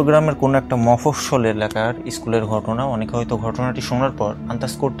চট্টগ্রামের কোনো একটা মফস্বল এলাকার স্কুলের ঘটনা। অনেকে হয়তো ঘটনাটি শোনার পর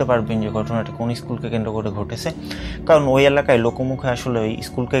আন্দাজ করতে পারবেন যে ঘটনাটি কোন স্কুলকে কেন্দ্র করে ঘটেছে, কারণ ওই এলাকায় লোকমুখে আসলে ওই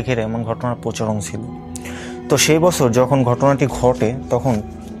স্কুলকে ঘিরে এমন ঘটনার প্রচলন ছিল। তো সেই বছর যখন ঘটনাটি ঘটে তখন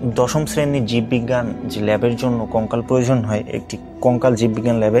 10ম শ্রেণীর জীববিজ্ঞান যে ল্যাবের জন্য কঙ্কাল প্রয়োজন হয়, একটি কঙ্কাল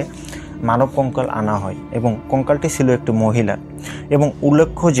জীববিজ্ঞান ল্যাবে মানব কঙ্কাল আনা হয় এবং কঙ্কালটি ছিল একটি মহিলার। এবং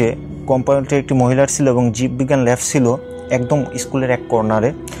উল্লেখ্য যে কঙ্কালটি একটি মহিলার ছিল এবং জীববিজ্ঞান ল্যাব ছিল একদম স্কুলের এক কর্নারে,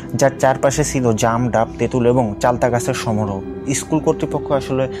 যার চারপাশে ছিল জাম, ডাব, তেঁতুল এবং চালতা গাছের সমারোহ। স্কুল কর্তৃপক্ষ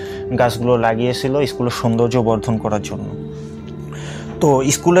আসলে গাছগুলো লাগিয়েছিল স্কুলের সৌন্দর্য বর্ধন করার জন্য। তো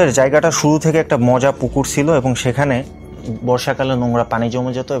স্কুলের জায়গাটা শুরু থেকে একটা মজা পুকুর ছিল এবং সেখানে বর্ষাকালে নোংরা পানি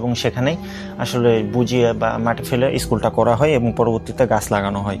জমে যেত এবং সেখানেই আসলে বুঝিয়ে বা মাটি ফেলে স্কুলটা করা হয় এবং পরবর্তীতে গাছ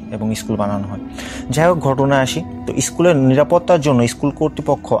লাগানো হয় এবং স্কুল বানানো হয়। যাই হোক, ঘটনায় আসি। তো স্কুলের নিরাপত্তার জন্য স্কুল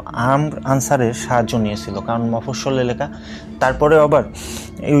কর্তৃপক্ষ আর্মড আনসারের সাহায্য নিয়েছিল, কারণ মফস্বল এলাকা। তারপরে আবার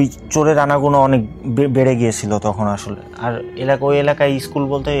ওই চোরের আনাগোনা অনেক বেড়ে গিয়েছিল তখন আসলে। আর ওই এলাকায় স্কুল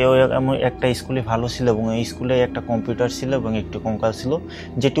বলতে এমন একটা স্কুলই ভালো ছিল এবং এই স্কুলে একটা কম্পিউটার ছিল এবং একটি কঙ্কাল ছিল,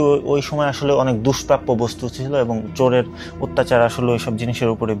 যেটি ওই সময় আসলে অনেক দুষ্প্রাপ্য বস্তু ছিল এবং চোরের অত্যাচার আসলে ওইসব জিনিসের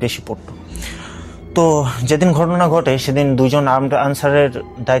উপরে বেশি পড়ত। তো যেদিন ঘটনা ঘটে সেদিন 2জন আর্মড আনসারের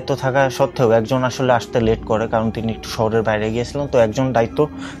দায়িত্ব থাকা সত্ত্বেও একজন আসলে আসতে লেট করে, কারণ তিনি একটু শহরের বাইরে গিয়েছিলেন। তো একজন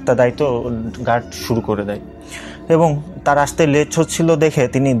তার দায়িত্ব গার্ড শুরু করে দেয় এবং তার আসতে লেট হচ্ছিল দেখে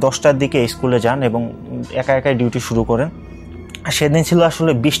তিনি 10টার দিকে স্কুলে যান এবং একা একাই ডিউটি শুরু করেন। সেদিন ছিল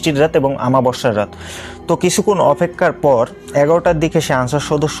আসলে বৃষ্টির রাত এবং আমাবস্যার রাত। তো কিছুক্ষণ অপেক্ষার পর 11টার দিকে সে আনসার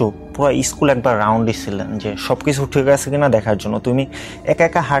সদস্য পুরো স্কুল একবার রাউন্ড দিচ্ছিলেন যে সব কিছু ঠিক আছে কিনা দেখার জন্য। তুমি একা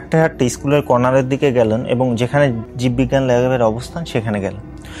একা হাঁটতে হাঁটতে স্কুলের কর্নারের দিকে গেলেন এবং যেখানে জীববিজ্ঞান ল্যাবের অবস্থান সেখানে গেলেন।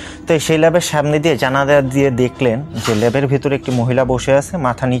 তো সেই ল্যাবের সামনে দিয়ে জানালা দিয়ে দেখলেন যে ল্যাবের ভিতরে একটি মহিলা বসে আছে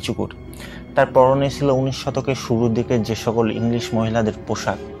মাথা নিচু করে। তার পরনে ছিল 19 শতকের শুরুর দিকে যে সকল ইংলিশ মহিলাদের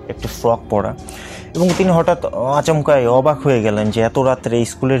পোশাক, একটি ফ্রক পরা। এবং তিনি হঠাৎ আচমকায় অবাক হয়ে গেলেন যে এত রাত্রে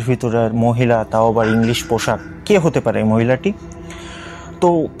স্কুলের ভিতরে মহিলা, তাও আবার ইংলিশ পোশাক, কে হতে পারে এই মহিলাটি। তো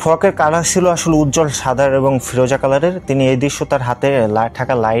ফ্রকের কালার ছিল আসলে উজ্জ্বল সাদা এবং ফিরোজা কালারের। তিনি এই দৃশ্য তার হাতে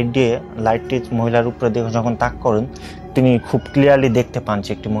থাকা লাইটটি মহিলার উপরে দেখে যখন তাক করেন, তিনি খুব ক্লিয়ারলি দেখতে পান যে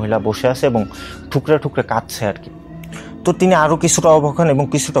একটি মহিলা বসে আছে এবং ঠুকরে ঠুকরে কাঁদছে আর কি। তো তিনি আরও কিছুটা অবাক হন এবং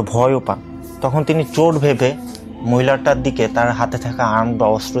কিছুটা ভয়ও পান। তখন তিনি চোর ভেবে মহিলাটার দিকে তার হাতে থাকা আর্মড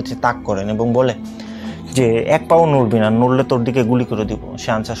অস্ত্রটি তাক করেন এবং বলে যে এক পাও নড়বি না, নড়লে তোর দিকে গুলি করে দিব, সে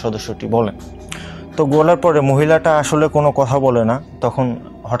আনসার সদস্যটি বলেন। তো বলার পরে মহিলাটা আসলে কোনো কথা বলে না। তখন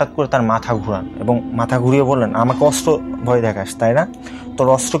হঠাৎ করে তার মাথা ঘুরান এবং মাথা ঘুরিয়ে বলেন, আমাকে অস্ত্র ভয় দেখাস তাই না? তোর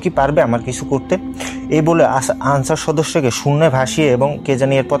অস্ত্র কি পারবে আমার কিছু করতে? এই বলে আনসার সদস্যকে শূন্যে ভাসিয়ে এবং কে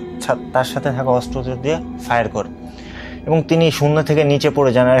জানি এরপর তার সাথে থাকা অস্ত্র দিয়ে ফায়ার করে এবং তিনি শূন্য থেকে নিচে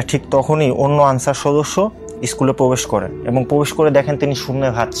পড়ে যান। ঠিক তখনই অন্য আনসার সদস্য স্কুলে প্রবেশ করে এবং প্রবেশ করে দেখেন তিনি শূন্যে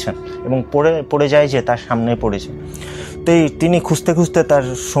ভাসছেন এবং পড়ে যায় যে তার সামনে পড়েছে। তো তিনি খুঁজতে খুঁজতে তার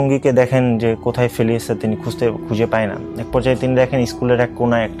সঙ্গীকে দেখেন যে কোথায় ফেলিয়েছে, তিনি খুঁজে পায় না। এক পর্যায়ে তিনি দেখেন স্কুলের এক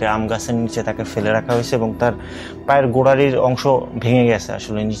কোনায় একটা আম গাছের নিচে তাকে ফেলে রাখা হয়েছে এবং তার পায়ের গোড়ালির অংশ ভেঙে গেছে,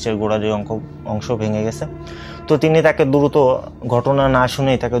 আসলে নিচের গোড়ালির অংশ ভেঙে গেছে। তো তিনি তাকে দ্রুত, ঘটনা না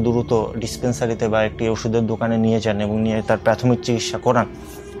শুনেই তাকে দ্রুত ডিসপেন্সারিতে বা একটি ওষুধের দোকানে নিয়ে যান এবং নিয়ে তার প্রাথমিক চিকিৎসা করান।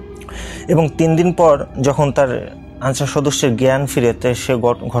 এবং 3 দিন পর যখন তার আনসার সদস্যের জ্ঞান ফিরে, সে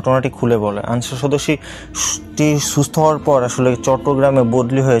ঘটনাটি খুলে বলে। আনসার সদস্যটি সুস্থ হওয়ার পর আসলে চট্টগ্রামে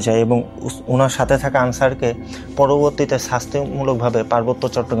বদলি হয়ে যায় এবং ওনার সাথে থাকা আনসারকে পরবর্তীতে শাস্তিমূলকভাবে পার্বত্য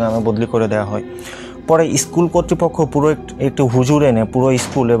চট্টগ্রামে বদলি করে দেওয়া হয়। পরে স্কুল কর্তৃপক্ষ পুরো একটি হুজুর এনে পুরো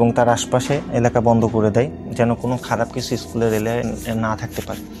স্কুল এবং তার আশপাশে এলাকা বন্ধ করে দেয়, যেন কোনো খারাপ কিছু স্কুলের এলাকায় না থাকতে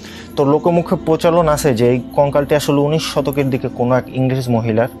পারে। তো লোকমুখে প্রচলন আছে যে এই কঙ্কালটি আসলে 19 শতকের দিকে কোনো এক ইংরেজ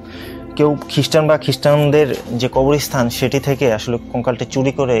মহিলার, কেউ খ্রিস্টানদের যে কবরস্থান সেটি থেকে আসলে কঙ্কালটি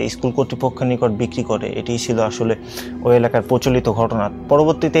চুরি করে স্কুল কর্তৃপক্ষের নিকট বিক্রি করে। এটি ছিল আসলে ওই এলাকার প্রচলিত ঘটনা।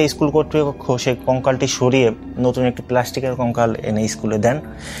 পরবর্তীতে স্কুল কর্তৃপক্ষ সেই কঙ্কালটি সরিয়ে নতুন একটি প্লাস্টিকের কঙ্কাল এনে স্কুলে দেন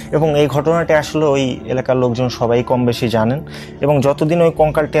এবং এই ঘটনাটি আসলে ওই এলাকার লোকজন সবাই কম বেশি জানেন। এবং যতদিন ওই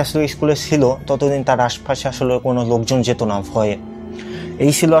কঙ্কালটি আসলে স্কুলে ছিল ততদিন তার আশপাশে আসলে কোনো লোকজন যেত না ভয়ে।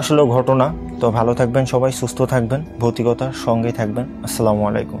 এই ছিল আসলে ঘটনা। তো ভালো থাকবেন সবাই, সুস্থ থাকবেন, ভৌতিকতার সঙ্গেই থাকবেন। আসসালামু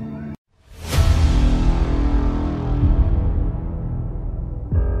আলাইকুম।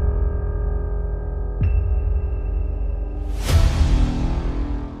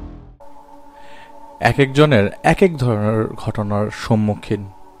 এক একজনের এক এক ধরনের ঘটনার সম্মুখীন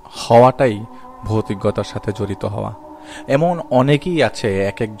হওয়াটাই ভৌতিকতার সাথে জড়িত হওয়া। এমন অনেকেই আছে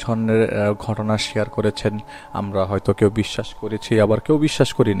এক একজনের ঘটনা শেয়ার করেছেন, আমরা হয়তো কেউ বিশ্বাস করেছি আবার কেউ বিশ্বাস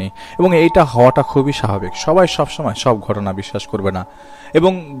করিনি, এবং এইটা হওয়াটা খুবই স্বাভাবিক। সবাই সবসময় সব ঘটনা বিশ্বাস করবে না,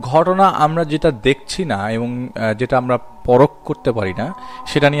 এবং ঘটনা আমরা যেটা দেখছি না এবং যেটা আমরা পরখ করতে পারি না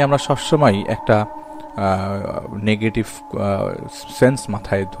সেটা নিয়ে আমরা সবসময় একটা নেগেটিভ সেন্স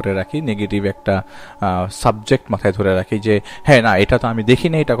মাথায় ধরে রাখি, নেগেটিভ একটা সাবজেক্ট মাথায় ধরে রাখি যে হ্যাঁ না, এটা তো আমি দেখি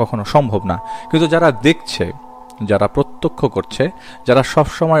না, এটা কখনো সম্ভব না। কিন্তু যারা দেখছে, যারা প্রত্যক্ষ করছে, যারা সব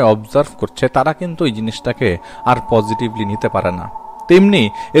সময় অবজার্ভ করছে, তারা কিন্তু এই জিনিসটাকে আর পজিটিভলি নিতে পারে না। তেমনি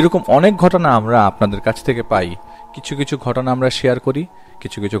এরকম অনেক ঘটনা আমরা আপনাদের কাছ থেকে পাই। কিছু কিছু ঘটনা আমরা শেয়ার করি,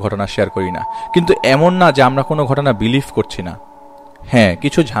 কিছু কিছু ঘটনা শেয়ার করি না। কিন্তু এমন না যে আমরা কোনো ঘটনা বিলিভ করছি না। হ্যাঁ,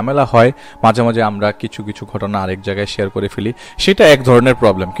 কিছু ঝামেলা হয় মাঝে মাঝে, আমরা কিছু কিছু ঘটনা আরেক জায়গায় শেয়ার করে ফেলি, সেটা এক ধরনের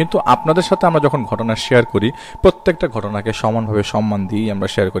প্রবলেম। কিন্তু আপনাদের সাথে আমরা যখন ঘটনা শেয়ার করি, প্রত্যেকটা ঘটনাকে সমানভাবে সম্মান দিয়েই আমরা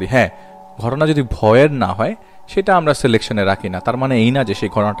শেয়ার করি। হ্যাঁ, ঘটনা যদি ভয়ের না হয় সেটা আমরা সিলেকশনে রাখি না, তার মানে এই না যে সেই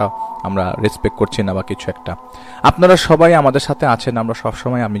ঘটনাটা আমরা রেসপেক্ট করছি না বা কিছু একটা। আপনারা সবাই আমাদের সাথে আছেন, আমরা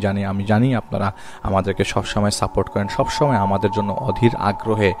সবসময় আমি জানি আপনারা আমাদেরকে সবসময় সাপোর্ট করেন, সবসময় আমাদের জন্য অধীর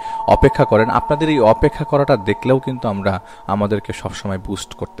আগ্রহে অপেক্ষা করেন। আপনাদের এই অপেক্ষা করাটা দেখলেও কিন্তু আমাদেরকে সবসময়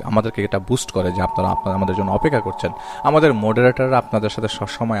আমাদেরকে এটা বুস্ট করে যে আপনারা আমাদের জন্য অপেক্ষা করছেন। আমাদের মডারেটররা আপনাদের সাথে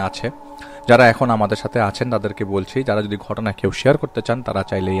সবসময় আছে। যারা এখন আমাদের সাথে আছেন তাদেরকে বলছি, যারা যদি ঘটনা কেউ শেয়ার করতে চান তারা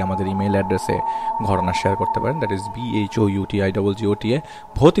চাইলেই আমাদের ইমেল অ্যাড্রেসে ঘটনা শেয়ার করতে পারেন, দ্যাট ইজ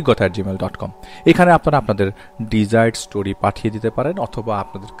bhoutiggota@gmail.com। এখানে আপনারা আপনাদের ডিজায়ার্ড স্টোরি পাঠিয়ে দিতে পারেন, অথবা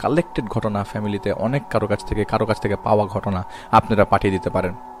আপনাদের কালেক্টেড ঘটনা, ফ্যামিলিতে অনেক কারো কাছ থেকে পাওয়া ঘটনা আপনারা পাঠিয়ে দিতে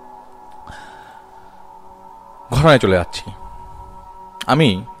পারেন। ঘটনায় চলে যাচ্ছি। আমি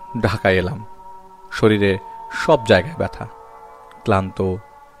ঢাকায় এলাম, শরীরে সব জায়গায় ব্যথা, ক্লান্ত,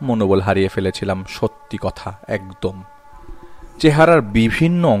 মনোবল হারিয়ে ফেলেছিলাম। সত্যি কথা, একদম চেহারার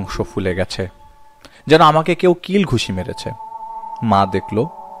বিভিন্ন অংশ ফুলে গেছে, যেন আমাকে কেউ কিল ঘুষি মেরেছে। মা দেখলো,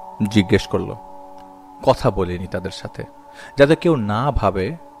 জিজ্ঞেস করলো। কথা বলিনি তাদের সাথে, যাতে কেউ না ভাবে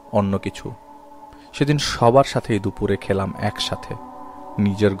অন্য কিছু। সেদিন সবার সাথেই দুপুরে খেলাম একসাথে।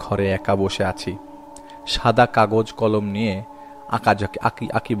 নিজের ঘরে একা বসে আছি, সাদা কাগজ কলম নিয়ে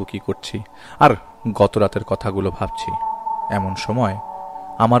আঁকিবুকি করছি আর গত রাতের কথাগুলো ভাবছি। এমন সময়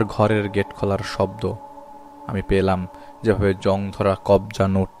আমার ঘরের গেট খোলার শব্দ। আমি পেলাম যেভাবে জং ধরা কবজা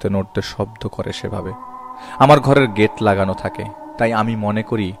নড়তে নড়তে শব্দ করে সেভাবে। আমার ঘরের গেট লাগানো থাকে, তাই আমি মনে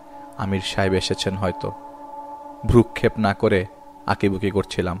করি আমির সাহেব এসেছেন হয়তো। ভ্রুক্ষেপ না করে আঁকিবুকি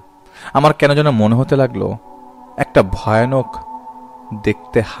করছিলাম। আমার কেন যেন মনে হতে লাগলো একটা ভয়ানক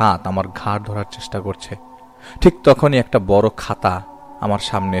দেখতে হাত আমার ঘাড় ধরার চেষ্টা করছে। ঠিক তখনই একটা বড় খাতা আমার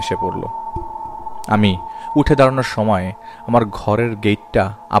সামনে এসে পড়ল। আমি উঠে দাঁড়ানোর সময় আমার ঘরের গেটটা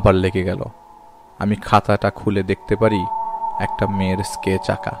আবার লেগে গেল। আমি খাতাটা খুলে দেখতে পারি একটা মেয়ের স্কেচ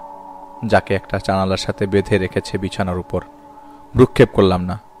আঁকা, যাকে একটা জানালার সাথে বেঁধে রেখেছে বিছানার উপর। ভ্রুক্ষেপ করলাম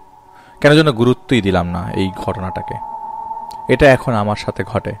না, কেন যেন গুরুত্বই দিলাম না এই ঘটনাটাকে। এটা এখন আমার সাথে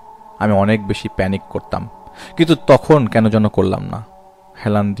ঘটে, আমি অনেক বেশি প্যানিক করতাম, কিন্তু তখন কেন যেন করলাম না।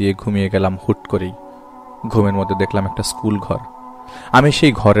 হেলান দিয়ে ঘুমিয়ে গেলাম হুট করেই। ঘুমের মধ্যে দেখলাম একটা স্কুল ঘর। আমি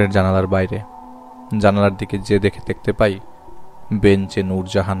সেই ঘরের জানালার বাইরে, জানালার দিকে যে দেখতে পাই বেঞ্চে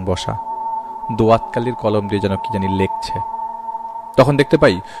নূরজাহান বসা, দোয়াতকালির কলম দিয়ে যেন কি জানি লেখছে। তখন দেখতে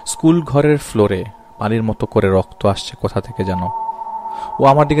পাই স্কুল ঘরের ফ্লোরে পানির মতো করে রক্ত আসছে কোথা থেকে যেন। ও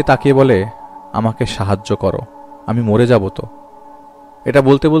আমার দিকে তাকিয়ে বলে, আমাকে সাহায্য করো, আমি মরে যাব তো। এটা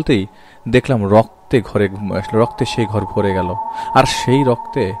বলতে বলতেই দেখলাম রক্তে সেই ঘর ভরে গেল, আর সেই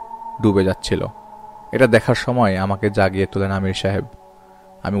রক্তে ডুবে যাচ্ছিল। এটা দেখার সময় আমাকে জাগিয়ে তোলেন আমির সাহেব।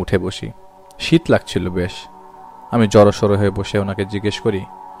 আমি উঠে বসি, শীত লাগছিল বেশ। আমি জড়সড় হয়ে বসে ওনাকে জিজ্ঞেস করি,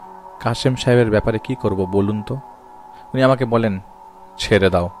 কাশেম সাহেবের ব্যাপারে কি করব বলুন তো। উনি আমাকে বলেন, ছেড়ে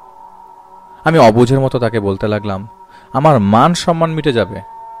দাও। আমি অবুঝের মতো তাকে বলতে লাগলাম, আমার মান সম্মান মিটে যাবে,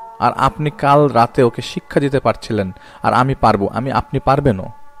 আর আপনি কাল রাতে ওকে শিক্ষা দিতে পারছিলেন, আর আমি পারবো, আপনি পারবেনও।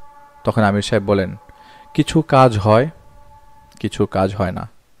 তখন আমির সাহেব বলেন, কিছু কাজ হয়, কিছু কাজ হয় না।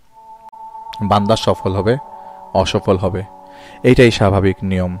 বান্দা সফল হবে, অসফল হবে, এইটাই স্বাভাবিক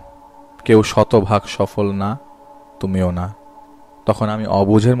নিয়ম। কেউ শতভাগ সফল না, তুমিও না। তখন আমি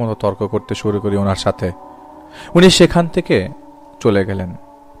অবুঝের মতো তর্ক করতে শুরু করি ওনার সাথে। উনি সেখান থেকে চলে গেলেন।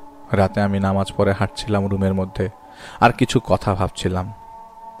 রাতে আমি নামাজ পড়ে হাঁটছিলাম রুমের মধ্যে, আর কিছু কথা ভাবছিলাম।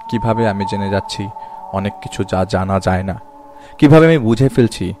 কিভাবে আমি জেনে যাচ্ছি অনেক কিছু যা জানা যায় না, কিভাবে আমি বুঝে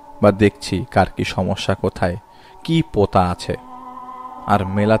ফেলছি বা দেখছি কার কি সমস্যা, কোথায় কি পোতা আছে। আর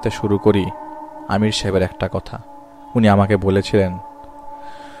মেলাতে শুরু করি আমির সাহেবের একটা কথা। উনি আমাকে বলেছিলেন,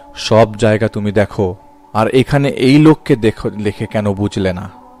 সব জায়গা তুমি দেখো, আর এখানে এই লোককে লেখে কেন বুঝলে না।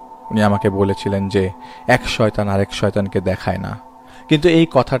 উনি আমাকে বলেছিলেন যে এক শয়তান আরেক শয়তানকে দেখায় না। কিন্তু এই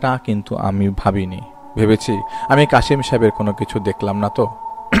কথাটা কিন্তু আমি ভাবিনি। ভেবেছি আমি কাশেম সাহেবের কোনো কিছু দেখলাম না তো।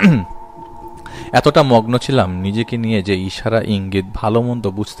 এতটা মগ্ন ছিলাম নিজেকে নিয়ে যে ইশারা ইঙ্গিত ভালো মন্দ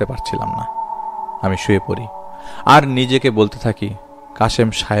বুঝতে পারছিলাম না। আমি শুয়ে পড়ি আর নিজেকে বলতে থাকি, কাশেম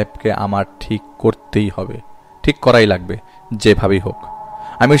সাহেবকে আমার ঠিক করতেই হবে, ঠিক করাই লাগবে, যেভাবেই হোক।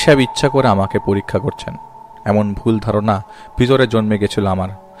 আমির সাহেব ইচ্ছা করে আমাকে পরীক্ষা করছেন, এমন ভুল ধারণা ভিতরে জন্মে গেছিল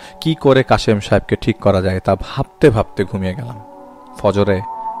আমার। কি করে কাশেম সাহেবকে ঠিক করা যায় তা ভাবতে ভাবতে ঘুমিয়ে গেলাম। ফজরে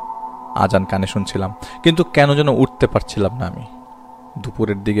আজান কানে শুনছিলাম, কিন্তু কেন যেন উঠতে পারছিলাম না আমি।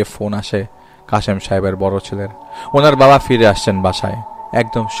 দুপুরের দিকে ফোন আসে কাশেম সাহেবের বড় ছেলের। ওনার বাবা ফিরে আসছেন বাসায়,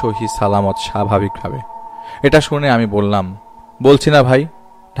 একদম সহি সালামত স্বাভাবিকভাবে। এটা শুনে আমি বলছি না ভাই,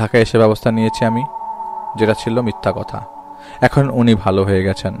 ঢাকায় এসে ব্যবস্থা নিয়েছি আমি, যেটা ছিল মিথ্যা কথা। এখন উনি ভালো হয়ে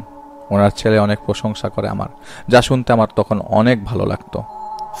গেছেন, ওনার ছেলে অনেক প্রশংসা করে আমার, যা শুনতে আমার তখন অনেক ভালো লাগতো।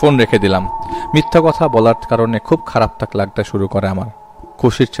 ফোন রেখে দিলাম। মিথ্যা কথা বলার কারণে খুব খারাপ লাগতে শুরু করে আমার।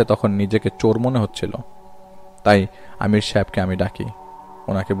 খুশির চেয়ে তখন নিজেকে চোর মনে হচ্ছিল। তাই আমির সাহেবকে আমি ডাকি,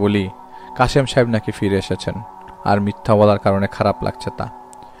 ওনাকে বলি কাশেম সাহেব নাকি ফিরে এসেছেন, আর মিথ্যা বলার কারণে খারাপ লাগছে তা।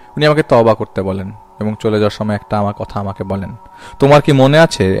 উনি আমাকে তওবা করতে বলেন এবং চলে যাওয়ার সময় একটা কথা আমাকে বলেন, তোমার কি মনে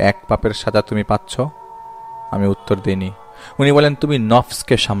আছে এক পাপের সাজা তুমি পাচ্ছ? আমি উত্তর দিইনি। উনি বলেন, তুমি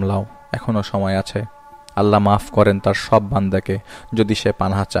নফসকে সামলাও, এখনো সময় আছে। আল্লাহ মাফ করেন তার সব বান্দাকে যদি সে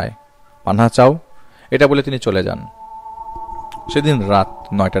পানাহা চায়। পানাহা চাও, এটা বলে তিনি চলে যান। সেদিন রাত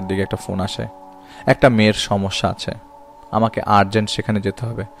 9টার দিকে একটা ফোন আসে, একটা মেয়ের সমস্যা আছে, আমাকে আর্জেন্ট সেখানে যেতে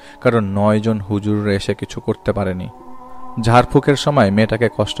হবে, কারণ 9 জন হুজুররা এসে কিছু করতে পারেনি। ঝাড়ফুঁকের সময় মেয়েটাকে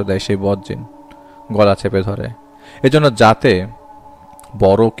কষ্ট দেয় সেই বদজিন, গলা চেপে ধরে। এজন্য যাতে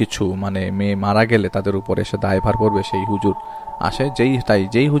বড় কিছু মেয়ে মারা গেলে তাদের উপর এসে দায়ভার পড়বে, সেই হুজুর আসে,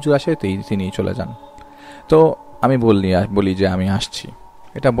 যেই হুজুর আসে তিনি চলে যান। তো আমি বলি যে আমি আসছি,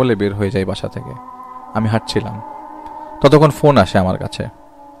 এটা বলে বের হয়ে যাই বাসা থেকে। আমি হাঁটছিলাম, ততক্ষণ ফোন আসে আমার কাছে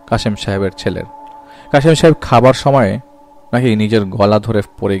কাশেম সাহেবের ছেলের। কাশেম সাহেব খাবার সময় নাকি নিজের গলা ধরে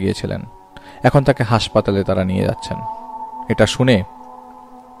পড়ে গিয়েছিলেন, এখন তাকে হাসপাতালে তারা নিয়ে যাচ্ছেন। এটা শুনে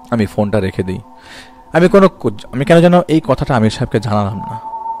আমি ফোনটা রেখে দিই। আমি কেন যেন এই কথাটা আমির সাহেবকে জানালাম না।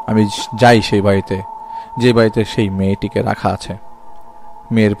 আমি যাই সেই বাড়িতে, যে বাড়িতে সেই মেয়েটিকে রাখা আছে।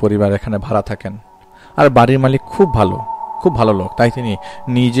 মেয়ের পরিবার এখানে ভাড়া থাকেন, আর বাড়ির মালিক খুব ভালো লোক, তাই তিনি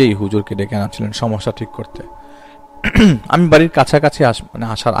নিজেই হুজুরকে ডেকে আনছিলেন সমস্যা ঠিক করতে। আমি বাড়ির কাছাকাছি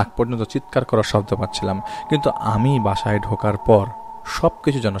আসার আগ পর্যন্ত চিৎকার করার শব্দ পাচ্ছিলাম, কিন্তু আমি বাসায় ঢোকার পর সব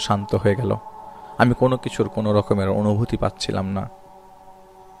কিছু যেন শান্ত হয়ে গেল। আমি কোনো কিছুর কোনো রকমের অনুভূতি পাচ্ছিলাম না।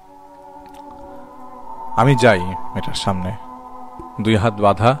 আমি যাই মেয়েটার সামনে, 2 হাত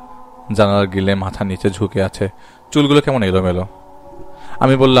বাঁধা, জানালার গিলে মাথা নিচে ঝুঁকে আছে, চুলগুলো কেমন এলোমেলো।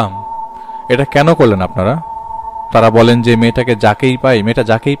 আমি বললাম, এটা কেন করলেন আপনারা? তারা বলেন যে মেয়েটা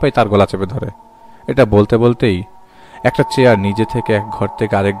যাকেই পায় তার গলা চেপে ধরে। এটা বলতে বলতেই একটা চেয়ার নিজে থেকে এক ঘর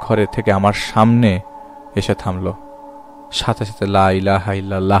থেকে আরেক ঘরে থেকে আমার সামনে এসে থামলো। সাথে সাথে লা ইলাহা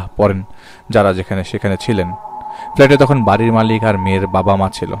ইল্লাল্লাহ পড়েন যারা যেখানে সেখানে ছিলেন। ফ্ল্যাটে তখন বাড়ির মালিক আর মেয়ের বাবা মা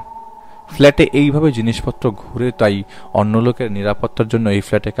ছিল। ফ্ল্যাটে এইভাবে জিনিসপত্র ঘুরে, তাই অন্য লোকের নিরাপত্তার জন্য এই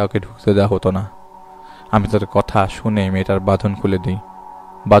ফ্ল্যাটে কাউকে ঢুকতে দেওয়া হতো না। আমি তার কথা শুনে মেয়েটার বাঁধন খুলে দিই।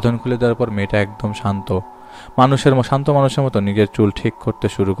 বাঁধন খুলে দেওয়ার পর মেয়েটা একদম শান্ত মানুষের মতো নিজের চুল ঠিক করতে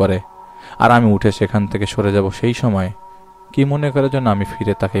শুরু করে। আর আমি উঠে সেখান থেকে সরে যাব, সেই সময় কি মনে করে যেন আমি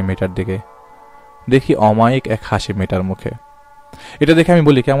ফিরে তাকাই মেয়েটার দিকে। দেখি অমায়িক এক হাসি মেয়েটার মুখে। এটা দেখে আমি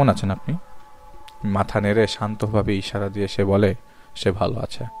বলি, কেমন আছেন আপনি? মাথা নেড়ে শান্তভাবে ইশারা দিয়ে সে বলে সে ভালো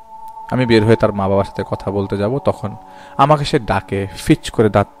আছে। আমি বের হয়ে তার মা বাবার সাথে কথা বলতে যাব, তখন আমাকে সে ডাকে, ফিচ করে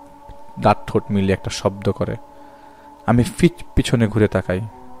দাঁত ঠোঁট মিলিয়ে একটা শব্দ করে। আমি পিছনে ঘুরে তাকাই।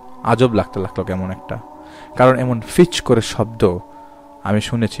 আজব লাগলো কেমন একটা, কারণ এমন ফিচ করে শব্দ আমি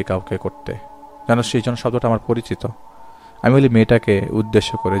শুনেছি কাউকে করতে, যেন সেই জন্য শব্দটা আমার পরিচিত। আমি বলি মেয়েটাকে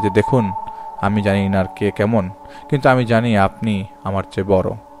উদ্দেশ্য করে যে, দেখুন, আমি জানি না আর কে কেমন, কিন্তু আমি জানি আপনি আমার চেয়ে বড়,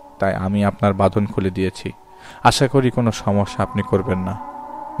 তাই আমি আপনার বাঁধন খুলে দিয়েছি। আশা করি কোনো সমস্যা আপনি করবেন না।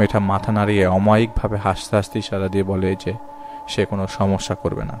 মেয়েটা মাথা নাড়িয়ে অমায়িকভাবে হাসতে হাসতে ইশারা দিয়ে বলে যে সে কোনো সমস্যা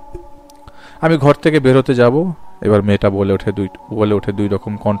করবে না। আমি ঘর থেকে বেরোতে যাব, এবার মেয়েটা বলে ওঠে 2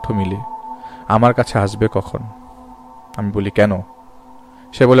 রকম কণ্ঠ মিলিয়ে, আমার কাছে আসবে কখন? আমি বলি, কেন?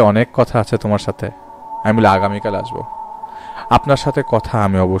 সে বলে, অনেক কথা আছে তোমার সাথে। আমি বলি, আগামীকাল আসবো। আপনার সাথে কথা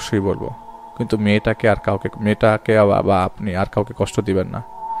আমি অবশ্যই বলবো, কিন্তু মেয়েটাকে বা আপনি আর কাউকে কষ্ট দিবেন না।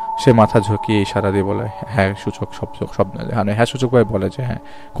 সে মাথা ঝুঁকিয়ে ইশারা দিয়ে বলে, হ্যাঁ সূচকভাবে বলে যে হ্যাঁ,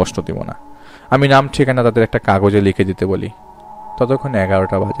 কষ্ট দিব না। আমি নাম ঠিকানা তাদের একটা কাগজে লিখে দিতে বলি। ততক্ষণ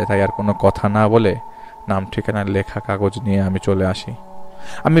 11টা বাজে, তাই আর কোনো কথা না বলে নাম ঠিকানার লেখা কাগজ নিয়ে আমি চলে আসি।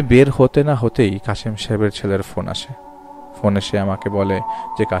 আমি বের হতে না হতেই কাশেম সাহেবের ছেলের ফোন আসে। ফোনে সে আমাকে বলে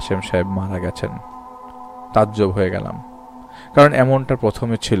যে কাশেম সাহেব মারা গেছেন। তাজ্জব হয়ে গেলাম, কারণ এমনটা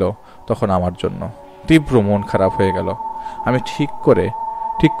প্রথমে ছিল তখন আমার জন্য। তীব্র মন খারাপ হয়ে গেল। আমি ঠিক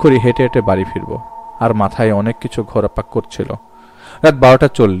করি হেঁটে হেঁটে বাড়ি ফিরবো, আর মাথায় অনেক কিছু ঘোরাপাক করছিল। রাত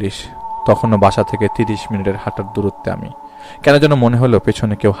 12:40, তখনও বাসা থেকে 30 মিনিটের হাঁটার দূরত্বে আমি। কেন যেন মনে হলো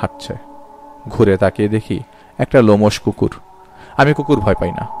পেছনে কেউ হাঁটছে। ঘুরে তাকিয়ে দেখি একটা লোমশ কুকুর। আমি কুকুর ভয়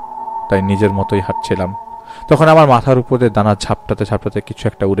পাই না, তাই নিজের মতোই হাঁটছিলাম। তখন আমার মাথার উপরে দানা ঝাপটাতে কিছু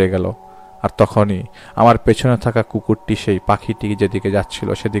একটা উড়ে গেল, আর তখনই আমার পেছনে থাকা কুকুরটি সেই পাখিটি যেদিকে যাচ্ছিল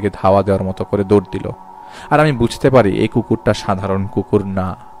সেদিকে ধাওয়া দেওয়ার মতো করে দৌড় দিল। আর আমি বুঝতে পারি এই কুকুরটা সাধারণ কুকুর না,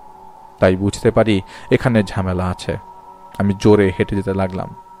 তাই বুঝতে পারি এখানে ঝামেলা আছে। আমি জোরে হেঁটে যেতে লাগলাম।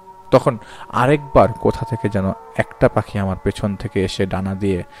 তখন আরেকবার কোথা থেকে যেন একটা পাখি আমার পেছন থেকে এসে ডানা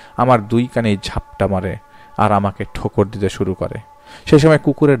দিয়ে আমার 2 কানেই ঝাপটা মারে আর আমাকে ঠোকর দিতে শুরু করে। সেই সময়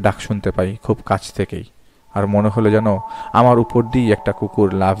কুকুরের ডাক শুনতে পাই খুব কাছ থেকেই, আর মনে হলো যেন আমার উপর দিয়ে একটা কুকুর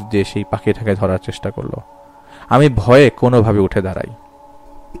লাফ দিয়ে সেই পাখিটাকে ধরার চেষ্টা করলো। আমি ভয়ে কোনোভাবে উঠে দাঁড়াই,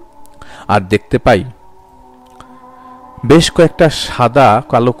 আর দেখতে পাই বেশ কয়েকটা সাদা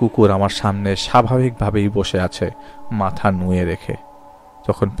কালো কুকুর আমার সামনে স্বাভাবিকভাবেই বসে আছে, মাথা নুয়ে রেখে।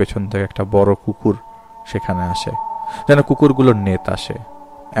 তখন পেছন থেকে একটা বড় কুকুর সেখানে আসে, যেন কুকুরগুলোর নেত আসে।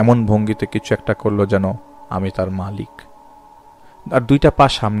 এমন ভঙ্গিতে কিছু একটা করলো যেন আমি তার মালিক। আর 2টা পা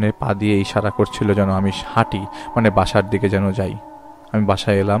সামনে পা দিয়ে ইশারা করছিল যেন আমি হাঁটি, মানে বাসার দিকে যেন যাই। আমি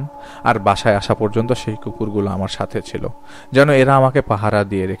বাসায় এলাম, আর বাসায় আসা পর্যন্ত সেই কুকুরগুলো আমার সাথে ছিল, যেন এরা আমাকে পাহারা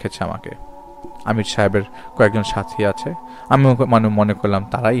দিয়ে রেখেছে আমাকে। আমির সাহেবের কয়েকজন সাথী আছে, আমি মনে করলাম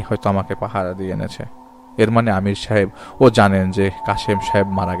তারাই হয়তো আমাকে পাহারা দিয়ে এনেছে। এর মানে আমির সাহেব ও জানেন যে কাশেম সাহেব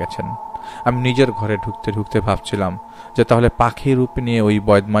মারা গেছেন। আমি নিজের ঘরে ঢুকতে ভাবছিলাম যে তাহলে পাখির রূপ নিয়ে ওই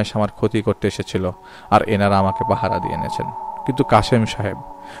বদমাইশ আমার ক্ষতি করতে এসেছিল, আর এনারা আমাকে পাহারা দিয়ে এনেছেন। কিন্তু কাশেম সাহেব,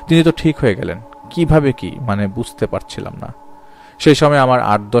 তিনি তো ঠিক হয়ে গেলেন, কিভাবে কি মানে বুঝতে পারছিলাম না। সেই সময় আমার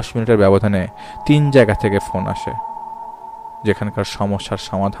 8-10 মিনিটের ব্যবধানে 3 জায়গা থেকে ফোন আসে, যেখানকার সমস্যার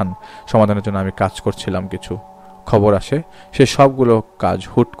সমাধানের জন্য আমি কাজ করছিলাম। কিছু খবর আসে সে সবগুলো কাজ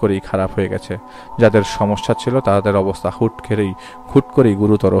হুট করেই খারাপ হয়ে গেছে। যাদের সমস্যা ছিল তাদের অবস্থা হুট করেই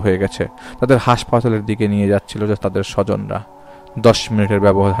গুরুতর হয়ে গেছে। তাদের হাসপাতালের দিকে নিয়ে যাচ্ছিল যে তাদের স্বজনরা। 10 মিনিটের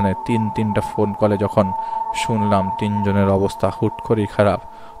ব্যবধানে 3টা ফোন কলে যখন শুনলাম 3 জনের অবস্থা হুট করেই খারাপ,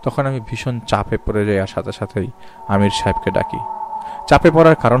 তখন আমি ভীষণ চাপে পড়ে যাই, আর সাথে সাথেই আমির সাহেবকে ডাকি। চাপে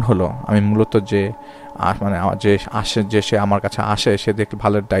পড়ার কারণ হলো আমি মূলত যে মানে যে সে আমার কাছে আসে সে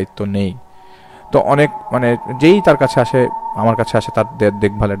দেখভালের দায়িত্ব নেই। তো অনেক মানে যেই তার কাছে আসে আমার কাছে আসে তার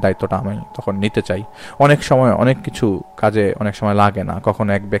দেখভালের দায়িত্বটা আমি তখন নিতে চাই। অনেক সময় অনেক কিছু কাজে অনেক সময় লাগে না, কখনো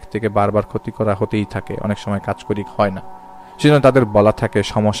এক ব্যক্তিকে বারবার ক্ষতি করা হতেই থাকে, অনেক সময় কাজ করি হয় না। সেজন্য তাদের বলা থাকে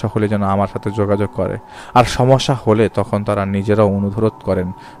সমস্যা হলে যেন আমার সাথে যোগাযোগ করে, আর সমস্যা হলে তখন তারা নিজেরাও অনুরোধ করেন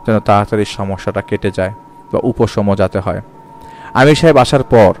যেন তাড়াতাড়ি সমস্যাটা কেটে যায় বা উপশম যাতে হয়। আমির সাহেব আসার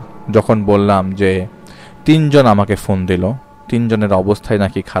পর যখন বললাম যে 3 জন আমাকে ফোন দিল, 3 জনের অবস্থাই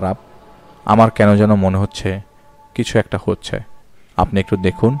নাকি খারাপ, আমার কেন যেন মনে হচ্ছে কিছু একটা হচ্ছে, আপনি একটু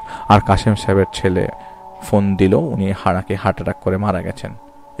দেখুন। আর কাশেম সাহেবের ছেলে ফোন দিল, উনি হার্ট অ্যাটাক করে মারা গেছেন।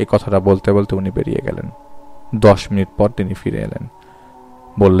 এই কথাটা বলতে বলতে উনি বেরিয়ে গেলেন। 10 মিনিট পর তিনি ফিরে এলেন,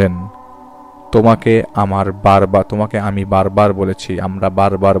 বললেন তোমাকে আমি বারবার বলেছি, আমরা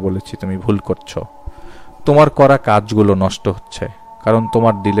বারবার বলেছি তুমি ভুল করছো। তোমার করা কাজগুলো নষ্ট হচ্ছে কারণ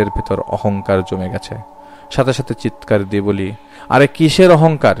তোমার দিলের ভেতর অহংকার জমে গেছে। সাথে সাথে চিৎকার দিয়ে বলি, আরে কিসের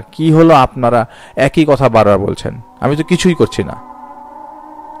অহংকার, কি হলো, আপনারা একই কথা বারবার বলছেন, আমি তো কিছুই করছি না।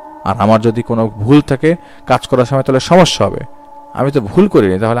 আর আমার যদি কোনো ভুল থাকে কাজ করার সময় তাহলে সমস্যা হবে, আমি তো ভুল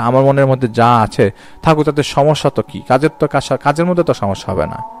করিনি, তাহলে আমার মনের মধ্যে যা আছে থাকুক, তাতে সমস্যা তো কি, কাজের মধ্যে তো সমস্যা হবে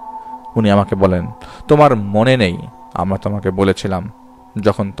না। উনি আমাকে বলেন, তোমার মনে নেই আমরা তোমাকে বলেছিলাম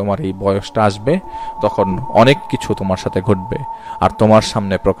যখন তোমার এই বয়সটা আসবে তখন অনেক কিছু তোমার সাথে ঘটবে আর তোমার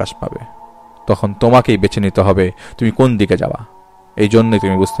সামনে প্রকাশ পাবে, তখন তোমাকেই বেছে নিতে হবে তুমি কোন দিকে যাওয়া। এই জন্যই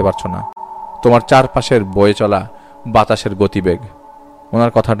তুমি বুঝতে পারছো না, তোমার চারপাশের বয়ে চলা বাতাসের গতিবেগ।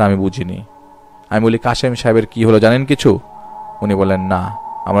 ওনার কথাটা আমি বুঝিনি। আমি বলি, কাশেম সাহেবের কি হলো জানেন কিছু? উনি বলেন, না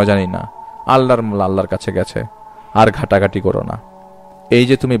আমরা জানি না, আল্লাহর কাছে গেছে, আর ঘাটাঘাটি করো না। এই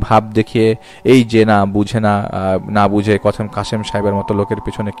যে তুমি ভাব দেখিয়ে এই যে না বুঝে কথা কাশেম সাহেবের মতো লোকের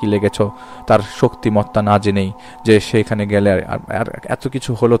পিছনে কি লেগেছো, তার শক্তিমত্তা না জেনেই যে সেখানে গেলে আর এত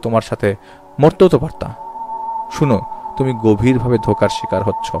কিছু হলো তোমার সাথে, মরতেও তো পারতা। শুনো, তুমি গভীরভাবে ধোকার শিকার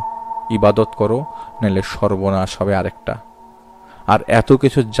হচ্ছ। ইবাদত করো, নাহলে সর্বনাশ হবে আরেকটা। আর এত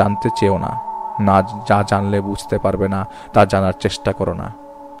কিছু জানতে চেও না, যা জানলে বুঝতে পারবে না তা জানার চেষ্টা করো না।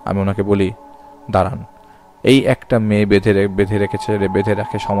 আমি ওনাকে বলি, দাঁড়ান, এই একটা মেয়ে বেঁধে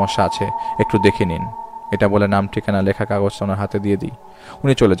রাখে, সমস্যা আছে, একটু দেখে নিন। এটা বলে নাম ঠিকানা লেখা কাগজ ওনার হাতে দিয়ে দিই,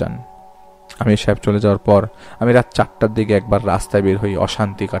 উনি চলে যান। আমি সাহেব চলে যাওয়ার পর আমি রাত 4টার দিকে একবার রাস্তায় বের হই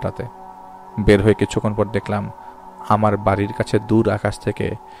অশান্তি কাটাতে। বের হয়ে কিছুক্ষণ পর দেখলাম আমার বাড়ির কাছে দূর আকাশ থেকে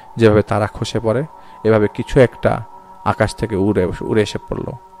যেভাবে তারা খসে পড়ে, এভাবে কিছু একটা আকাশ থেকে উড়ে এসে পড়ল।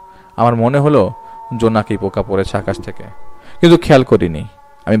 আমার মনে হলো জোনাকি পোকা পড়েছে আকাশ থেকে, কিন্তু খেয়াল করিনি।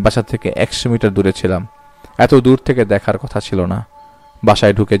 আমি বাসা থেকে 100 মিটার দূরে ছিলাম, এত দূর থেকে দেখার কথা ছিল না।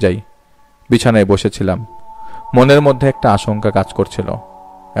 বাসায় ঢুকে যাই, বিছানায় বসেছিলাম। মনের মধ্যে একটা আশঙ্কা কাজ করছিল,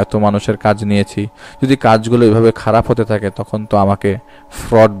 এত মানুষের কাজ নিয়েছি, যদি কাজগুলো এভাবে খারাপ হতে থাকে তখন তো আমাকে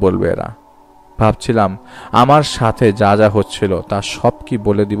ফ্রড বলবে এরা। ভাবছিলাম আমার সাথে যা যা হচ্ছিল তা সব কি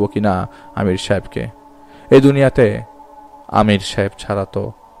বলে দিব কিনা আমির সাহেবকে। এই দুনিয়াতে আমির সাহেব ছাড়া তো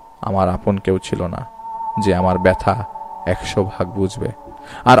আমার আপন কেউ ছিল না যে আমার ব্যথা 100 ভাগ বুঝবে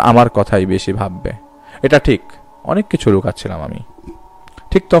আর আমার কথাই বেশি ভাববে। এটা ঠিক, অনেক কিছু লুকাচ্ছিলাম আমি।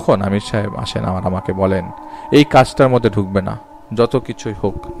 ঠিক তখন আমির সাহেব আসেন, আমাকে বলেন এই কাজটার মধ্যে ঢুকবে না, যত কিছুই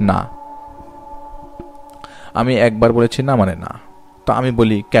হোক না। আমি একবার বলেছি না মানে না। তো আমি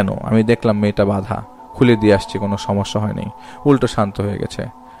বলি, কেন? আমি দেখলাম মেয়েটা বাধা, খুলে দিয়ে আসছি, কোনো সমস্যা হয়নি, উল্টো শান্ত হয়ে গেছে,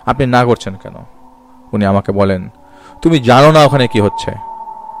 আপনি না করছেন কেন? উনি আমাকে বলেন, তুমি জানো না ওখানে কি হচ্ছে,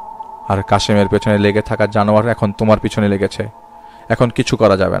 আর কাশেমের পেছনে লেগে থাকা জানোয়ার এখন তোমার পিছনে লেগেছে, এখন কিছু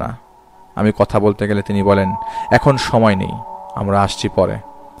করা যাবে না। আমি কথা বলতে গেলে তিনি বলেন, এখন সময় নেই, আমরা আসছি পরে।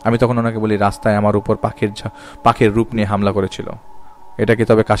 আমি তখন ওনাকে বলি, রাস্তায় আমার উপর পাখির রূপ নিয়ে হামলা করেছিল, এটা কি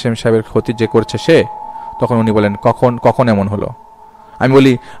তবে কাশেম সাহেবের ক্ষতি যে করছে সে? তখন উনি বলেন, কখন এমন হলো? আমি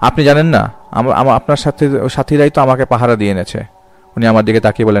বলি, আপনি জানেন না, আপনার সাথীরাই তো আমাকে পাহারা দিয়ে এনেছে। উনি আমার দিকে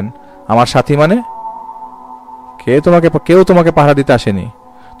তাকিয়ে বলেন, আমার সাথী মানে? কেউ তোমাকে পাহারা দিতে আসেনি।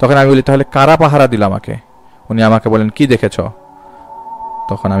 তখন আমি বলি, তাহলে কারা পাহারা দিল আমাকে? উনি আমাকে বলেন, কি দেখেছ?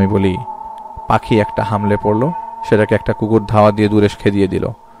 তখন আমি বলি, পাখি একটা হামলে পড়লো, সেটাকে একটা কুকুর ধাওয়া দিয়ে দূরে খেদিয়ে দিল,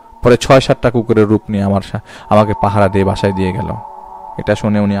 পরে 6-7টা কুকুরের রূপ নিয়ে আমাকে পাহারা দিয়ে বাসায় দিয়ে গেল। এটা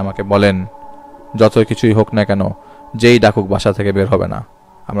শুনে উনি আমাকে বলেন, যত কিছুই হোক না কেন, যেই ডাকুক বাসা থেকে বের হবে না,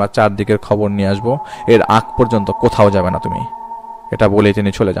 আমরা চারদিকের খবর নিয়ে আসবো, এর আগ পর্যন্ত কোথাও যাবে না তুমি। এটা বলেই তিনি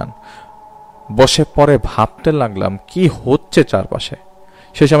চলে যান। বসে পরে ভাবতে লাগলাম কি হচ্ছে চারপাশে।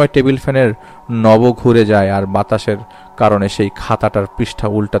 সে সময় টেবিল ফ্যানের নব ঘুরে যায় আর বাতাসের কারণে সেই খাতাটার পৃষ্ঠা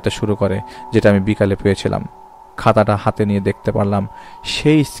উল্টাতে শুরু করে, যেটা আমি বিকালে পেয়েছিলাম। খাতাটা হাতে নিয়ে দেখতে পারলাম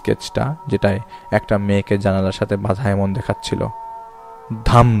সেই স্কেচটা যেটায় একটা মেয়েকে জানালার সাথে বাঁধা এমন দেখাচ্ছিল।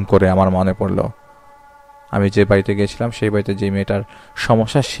 ধাম করে আমার মনে পড়ল, আমি যে বাড়িতে গিয়েছিলাম সেই বাড়িতে যে মেয়েটার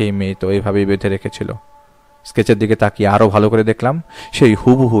সমস্যা সেই মেয়ে তো এইভাবেই বেঁধে রেখেছিল। স্কেচের দিকে তাকিয়ে আরও ভালো করে দেখলাম সেই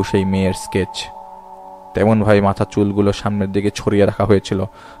হুবহু সেই মেয়ের স্কেচ। তেমনভাবে মাথার চুলগুলো সামনের দিকে ছড়িয়ে রাখা হয়েছিল,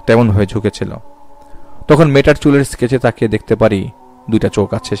 তেমনভাবে ঝুঁকেছিল। তখন মেয়েটার চুলের স্কেচে তাকিয়ে দেখতে পারি 2টা চোখ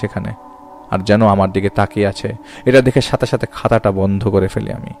আছে সেখানে, আর যেন আমার দিকে তাকিয়ে আছে। এটা দেখে সাথে সাথে খাতাটা বন্ধ করে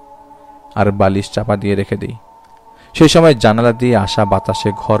ফেলি আমি, আর বালিশ চাপা দিয়ে রেখে দিই। সেই সময় জানালা দিয়ে আসা বাতাসে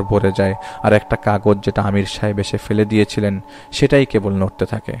ঘর ভরে যায়, আর একটা কাগজ যেটা আমির সাহেব এসে ফেলে দিয়েছিলেন সেটাই কেবল নড়তে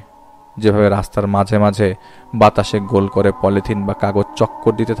থাকে। যেভাবে রাস্তার মাঝে মাঝে বাতাসে গোল করে পলিথিন বা কাগজ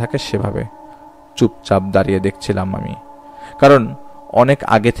চক্কর দিতে থাকে সেভাবে চুপচাপ দাঁড়িয়ে দেখছিলাম আমি। কারণ অনেক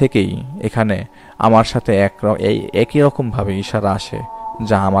আগে থেকেই এখানে আমার সাথে একই রকমভাবে ইশারা আসে,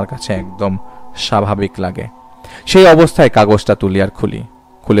 যা আমার কাছে একদম স্বাভাবিক লাগে। সেই অবস্থায় কাগজটা তুলি আর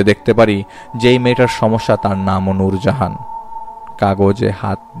খুলে দেখতে পারি যেই মেয়েটার সমস্যা তার নামও নূরজাহান। কাগজে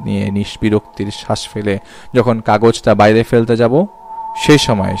হাত নিয়ে নিষ্বিরক্তির শ্বাস ফেলে যখন কাগজটা বাইরে ফেলতে যাব, সেই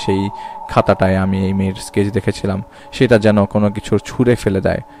সময় সেই খাতাটায় আমি এই মেয়ের স্কেচ দেখেছিলাম সেটা যেন কোনো কিছু ছুঁড়ে ফেলে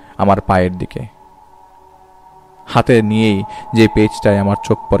দেয় আমার পায়ের দিকে। হাতে নিয়েই যে পেজটায় আমার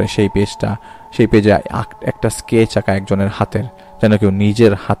চোখ পড়ে সেই পেজে একটা স্কেচ আঁকা একজনের হাতের, যেন কেউ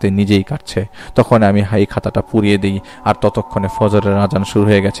নিজের হাতে নিজেই কাটছে। তখন আমি এই খাতাটা পুড়িয়ে দিই, আর ততক্ষণে ফজরের আজান শুরু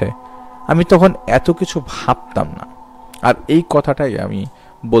হয়ে গেছে। আমি তখন এত কিছু ভাবতাম না, আর এই কথাটাই আমি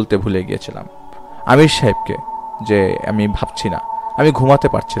বলতে ভুলে গিয়েছিলাম আমির সাহেবকে, যে আমি ভাবছি না, আমি ঘুমাতে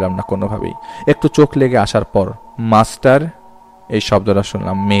পারছিলাম না কোনোভাবেই। একটু চোখ লেগে আসার পর মাস্টার এই শব্দটা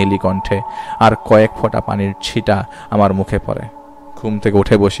শুনলাম মেয়েলি কণ্ঠে, আর কয়েক ফোঁটা পানির ছিটা আমার মুখে পড়ে। ঘুম থেকে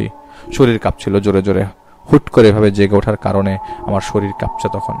উঠে বসি, শরীর কাঁপছিল জোরে জোরে। হুট করে এভাবে জেগে ওঠার কারণে আমার শরীর কাঁপছে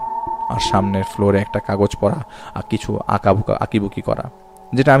তখন। আর সামনের ফ্লোরে একটা কাগজ পড়া আর কিছু আঁকিবুকি করা,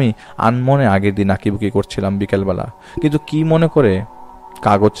 যেটা আমি আনমনে আগের দিন আঁকিবুকি করছিলাম বিকেলবেলা। কিন্তু কি মনে করে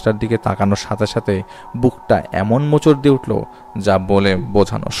কাগজটার দিকে তাকানোর সাথে সাথে বুকটা এমন মোচড় দিয়ে উঠল যা বলে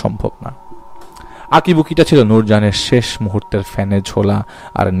বোঝানো সম্ভব না। আঁকিবুকিটা ছিল নূরজাহানের শেষ মুহূর্তের ফ্যানে ঝোলা,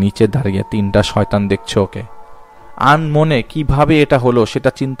 আর নিচে দাঁড়িয়ে 3টা শয়তান দেখছে ওকে। আনমনে কিভাবে এটা হলো সেটা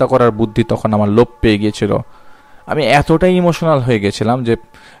চিন্তা করার বুদ্ধি তখন আমার লোপ পেয়ে গিয়েছিল। আমি এতটাই ইমোশনাল হয়ে গেছিলাম যে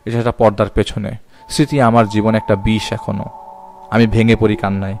এটা পর্দার পেছনে স্মৃতি আমার জীবনে একটা বিষ এখনো। আমি ভেঙে পড়ি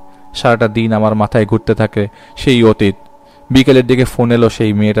কান্নায়। সারাটা দিন আমার মাথায় ঘুরতে থাকে সেই অতীত। বিকেলের দিকে ফোন এলো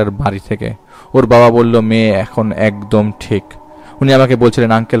সেই মেয়েটার বাড়ি থেকে। ওর বাবা বলল মেয়ে এখন একদম ঠিক। উনি আমাকে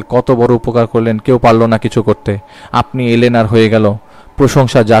বলছিলেন, আঙ্কেল কত বড় উপকার করলেন, কেউ পারল না কিছু করতে, আপনি এলেন আর হয়ে গেল।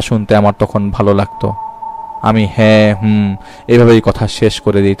 প্রশংসা যা শুনতে আমার তখন ভালো লাগতো। আমি হ্যাঁ এভাবেই কথা শেষ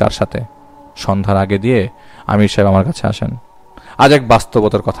করে দিই তার সাথে। সন্ধ্যার আগে দিয়ে আমির সাহেব আমার কাছে আসেন। আজ এক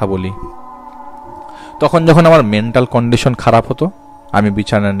বাস্তবতার কথা বলি। তখন যখন আমার মেন্টাল কন্ডিশন খারাপ হতো, আমি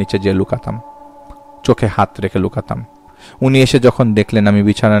বিছানার নিচে যেয়ে লুকাতাম, চোখে হাত রেখে লুকাতাম। উনি এসে যখন দেখলেন আমি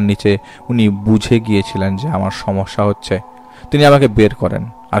বিছানার নিচে, উনি বুঝে গিয়েছিলেন যে আমার সমস্যা হচ্ছে। তিনি আমাকে বের করেন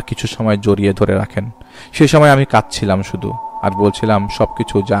আর কিছু সময় জড়িয়ে ধরে রাখেন। সেই সময় আমি কাঁদছিলাম শুধু, আর বলছিলাম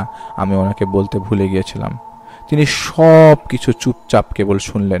সবকিছু যা আমি ওনাকে বলতে ভুলে গিয়েছিলাম। তিনি সব কিছু চুপচাপ কেবল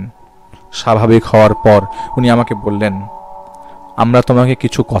শুনলেন। স্বাভাবিক হওয়ার পর উনি আমাকে বললেন, আমরা তোমাকে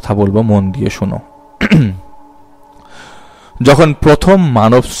কিছু কথা বলবো, মন দিয়ে শোনো। যখন প্রথম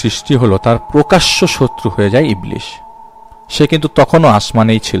মানব সৃষ্টি হলো, তার প্রকাশ্য শত্রু হয়ে যায় ইবলিশ। সে কিন্তু তখনও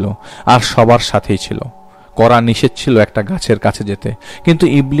আসমানেই ছিল আর সবার সাথেই ছিল। করা নিষেধ ছিল একটা গাছের কাছে যেতে, কিন্তু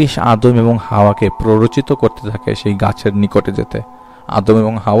ইবলিশ আদম এবং হাওয়াকে প্ররোচিত করতে থাকে সেই গাছের নিকটে যেতে। আদম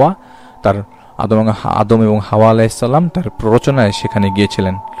এবং হাওয়া আলাইহিসসালাম তার প্ররোচনায় সেখানে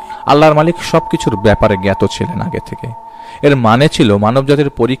গিয়েছিলেন। আল্লাহর মালিক সবকিছুর ব্যাপারে জ্ঞাত ছিলেন আগে থেকে। এর মানে ছিল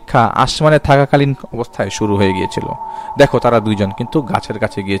মানবজাতির পরীক্ষা আসমানে থাকাকালীন অবস্থায় শুরু হয়ে গিয়েছিল। দেখো, তারা দুইজন কিন্তু গাছের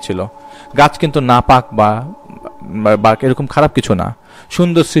কাছে গিয়েছিল। গাছ কিন্তু নাপাক বা এরকম খারাপ কিছু না,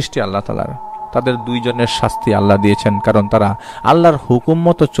 সুন্দর সৃষ্টি আল্লাহ তাআলার। তাদের দুইজনের শাস্তি আল্লাহ দিয়েছেন, কারণ তারা আল্লাহর হুকুম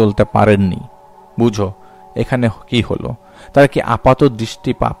মতো চলতে পারেননি। বুঝো এখানে কি হলো? তারা কি আপাত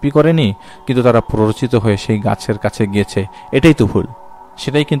দৃষ্টি পাপই করেনি, কিন্তু তারা প্ররোচিত হয়ে সেই গাছের কাছে গিয়েছে। এটাই তো ভুল।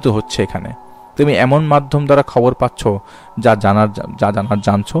 সেটাই কিন্তু হচ্ছে এখানে। তুমি এমন মাধ্যম দ্বারা খবর পাচ্ছ যা জানার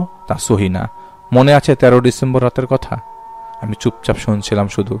জানছো তা সহি না। মনে আছে 13 ডিসেম্বর রাতের কথা? আমি চুপচাপ শুনছিলাম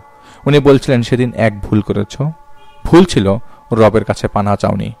শুধু। উনি বলছিলেন, সেদিন এক ভুল করেছ। ভুল ছিল রবের কাছে পানা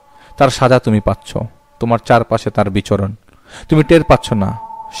চাওনি। তার সাজা তুমি পাচ্ছ। তোমার চারপাশে তার বিচরণ। তুমি টের পাচ্ছ না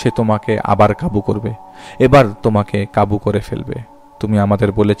সে তোমাকে আবার কাবু করবে। এবার তোমাকে কাবু করে ফেলবে। তুমি আমাদের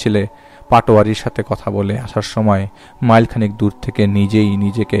বলেছিলে পাটোয়ারির সাথে কথা বলে আসার সময় মাইলখানেক দূর থেকে নিজেই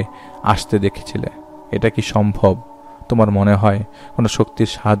নিজেকে আসতে দেখেছিলে। এটা কি সম্ভব তোমার মনে হয় কোনো শক্তির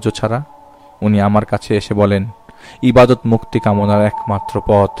সাহায্য ছাড়া? উনি আমার কাছে এসে বলেন, ইবাদত মুক্তি কামনার একমাত্র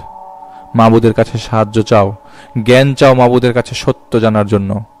পথ। মাবুদের কাছে সাহায্য চাও, জ্ঞান চাও মাবুদের কাছে সত্য জানার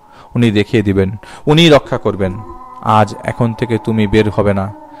জন্য। উনি দেখিয়ে দিবেন, উনিই রক্ষা করবেন। আজ এখন থেকে তুমি বের হবে না,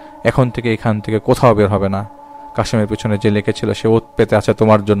 এখন থেকে এখান থেকে কোথাও বের হবে না। কাশেমের পিছনে যে লিখেছিল সে ওত পেতে আছে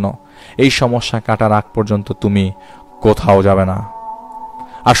তোমার জন্য। এই সমস্যা কাটার আগ পর্যন্ত তুমি কোথাও যাবে না।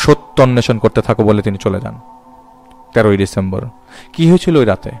 আর সত্য অন্বেষণ করতে থাকো বলে তিনি চলে যান। 13ই ডিসেম্বর। কি হয়েছিল ওই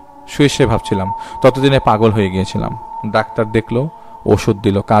রাতে? শুয়ে শুয়ে ভাবছিলাম। ততদিনে পাগল হয়ে গিয়েছিলাম। ডাক্তার দেখলো, ওষুধ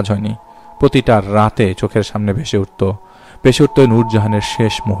দিল, কাজ হয়নি। প্রতিটা রাতে চোখের সামনে ভেসে উঠত নূরজাহানের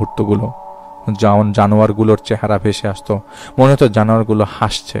শেষ মুহূর্তগুলো। জানোয়ারগুলোর চেহারা ভেসে আসতো। মনে হতো জানোয়ারগুলো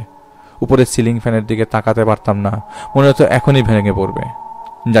হাসছে। উপরে সিলিং ফ্যানের দিকে তাকাতে পারতাম না, মনে হতো এখনই ভেঙে পড়বে।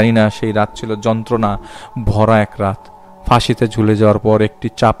 জানি না সেই রাত ছিল যন্ত্রণা ভরা এক রাত। ফাঁসিতে ঝুলে যাওয়ার পর একটি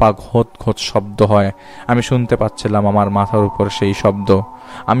চাপা ঘোত ঘোত শব্দ হয়। আমি শুনতে পাচ্ছিলাম আমার মাথার উপর সেই শব্দ।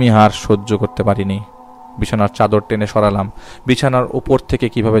 আমি আর সহ্য করতে পারিনি। বিছানার চাদর টেনে সরালাম। বিছানার উপর থেকে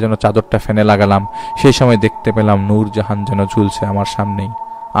কিভাবে যেন চাদরটা ফেনে লাগালাম। সেই সময় দেখতে পেলাম নূরজাহান যেন ঝুলছে আমার সামনেই।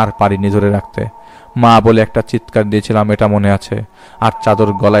 আর পারিনি ধরে রাখতে। মা বলে একটা চিৎকার দিয়েছিলাম, এটা মনে আছে। আর চাদর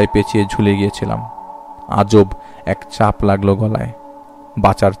গলায় পেঁচিয়ে ঝুলে গিয়েছিলাম। আজব এক চাপ লাগলো গলায়।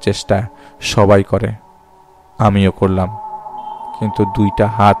 বাঁচার চেষ্টা সবাই করে, আমিও করলাম, কিন্তু দুইটা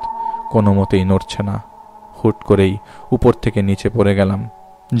হাত কোনো মতেই নড়ছে না। হুট করেই উপর থেকে নিচে পড়ে গেলাম।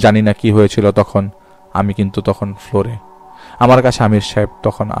 জানি না কি হয়েছিল তখন। আমি কিন্তু তখন ফ্লোরে। আমার কাছে আমির সাহেব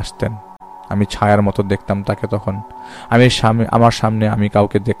তখন আসতেন। আমি ছায়ার মতো দেখতাম তাকে তখন। আমার সামনে আমি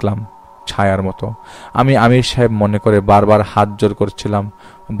কাউকে দেখলাম ছায়ার মতো। আমি আমির সাহেব মনে করে বারবার হাত জোর করছিলাম,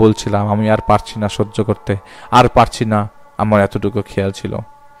 বলছিলাম আমি আর পারছি না সহ্য করতে, আর পারছি না। আমার এতটুকু খেয়াল ছিল।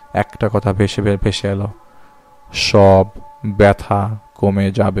 একটা কথা ভেসে এলো, সব ব্যথা কমে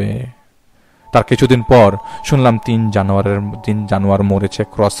যাবে। তার কিছুদিন পর শুনলাম 3 জানুয়ার মরেছে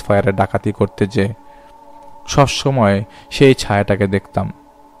ক্রস ফায়ারে ডাকাতি করতে। যে সব সময় সেই ছায়াটাকে দেখতাম।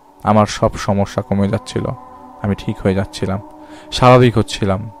 আমার সব সমস্যা কমে যাচ্ছিল। আমি ঠিক হয়ে যাচ্ছিলাম, স্বাভাবিক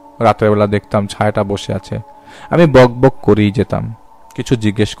হচ্ছিলাম। রাতের বেলা দেখতাম ছায়াটা বসে আছে। আমি বক বক করেই যেতাম, কিছু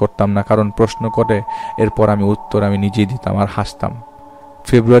জিজ্ঞেস করতাম না, কারণ প্রশ্ন করে এরপর আমি উত্তর আমি নিজেই দিতাম আর হাসতাম।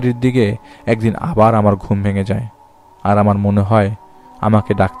 ফেব্রুয়ারির দিকে একদিন আবার আমার ঘুম ভেঙে যায়। আর আমার মনে হয়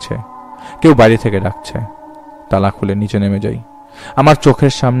আমাকে ডাকছে, কেউ বাইরে থেকে ডাকছে। তালা খুলে নিচে নেমে যাই। আমার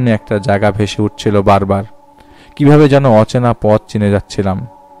চোখের সামনে একটা জায়গা ভেসে উঠছিল বারবার। কিভাবে যেন অচেনা পথ চিনে যাচ্ছিলাম।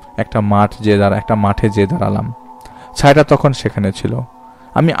 একটা মাঠে যে দাঁড়ালাম। ছায়াটা তখন সেখানে ছিল।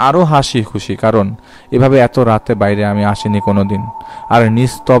 আমি আরো হাসি খুশি, কারণ এভাবে এত রাতে বাইরে আমি আসিনি কোনোদিন। আর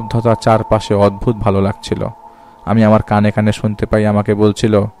নিস্তব্ধতা চারপাশে অদ্ভুত ভালো লাগছিল। আমি আমার কানে কানে শুনতে পাই আমাকে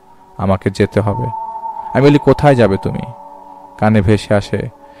বলছিল আমাকে যেতে হবে। আমি বলি কোথায় যাবে তুমি? কানে ভেসে আসে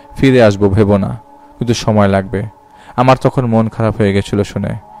ফিরে আসবো ভেবো না, কিন্তু সময় লাগবে। আমার তখন মন খারাপ হয়ে গেছিল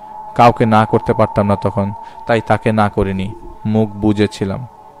শুনে। কাউকে না করতে পারতাম না তখন, তাই তাকে না করিনি, মুখ বুজেছিলাম।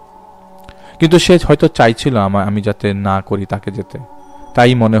 কিন্তু সে হয়তো চাইছিল আমি যাতে না করি তাকে যেতে।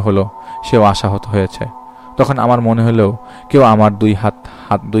 তাই মনে হলো সেও আশাহত হয়েছে। তখন আমার মনে হলো কেউ আমার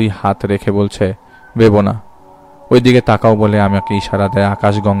দুই হাত রেখে বলছে ভেবো না, ওই দিকে তাকাও বলে আমাকে ইশারা দেয়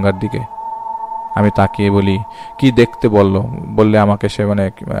আকাশ গঙ্গার দিকে। আমি তাকিয়ে বলি কি দেখতে বললে আমাকে সে,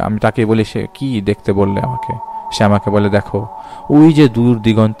 আমি তাকিয়ে বলি সে কি দেখতে বললে আমাকে। সে আমাকে বলে দেখো ওই যে দূর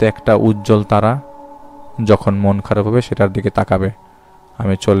দিগন্তে একটা উজ্জ্বল তারা, যখন মন খারাপ হবে সেটার দিকে তাকাবে,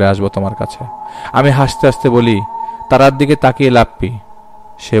 আমি চলে আসবো তোমার কাছে। আমি হাসতে হাসতে বলি তারার দিকে তাকিয়ে লাপ্পি।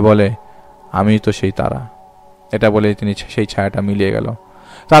 সে বলে আমি তো সেই তারা। এটা বলে তিনি সেই ছায়াটা মিলিয়ে গেল।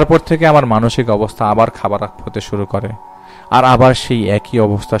 তারপর থেকে আমার মানসিক অবস্থা আবার খাবার হতে শুরু করে। আর আবার সেই একই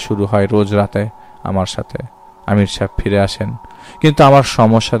অবস্থা শুরু হয় রোজ রাতে আমার সাথে। আমির সাহেব ফিরে আসেন, কিন্তু আমার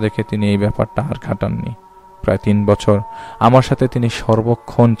সমস্যা দেখে তিনি এই ব্যাপারটা আর ঘাটাননি। প্রায় 3 বছর আমার সাথে তিনি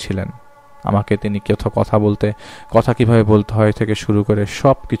সর্বক্ষণ ছিলেন। আমাকে তিনি কথা কিভাবে বলতে হয় থেকে শুরু করে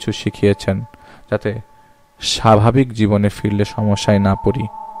সব কিছু শিখিয়েছেন, যাতে স্বাভাবিক জীবনে ফিরলে সমস্যায় না পড়ি।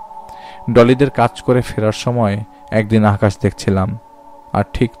 ডলিদের কাজ করে ফেরার সময় একদিন আকাশ দেখছিলাম, আর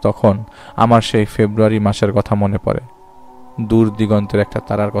ঠিক তখন আমার সেই ফেব্রুয়ারি মাসের কথা মনে পড়ে, দূর দিগন্তের একটা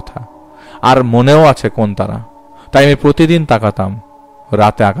তারার কথা। আর মনেও আছে কোন তারা। তাই আমি প্রতিদিন তাকাতাম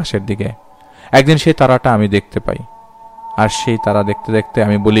রাতে আকাশের দিকে। একদিন সেই তারাটা আমি দেখতে পাই, আর সেই তারা দেখতে দেখতে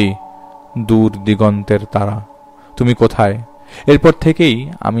আমি বলি দূর দিগন্তের তারা তুমি কোথায়। এরপর থেকেই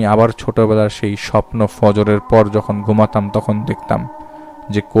আমি আবার ছোটবেলার সেই স্বপ্ন ফজরের পর যখন ঘুমাতাম তখন দেখতাম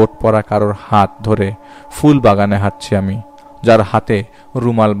যে কোট পরা কারোর হাত ধরে ফুল বাগানে হাঁটছি আমি, যার হাতে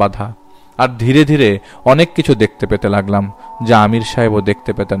রুমাল বাঁধা। আর ধীরে ধীরে অনেক কিছু দেখতে পেতে লাগলাম যা আমির সাহেবও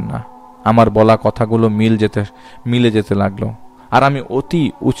দেখতে পেতেন না। আমার বলা কথাগুলো মিলে যেতে লাগলো, আর আমি অতি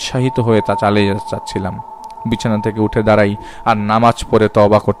উৎসাহিত হয়ে তা চালিয়ে যাচ্ছিলাম। বিছানা থেকে উঠে দাঁড়াই আর নামাজ পড়ে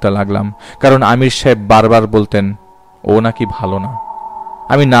তওবা করতে লাগলাম, কারণ আমির সাহেব বারবার বলতেন ও নাকি ভালো না।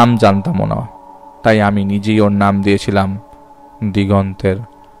 আমি নাম জানতামও না, তাই আমি নিজেই ওর নাম দিয়েছিলাম দিগন্তের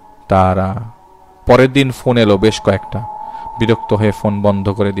তারা। পরের দিন ফোন এলো বেশ কয়েকটা। বিরক্ত হয়ে ফোন বন্ধ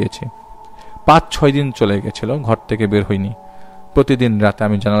করে দিয়েছি। 5-6 দিন চলে গেছিল, ঘর থেকে বের হইনি। প্রতিদিন রাতে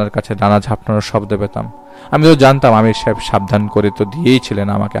আমি জানালার কাছে ডানা ঝাপটানোর শব্দ পেতাম। আমি তো জানতাম আমির সাহেব সাবধান করে তো দিয়েই ছিলেন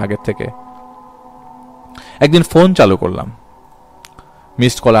আমাকে আগের থেকে। একদিন ফোন চালু করলাম,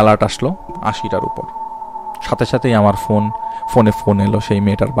 মিসড কল অ্যালার্ট আসলো 80টার উপর। সাথে সাথেই আমার ফোনে ফোন এলো সেই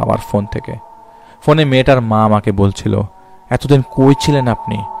মেয়েটার বাবার ফোন থেকে। ফোনে মেয়েটার মা আমাকে বলছিল, এতদিন কই ছিলেন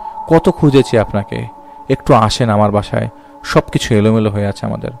আপনি? কত খুঁজেছি আপনাকে, একটু আসেন আমার বাসায়, সবকিছু এলোমেলো হয়ে আছে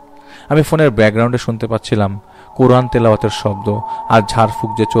আমাদের। আমি ফোনের ব্যাকগ্রাউন্ডে শুনতে পাচ্ছিলাম কোরআন তেলাওয়াতের শব্দ, আর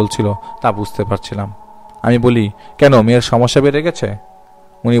ঝাড়ফুঁক যে চলছিল তা বুঝতে পারছিলাম। আমি বলি, কেন, মেয়ের সমস্যা বেড়ে গেছে?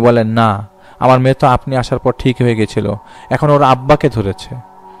 উনি বলেন, না, আমার মেয়ে তো আপনি আসার পর ঠিক হয়ে গেছিল, এখন ওর আব্বাকে ধরেছে।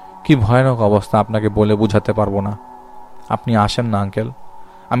 কি ভয়ানক অবস্থা আপনাকে বলে বুঝাতে পারবো না। আপনি আসেন না আঙ্কেল।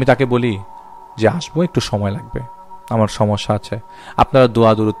 আমি তাকে বলি যে আসবো, একটু সময় লাগবে, আমার সমস্যা আছে, আপনারা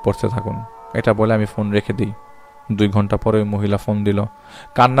দোয়া দুরুদ পড়তে থাকুন। এটা বলে আমি ফোন রেখে দিই। 2 ঘন্টা পরে ওই মহিলা ফোন দিল।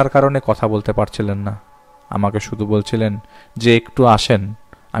 কান্নার কারণে কথা বলতে পারছিলেন না, আমাকে শুধু বলছিলেন যে একটু আসেন।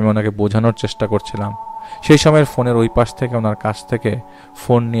 আমি ওনাকে বোঝানোর চেষ্টা করছিলাম। সেই সময়ের ফোনের ওই পাশ থেকে, ওনার কাছ থেকে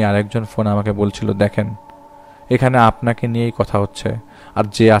ফোন নিয়ে আরেকজন ফোন আমাকে বলছিল, দেখেন, এখানে আপনাকে নিয়েই কথা হচ্ছে, আর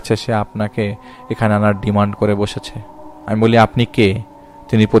যে আছে সে আপনাকে এখানে আনার ডিমান্ড করে বসেছে। আমি বলি, আপনি কে?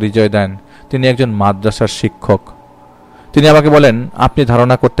 তিনি পরিচয় দেন, তিনি একজন মাদ্রাসার শিক্ষক। তিনি আমাকে বলেন, আপনি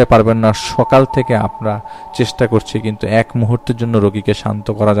ধারণা করতে পারবেন না, সকাল থেকে আমরা চেষ্টা করছি, কিন্তু এক মুহূর্তের জন্য রোগীকে শান্ত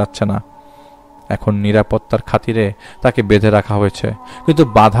করা যাচ্ছে না। এখন নিরাপত্তার খাতিরে তাকে বেঁধে রাখা হয়েছে, কিন্তু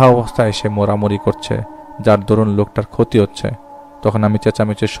বাধা অবস্থায় সে মোরামরি করছে, যার দরুন লোকটার ক্ষতি হচ্ছে। তখন আমি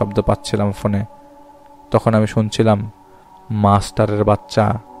চেঁচামেচির শব্দ পাচ্ছিলাম ফোনে। তখন আমি শুনছিলাম, মাস্টারের বাচ্চা,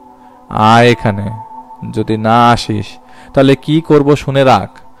 আয় এখানে, যদি না আসিস তাহলে কি করব শুনে রাখ।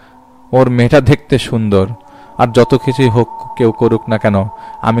 ওর মেয়েটা দেখতে সুন্দর, আর যত কিছুই হোক কেউ করুক না কেন,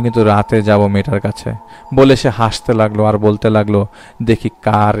 আমি কিন্তু রাতে যাব মেয়েটার কাছে। বলে সে হাসতে লাগলো আর বলতে লাগলো, দেখি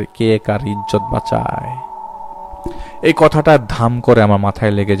কে কার ইজ্জত বাঁচায়। এই কথাটা ধাম করে আমার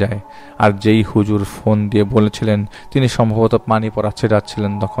মাথায় লেগে যায়। আর যেই হুজুর ফোন দিয়ে বলেছিলেন তিনি সম্ভবত পানি পড়া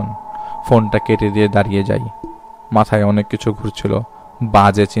ছেড়াচ্ছিলেন, তখন ফোনটা কেটে দিয়ে দাঁড়িয়ে যাই। মাথায় অনেক কিছু ঘুরছিল,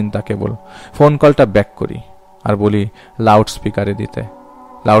 বাজে চিন্তা কেবল। ফোন কলটা ব্যাক করি আর বলি লাউড স্পিকারে দিতে।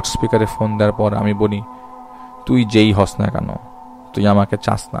 লাউড স্পিকারে ফোন দেওয়ার পর আমি বলি, তুই যেই হস না কেন, তুই আমাকে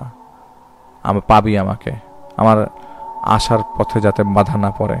চাস না, পাবি আমাকে, আমার আসার পথে যাতে বাধা না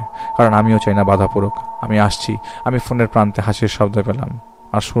পড়ে, কারণ আমিও চাই না বাধা পড়ুক। আমি আসছি। আমি ফোনের প্রান্তে হাসির শব্দ পেলাম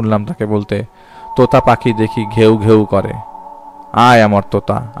আর শুনলাম তাকে বলতে, তোতা পাখি দেখি ঘেউ ঘেউ করে, আয় আমার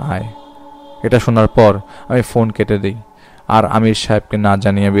তোতা আয়। এটা শোনার পর আমি ফোন কেটে দিই আর আমির সাহেবকে না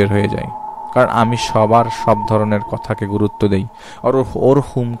জানিয়ে বের হয়ে যাই, কারণ আমি সব ধরনের কথাকে গুরুত্ব দেই, আর ওর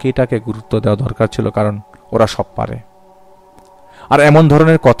হুমকিটাকে গুরুত্ব দেওয়া দরকার ছিল, কারণ ওরা সব পারে। আর এমন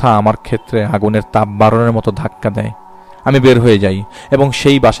ধরনের কথা আমার ক্ষেত্রে আগুনের তাপ বাড়ানোর মতো ধাক্কা দেয়। আমি বের হয়ে যাই এবং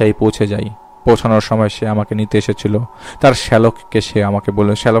সেই বাসায় পৌঁছে যাই। পৌঁছানোর সময় সে আমাকে নিতে এসেছিল। তার শ্যালককে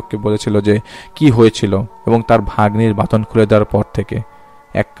বলেছিল যে কি হয়েছিল, এবং তার ভাগ্নির বাঁধন খুলে দেওয়ার পর থেকে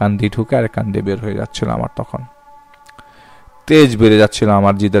এক কান দিয়ে ঢুকে আর এক কান দিয়ে বের হয়ে যাচ্ছিল আমার। তখন তেজ বেড়ে যাচ্ছিল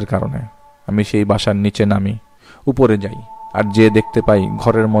আমার জিদের কারণে। আমি সেই বাসার নিচে নামি, উপরে যাই, আর যে দেখতে পাই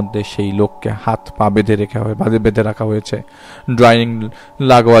ঘরের মধ্যে সেই লোককে হাত পা বেঁধে রাখা হয়েছে, ড্রয়িং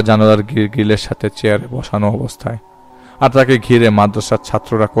লাগোয়া জানালার গ্রিলের সাথে চেয়ারে বসানো অবস্থায়, আর তাকে ঘিরে মাদ্রাসার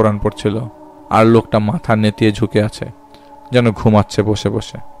ছাত্ররা কোরআন পড়ছিল, আর লোকটা মাথা নেতিয়ে ঝুঁকে আছে, যেন ঘুমাচ্ছে বসে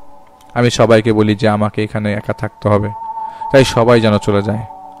বসে। আমি সবাইকে বলি যে আমাকে এখানে একা থাকতে হবে, তাই সবাই যেন চলে যায়।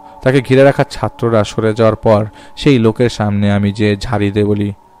 তাকে ঘিরে রাখা ছাত্ররা সরে যাওয়ার পর সেই লোকের সামনে আমি যে ঝাড়ি দিয়ে বলি,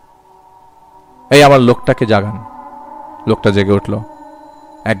 এই আমার লোকটাকে জাগান। লোকটা জেগে উঠল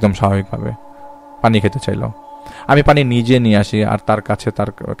একদম স্বাভাবিকভাবে, পানি খেতে চাইল। আমি পানি নিজে নিয়ে আসি, আর তার কাছে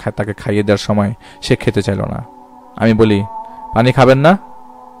তাকে খাইয়ে দেওয়ার সময় সে খেতে চাইল না। আমি বলি, পানি খাবেন না?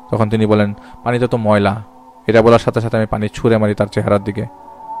 তখন তিনি বলেন, পানিতে তো ময়লা। এটা বলার সাথে সাথে আমি পানি ছুঁড়ে মারি তার চেহারার দিকে,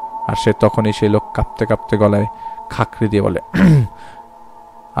 আর সে তখনই সেই লোক কাঁপতে কাঁপতে গলায় খাকরি দিয়ে বলে,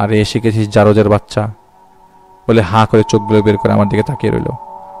 আরে এসে গেছিস জারজের বাচ্চা, বলে হাঁ করে চোখগুলো বের করে আমার দিকে তাকিয়ে রইল।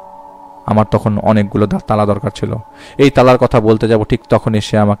 আমার তখন অনেকগুলো তালা দরকার ছিল। এই তালার কথা বলতে যাব, ঠিক তখনই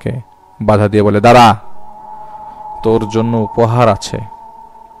সে আমাকে বাধা দিয়ে বলে, দাঁড়া, তোর জন্য উপহার আছে।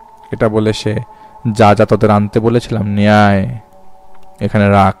 এটা বলে সে যা তোদের আনতে বলেছিলাম নিয়ে আয়, এখানে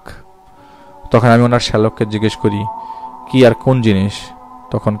রাখ। তখন আমি ওনার শ্যালককে জিজ্ঞেস করি, কি আর কোন জিনিস?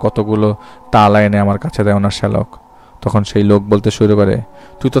 তখন কতগুলো তালা এনে আমার কাছে দেয় ওনার শ্যালক। তখন সেই লোক বলতে শুরু করে,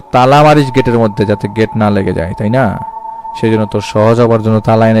 তুই তো তালা মারিস গেটের মধ্যে, যাতে গেট না লেগে যায়, তাই না? সেই জন্য তোর সহজ হবার জন্য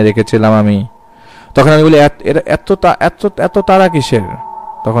তালা এনে রেখেছিলাম আমি। তখন আমি বলি, এত তারা কিসের?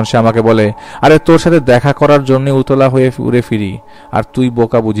 তখন সে আমাকে বলে, আরে তোর সাথে দেখা করার জন্য উতলা হয়ে উড়ে ফিরি, আর তুই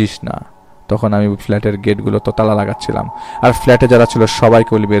বোকা বুঝিস না। তখন আমি ফ্ল্যাটের গেটগুলো তো তালা লাগাচ্ছিলাম, আর ফ্ল্যাটে যারা ছিল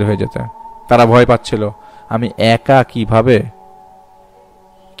সবাইকে বলি বের হয়ে যেতে। তারা ভয় পাচ্ছিল আমি একা কিভাবে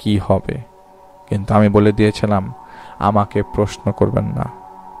কি হবে, কিন্তু আমি বলে দিয়েছিলাম আমাকে প্রশ্ন করবেন না।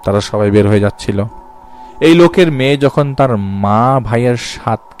 তারা সবাই বের হয়ে যাচ্ছিল। এই লোকের মেয়ে যখন তার মা ভাইয়ের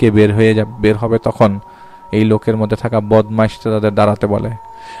সাথকে বের হবে, তখন এই লোকের মধ্যে থাকা বদমাইশটা তাদের দাঁড়াতে বলে।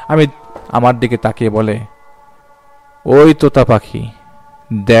 আমার দিকে তাকিয়ে বলে, ওই তোতা পাখি,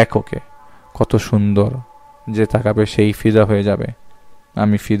 দেখ ওকে কত সুন্দর, যে তাকাবে সেই ফিদা হয়ে যাবে।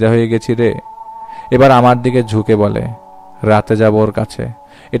 আমি ফিদা হয়ে গেছি রে। এবার আমার দিকে ঝুঁকে বলে, রাতে যাব ওর কাছে।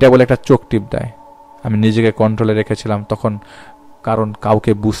 এটা বলে একটা চোখ টিপ দেয়। আমি নিজেকে কন্ট্রোলে রেখেছিলাম তখন, কারণ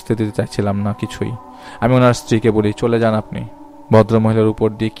কাউকে বুঝতে দিতে চাইছিলাম না কিছুই। আমি ওনার স্ত্রীকে বলি, চলে যান আপনি। ভদ্রমহিলার উপর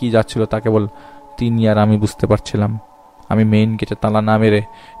দিয়ে কি যাচ্ছিল তা কেবল তিনি আর আমি বুঝতে পারছিলাম। আমি মেইন গেটে তালা না মেরে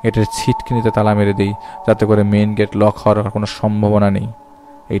গেটের ছিটকিনিতে তালা মেরে দিই, যাতে করে মেইন গেট লক হওয়ার কোনো সম্ভাবনা নেই।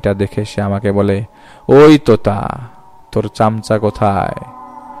 এইটা দেখে সে আমাকে বলে, ওই তোতা, তোর চামচা কোথায়?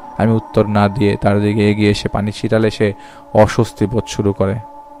 আমি উত্তর না দিয়ে তার দিকে এগিয়ে এসে পানি ছিটালে সে অস্বস্তি বোধ শুরু করে,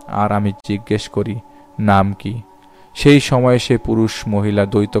 আর আমি জিজ্ঞেস করি নাম কি। সেই সময়ে সে পুরুষ মহিলা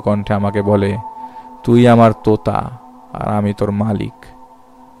দ্বৈত কণ্ঠে আমাকে বলে, তুই আমার তোতা আর আমি তোর মালিক।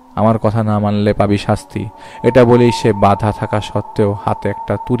 আমার কথা না মানলে পাবি শাস্তি। এটা বলেই সে বাধা থাকা সত্ত্বেও হাতে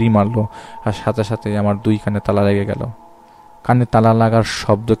একটা তুড়ি মারল, আর সাথে সাথে আমার 2 কানে তালা লেগে গেল। কানে তালা লাগার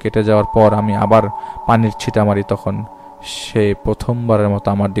শব্দ কেটে যাওয়ার পর আমি আবার পানির ছিটা মারি। তখন সে প্রথমবারের মতো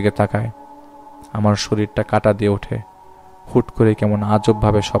আমার দিকে তাকায়। আমার শরীরটা কাটা দিয়ে ওঠে। হুট করে কেমন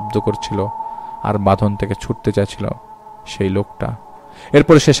আজবভাবে শব্দ করছিল, আর বাঁধন থেকে ছুটতে চাইছিল সেই লোকটা।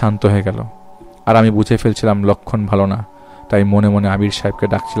 এরপরে সে শান্ত হয়ে গেল, আর আমি বুঝে ফেলছিলাম লক্ষণ ভালো না। তাই মনে মনে আবির সাহেবকে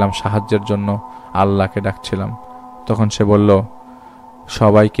ডাকছিলাম সাহায্যের জন্য, আল্লাহকে ডাকছিলাম। তখন সে বলল,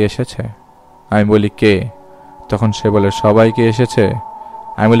 সবাই কি এসেছে? আমি বলি, কে? তখন সে বলে, সবাই কি এসেছে?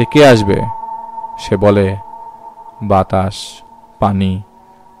 আমি বলি, কে আসবে? সে বলে, বাতাস, পানি,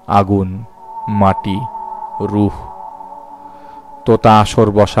 আগুন, মাটি, রূহ। তোতা আসর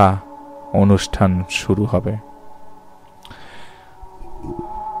বসা, অনুষ্ঠান শুরু হবে।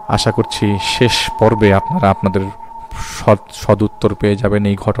 আশা করছি শেষ পর্বে আপনারা আপনাদের সদুত্তর পেয়ে যাবেন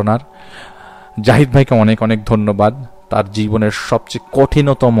এই ঘটনার। জাহিদ ভাইকে অনেক অনেক ধন্যবাদ। তার জীবনের সবচেয়ে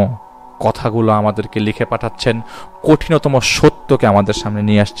কঠিনতম কথাগুলো আমাদেরকে লিখে পাঠাচ্ছেন, কঠিনতম সত্যকে আমাদের সামনে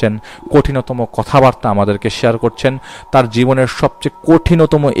নিয়ে আসছেন, কঠিনতম কথাবার্তা আমাদেরকে শেয়ার করছেন, তার জীবনের সবচেয়ে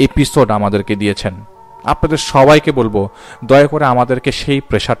কঠিনতম এপিসোড আমাদেরকে দিয়েছেন। আপনাদের সবাইকে বলবো, দয়া করে আমাদেরকে সেই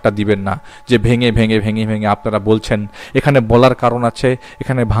প্রেশারটা দিবেন না যে ভেঙে ভেঙে ভেঙে ভেঙে আপনারা বলছেন। এখানে বলার কারণ আছে,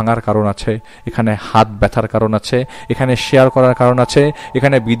 এখানে ভাঙার কারণ আছে, এখানে হাত ব্যথার কারণ আছে, এখানে শেয়ার করার কারণ আছে,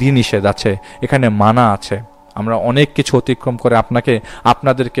 এখানে বিধিনিষেধ আছে, এখানে মানা আছে। আমরা অনেক কিছু অতিক্রম করে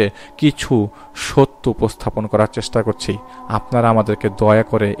আপনাদেরকে কিছু সত্য উপস্থাপন করার চেষ্টা করছি। আপনারা আমাদেরকে দয়া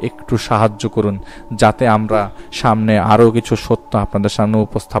করে একটু সাহায্য করুন, যাতে আমরা সামনে আরও কিছু সত্য আপনাদের সামনে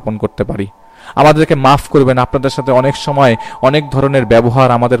উপস্থাপন করতে পারি। আমাদেরকে মাফ করবেন। আপনাদের সাথে অনেক সময় অনেক ধরনের ব্যবহার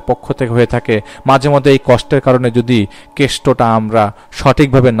আমাদের পক্ষ থেকে হয়ে থাকে। মাঝে মধ্যে এই কষ্টের কারণে যদি কেষ্টটা আমরা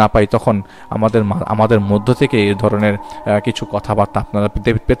সঠিকভাবে না পাই, তখন আমাদের মধ্য থেকে এই ধরনের কিছু কথাবার্তা আপনারা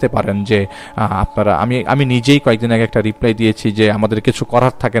পেতে পারেন। যে আপনারা আমি নিজেই কয়েকদিন আগে একটা রিপ্লাই দিয়েছি যে আমাদের কিছু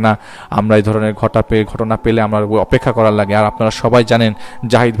করার থাকে না, আমরা এই ধরনের ঘটনা পেলে আমরা অপেক্ষা করার লাগে। আর আপনারা সবাই জানেন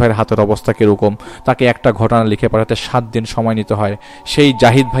জাহিদ ভাইয়ের হাতের অবস্থা কীরকম। তাকে একটা ঘটনা লিখে পাঠাতে 7 দিন সময় নিতে হয়। সেই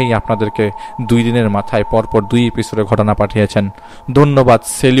জাহিদ ভাই আপনাদেরকে 2 দিনের মাথায় পরপর 2 এপিসোডে ঘটনা পাঠিয়েছেন। ধন্যবাদ,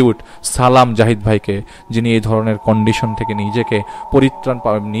 সেলিউট, সালাম জাহিদ ভাইকে, যিনি এই ধরনের কন্ডিশন থেকে নিজেকে পরিত্রাণ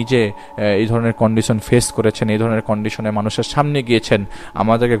নিজে এই ধরনের কন্ডিশন ফেস করেছেন, এই ধরনের কন্ডিশনে মানুষের সামনে গিয়েছেন,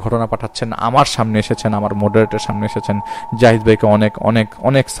 আমাদেরকে ঘটনা পাঠাচ্ছেন, আমার সামনে এসেছেন, আমার মডারেটরের সামনে এসেছেন। জাহিদ ভাইকে অনেক অনেক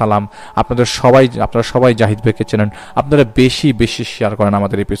অনেক সালাম। আপনারা সবাই জাহিদ ভাইকে চেনেন। আপনারা বেশি বেশি শেয়ার করেন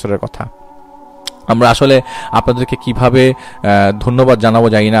আমাদের এপিসোডের কথা। আমরা আসলে আপনাদেরকে কিভাবে ধন্যবাদ জানাবো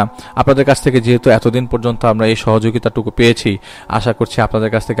জানি না। আপনাদের কাছ থেকে যেহেতু এতদিন পর্যন্ত আমরা এই সহযোগিতাটুকু পেয়েছি, আশা করছি আপনাদের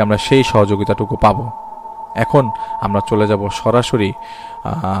কাছ থেকে আমরা সেই সহযোগিতাটুকু পাবো। এখন আমরা চলে যাব সরাসরি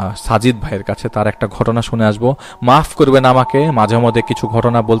সাজিদ ভাইয়ের কাছে, তার একটা ঘটনা শুনে আসবো। মাফ করবেন আমাকে, মাঝে মধ্যে কিছু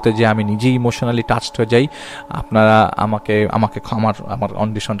ঘটনা বলতে যে আমি নিজেই ইমোশনালি টাচড হয়ে যাই। আপনারা আমাকে আমার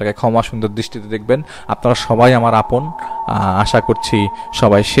কন্ডিশনটাকে ক্ষমা সুন্দর দৃষ্টিতে দেখবেন। আপনারা সবাই আমার আপন। আশা করছি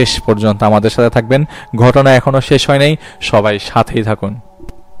সবাই শেষ পর্যন্ত আমাদের সাথে থাকবেন। ঘটনা এখনো শেষ হয় নাই, সবাই সাথেই থাকুন।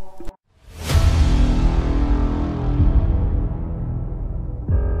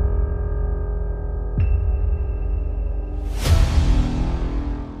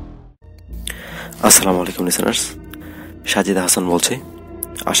 আসসালামু আলাইকুম লিসেনার্স, সাজিদ হাসান বলছি।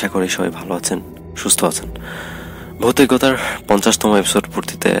 আশা করি সবাই ভালো আছেন, সুস্থ আছেন। ভৌতিকতার 50তম এপিসোড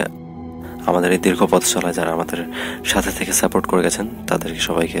পূর্তিতে আমাদের এই দীর্ঘ পথ চলায় যারা আমাদের সাথে থেকে সাপোর্ট করে গেছেন তাদেরকে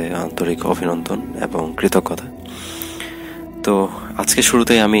সবাইকে আন্তরিক অভিনন্দন এবং কৃতজ্ঞতা। তো আজকে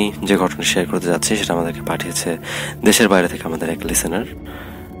শুরুতেই আমি যে ঘটনা শেয়ার করতে যাচ্ছি সেটা আমাদেরকে পাঠিয়েছে দেশের বাইরে থেকে আমাদের এক লিসেনার।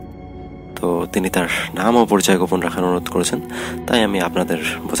 তো তিনি তার নাম ও পরিচয় গোপন রাখার অনুরোধ করেছেন, তাই আমি আপনাদের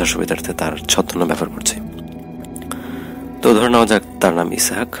বোঝার সুবিধার্থে তার ছদ্মনাম ব্যবহার করছি। তো ধরে নেওয়া যাক তার নাম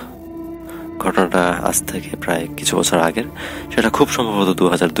ইসহাক। ঘটনাটা আজ থেকে প্রায় কিছু বছর আগের, সেটা খুব সম্ভবত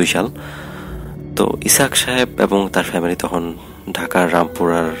 2002 সাল। তো ইসহাক সাহেব এবং তার ফ্যামিলি তখন ঢাকার রামপুর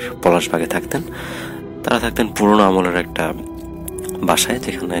আর পলাশবাগে থাকতেন। তারা থাকতেন পুরনো আমলের একটা বাসায়,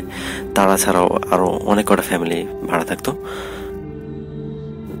 যেখানে তারা ছাড়াও আরো অনেক কটা ফ্যামিলি ভাড়া থাকতো।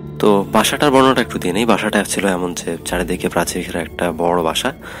 তো বাসাটার বর্ণনাটা একটু দিয়ে নেই। বাসাটা ছিল এমন যে চারিদিকে প্রাচীর ঘেরা একটা বড়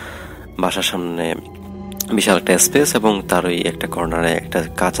বাসা, বাসার সামনে বিশাল একটা স্পেস এবং তার ওই একটা কর্নারে একটা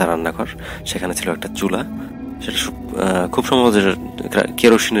কাঁচা রান্নাঘর, সেখানে ছিল একটা চুলা। সেটা খুব সম্ভবত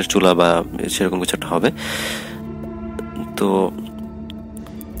কেরোসিনের চুলা বা সেরকম কিছু একটা হবে। তো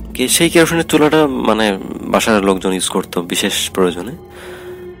সেই কেরোসিনের চুলাটা মানে বাসার লোকজন ইউজ করতো বিশেষ প্রয়োজনে,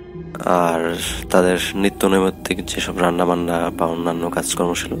 আর তাদের নিত্য নৈমিত্তিক যেসব রান্না বান্না বা অন্যান্য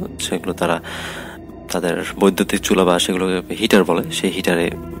কাজকর্ম ছিল সেগুলো তারা তাদের বৈদ্যুতিক চুলা বা সেগুলোকে হিটার বলে, সেই হিটারে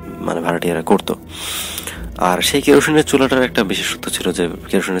মানে ভাড়াটিয়ারা করতো। আর সেই কেরোসিনের চুলাটার একটা বিশেষত্ব ছিল যে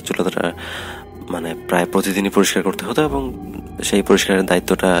কেরোসিনের চুলাটা মানে প্রায় প্রতিদিনই পরিষ্কার করতে হতো, এবং সেই পরিষ্কারের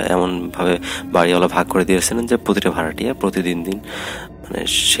দায়িত্বটা এমনভাবে বাড়িওয়ালা ভাগ করে দিয়েছিলেন যে প্রতিটা ভাড়াটিয়া প্রতিদিন মানে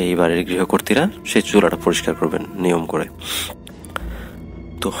সেই বাড়ির গৃহকর্তীরা সেই চুলাটা পরিষ্কার করবেন নিয়ম করে।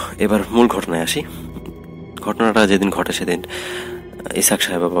 তো এবার মূল ঘটনায় আসি। ঘটনাটা যেদিন ঘটে সেদিন ইসহাক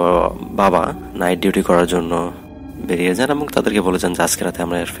সাহেব বাবা নাইট ডিউটি করার জন্য বেরিয়ে যান এবং তাদেরকে বলে যান যে আজকে রাতে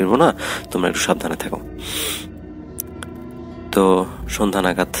আমরা আর ফিরবো না, তোমরা একটু সাবধানে থাকো। তো সন্ধ্যা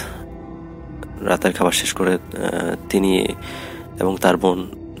নাগাদ রাতের খাবার শেষ করে তিনি এবং তার বোন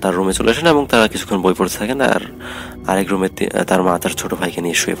তার রুমে চলে আসেন এবং তারা কিছুক্ষণ বই পড়তে থাকেন, আর আরেক রুমে তার মা তার ছোট ভাইকে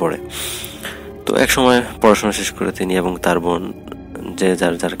নিয়ে শুয়ে পড়ে। তো এক সময় পড়াশোনা শেষ করে তিনি এবং তার বোন যে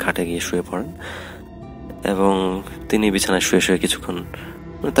যার যার খাটে গিয়ে শুয়ে পড়েন, এবং তিনি বিছানায় শুয়ে শুয়ে কিছুক্ষণ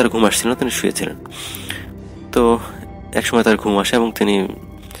তার ঘুম আসছিল না, তিনি শুয়েছিলেন। তো এক সময় তার ঘুম আসে এবং তিনি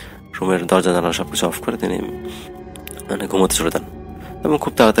রুমের দরজা জানালা সবকিছু অফ করে তিনি মানে ঘুমোতে চলে যান এবং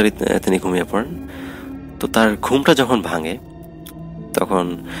খুব তাড়াতাড়ি তিনি ঘুমিয়ে পড়েন। তো তার ঘুমটা যখন ভাঙে তখন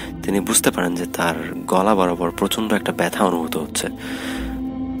তিনি বুঝতে পারেন যে তার গলা বরাবর প্রচন্ড একটা ব্যথা অনুভূত হচ্ছে।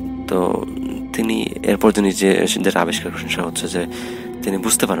 তো তিনি এরপর তিনি যেটা আবিষ্কার করেন সেটা হচ্ছে যে তিনি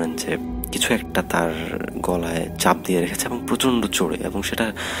বুঝতে পারেন যে কিছু একটা তার গলায় চাপ দিয়ে রেখেছে এবং প্রচন্ড জোরে, এবং সেটা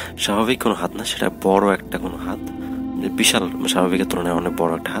স্বাভাবিক কোনো হাত না, সেটা বড় একটা কোনো হাত, বিশাল স্বাভাবিকের তুলনায় অনেক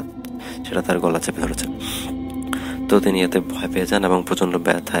বড় একটা হাত, সেটা তার গলা চেপে ধরেছে। তো তিনি এতে ভয় পেয়ে যান এবং প্রচন্ড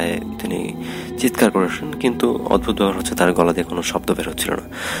ব্যথায় তিনি চিৎকার করেছেন, কিন্তু অদ্ভুত ব্যাপার হচ্ছে তার গলা দিয়ে কোনো শব্দ বের হচ্ছিল না।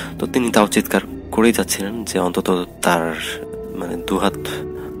 তো তিনি তাও চিৎকার করেই যাচ্ছিলেন যে অন্তত তার মানে দুহাত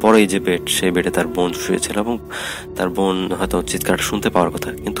পরেই যে বেড, সেই বেডে তার বোন শুয়েছিল এবং তার বোন হয়তো চিৎকার শুনতে পাওয়ার কথা,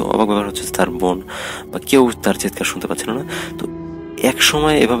 কিন্তু অবাক ব্যাপার হচ্ছে তার বোন বা কেউ তার চিৎকার শুনতে পাচ্ছিল না। তো এক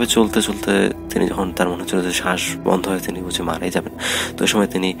সময় এভাবে চলতে চলতে তিনি যখন তার মনে হচ্ছিল যে শ্বাস বন্ধ হয়ে তিনি বুঝে মারাই যাবেন, তো ওই সময়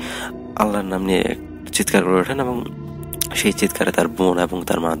তিনি আল্লাহর নাম নিয়ে চিৎকার করে ওঠেন এবং সেই চিৎকারে তার বোন এবং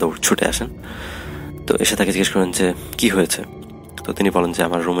তার মা দৌড় ছুটে আসেন। তো এসে তাকে জিজ্ঞেস করেন যে কি হয়েছে। তো তিনি বলেন যে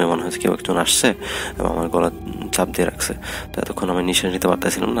আমার রুমে মনে হচ্ছে কেউ একজন আসছে এবং আমার গলা চাপ দিয়ে রাখছে, তো এতক্ষণ আমি নিঃশ্বাস নিতে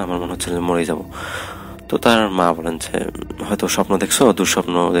পারতেছিলাম না, আমার মনে হচ্ছে যে মরেই যাব। তো তার মা বলেন যে হয়তো স্বপ্ন দেখছো,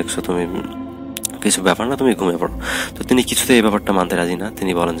 দুঃস্বপ্ন দেখছো, তুমি কিছু ব্যাপার না, তুমি ঘুমিয়ে পড়ো। তো তিনি কিছুতে এই ব্যাপারটা মানতে রাজি না।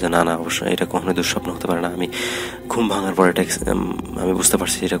 তিনি বলেন যে না না, অবশ্যই এটা কখনোই দুঃস্বপ্ন হতে পারে না, আমি ঘুম ভাঙার পর এটা আমি বুঝতে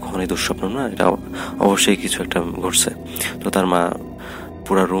পারছি এটা কখনোই দুঃস্বপ্ন না, এটা অবশ্যই কিছু একটা ঘটছে। তো তার মা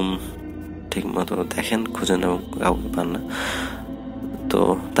পুরো রুম ঠিক মতো দেখেন, খুঁজেন এবং কাউকে পান না। তো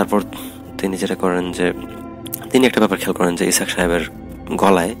তারপর তিনি যেটা করেন যে তিনি একটা ব্যাপার খেয়াল করেন যে ইসহাক সাহেবের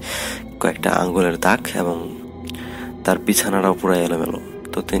গলায় কয়েকটা আঙ্গুলের দাগ এবং তার বিছানাটাও পুরো এলোমেলো।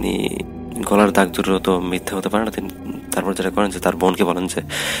 তো তিনি গলার দাগ দুটো তো মিথ্যা হতে পারে না। তিনি তারপর যেটা করেন যে তার বোনকে বলেন যে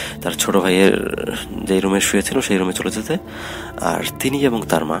তার ছোট ভাইয়ের যে রুমে শুয়েছিল সেই রুমে চলে যেতে, আর তিনি এবং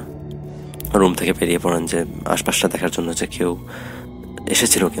তার মা রুম থেকে বেরিয়ে পড়েন যে আশপাশটা দেখার জন্য যে কেউ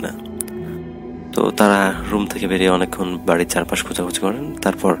এসেছিল কিনা। তো তারা রুম থেকে বেরিয়ে অনেকক্ষণ বাড়ির চারপাশ খোঁজাখুঁজি করেন।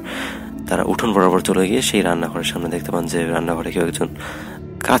 তারপর তারা উঠোন বরাবর চলে গিয়ে সেই রান্নাঘরের সামনে দেখতে পান যে রান্নাঘরে কেউ একজন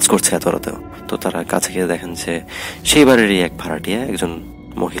কাজ করছে এত রাতেও। তো তারা কাছে গিয়ে দেখেন যে সেই বাড়িরই এক ভাড়াটিয়া, একজন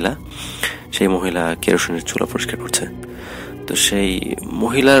মহিলা, সেই মহিলা কেরোসিনের চুলা পরিষ্কার করছে। তো সেই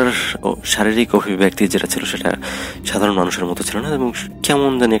মহিলার শারীরিক অভিব্যক্তি যেটা ছিল সেটা সাধারণ মানুষের মতো ছিল না, এবং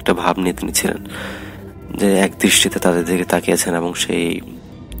কেমন জানি একটা ভাব নিয়ে তিনি ছিলেন, যে এক দৃষ্টিতে তাদের দিকে তাকিয়েছেন এবং সেই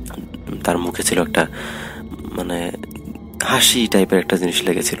তার মুখে ছিল একটা মানে হাসি টাইপের একটা জিনিস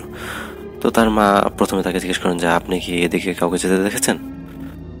লেগেছিল। তো তার মা প্রথমে তাকে জিজ্ঞেস করেন যে আপনি কি এদিকে কাউকে যেতে দেখেছেন?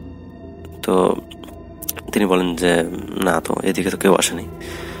 তো তিনি বলেন যে না, তো এদিকে তো কেউ আসেনি।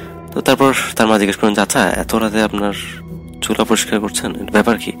 তো তারপর তার মা জিজ্ঞেস করেন যে আচ্ছা, এত রাতে আপনার চুলা পরিষ্কার করছেন,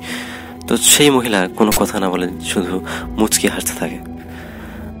 ব্যাপার কি? তো সেই মহিলা কোনো কথা না বলে শুধু মুচকি হাসতে থাকে।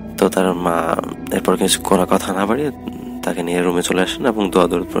 তো তার মা এরপর কিছু কোনো কথা না বাড়িয়ে তাকে নিয়ে রুমে চলে আসেন এবং দোয়া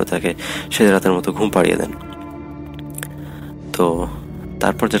দৌড় করে তাকে সে রাতের মতো ঘুম পাড়িয়ে দেন। তো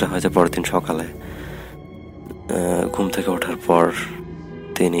তারপর যেটা হয় যে পরের দিন সকালে ঘুম থেকে ওঠার পর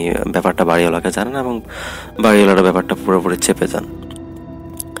তিনি ব্যাপারটা বাড়িওয়ালাকে জানান এবং বাড়িওয়ালারা ব্যাপারটা পুরোপুরি চেপে যান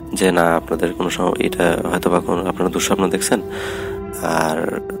যে না, আপনাদের কোনো সময় এটা হয়তো বা কোনো আপনারা দুঃস্বপ্ন দেখছেন, আর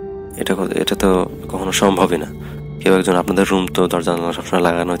এটা তো কখনো সম্ভবই না। কেউ একজন, আপনাদের রুম তো দরজা জানালা সবসময়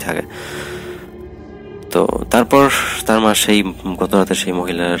লাগানোই থাকে। তো তারপর তার মা সেই গত রাতে সেই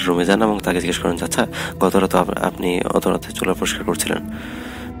মহিলার রুমে যান এবং তাকে জিজ্ঞেস করেন, আচ্ছা গত রাতে আপনি অত রাতে চুলা পরিষ্কার করছিলেন,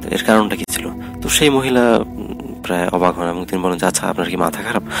 তো এর কারণটা কি ছিল? তো সেই মহিলা প্রায় অবাক হন এবং তিনি বলেন যে আচ্ছা, আপনার কি মাথা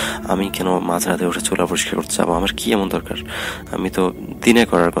খারাপ? আমি কেন মাঝরাতে উঠে চুলা পরিষ্কার করতে যাবো? আমার কি এমন দরকার? আমি তো দিনে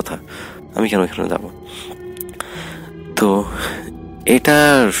করার কথা, আমি কেন এখানে যাব? তো এটা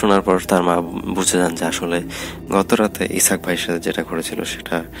শোনার পর তার মা বুঝে যান যে আসলে গত রাতে ইসাক ভাইয়ের সাথে যেটা ঘটেছিল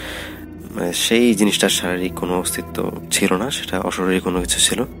সেটা সেই জিনিসটার শারীরিক কোনো অস্তিত্ব ছিল না, সেটা অশরীরী কোনো কিছু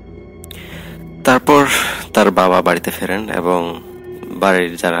ছিল। তারপর তার বাবা বাড়িতে ফেরেন এবং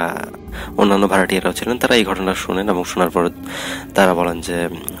বাড়ির যারা অন্যান্য ভাড়াটিয়ারাও ছিলেন তারা এই ঘটনা শোনেন এবং শোনার পর তারা বলেন যে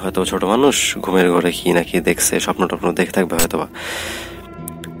হয়তো ছোট মানুষ ঘুমের ঘরে কি নাকি দেখছে, স্বপ্ন টপ্ন দেখে থাকবে হয়তোবা।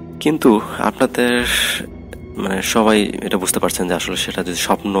 কিন্তু আপনাদের মানে সবাই এটা বুঝতে পারছেন যে আসলে সেটা যদি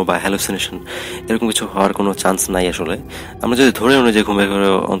স্বপ্ন বা হ্যালুসিনেশন এরকম কিছু হওয়ার কোনো চান্স নাই। আসলে আমরা যদি ধরে নিই যে ঘুমের ঘরে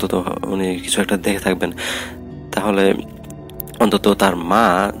অন্তত উনি কিছু একটা দেখে থাকবেন, তাহলে অন্তত তার মা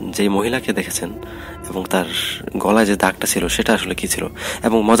যে মহিলাকে দেখেছেন এবং তার গলায় যে দাগটা ছিল সেটা আসলে কি ছিল।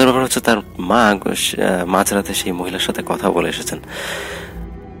 এবং মজার ব্যাপার হচ্ছে তার মা মাঝরাতে সেই মহিলার সাথে কথা বলে এসেছেন।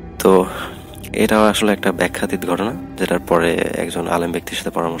 তো এটাও আসলে একটা ব্যাখ্যাতীত ঘটনা, যেটার পরে একজন আলেম ব্যক্তির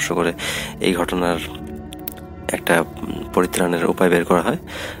সাথে পরামর্শ করে এই ঘটনার একটা পরিত্রাণের উপায় বের করা হয়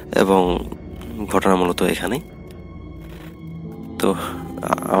এবং ঘটনা মূলত এখানেই। তো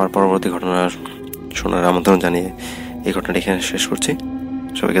আমার পরবর্তী ঘটনা শোনার আমন্ত্রণ জানিয়ে এই ঘটনাটি এখানে শেষ করছি।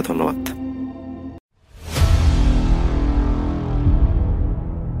 সবাইকে ধন্যবাদ।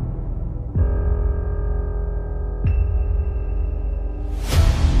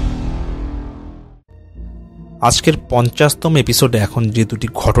 আজকের 50তম এপিসোডে এখন যে দুটি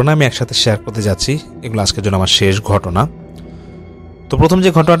ঘটনা আমি একসাথে শেয়ার করতে যাচ্ছি, এগুলো আজকের জন্য আমার শেষ ঘটনা। তো প্রথম যে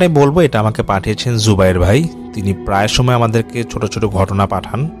ঘটনাটাই বলবো, এটা আমাকে পাঠিয়েছেন জুবাইর ভাই। তিনি প্রায় সময় আমাদেরকে ছোট ছোট ঘটনা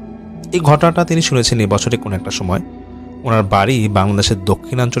পাঠান। এই ঘটনাটা তিনি শুনেছেন এই বছরে কোনো একটা সময়। ওনার বাড়ি বাংলাদেশের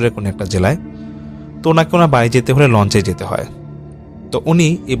দক্ষিণাঞ্চলের কোনো একটা জেলায়। তো ওনাকে ওনার বাড়ি যেতে হলে লঞ্চে যেতে হয়। তো উনি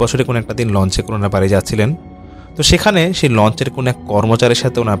এই বছরে কোনো একটা দিন লঞ্চে করে ওনার বাড়ি যাচ্ছিলেন। তো সেখানে সেই লঞ্চের কোনো এক কর্মচারীর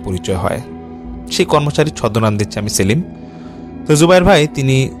সাথে ওনার পরিচয় হয়। সেই কর্মচারীর ছদ্মনাম দিচ্ছে আমি সেলিম। তো জুবাইর ভাই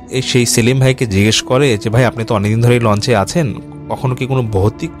তিনি সেই সেলিম ভাইকে জিজ্ঞেস করে যে ভাই, আপনি তো অনেকদিন ধরে লঞ্চে আছেন, কখনো কি কোনো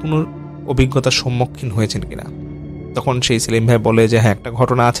ভৌতিক কোনো অভিজ্ঞতার সম্মুখীন হয়েছেন কিনা? তখন সেই সেলিম ভাই বলে যে হ্যাঁ, একটা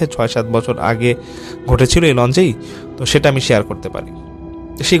ঘটনা আছে, 6-7 বছর আগে ঘটেছিল এই লঞ্চেই, তো সেটা আমি শেয়ার করতে পারি।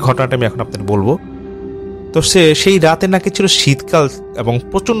 তো সেই ঘটনাটা আমি এখন আপনাদের বলবো। তো সেই রাতে নাকি ছিল শীতকাল এবং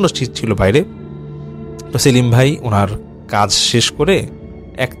প্রচণ্ড শীত ছিল বাইরে। তো সেলিম ভাই ওনার কাজ শেষ করে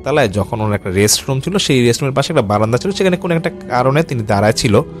একতলায়, যখন ওনার একটা রেস্টরুম ছিল, সেই রেস্টরুমের পাশে একটা বারান্দা ছিল, সেখানে কোনো একটা কারণে তিনি দাঁড়ায়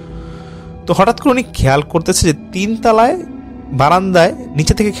ছিল। তো হঠাৎ করে উনি খেয়াল করতেছে যে 3 তলায় বারান্দায়,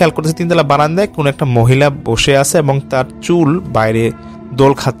 নিচে থেকে খেয়াল করতেছে 3 তলা বারান্দায় কোনো একটা মহিলা বসে আছে এবং তার চুল বাইরে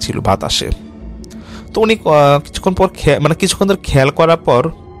দোল খাচ্ছিল বাতাসে। তো উনি কিছুক্ষণ ধরে খেয়াল করার পর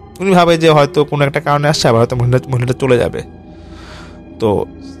উনি ভাবে যে হয়তো কোনো একটা কারণে আসছে, আবার হয়তো মহিলাটা চলে যাবে। তো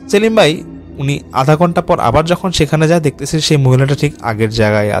সেলিম ভাই উনি আধা ঘন্টা পর আবার যখন সেখানে যায়, দেখতেছে সেই মহিলাটা ঠিক আগের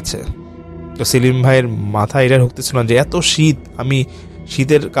জায়গায় আছে। তো সেলিম ভাইয়ের মাথায় এটা ঢুকতেছিল যে এত শীত, আমি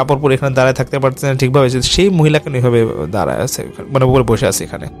শীতের কাপড় পরে এখানে দাঁড়ায় থাকতে পারছি না ঠিকভাবে, সেই মহিলাকে এইভাবে দাঁড়ায় আছে, মানে উপরে বসে আছে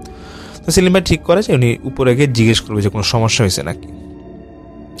এখানে। তো সেলিম ভাই ঠিক করে যে উনি উপরে গিয়ে জিজ্ঞেস করবে যে কোনো সমস্যা হয়েছে নাকি।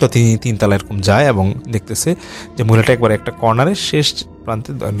 তো তিনি 3 তলা এরকম যায় এবং দেখতেছে যে মহিলাটা একবার একটা কর্নারে শেষ প্রান্তে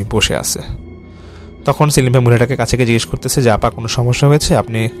উনি বসে আছে। তখন সেলিম ভাই মহিলাটাকে কাছে গিয়ে জিজ্ঞেস করতেছে যে আপা, কোনো সমস্যা হয়েছে,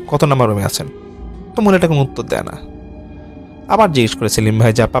 আপনি কত নাম্বার রুমে আছেন? তো মহিলাটা কোনো উত্তর দেয় না। আবার জিজ্ঞেস করে সেলিম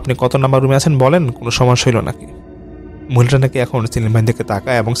ভাই যে আপা, আপনি কত নাম্বার রুমে আছেন, বলেন, কোনো সমস্যা হইল নাকি? মহিলাটা নাকি এখন সেলিম ভাই দিকে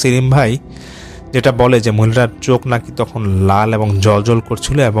তাকায় এবং সেলিম ভাই যেটা বলে যে মহিলাটার চোখ নাকি তখন লাল এবং জল জল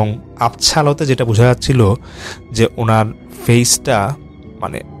করছিল এবং আবছা আলোতে যেটা বোঝা যাচ্ছিল যে ওনার ফেসটা,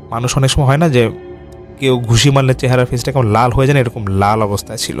 মানে মানুষ অনেক সময় হয় না যে কেউ ঘুষি মারলে চেহারার ফেসটা কেমন লাল হয়ে যায় না, এরকম লাল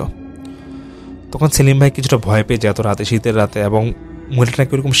অবস্থায় ছিল। তখন সেলিম ভাই কিছুটা ভয় পেয়ে যায় এত রাতে, শীতের রাতে, এবং মহিলাটা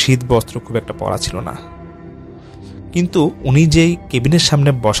নাকি ওরকম শীত বস্ত্র খুব একটা পরা ছিল না। কিন্তু উনি যেই কেবিনের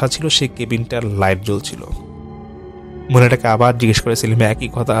সামনে বসা ছিল সেই কেবিনটার লাইট জ্বলছিল। মহিলাটাকে আবার জিজ্ঞেস করে সেলিম ভাই একই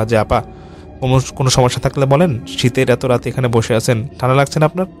কথা, যে আপা কোনো সমস্যা থাকলে বলেন, শীতের এত রাতে এখানে বসে আছেন, ঠান্ডা লাগছে না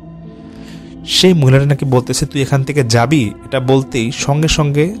আপনার? সেই মহিলাটা নাকি বলতেছে তুই এখান থেকে যাবি, এটা বলতেই সঙ্গে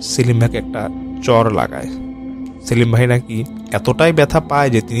সঙ্গে সেলিম ভাইকে একটা চর লাগায়। সেলিম ভাই নাকি এতটাই ব্যথা পায়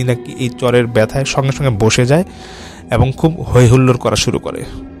যে তিনি নাকি এই চরের ব্যথায় সঙ্গে সঙ্গে বসে যায় এবং খুব হইহুল্লোড় করা শুরু করে।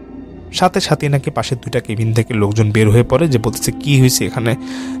 সাথে সাথে নাকি পাশের 2টা কেবিন থেকে লোকজন বের হয়ে পড়ে, যে বলতেছে কি হয়েছে এখানে,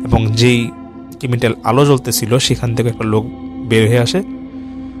 এবং যেই কেবিনটার আলো জ্বলতেছিল সেখান থেকে একটা লোক বের হয়ে আসে।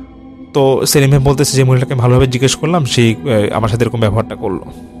 তো সেলিম ভাই বলতেছে যে মহিলাকে ভালোভাবে জিজ্ঞেস করলাম, সেই আমার সাথে এরকম ব্যবহারটা করলো।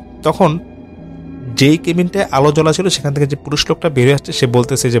 তখন যেই কেবিনটায় আলো জ্বলা ছিল সেখান থেকে যে পুরুষ লোকটা বেরিয়ে আসছে সে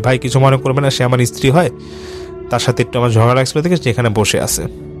বলতেছে যে ভাই কিছু মনে করবে না, সে আমার স্ত্রী হয়, তার সাথে একটু আমার ঝগড়া লাগছে দেখে এখানে বসে আছে।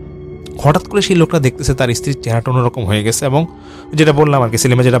 হঠাৎ করে সেই লোকটা দেখতেছে তার স্ত্রীর চেহারাটা অন্যরকম হয়ে গেছে, এবং যেটা বললাম আর কি,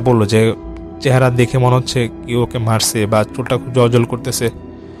 সেলিমা যেটা বললো যে চেহারা দেখে মনে হচ্ছে কি ওকে মারছে বা চুলটা খুব জল করতেছে।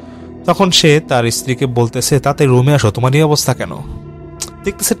 তখন সে তার স্ত্রীকে বলতেছে তাতে রুমে আসো, তোমার এই অবস্থা কেন?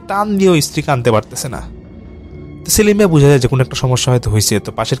 দেখতেছে টান দিয়েও স্ত্রীকে আনতে পারতেছে না। সেলিম ভাই বোঝা যায় যে কোনো একটা সমস্যা হয়তো হয়েছে। তো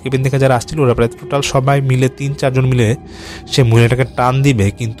পাশের কেবিন থেকে যারা আসছিল ওরা প্রায় টোটাল সবাই মিলে 3-4 জন মিলে সে মহিলাটাকে টান দিবে,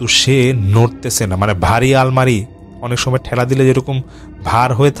 কিন্তু সে নড়তেছে না। মানে ভারী আলমারি অনেক সময় ঠেলা দিলে যেরকম ভার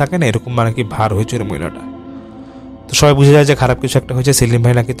হয়ে থাকে না, এরকম মানে কি ভার হয়েছে ওই মহিলাটা। তো সবাই বুঝে যায় যে খারাপ কিছু একটা হয়েছে। সেলিম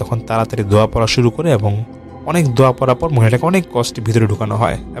ভাই নাকি তখন তাড়াতাড়ি দোয়া পড়া শুরু করে, এবং অনেক দোয়া পড়ার পর মহিলাটাকে অনেক কষ্টে ভিতরে ঢুকানো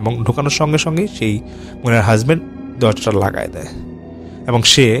হয়, এবং ঢুকানোর সঙ্গে সঙ্গেই সেই মহিলার হাজব্যান্ড দরজাটা লাগায় দেয়, এবং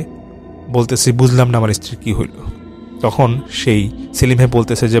সে বলতেছে বুঝলাম না আমার স্ত্রীর কী হইল। তখন সেই সেলিম ভাই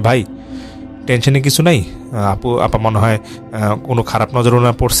বলতেছে যে ভাই টেনশনে কিছু নাই, আপা মনে হয় কোনো খারাপ নজর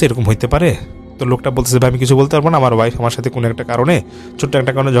ওনার পড়ছে, এরকম হইতে পারে। তো লোকটা বলতেছে ভাই আমি কিছু বলতে পারবো না, আমার ওয়াইফ আমার সাথে কোনো একটা কারণে, ছোট্ট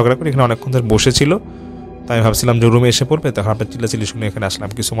একটা কারণে ঝগড়া করে এখানে অনেকক্ষণ ধরে বসেছিল, তাই আমি ভাবছিলাম যে রুমে এসে পড়বে, তখন আপনার চিল্লাচিল্লি শুনে এখানে আসলাম,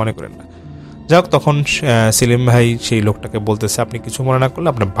 কিছু মনে করেন না। যাই হোক, তখন সেলিম ভাই সেই লোকটাকে বলতেছে আপনি কিছু মনে না করলে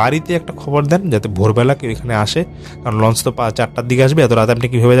আপনার বাড়িতে একটা খবর দেন, যাতে ভোরবেলা কেউ এখানে আসে, কারণ লঞ্চ তো 4টার দিকে আসবে, এত রাতে আপনি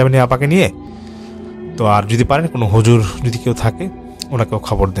কীভাবে যাবেন আপাকে নিয়ে। তো আর যদি পারেন কোনো হুজুর যদি কেউ থাকে ওনাকেও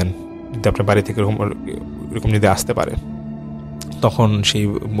খবর দেন, যদি আপনার বাড়ি থেকে এরকম যদি আসতে পারে। তখন সেই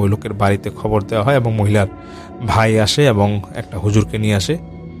লোকের বাড়িতে খবর দেওয়া হয়, এবং মহিলার ভাই আসে এবং একটা হুজুরকে নিয়ে আসে।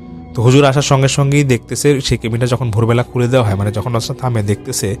 তো হুজুর আসার সঙ্গে সঙ্গেই দেখতেছে সেই কেবিনটা যখন ভোরবেলা খুলে দেওয়া হয়, মানে যখন রাস্তা থামে,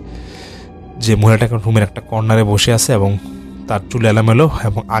 দেখতেছে যে মহিলাটা রুমের একটা কর্নারে বসে আছে, এবং তার চুল এলোমেলো,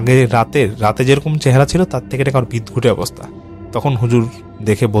 এবং আগে রাতে যেরকম চেহারা ছিল তার থেকে এটা কারো বিদঘুটে অবস্থা। তখন হুজুর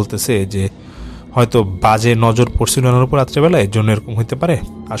দেখে বলতেছে যে হয়তো বাজে নজর পড়ছিল ওনার উপর রাত্রেবেলায়, এর জন্য এরকম হইতে পারে।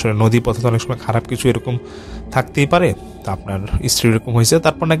 আসলে নদী পথে তো অনেক সময় খারাপ কিছু এরকম থাকতেই পারে, তা আপনার স্ত্রী এরকম হয়েছে।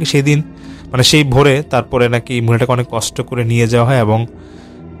 তারপর নাকি সেদিন মানে সেই ভোরে তারপরে নাকি মহিলাটাকে অনেক কষ্ট করে নিয়ে যাওয়া হয়, এবং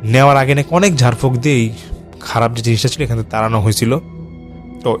নেওয়ার আগে নাকি অনেক ঝাড়ফুঁক দিয়ে খারাপ যে জিনিসটা ছিল এখান থেকে তাড়ানো হয়েছিল।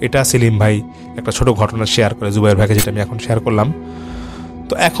 তো এটা সেলিম ভাই একটা ছোট ঘটনা শেয়ার করে জুবাইর ভাইকে, যেটা আমি এখন শেয়ার করলাম।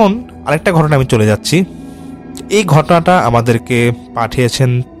 তো এখন আরেকটা ঘটনা আমি চলে যাচ্ছি। এই ঘটনাটা আমাদেরকে পাঠিয়েছেন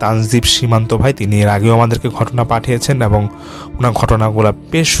তানজিব সীমান্ত ভাই, তিনি এর আগেও আমাদেরকে ঘটনা পাঠিয়েছেন, এবং ওনার ঘটনাগুলো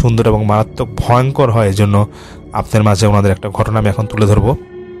বেশ সুন্দর এবং মারাত্মক ভয়ঙ্কর হয়, এজন্য আপনাদের মাঝে ওনাদের একটা ঘটনা আমি এখন তুলে ধরবো।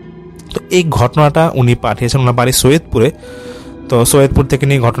 তো এই ঘটনাটা উনি পাঠিয়েছেন, ওনার বাড়ি সৈয়দপুরে। তো সৈয়দপুর থেকে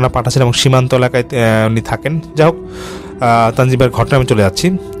নিয়ে ঘটনা পাঠাচ্ছেন, এবং সীমান্ত এলাকায় উনি থাকেন। যাই হোক, তানজিবের ঘটনা আমি চলে যাচ্ছি।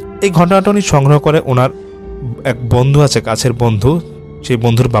 এই ঘটনাটা উনি সংগ্রহ করে ওনার এক বন্ধু আছে, কাছের বন্ধু, সেই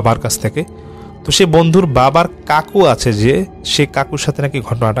বন্ধুর বাবার কাছ থেকে। তো সেই বন্ধুর বাবার কাকু আছে, যে সে কাকুর সাথে নাকি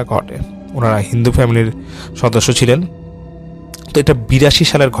ঘটনাটা ঘটে। ওনারা হিন্দু ফ্যামিলির সদস্য ছিলেন। তো এটা 82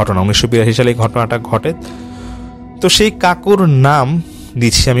 সালের ঘটনা, 1982 সালে এই ঘটনাটা ঘটে। তো সেই কাকুর নাম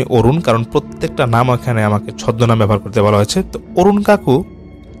দিচ্ছি আমি অরুণ, কারণ প্রত্যেকটা নাম এখানে আমাকে ছদ্মনাম ব্যবহার করতে বলা হয়েছে। তো অরুণ কাকু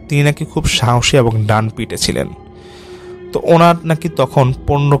তিনি নাকি খুব সাহসী এবং ডান পিটে ছিলেন। তো ওনার নাকি তখন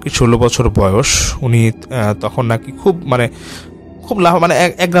 15 কি 16 বছর বয়স। উনি তখন নাকি খুব মানে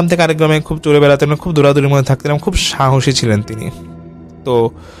এক গ্রাম থেকে আরেক গ্রামে খুব চলে বেড়াতেন, খুব দৌড়াদৌড়ির মধ্যে থাকতেন, খুব সাহসী ছিলেন তিনি। তো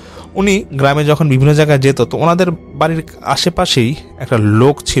উনি গ্রামে যখন বিভিন্ন জায়গায় যেত, তো ওনাদের বাড়ির আশেপাশেই একটা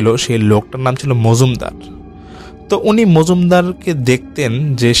লোক ছিল, সেই লোকটার নাম ছিল মজুমদার। তো উনি মজুমদারকে দেখতেন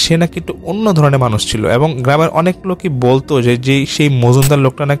যে সে নাকি একটু অন্য ধরনের মানুষ ছিল, এবং গ্রামের অনেক লোকই বলতো যে সেই মজুমদার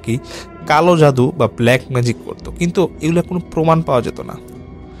লোকটা নাকি কালো জাদু বা ব্ল্যাক ম্যাজিক করতো, কিন্তু এগুলো কোনো প্রমাণ পাওয়া যেত না।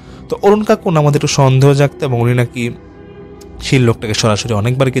 তো অরুণ কাকু আমাদের একটু সন্দেহ জাগতো, এবং উনি নাকি সেই লোকটাকে সরাসরি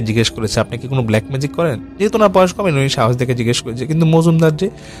অনেকবারকে জিজ্ঞেস করেছে আপনি কি কোনো ব্ল্যাক ম্যাজিক করেন, যেহেতু ওনার বয়স কমে উনি সাহস দেখে জিজ্ঞেস করেছে। কিন্তু মজুমদার যে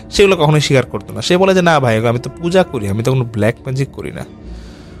সেগুলো কখনোই স্বীকার করতো না, সে বলে যে না ভাই আমি তো পূজা করি, আমি তো কোনো ব্ল্যাক ম্যাজিক করি না।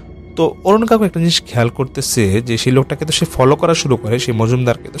 তো অরুণ কাকু একটা জিনিস খেয়াল করতেছে যে সেই লোকটাকে তো সে ফলো করা শুরু করে, সেই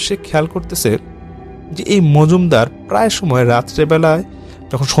মজুমদারকে। তো সে খেয়াল করতেছে যে এই মজুমদার প্রায় সময় রাত্রেবেলায়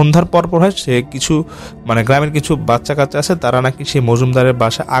যখন সন্ধ্যার পর হয় সে কিছু মানে গ্রামের কিছু বাচ্চা কাচ্চা আছে, তারা নাকি সেই মজুমদারের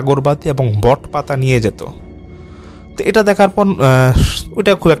বাসায় আগরবাতি এবং বট পাতা নিয়ে যেত। তো এটা দেখার পর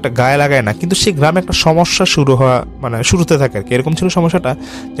ওইটা খুব একটা গায়ে লাগায় না, কিন্তু সেই গ্রামে একটা সমস্যা শুরু হওয়া মানে শুরুতে থাকে আর কি। এরকম ছিল সমস্যাটা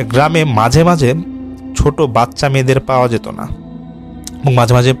যে গ্রামে মাঝে মাঝে ছোট বাচ্চা মেয়েদের পাওয়া যেত না, এবং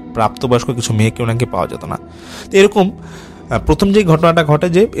মাঝে মাঝে প্রাপ্তবয়স্ক কিছু মেয়েকেও নাকি পাওয়া যেত না। তো এরকম প্রথম যে ঘটনাটা ঘটে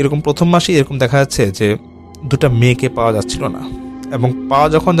যে এরকম প্রথম মাসেই এরকম দেখা যাচ্ছে যে 2টা মেয়েকে পাওয়া যাচ্ছিল না, এবং পাওয়া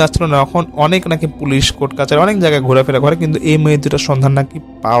যখন যাচ্ছিল না তখন অনেক নাকি পুলিশ কোর্ট কাছারি অনেক জায়গায় ঘোরাফেরা করে, কিন্তু এই মেয়ে 2টার সন্ধান নাকি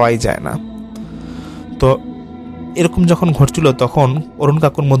পাওয়াই যায় না। তো এরকম যখন ঘটছিল তখন অরুণ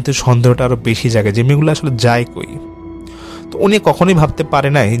কাকুর মধ্যে সন্দেহটা আরো বেশি জাগে যে মেয়েগুলো আসলে যায় কই। তো উনি কখনোই ভাবতে পারে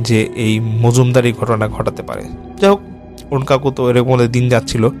নাই যে এই মজুমদার এই ঘটনা ঘটাতে পারে। যাই হোক, অরুণ কাকু তো এরকম দিন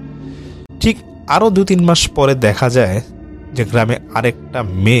যাচ্ছিল। ঠিক আরো 2-3 মাস পরে দেখা যায় যে গ্রামে আরেকটা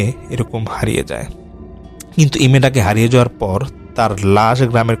মেয়ে এরকম হারিয়ে যায়, কিন্তু এই মেয়েটাকে হারিয়ে যাওয়ার পর তার লাশ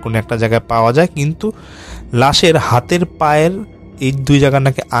গ্রামের কোনো একটা জায়গায় পাওয়া যায়, কিন্তু লাশের হাতের পায়ের এই 2 জায়গার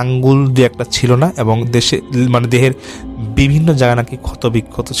নাকি আঙ্গুল 2-1টা ছিল না, এবং দেহের বিভিন্ন জায়গা নাকি ক্ষত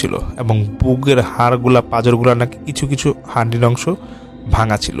বিক্ষত ছিল, এবং বুকের হাড়গুলা পাঁজরগুলা নাকি কিছু কিছু হাড়ির অংশ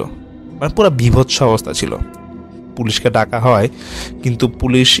ভাঙা ছিল, মানে পুরো বিভৎস অবস্থা ছিল। পুলিশকে ডাকা হয়, কিন্তু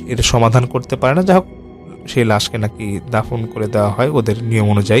পুলিশ এর সমাধান করতে পারে না। যাই হোক, সেই লাশকে নাকি দাফন করে দেওয়া হয় ওদের নিয়ম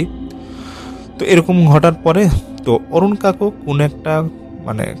অনুযায়ী। তো এরকম ঘটার পরে তো অরুণ কাকু কোন একটা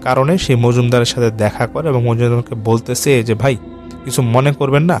মানে কারণে সেই মজুমদারের সাথে দেখা করে, এবং মজুমদারকে বলতেছে যে ভাই কিছু মনে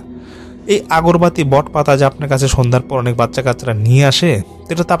করবেন না, এই আগরবাতি বট পাতা যে আপনার কাছে সন্ধ্যার পর অনেক বাচ্চা কাচ্চারা নিয়ে আসে,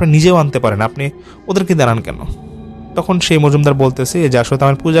 এটা তো আপনি নিজেও আনতে পারেন, আপনি ওদেরকে দাঁড়ান কেন? তখন সেই মজুমদার বলতেছে যে আসলে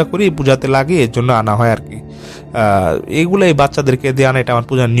আমি পূজা করি, পূজাতে লাগে, এর জন্য আনা হয় আর কি, এইগুলো এই বাচ্চাদেরকে দিয়ে আনা, এটা আমার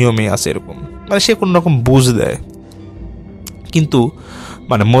পূজার নিয়মে আছে এরকম, মানে সে কোন রকম বুঝ দেয়। কিন্তু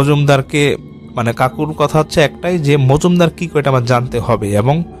মানে মজুমদারকে মানে কাকুর কথা হচ্ছে একটাই যে মজুমদার কি করে এটা আমার জানতে হবে,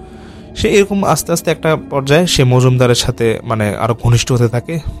 এবং সে এরকম আস্তে আস্তে একটা পর্যায়ে সে মজুমদারের সাথে মানে আরো ঘনিষ্ঠ হতে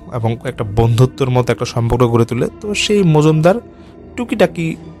থাকে, এবং একটা বন্ধুত্বের মতো একটা সম্পর্ক গড়ে তোলে। তো সেই মজুমদার টুকিটাকি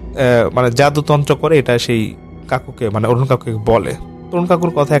মানে জাদুতন্ত্র করে, এটা সেই কাকুকে মানে অরুণ কাকুকে বলে। অরুণ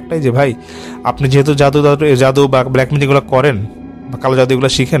কাকুর কথা একটাই যে ভাই আপনি যেহেতু জাদু বা ব্ল্যাক ম্যাজিক এগুলো করেন বা কালো জাদু এগুলো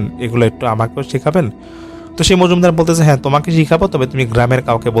শিখেন, এগুলো একটু আমাকেও শেখাবেন। তো সেই মজুমদার বলতেছে হ্যাঁ তোমাকে শিখাবো, তবে তুমি গ্রামের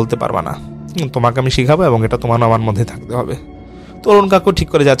কাউকে বলতে পারবা না, তোমাকে আমি শিখাবো, এবং এটা তোমার আমার মধ্যে থাকতে হবে। তো অরুণ কাকু ঠিক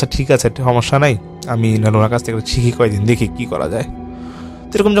করে যে আচ্ছা ঠিক আছে, সমস্যা নাই, আমি ওনার কাছ থেকে শিখি কয়েকদিন, দেখি কি করা যায়।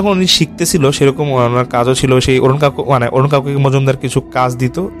 তো এরকম যখন উনি শিখতেছিল সেরকম ওনার কাজও ছিল, সেই অরুণ কাকুকে মজুমদার কিছু কাজ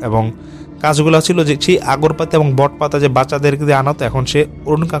দিত, এবং কাজগুলো ছিল যে সেই আগরপাতা এবং বট পাতা যে বাচ্চাদেরকে দিয়ে আনাতো, এখন সে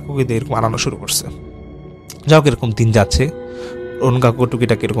অরুণ কাকুকে দিয়ে এরকম আনানো শুরু করছে। যাই হোক, এরকম দিন যাচ্ছে, অরুণ কাকু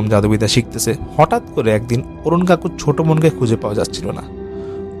টুকিটাকে এরকম জাদুবিদ্যা শিখতেছে। হঠাৎ করে একদিন অরুণ কাকুর ছোট বোনকে খুঁজে পাওয়া যাচ্ছিল না,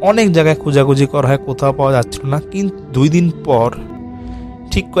 অনেক জায়গায় খোঁজাখুঁজি করা হয়, কোথাও পাওয়া যাচ্ছিল না। কিন্তু 2 দিন পর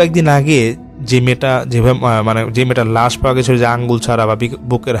ঠিক কয়েকদিন আগে যে মেয়েটার লাশ পাওয়া গেছিল, যে আঙ্গুল ছাড়া বা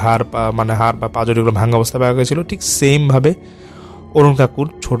বুকের হাড় বা পাঁজরগুলো ভাঙা অবস্থা পাওয়া গেছিল, ঠিক সেম ভাবে অরুণ কাকুর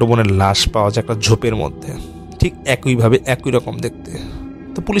ছোট বোনের লাশ পাওয়া যায় একটা ঝোপের মধ্যে, ঠিক একইভাবে একই রকম দেখতে।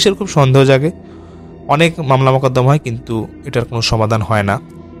 তো পুলিশের খুব সন্দেহ জাগে, অনেক মামলা মোকদ্দমা হয়, কিন্তু এটার কোনো সমাধান হয় না।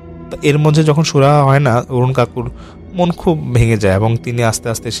 তো এর মধ্যে যখন সুরাহা হয় না, অরুণ কাকুর মন খুব ভেঙে যায়, এবং তিনি আস্তে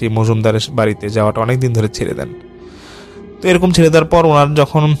আস্তে সেই মজুমদারের বাড়িতে যাওয়াটা অনেক দিন ধরে ছেড়ে দেন। তো এরকম ছেড়ে দেওয়ার পর ওনার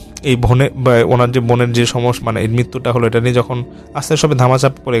যখন এই ওনার যে বোনের যে সমস্যা মানে এর মৃত্যুটা হলো, এটা নিয়ে যখন আস্তে সবে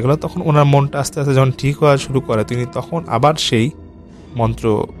ধামাচাপ পড়ে গেল, তখন ওনার মনটা আস্তে আস্তে যখন ঠিক হওয়া শুরু করে, তিনি তখন আবার সেই মন্ত্র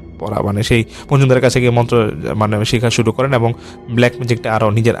পড়া মানে সেই মজুমদারের কাছে গিয়ে মন্ত্র মানে শেখা শুরু করেন, এবং ব্ল্যাক ম্যাজিকটা আরও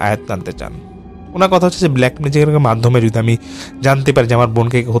নিজের আয়ত্ত আনতে চান। ওনার কথা হচ্ছে যে ব্ল্যাক ম্যাজিকের মাধ্যমে যদি আমি জানতে পারি যে আমার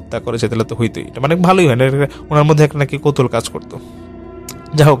বোনকে হত্যা করেছে, তাহলে তো হইতোই, এটা মানে ভালোই হয় না, ওনার মধ্যে একটা নাকি কৌতূহল কাজ করতো।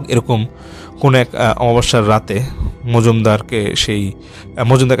 যাই হোক, এরকম কোন এক অমাবস্যার রাতে মজুমদার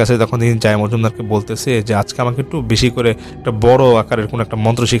কাছে যখন তিনি যায়, মজুমদারকে বলতেছে যে আজকে আমাকে একটু বেশি করে একটা বড় আকারের কোনো একটা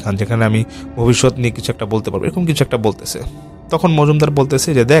মন্ত্র শিখান, যেখানে আমি ভবিষ্যৎ নিয়ে কিছু একটা বলতে পারবো, এরকম কিছু একটা বলতেছে। তখন মজুমদার বলতেছে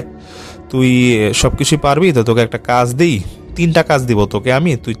যে দেখ তুই সব কিছুই পারবি তো, তোকে একটা কাজ দিই, 3টা কাজ দিব তোকে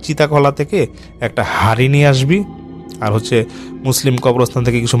আমি। তুই চিতাকলা থেকে একটা হাড়ি নিয়ে আসবি, আর হচ্ছে মুসলিম কবরস্থান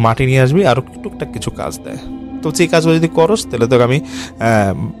থেকে কিছু মাটি নিয়ে আসবি, আর টুকটাক কিছু কাজ দেয়। তো সেই কাজগুলো যদি করস, তাহলে তোকে আমি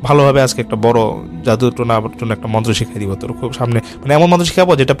ভালোভাবে আজকে একটা বড় জাদু টোনার জন্য একটা মন্ত্র শিখাই দিব তোর খুব সামনে, মানে এমন মন্ত্র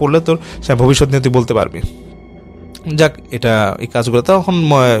শিখাবো যেটা পড়লে তোর ভবিষ্যৎ নিয়ে তুই বলতে পারবি। যাক, এই কাজগুলো তখন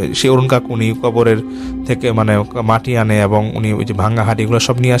সে অরুণ কাকু উনি কবরের থেকে মানে মাটি আনে, এবং উনি ওই যে ভাঙ্গা হাঁটি এগুলো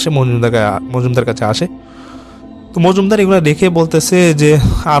সব নিয়ে আসে, মজুমদার কাছে আসে। তো মজুমদার এগুলো দেখে বলতেছে যে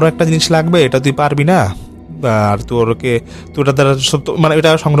আরো একটা জিনিস লাগবে, এটা তুই পারবি না, আর তোর ওটা দ্বারা মানে এটা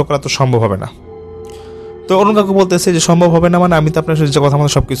সংগ্রহ করা তো সম্ভব হবে না। তো অরুণ কাকু বলতেছে যে সম্ভব হবে না মানে, আমি তো আপনার সাথে কথা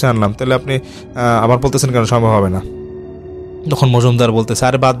মতো সবকিছু আনলাম, তাহলে আপনি আবার বলতেছেন কেন সম্ভব হবে না? তখন মজুমদার বলতেছে,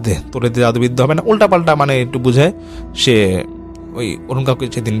 আরে বাদ দে, তোর এতে জাদুবিদ্যা হবে না, উল্টাপাল্টা মানে একটু বুঝায় সে ওই অরুণ কাকুকে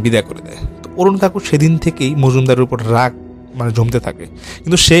সেদিন বিদায় করে দেয়। তো অরুণ কাকু সেদিন থেকেই মজুমদারের উপর রাগ মানে জমতে থাকে,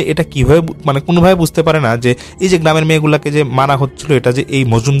 কিন্তু সে এটা কিভাবে মানে কোনোভাবে বুঝতে পারে না যে এই যে গ্রামের মেয়েগুলাকে যে মানা হচ্ছিল এটা যে এই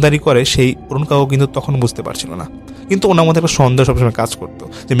মজুমদারি করে, সেই অরুণ কাকু কিন্তু তখন বুঝতে পারছিল না। কিন্তু ওনার মধ্যে একটা সন্দেহ সবসময় কাজ করতো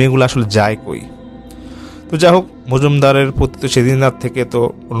যে মেয়েগুলো আসলে যায় কই। তো যাই হোক, মজুমদারের প্রতি তো সেদিন রাত থেকে তো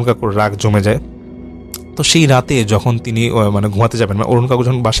অরুণ কাকুর রাগ জমে যায়। তো সেই রাতে যখন তিনি মানে ঘুমাতে যাবেন, মানে অরুণ কাকু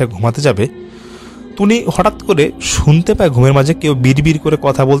যখন বাসায় ঘুমাতে যাবে, উনি হঠাৎ করে শুনতে পায় ঘুমের মাঝে কেউ বিড়বিড় করে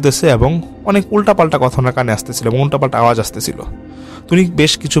কথা বলতেছে এবং অনেক উল্টাপাল্টা কথা ওনার কানে আসতেছিল এবং উল্টাপাল্টা আওয়াজ আসতেছিল। উনি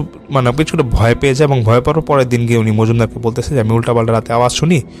বেশ কিছু মানে কিছুটা ভয় পেয়ে যায় এবং ভয় পাওয়ার পরের দিন গিয়ে উনি মজুমদারকে বলতেছে যে আমি উল্টাপাল্টা রাতে আওয়াজ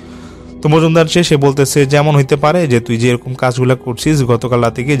শুনি। তো মজুমদার সে বলতেছে যেমন হইতে পারে যে তুই যে এরকম কাজগুলো করছিস গতকাল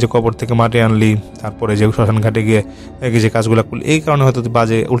রাতে গিয়ে যে কবর থেকে মাটি আনলি, তারপরে যে শ্মশান ঘাটে গিয়ে যে কাজগুলো করলি, এই কারণে হয়তো তুই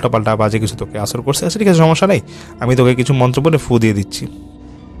বাজে উল্টাপাল্টা বাজে কিছু তোকে আসর করছে। ঠিক আছে, সমস্যা নেই, আমি তোকে কিছু মন্ত্র বলে ফু দিয়ে দিচ্ছি,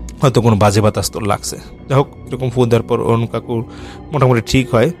 হয়তো কোনো বাজে বাতাস তোর লাগছে। যাই হোক, এরকম ফু দেওয়ার পর অরুণ কাকুর মোটামুটি ঠিক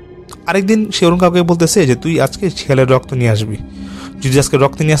হয়। আরেকদিন সে অরুণ কাকুকে বলতেছে যে তুই আজকে ছেলের রক্ত নিয়ে আসবি, যদি আজকে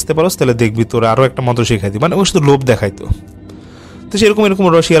রক্ত নিয়ে আসতে পারোস তাহলে দেখবি তোর আরও একটা মন্ত্র শেখাই দিই, মানে ওর শুধু লোভ দেখাইতো। তো সেরকম এরকম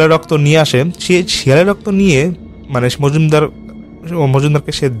শিয়ালের রক্ত নিয়ে আসে, সে শিয়ালের রক্ত নিয়ে মানে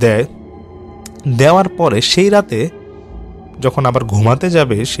মজুমদারকে সে দেওয়ার পরে সেই রাতে যখন আবার ঘুমাতে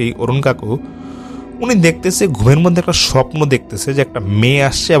যাবে সেই অরুণ কাকু, উনি দেখতেছে ঘুমের মধ্যে একটা স্বপ্ন দেখতেছে যে একটা মেয়ে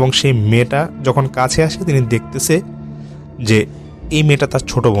আসছে এবং সেই মেয়েটা যখন কাছে আসে তিনি দেখতেছে যে এই মেয়েটা তার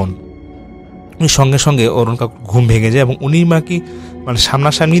ছোট বোন। উনি সঙ্গে সঙ্গে অরুণ কাকুর ঘুম ভেঙে যায় এবং উনি মানে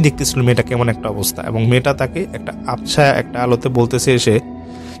সামনাসামনি দেখতেছিল মেয়েটা কেমন একটা অবস্থা, এবং মেয়েটা তাকে একটা আবছা একটা আলোতে বলতেছে এসে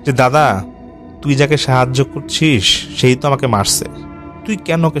যে দাদা, তুই যাকে সাহায্য করছিস সেই তো আমাকে মারছে, তুই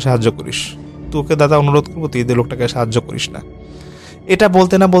কেন ওকে সাহায্য করিস? তোকে দাদা অনুরোধ করবো তুই এদের লোকটাকে সাহায্য করিস না। এটা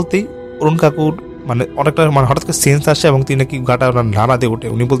বলতে না বলতেই অরুণ কাকুর মানে অনেকটা মানে হঠাৎ করে সেন্স আসে এবং তিনি নাকি গাটা ওনার নাড়া দিয়ে ওঠে।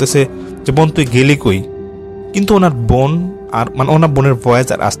 উনি বলতেছে যে বোন তুই গেলি কই, কিন্তু ওনার বোন আর মানে ওনার বোনের ভয়েস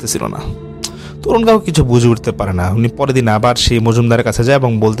আর আসতেছিল না। তো অরুণ কাকু কিছু বুঝে উঠতে পারে না। উনি পরের দিন আবার সেই মজুমদারের কাছে যায়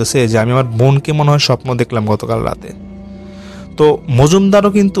এবং বলতেছে যে আমি আমার বোনকে মনে হয় স্বপ্ন দেখলাম গতকাল রাতে। তো মজুমদারও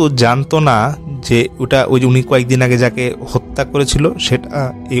কিন্তু জানতো না যে ওটা ওই যে উনি কয়েকদিন আগে যাকে হত্যা করেছিল সেটা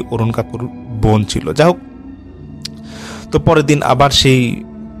এই অরুণ কাকুর বোন ছিল। যাই হোক, তো পরের দিন আবার সেই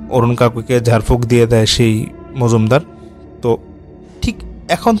অরুণ কাকুকে ঝাড়ফুঁক দিয়ে দেয় সেই মজুমদার। তো ঠিক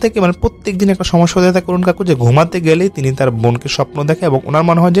এখন থেকে মানে প্রত্যেক দিন একটা সমস্যা হয়ে থাকে অরুণ কাকু, যে ঘুমাতে গেলেই তিনি তার বোনকে স্বপ্ন দেখে এবং ওনার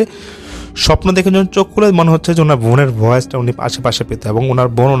মনে হয় যে স্বপ্ন দেখে যখন চোখ খুলে মনে হচ্ছে যে ওনার বোনের ভয়েসটা উনি আশেপাশে পেতে, এবং ওনার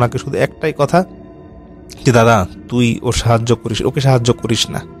বোন ওনাকে শুধু একটাই কথা যে দাদা তুই ওকে সাহায্য করিস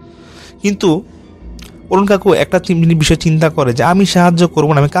না। কিন্তু অরুণ কাকু একটা বিষয় চিন্তা করে যে আমি সাহায্য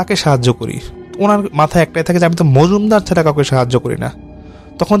করবো না, আমি কাকে সাহায্য করি? ওনার মাথায় একটাই থাকে যে আমি তো মজুমদার ছাড়া কাউকে সাহায্য করি না।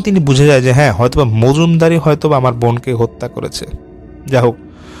 তখন তিনি বুঝে যায় যে হ্যাঁ, হয়তোবা মজুমদারই হয়তোবা আমার বোনকে হত্যা করেছে। যাই হোক,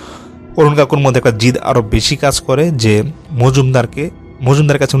 অরুণ কাকুর মধ্যে একটা জিদ আরো বেশি কাজ করে যে মজুমদার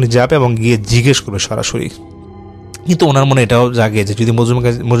কাছে উনি যাবে এবং গিয়ে জিজ্ঞেস করবে সরাসরি। কিন্তু ওনার মনে এটাও জাগে যে যদি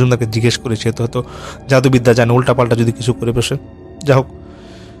মজুমদারকে জিজ্ঞেস করে সে তো হয়তো জাদুবিদ্যা জানে, উল্টাপাল্টা যদি কিছু করে বসে। যাই হোক,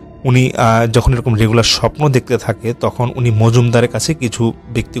 উনি যখন এরকম রেগুলার স্বপ্ন দেখতে থাকে তখন উনি মজুমদারের কাছে কিছু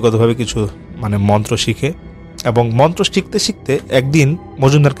ব্যক্তিগতভাবে কিছু মানে মন্ত্র শিখে, এবং মন্ত্র শিখতে শিখতে একদিন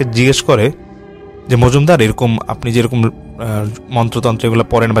মজুমদারকে জিজ্ঞেস করে যে মজুমদার, এরকম আপনি যেরকম মন্ত্রতন্ত্র এগুলো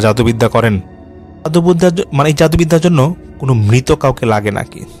পড়েন বা জাদুবিদ্যা করেন, এই জাদুবিদ্যার জন্য কোনো মৃত কাউকে লাগে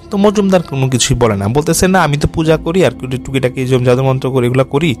নাকি? তো মজুমদার কোনো কিছুই বলে না, বলতেছে না আমি তো পূজা করি আর টুকিটাকি জাদু মন্ত্র করি, এগুলো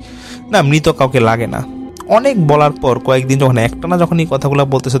করি না, মৃত কাউকে লাগে না। অনেক বলার পর কয়েকদিন যখন একটানা যখন এই কথাগুলো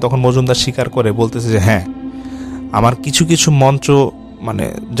বলতেছে তখন মজুমদার স্বীকার করে বলতেছে যে হ্যাঁ, আমার কিছু কিছু মন্ত্র মানে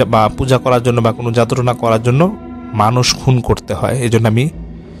বা পূজা করার জন্য বা কোনো জাদুটনা করার জন্য মানুষ খুন করতে হয়, এই জন্য আমি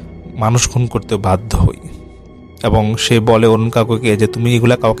মানুষ খুন করতে বাধ্য হই। এবং সে বলে অরুণ কাকুকে যে তুমি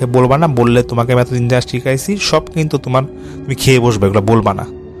এগুলা কাউকে বলবা না, বললে তোমাকে আমি এতদিন যা শিখাইছি সব কিন্তু তুমি খেয়ে বসবে, এগুলো বলবা না।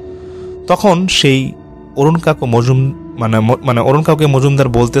 তখন সেই অরুণ কাকু অরুণ কাকুকে মজুমদার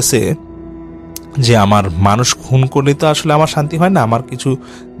বলতেছে যে আমার মানুষ খুন করলে তো আসলে আমার শান্তি হয় না, আমার কিছু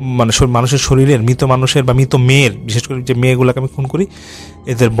মানে মানুষের শরীরের মৃত মানুষের বা মৃত মেয়ের, বিশেষ করে যে মেয়েগুলোকে আমি খুন করি,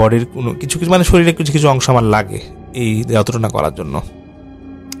 এদের বডির কোনো কিছু কিছু মানে শরীরের কিছু কিছু অংশ আমার লাগে এই যতটুকু করার জন্য।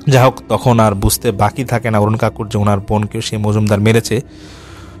 যাই হোক, তখন আর বুঝতে বাকি থাকে না অরুণ কাকুর যে ওনার বোনকেও সেই মজুমদার মেরেছে।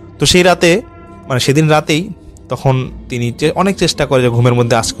 তো সেই রাতে মানে সেদিন রাতেই তখন তিনি অনেক চেষ্টা করে যে ঘুমের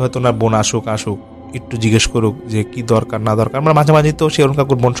মধ্যে আজকে হয়তো ওনার বোন আসুক একটু জিজ্ঞেস করুক যে কি দরকার না দরকার। আমরা মাঝে মাঝে তো সে অরুণ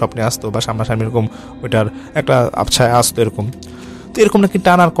কাকুর বোন স্বপ্নে আসতো বা সামনাসামনি এরকম ওইটার একটা আবছায় আসতো এরকম। তো এরকম নাকি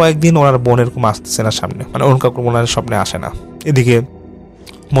টানার কয়েকদিন ওনার বোন এরকম আসতেছে না সামনে, মানে অরুণ কাকুর বোনের স্বপ্নে আসে না। এদিকে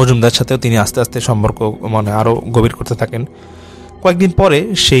মজুমদার সাথেও তিনি আস্তে আস্তে সম্পর্ক মানে আরও গভীর করতে থাকেন। কয়েকদিন পরে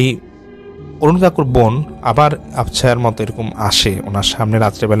সেই অরুণ কাকুর বোন আবার আবছায়ার মতো এরকম আসে ওনার সামনে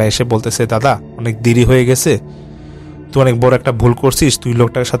রাত্রেবেলা, এসে বলতেছে, দাদা অনেক দেরি হয়ে গেছে, তুই অনেক বড় একটা ভুল করছিস, তুই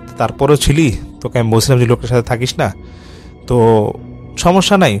লোকটার সাথে তারপরেও ছিলি, তোকে আমি বলছিলাম যে লোকটার সাথে থাকিস না, তো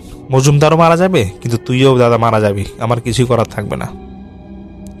সমস্যা নাই, মজুমদারও মারা যাবে কিন্তু তুইও দাদা মারা যাবি, আমার কিছুই করার থাকবে না।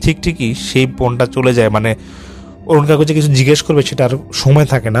 ঠিকই সেই বোনটা চলে যায়, মানে অরুণ কাকু যে কিছু জিজ্ঞেস করবে সেটার সময়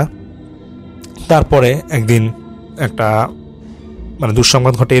থাকে না। তারপরে একদিন একটা মানে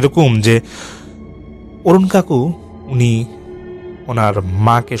দুঃসংবাদ ঘটে এরকম যে অরুণ কাকু উনি ওনার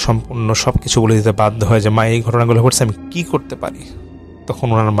মাকে সম্পূর্ণ সব কিছু বলে দিতে বাধ্য হয় যে মা এই ঘটনাগুলো ঘটছে, আমি কি করতে পারি। তখন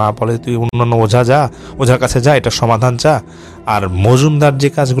ওনার মা বলে, তুই অন্যান্য ওঝার কাছে যা, এটা সমাধান চা, আর মজুমদার যে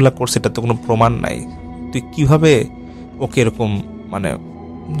কাজগুলো করছে এটা তো কোনো প্রমাণ নাই, তুই কিভাবে ওকে এরকম মানে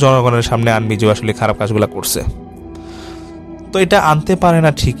জনগণের সামনে আনবি যে আসলে খারাপ কাজগুলো করছে। তো এটা আনতে পারে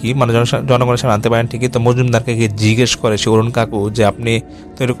না ঠিকই, মানে জনগণের সামনে আনতে পারেন ঠিকই। তো মজুমদারকে গিয়ে জিজ্ঞেস করে সে অরুণ কাকু যে আপনি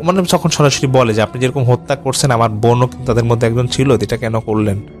তো এরকম, মানে তখন সরাসরি বলে যে আপনি যেরকম হত্যা করছেন আমার বোনও কিন্তু তাদের মধ্যে একজন ছিল, এটা কেন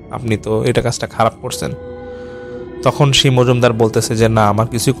করলেন আপনি, তো এটা কাজটা খারাপ করছেন। তখন সেই মজুমদার বলতেছে যে না, আমার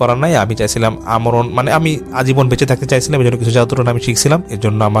কিছুই করার নাই, আমি চাইছিলাম আমরণ, মানে আমি আজীবন বেঁচে থাকতে চাইছিলাম, এই জন্য কিছু জাদুটনা আমি শিখছিলাম, এর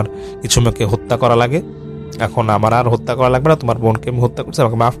জন্য আমার কিছু মেয়েকে হত্যা করা লাগে, এখন আমার আর হত্যা করা লাগবে না, তোমার বোনকে আমি হত্যা করছি,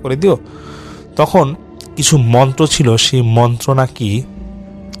 আমাকে মাফ করে দিও। তখন কিছু মন্ত্র ছিল, সেই মন্ত্র নাকি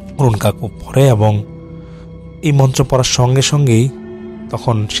অরুণ কাকু পড়ে, এবং এই মন্ত্র পড়ার সঙ্গে সঙ্গেই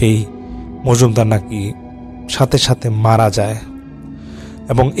তখন সেই মজুমদার নাকি সাথে সাথে মারা যায়।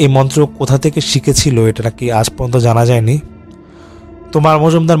 এবং এই মন্ত্র কোথা থেকে শিখেছিল এটা নাকি আজ পর্যন্ত জানা যায়নি। তোমার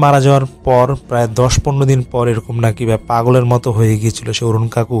মজুমদার মারা যাওয়ার পর প্রায় 10-15 দিন পর এরকম নাকি পাগলের মতো হয়ে গিয়েছিল সে অরুণ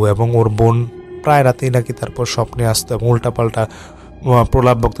কাকু, এবং ওর বোন প্রায় রাতেই নাকি তারপর স্বপ্নে আসতো এবং উল্টাপাল্টা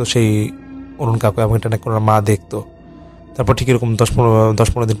প্রলাপ বকতো সেই অরুণ কাকু, এবং এটা নাকি ওনার মা দেখতো। তারপর ঠিক এরকম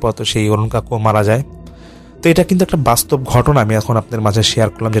 10-15 দিন পর তো সেই অরুণ কাকু মারা যায়। তো এটা কিন্তু একটা বাস্তব ঘটনা আমি এখন আপনাদের মাঝে শেয়ার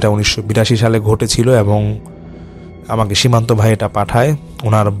করলাম, যেটা 1982 সালে ঘটেছিল, এবং আমাকে সীমান্ত ভাই এটা পাঠায়,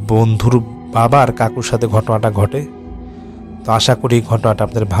 ওনার বন্ধুর বাবার কাকুর সাথে ঘটনাটা ঘটে। তো আশা করি ঘটনাটা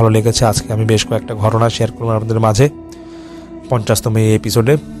আপনাদের ভালো লেগেছে। আজকে আমি বেশ কয়েকটা ঘটনা শেয়ার করলাম আপনাদের মাঝে 50তম এই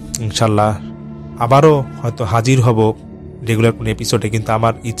এপিসোডে। ইনশাল্লাহ আবারও হয়তো হাজির হব রেগুলার কোনো এপিসোডে, কিন্তু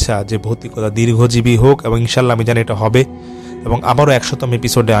আমার ইচ্ছা যে ভৌতিকতা দীর্ঘজীবী হোক, এবং ইনশাল্লাহ আমি জানি এটা হবে, এবং আবারও 100তম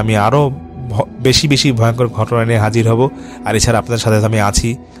এপিসোডে আমি আরও বেশি বেশি ভয়ঙ্কর ঘটনা নিয়ে হাজির হব। আর এছাড়া আপনাদের সাথে আমি আছি,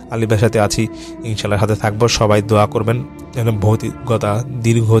 আলিফের সাথে আছি, ইনশাল্লাহ সাথে থাকবো। সবাই দোয়া করবেন যেন ভৌতিকতা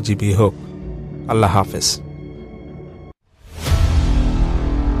দীর্ঘজীবী হোক। আল্লাহ হাফেজ।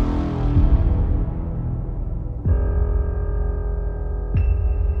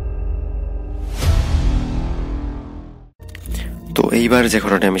 তো এইবার যে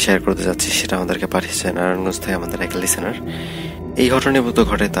ঘটনাটি আমি শেয়ার করতে যাচ্ছি সেটা আমাদেরকে পাঠিয়েছে নারায়ণগঞ্জ থেকে আমাদের এক লিসেনার। এই ঘটনাটি মূলত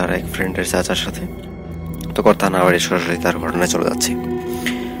ঘটে তার এক ফ্রেন্ডের চাচার সাথে। তো কথা না বাড়ি সরাসরি তার ঘটনায় চলে যাচ্ছি।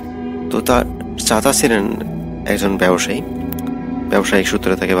 তো তার চাচা ছিলেন একজন ব্যবসায়িক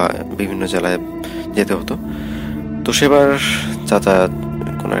সূত্রে তাকে বিভিন্ন জেলায় যেতে হতো। তো সেবার চাচা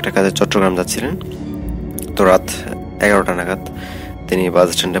কোনো একটা কাজে চট্টগ্রাম যাচ্ছিলেন। তো রাত 11টা নাগাদ তিনি বাস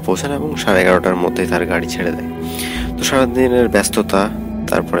স্ট্যান্ডে পৌঁছান এবং 11:30টার মধ্যেই তার গাড়ি ছেড়ে দেয়। তো সারাদিনের ব্যস্ততা,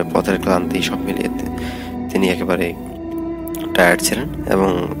 তারপরে পথের ক্লান্তি সব মিলিয়ে তিনি একেবারে টায়ার্ড ছিলেন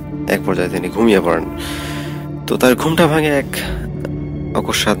এবং এক পর্যায়ে তিনি ঘুমিয়ে পড়েন। তো তার ঘুমটা ভাঙে এক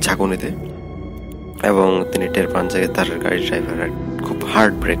অকস্মাৎ ঝাঁকুনিতে, এবং তিনি টের পান যে তার গাড়ির ড্রাইভার খুব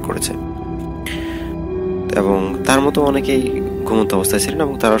হার্ড ব্রেক করেছে, এবং তার মতো অনেকেই ঘুমন্ত অবস্থায় ছিলেন,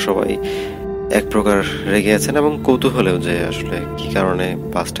 এবং তারা সবাই এক প্রকার রেগে আছেন এবং কৌতূহলেও যে আসলে কি কারণে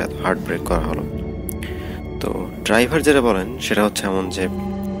বাসটা এত হার্ড ব্রেক করা হলো। তো ড্রাইভার যেটা বলেন সেটা হচ্ছে এমন যে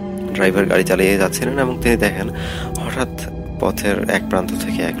ড্রাইভার গাড়ি চালিয়ে যাচ্ছিলেন এবং তিনি দেখেন হঠাৎ পথের এক প্রান্ত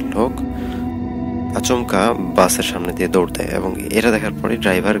থেকে এক লোক আচমকা বাসের সামনে দিয়ে দৌড় দেয়, এবং এটা দেখার পরে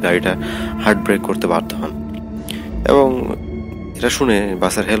ড্রাইভার গাড়িটা হার্ড ব্রেক করতে বাধ্য হন। এবং এটা শুনে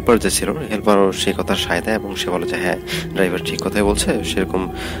বাসের হেল্পার যে ছিল, হেল্পারও সেই কথার সায় দেয় এবং সে বলে যে হ্যাঁ, ড্রাইভার ঠিক কথাই বলছে, সেরকম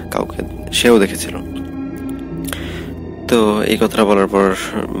কাউকে সেও দেখেছিল। তো এই কথাটা বলার পর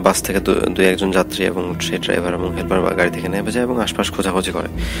বাস থেকে দুই একজন যাত্রী এবং সেই ড্রাইভার এবং হেল্পার গাড়ি থেকে নেমে যায় এবং আশপাশ খোঁজাখুঁজি করে।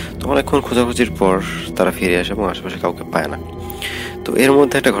 তো অনেকক্ষণ খোঁজাখুঁজির পর তারা ফিরে আসে এবং আশেপাশে কাউকে পায় না। তো এর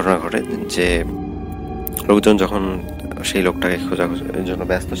মধ্যে একটা ঘটনা ঘটে যে লোকজন যখন সেই লোকটাকে খোঁজাখুঁজির জন্য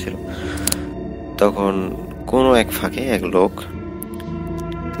ব্যস্ত ছিল, তখন কোনো এক ফাঁকে এক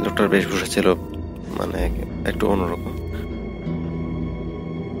লোকটার বেশভূষা ছিল মানে একটু অন্যরকম।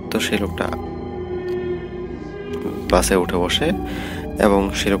 তো সেই লোকটা বাসে উঠে বসে এবং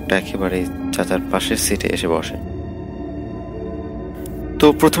সেই লোকটা একেবারে চাচার পাশের সিটে এসে বসে। তো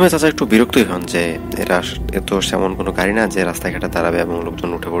প্রথমে চাচা একটু বিরক্তই হন যে এটা তো সেমন কোনো গাড়ি না যে রাস্তাঘাটে দাঁড়াবে এবং লোকজন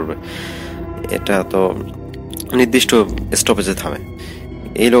উঠে পড়বে, এটা তো নির্দিষ্ট স্টপেজে থামে।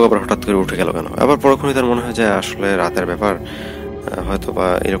 এই লোক আবার হঠাৎ করে উঠে গেল কেন। আবার পরক্ষণে তার মনে হয় যে আসলে রাতের ব্যাপার, হয়তো বা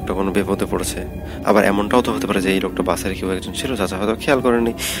এই লোকটা কোনো বিপদে পড়েছে। আবার এমনটাও তো হতে পারে যে এই লোকটা বাসের কেউ একজন ছিল, চাচা হয়তো খেয়াল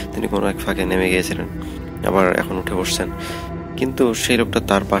করেননি, তিনি কোনো এক ফাঁকে নেমে গিয়েছিলেন, আবার এখন উঠে বসছেন। কিন্তু সেই লোকটা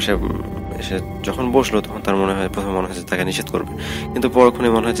তার পাশে এসে যখন বসলো তখন তার মনে হয়, প্রথমে মনে হয় যে তাকে নিষেধ করবে, কিন্তু পরক্ষণে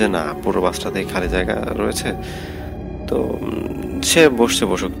মনে হয় যে না, পুরো বাসটাতেই খালি জায়গা রয়েছে, তো সে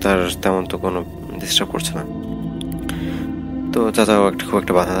বসুক, তার তেমন তো কোনো ডিস্টার্ব করছে না। তো চাচাও খুব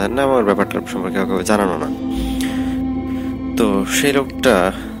একটা বাধা দেন না, আমার ব্যাপারটার সম্পর্কে কাউকে জানানো না। তো সেই লোকটা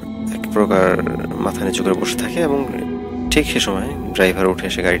এক প্রকার মাথা নিচু করে বসে থাকে এবং ঠিক সে সময় ড্রাইভার উঠে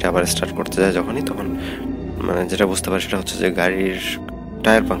এসে গাড়িটা আবার স্টার্ট করতে যায় যখনই, তখন মানে যেটা বুঝতে পারে সেটা হচ্ছে যে গাড়ির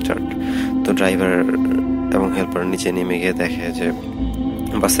টায়ার পাংচার। তো ড্রাইভার এবং হেল্পার নিচে নেমে গিয়ে দেখে যে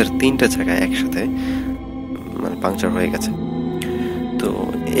বাসের 3টা জায়গায় একসাথে মানে পাংচার হয়ে গেছে। তো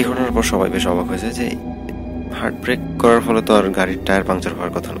এই ঘটনার পর সবাই বেশ অবাক হয়েছে যে হার্ট ব্রেক করার ফলে তো আর গাড়ির টায়ার পাংচার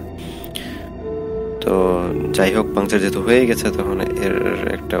হওয়ার কথা না। তো যাই হোক, পাংচার যেহেতু হয়ে গেছে তখন এর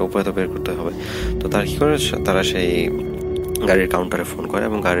একটা উপায় তো বের করতে হবে। তো তারা কি করে, তারা সেই গাড়ির কাউন্টারে ফোন করে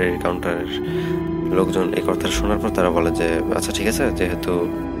এবং গাড়ির কাউন্টারের লোকজন এই কথাটা শোনার পর তারা বলে যে আচ্ছা ঠিক আছে, যেহেতু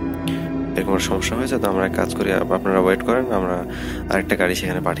এরকম একটা সমস্যা হয়েছে তো আমরা এক কাজ করি, আপনারা ওয়েট করেন, আমরা আরেকটা গাড়ি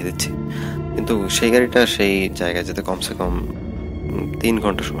সেখানে পাঠিয়ে দিচ্ছি। কিন্তু সেই গাড়িটা সেই জায়গায় যেতে কমসে কম 3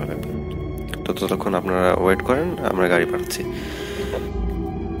 ঘন্টা সময় লাগবে, তো ততক্ষণ আপনারা ওয়েট করেন, আমরা গাড়ি পাঠাচ্ছি।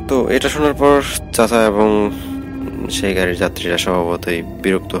 তো এটা শোনার পর চাচা এবং সেই গাড়ির যাত্রীরা স্বভাবতই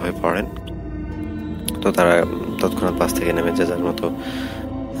বিরক্ত হয়ে পড়েন। তো তারা তৎক্ষণাৎ বাস থেকে নেমে যে যার মতো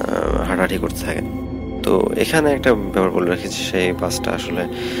হাঁটাহাঁটি করতে থাকেন। তো এখানে একটা ব্যাপার বলে রেখেছি, সেই বাসটা আসলে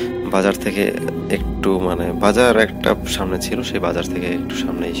বাজার থেকে একটু মানে বাজার একটা সামনে ছিল, সেই বাজার থেকে একটু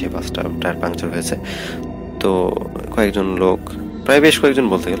সামনেই সেই বাসটা টায়ার পাংচার হয়েছে। তো কয়েকজন লোক, প্রায় বেশ কয়েকজন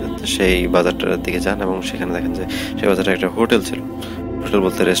বলতে গেলে, সেই বাজারটার দিকে যান এবং সেখানে দেখেন যে সেই বাজারটা একটা হোটেল ছিল। হোটেল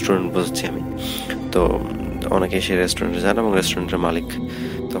বলতে রেস্টুরেন্ট বুঝছি আমি। তো অনেকেই সেই রেস্টুরেন্টে যান এবং রেস্টুরেন্টের মালিক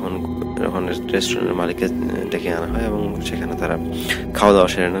যখন রেস্টুরেন্টের মালিককে ডেকে আনা হয় এবং সেখানে তারা খাওয়া দাওয়া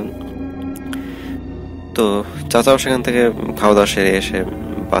সেরে নেন। তো চাচাও সেখান থেকে খাওয়া দাওয়া সেরে এসে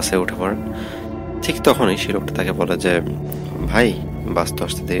বাসে উঠে পড়েন। ঠিক তখনই সেই লোকটা তাকে বলে যে ভাই, বাস তো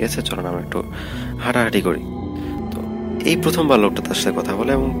আসতে দেরি আছে, চলেন আমরা একটু হাঁটাহাঁটি করি। তো এই প্রথমবার লোকটা তার সাথে কথা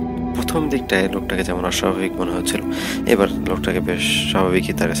বলে এবং প্রথম দিকটায় লোকটাকে যেমন অস্বাভাবিক মনে হচ্ছিল, এবার লোকটাকে বেশ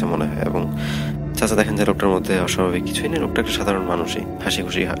স্বাভাবিকই তার কাছে মনে হয় এবং চাচা দেখেন যে লোকটার মধ্যে অস্বাভাবিক কিছুই নেই, লোকটা একটা সাধারণ মানুষই, হাসি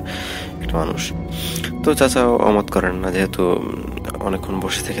খুশি একটা মানুষ। তো চাচাও অমত করেন না, যেহেতু অনেকক্ষণ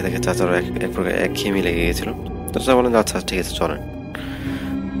বসে থেকে দেখে চাচারও এক প্রকার একঘেয়েমি লেগে গিয়েছিল। তো চাচা বলেন আচ্ছা ঠিক আছে চলেন।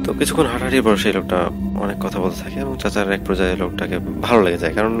 তো কিছুক্ষণ হাঁটাহাঁটির পর সেই লোকটা অনেক কথা বলতে থাকে এবং চাচার এক পর্যায়ে লোকটাকে ভালো লেগে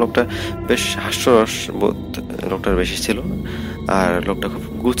যায়, কারণ লোকটা বেশ হাস্যরস বোধ লোকটার বেশি ছিল আর লোকটা খুব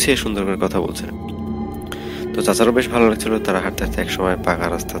গুছিয়ে সুন্দর করে কথা বলছে। তো চাচারও বেশ ভালো লাগছিল। তারা হাঁটতে হাঁটতে এক সময় পাকা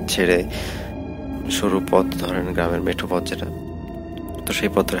রাস্তা ছেড়ে সরু পথ ধরেন, গ্রামের মেঠো পথ যেটা, তো সেই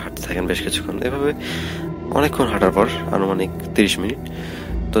পথ ধরে হাঁটতে থাকেন বেশ কিছুক্ষণ। এভাবে অনেকক্ষণ হাঁটার পর, আনুমানিক 30 মিনিট,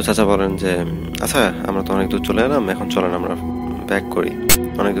 তো চাচা বলেন যে আচ্ছা আমরা তো অনেক দূর চলে এলাম, এখন চলেন আমরা ব্যাক করি,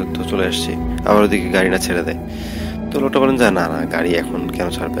 অনেক দূর তো চলে এসেছি, আবার ওদিকে গাড়ি না ছেড়ে দেয়। তো লোকটা বলেন যে না গাড়ি এখন কেন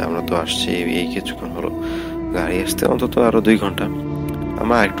ছাড়বে, আমরা তো আসছি এই কিছুক্ষণ হলো, গাড়ি আসতে অন্তত আরো 2 ঘন্টা,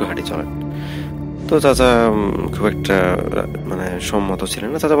 আমরা একটু হাঁটি চলেন। তো চাচা খুব একটা মানে সম্মত ছিলেন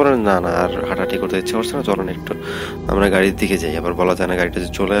না। চাচা বলেন না আর হাঁটাহাঁটি করতে ইচ্ছে করছে না, চলেন একটু আমরা গাড়ির দিকে যাই, আবার বলা যায় না গাড়িটা যে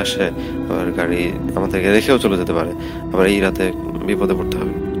চলে আসে আবার গাড়ি আমাদেরকে রেখেও চলে যেতে পারে, আবার এই রাতে বিপদে পড়তে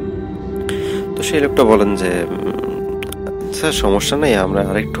হবে। তো সেই লোকটা বলেন যে স্যার সমস্যা নেই, আমরা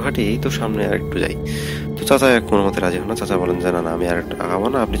আরেকটু হাঁটি, এই তো সামনে আরেকটু যাই। তো চাচা কোনো মতে রাজি হন না। চাচা বলেন যে না আমি আর আগাবো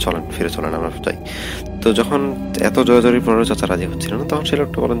না, আপনি চলেন, ফিরে চলেন, আমরা যাই। তো যখন এত জোরাজোরির পরেও চাচা রাজি হচ্ছিল না, তখন সেই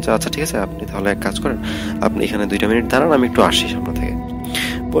লোকটা বলেন যে আচ্ছা ঠিক আছে, আপনি তাহলে এক কাজ করেন, আপনি এখানে 2 মিনিট দাঁড়ান, আমি একটু আসি সামনে থেকে।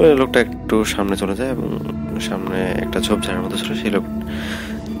 বলে লোকটা একটু সামনে চলে যায় এবং সামনে একটা ঝোপঝাড়ের মতো ছিল, সেই লোক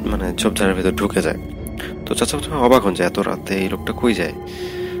মানে ঝোপঝাড়ের ভিতর ঢুকে যায়। তো চাচা প্রথমে অবাক হন যে এত রাতে এই লোকটা কই যায়।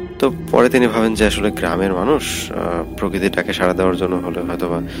 তো পরে তিনি ভাবেন যে আসলে গ্রামের মানুষ প্রকৃতিটাকে সাড়া দেওয়ার জন্য হলে হয়তো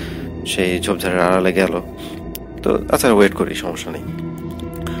বা সেই ঝোপঝাড়ের আড়ালে গেল। তো আচ্ছা ওয়েট করি, সমস্যা নেই।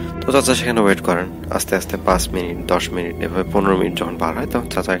 তো চাচা সেখানে ওয়েট করেন। আস্তে আস্তে 5 মিনিট 10 মিনিট এভাবে 15 মিনিট যখন পার হয় তখন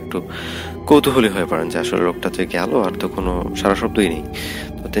চাচা একটু কৌতূহলী হয়ে পড়েন যে আসলে লোকটা যে গেল আর তো কোনো সারা শব্দই নেই।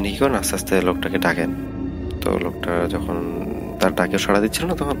 তো তিনি কি করেন, আস্তে আস্তে লোকটাকে ডাকেন। তো লোকটা যখন তার ডাকেও সাড়া দিচ্ছিল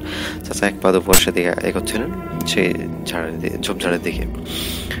না, তখন চাচা এক পা দুপুর সেদিকে এগোচ্ছিলেন সেই ঝোপঝাড়ের দিকে।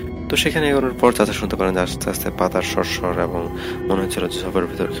 তো সেখানে এগোনোর পর চাচা শুনতে পারেন যে আস্তে আস্তে পাতার সরসর এবং মনে হচ্ছিল যে ঝোপের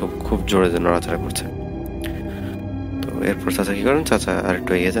ভিতর খুব জোরে নড়াচড়া করছে। তো এরপর চাচা কি করেন, চাচা আর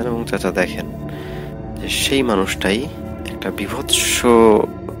একটু এগিয়ে যান এবং চাচা দেখেন যে সেই মানুষটাই একটা বিভৎস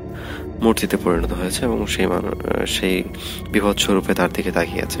মূর্তিতে পরিণত হয়েছে এবং সেই বিভৎস রূপে তার দিকে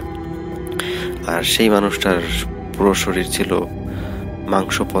তাকিয়ে আছে। আর সেই মানুষটার পুরো শরীর ছিল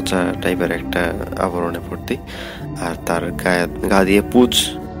মাংস পচা টাইপের একটা আবরণে ভর্তি, আর তার গা দিয়ে পুজ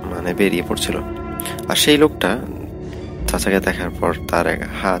মানে বেরিয়ে পড়ছিল। আর সেই লোকটা চাচাকে দেখার পর তার এক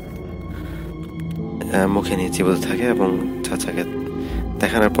হাত মুখে নিয়ে চিবোতে থাকে এবং চাচাকে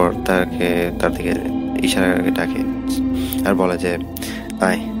দেখানোর পর তার দিকে ইশারা ডাকে আর বলে যে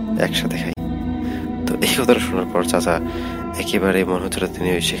আয় একসাথে খাই। তো এই কথাটা শোনার পর চাচা একেবারে মনে হচ্ছিল তিনি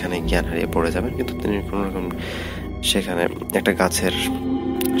সেখানে জ্ঞান হারিয়ে পড়ে যাবেন, কিন্তু তিনি কোনোরকম সেখানে একটা গাছের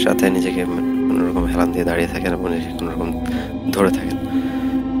সাথে নিজেকে কোনোরকম হেলান দিয়ে দাঁড়িয়ে থাকেন এবং নিজেকে কোনোরকম ধরে থাকেন।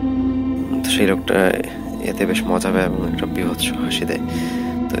 তো সেই লোকটা এতে বেশ মজা পায় এবং একটা বীভৎস হাসি দেয়।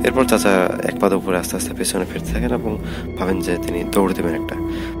 তো এরপর চাচা এক পাদ উপরে আস্তে আস্তে পেছনে ফিরতে থাকেন এবং ভাবেন যে তিনি দৌড় দেবেন একটা।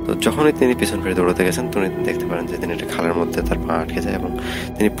 তো যখনই তিনি পিছন ফিরে দৌড়াতে গেছেন তিনি দেখতে পারেন যে তিনি একটা খালের মধ্যে তার পা আটকে যায় এবং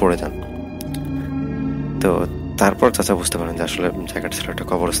তিনি পড়ে যান। তো তারপর চাচা বুঝতে পারেন যে আসলে জায়গাটা ছিল একটা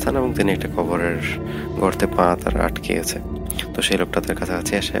কবরস্থান এবং তিনি একটা কবরের গর্তে পা তার আটকে গেছে। তো সেই লোকটা তার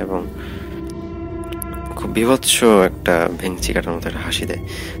কাছাকাছি আসে এবং খুব বীভৎস একটা ভেঙচি কাটার মতো একটা হাসি দেয়।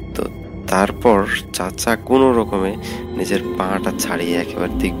 তো তারপর চাচা কোনো রকমে নিজের পাটা ছাড়িয়ে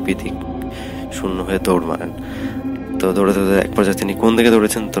একেবারে দিক বিদিক শূন্য হয়ে দৌড় মারেন। তো দৌড়ে দৌড়ে এক পর্যায়ে তিনি কোন দিকে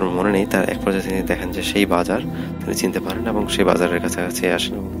দৌড়েছেন তোর মনে নেই, তার এক পর্যায়ে তিনি দেখেন যে সেই বাজার তিনি চিনতে পারেন এবং সেই বাজারের কাছাকাছি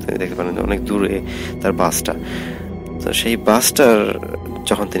আসেন এবং তিনি দেখতে পারেন যে অনেক দূরে তার বাসটা। তো সেই বাসটার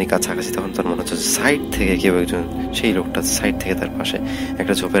যখন তিনি কাছাকাছি তখন তার মনে হচ্ছে সাইড থেকে কেউ একজন, সেই লোকটা সাইড থেকে তার পাশে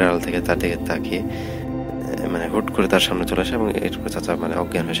একটা ঝোপের আড়াল থেকে তার দিকে তাকিয়ে মানে হুট করে তার সামনে চলে আসে এবং এরপর চাচা মানে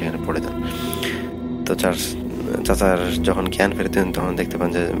অজ্ঞান হয়ে সেখানে পড়ে যান। তো চাচার যখন জ্ঞান ফেরতেন তখন দেখতে পান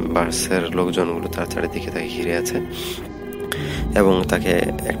যে বাসের লোকজনগুলো তার চারিদিকে তাকে ঘিরে আছে এবং তাকে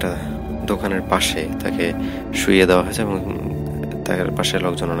একটা দোকানের পাশে তাকে শুইয়ে দেওয়া হয়েছে এবং তার পাশে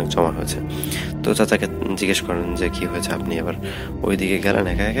লোকজন অনেক জমা হয়েছে। তো চাচাকে জিজ্ঞেস করেন যে কি হয়েছে, আপনি আবার ওইদিকে গেলেন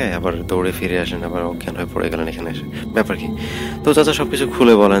একা একা, আবার দৌড়ে ফিরে আসেন, আবার অজ্ঞান হয়ে পড়ে গেলেন এখানে এসে, ব্যাপার কি? তো চাচা সবকিছু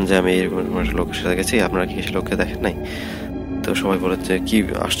খুলে বলেন যে আমি এরকম একটা লোকের সাথে গেছি, আপনারা কি সেই লোককে দেখেন নাই? তো সবাই বলে যে কি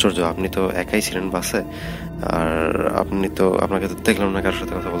আশ্চর্য, আপনি তো একাই ছিলেন বাসে, আর আপনাকে তো দেখলাম না কারোর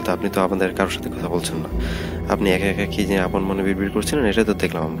সাথে কথা বলতে, আপনি তো আমাদের কারোর সাথে কথা বলছেন না, আপনি একা একা কি যে আপন মনে বিড়বিড় করছিলেন এটাই তো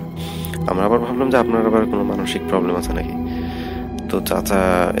দেখলাম আমরা আবার ভাবলাম যে আপনার আবার কোনো মানসিক প্রবলেম আছে নাকি। তো চাচা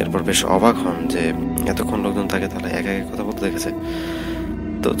এরপর বেশ অবাক হন যে এতক্ষণ লোকজন তাকে তাহলে একা একা কথা বলতে দেখেছে।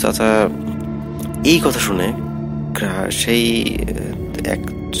 তো চাচা এই কথা শুনে সেই এক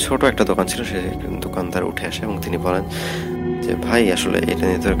ছোট একটা দোকান ছিল, সেই দোকানদার উঠে আসে এবং তিনি বলেন যে ভাই আসলে এটা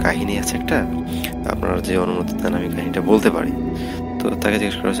নিয়ে তোর কাহিনী আছে একটা, আপনারা যে অনুমতি দেন আমি কাহিনীটা বলতে পারি। তো তাকে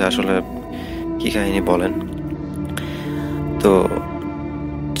জিজ্ঞেস করেছে আসলে কি কাহিনী বলেন। তো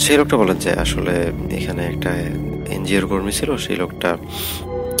সেই লোকটা বলেন যে আসলে এখানে একটা এনজিওর কর্মী ছিল, সেই লোকটা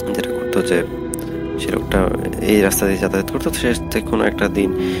যেটা করতো যে সেই লোকটা এই রাস্তা দিয়ে যাতায়াত করতো, সে কোনো একটা দিন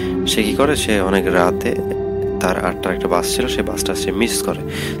সে কি করে, সে অনেক রাতে তার 8টার একটা বাস ছিল, সেই বাসটা সে মিস করে।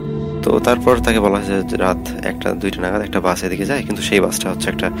 তো তারপর তাকে বলা হয় যে রাত 1-2টা নাগাদ একটা বাস এদিকে যায়, কিন্তু সেই বাসটা হচ্ছে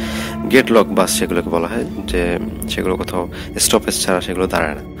একটা গেট লক বাস, সেগুলোকে বলা হয় যে সেগুলো কোথাও স্টপেজ ছাড়া সেগুলো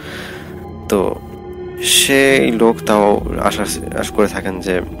দাঁড়ায় না। তো সেই লোক তাও আশা করে থাকেন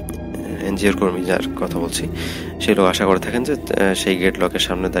যে এনজিওর কর্মী যার কথা বলছি, সেই লোক আশা করে থাকেন যে সেই গেট লকের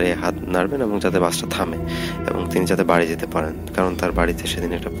সামনে দাঁড়িয়ে হাত নাড়বেন এবং যাতে বাসটা থামে এবং তিনি যাতে বাড়ি যেতে পারেন, কারণ তার বাড়িতে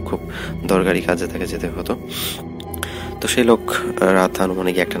সেদিন একটা খুব দরকারি কাজে তাকে যেতে হতো। তো সেই লোক রাত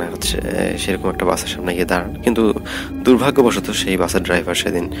আনুমানিক 1টা নাগাদ সেরকম একটা বাসের সামনে গিয়ে দাঁড়ান, কিন্তু দুর্ভাগ্যবশত সেই বাসের ড্রাইভার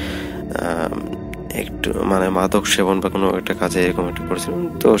সেদিন একটু মানে মাদক সেবন বা কোনো একটা কাজে এরকম একটা করেছিলেন।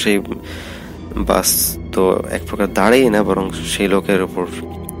 তো সেই বাস তো এক প্রকার দাঁড়িয়ে না, বরং সেই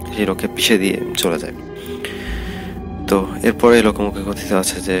লোককে পিষে দিয়ে চলে যায়। তো এরপরে লোকমুখে কথিত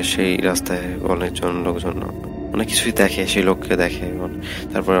আছে যে সেই রাস্তায় অনেকজন লোকজন অনেক কিছুই দেখে, সেই লোককে দেখে,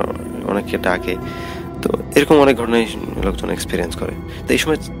 তারপর অনেককে ডাকে। তো এরকম অনেক ঘটনায় লোকজন এক্সপিরিয়েন্স করে। তো এই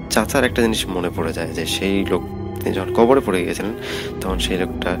সময় চাচার একটা জিনিস মনে পড়ে যায় যে সেই লোক তিনি যখন কবরে পড়ে গিয়েছিলেন তখন সেই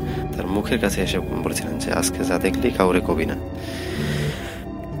লোকটা তার মুখের কাছে এসে বলেছিলেন যে আজকে যা দেখলি কাউরে কবি না।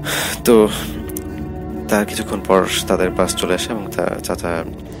 তো তার কিছুক্ষণ পর তাদের বাস চলে আসে এবং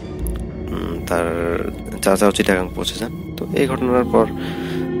চাচাও চিটাগাং পৌঁছে যান। তো এই ঘটনার পর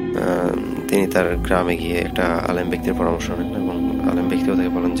তিনি তার গ্রামে গিয়ে একটা আলেম ব্যক্তির পরামর্শ নেন এবং আলেম ব্যক্তিও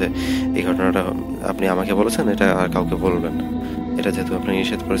তাকে বলেন যে এই ঘটনাটা আপনি আমাকে বলেছেন, এটা আর কাউকে বলবেন না, এটা যেহেতু আপনি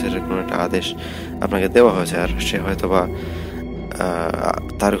নিষেধ করেছেন, এর কোনো একটা আদেশ আপনাকে দেওয়া হয়েছে, আর সে হয়তো বা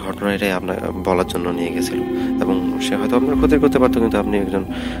তার ঘটনা এটাই আপনার বলার জন্য নিয়ে গেছিল এবং সে হয়তো আপনার ক্ষতি করতে পারতো, কিন্তু আপনি একজন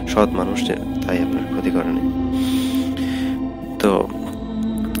সৎ মানুষ, তাই আপনার ক্ষতি করেনি। তো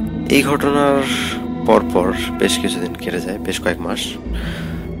এই ঘটনার পরপর বেশ কিছুদিন কেটে যায়, বেশ কয়েক মাস।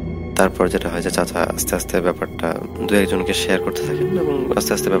 তারপর যেটা হয় যে চাচা আস্তে আস্তে ব্যাপারটা দু একজনকে শেয়ার করতে থাকেন এবং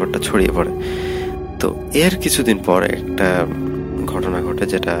আস্তে আস্তে ব্যাপারটা ছড়িয়ে পড়ে। তো এর কিছুদিন পর একটা ঘটনা ঘটে,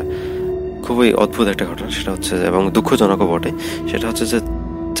 যেটা খুবই অদ্ভুত একটা ঘটনা। সেটা হচ্ছে, এবং দুঃখজনকও বটে, সেটা হচ্ছে যে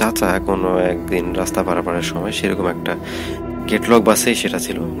চাচা কোনো একদিন রাস্তা পারাপারের সময় সেরকম একটা গেটলক বাসেই সেটা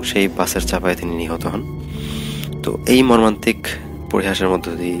ছিল, সেই বাসের চাপায় তিনি নিহত হন। তো এই মর্মান্তিক পরিহাসের মধ্য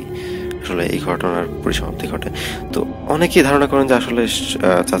দিয়ে আসলে এই ঘটনার পরিসমাপ্তি ঘটে। তো অনেকেই ধারণা করেন যে আসলে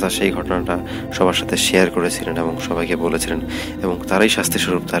চাচা সেই ঘটনাটা সবার সাথে শেয়ার করেছিলেন এবং সবাইকে বলেছিলেন, এবং তারই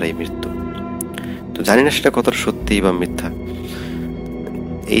শাস্তিস্বরূপ তার এই মৃত্যু। তো জানি না সেটা কতটা সত্যি বা মিথ্যা।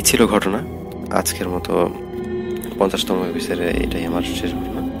 এই ছিল ঘটনা। আজকের মতো 50তম এপিসোডে এটাই আমার শেষ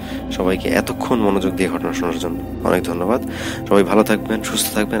ঘটনা। সবাইকে এতক্ষণ মনোযোগ দিয়ে ঘটনা শোনার জন্য অনেক ধন্যবাদ। সবাই ভালো থাকবেন, সুস্থ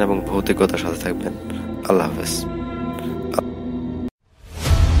থাকবেন এবং ভৌতিকতার সাথে থাকবেন। আল্লাহ হাফেজ।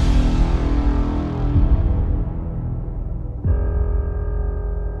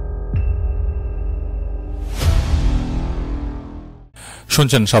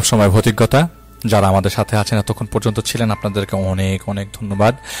 শুনছেন সবসময় ভৌতিকতা। যারা আমাদের সাথে আছেন এতক্ষণ পর্যন্ত ছিলেন, আপনাদেরকে অনেক অনেক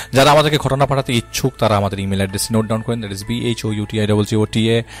ধন্যবাদ। যারা আমাদেরকে ঘটনা পাঠাতে ইচ্ছুক তারা আমাদের ইমেল অ্যাড্রেস নোট ডাউন করেন, দ্যাট ইজ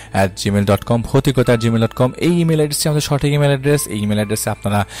BHOUTIGOTA@gmail.com, ভৌতিকতা@gmail.com। এই ইমেল অ্যাড্রেসটি আমাদের সঠিক ইমেল অ্যাড্রেস। এই ইমেল অ্যাড্রেসে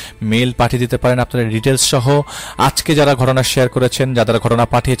আপনারা মেল পাঠিয়ে দিতে পারেন আপনাদের ডিটেলস সহ। আজকে যারা ঘটনা শেয়ার করেছেন, যারা ঘটনা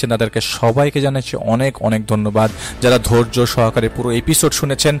পাঠিয়েছেন, তাদেরকে সবাইকে জানাচ্ছি অনেক অনেক ধন্যবাদ। যারা ধৈর্য সহকারে পুরো এপিসোড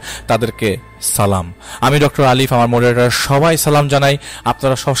শুনেছেন তাদেরকে সালাম। আমি ডক্টর আলিফ, আমার মডারেটর, সবাই সালাম জানাই।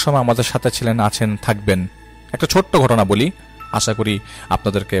 আপনারা সবসময় আমাদের সাথে ছিলেন, আছেন, থাকবেন। একটা ছোট্ট ঘটনা বলি, আশা করি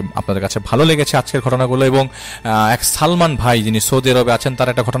আপনাদের কাছে ভালো লেগেছে আজকের ঘটনাগুলো। এবং এক সালমান ভাই যিনি সৌদি আরবে আছেন, তার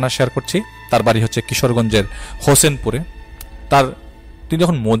একটা ঘটনা শেয়ার করছি। তার বাড়ি হচ্ছে কিশোরগঞ্জের হোসেনপুরে। তিনি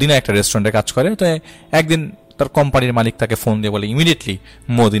যখন মদিনা একটা রেস্টুরেন্টে কাজ করে, তো একদিন তার কোম্পানির মালিক তাকে ফোন দিয়ে বলে ইমিডিয়েটলি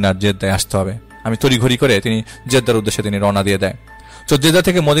মদিনার জেদ্দায় আসতে হবে। আমি তড়িঘড়ি করে তিনি জেদ্দার উদ্দেশ্যে তিনি রওনা দিয়ে দেয়। তো জেদ্দা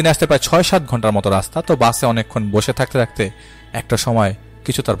থেকে মদিনা আসতে প্রায় 6-7 ঘন্টার মতো রাস্তা। তো বাসে অনেকক্ষণ বসে থাকতে থাকতে একটা সময়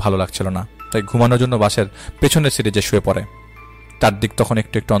কিছু তার ভালো লাগছিল না, তাই ঘুমানোর জন্য বাসের পেছনের সিটে যে শুয়ে পড়ে। তার দিক তখন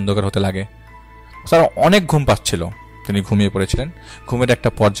একটু একটু অন্ধকার হতে লাগে। তার অনেক ঘুম পাচ্ছিল, তিনি ঘুমিয়ে পড়েছিলেন। ঘুমের একটা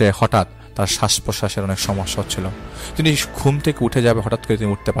পর্যায়ে হঠাৎ তার শ্বাস প্রশ্বাসের অনেক সমস্যা হচ্ছিল। তিনি ঘুম থেকে উঠে যাবে, হঠাৎ করে তিনি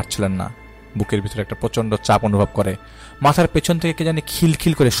উঠতে পারছিলেন না। বুকের ভিতরে একটা প্রচন্ড চাপ অনুভব করে। মাথার পেছন থেকে কে জানি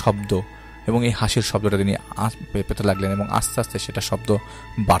খিলখিল করে শব্দ, এবং এই হাসির শব্দটা তিনি পেতে লাগলেন, এবং আস্তে আস্তে সেটা শব্দ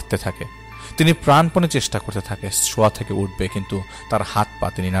বাড়তে থাকে। তিনি প্রাণপণে চেষ্টা করতে থাকে শোয়া থেকে উঠবে, কিন্তু তার হাত পা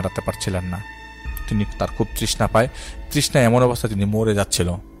তিনি নাড়াতে পারছিলেন না। তার খুব তৃষ্ণা পায়। তৃষ্ণায় এমন অবস্থায় তিনি মরে যাচ্ছিল।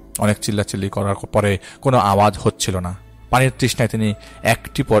 অনেক চিল্লাচিল্লি করার পরে কোনো আওয়াজ হচ্ছিল না। পানির তৃষ্ণায় তিনি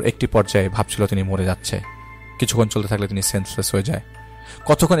একটি পর্যায়ে ভাবছিল তিনি মরে যাচ্ছে। কিছুক্ষণ চলতে থাকলে তিনি সেন্সলেস হয়ে যায়।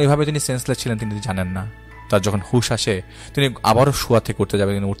 কতক্ষণ এভাবে তিনি সেন্সলেস ছিলেন তিনি জানেন না। তার যখন হুশ আসে, তিনি আবারও শোয়া থেকে উঠতে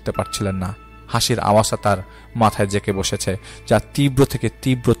যাবে, তিনি উঠতে পারছিলেন না। হাসির আওয়াজটা তার মাথায় জেঁকে বসেছে, যা তীব্র থেকে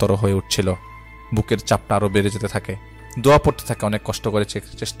তীব্রতর হয়ে উঠছিল। বুকের চাপটা আরো বেড়ে যেতে থাকে। দোয়া পড়তে থাকে, অনেক কষ্ট করে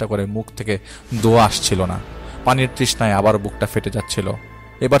চেষ্টা করে, মুখ থেকে দোয়া আসছিল না। পানির তৃষ্ণায় আবার বুকটা ফেটে যাচ্ছিল।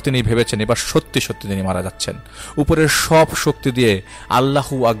 এবার তিনি ভেবেছেন এবার সত্যি সত্যি তিনি মারা যাচ্ছেন। উপরের সব শক্তি দিয়ে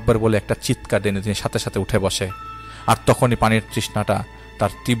আল্লাহু আকবার বলে একটা চিৎকার দিয়ে তিনি সাথে সাথে উঠে বসে। আর তখনই পানির তৃষ্ণাটা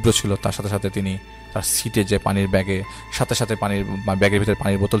তার তীব্র ছিল। তার সাথে সাথে তিনি তার সিটে যে পানির ব্যাগের ভিতরে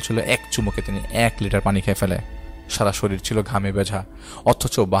পানির বোতল ছিল, এক চুমুকে তিনি 1 লিটার পানি খেয়ে ফেলে। সারা শরীর ছিল ঘামে ভেজা,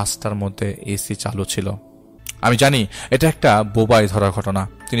 অথচ বাসটার মধ্যে এসি চালু ছিল। আমি জানি এটা একটা বোবায় ধরার ঘটনা।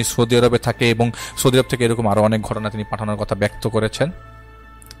 তিনি সৌদি আরবে থাকে এবং সৌদি আরব থেকে এরকম আরো অনেক ঘটনা তিনি পাঠানোর কথা ব্যক্ত করেছেন।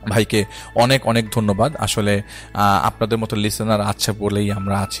 ভাইকে অনেক অনেক ধন্যবাদ। আসলে আপনাদের মতো লিসেনার আছে বলেই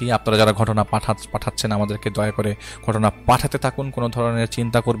আমরা আছি। আপনারা যারা ঘটনা পাঠাচ্ছেন আমাদেরকে দয়া করে ঘটনা পাঠাতে থাকুন, কোনো ধরনের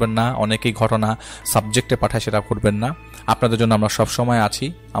চিন্তা করবেন না। অনেকেই ঘটনা সাবজেক্টে পাঠায়, সেটা করবেন না। আপনাদের জন্য আমরা সব সময় আছি,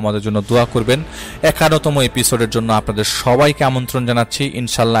 আমাদের জন্য দোয়া করবেন। 51তম এপিসোডের জন্য আপনাদের সবাইকে আমন্ত্রণ জানাচ্ছি।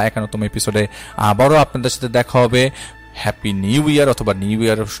 ইনশাল্লাহ 51তম এপিসোডে আবারও আপনাদের সাথে দেখা হবে। হ্যাপি নিউ ইয়ার, অথবা নিউ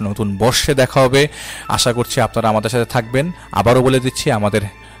ইয়ার নতুন বর্ষে দেখা হবে। আশা করছি আপনারা আমাদের সাথে থাকবেন। আবারও বলে দিচ্ছি, আমাদের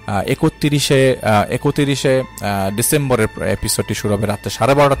 31শে ডিসেম্বরের এপিসোডটি শুরু হবে রাত্রে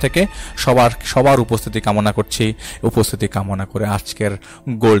 12:30 থেকে। সবার উপস্থিতি কামনা করছি। উপস্থিতি কামনা করে আজকের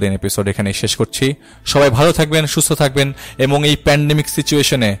গোল্ডেন এপিসোড এখানে শেষ করছি। সবাই ভালো থাকবেন, সুস্থ থাকবেন, এবং এই প্যান্ডেমিক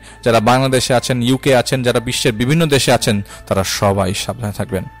সিচুয়েশনে যারা বাংলাদেশে আছেন, ইউকে আছেন, যারা বিশ্বের বিভিন্ন দেশে আছেন, তারা সবাই সাবধানে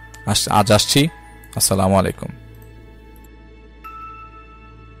থাকবেন। আজ আসছি। আসসালামু আলাইকুম।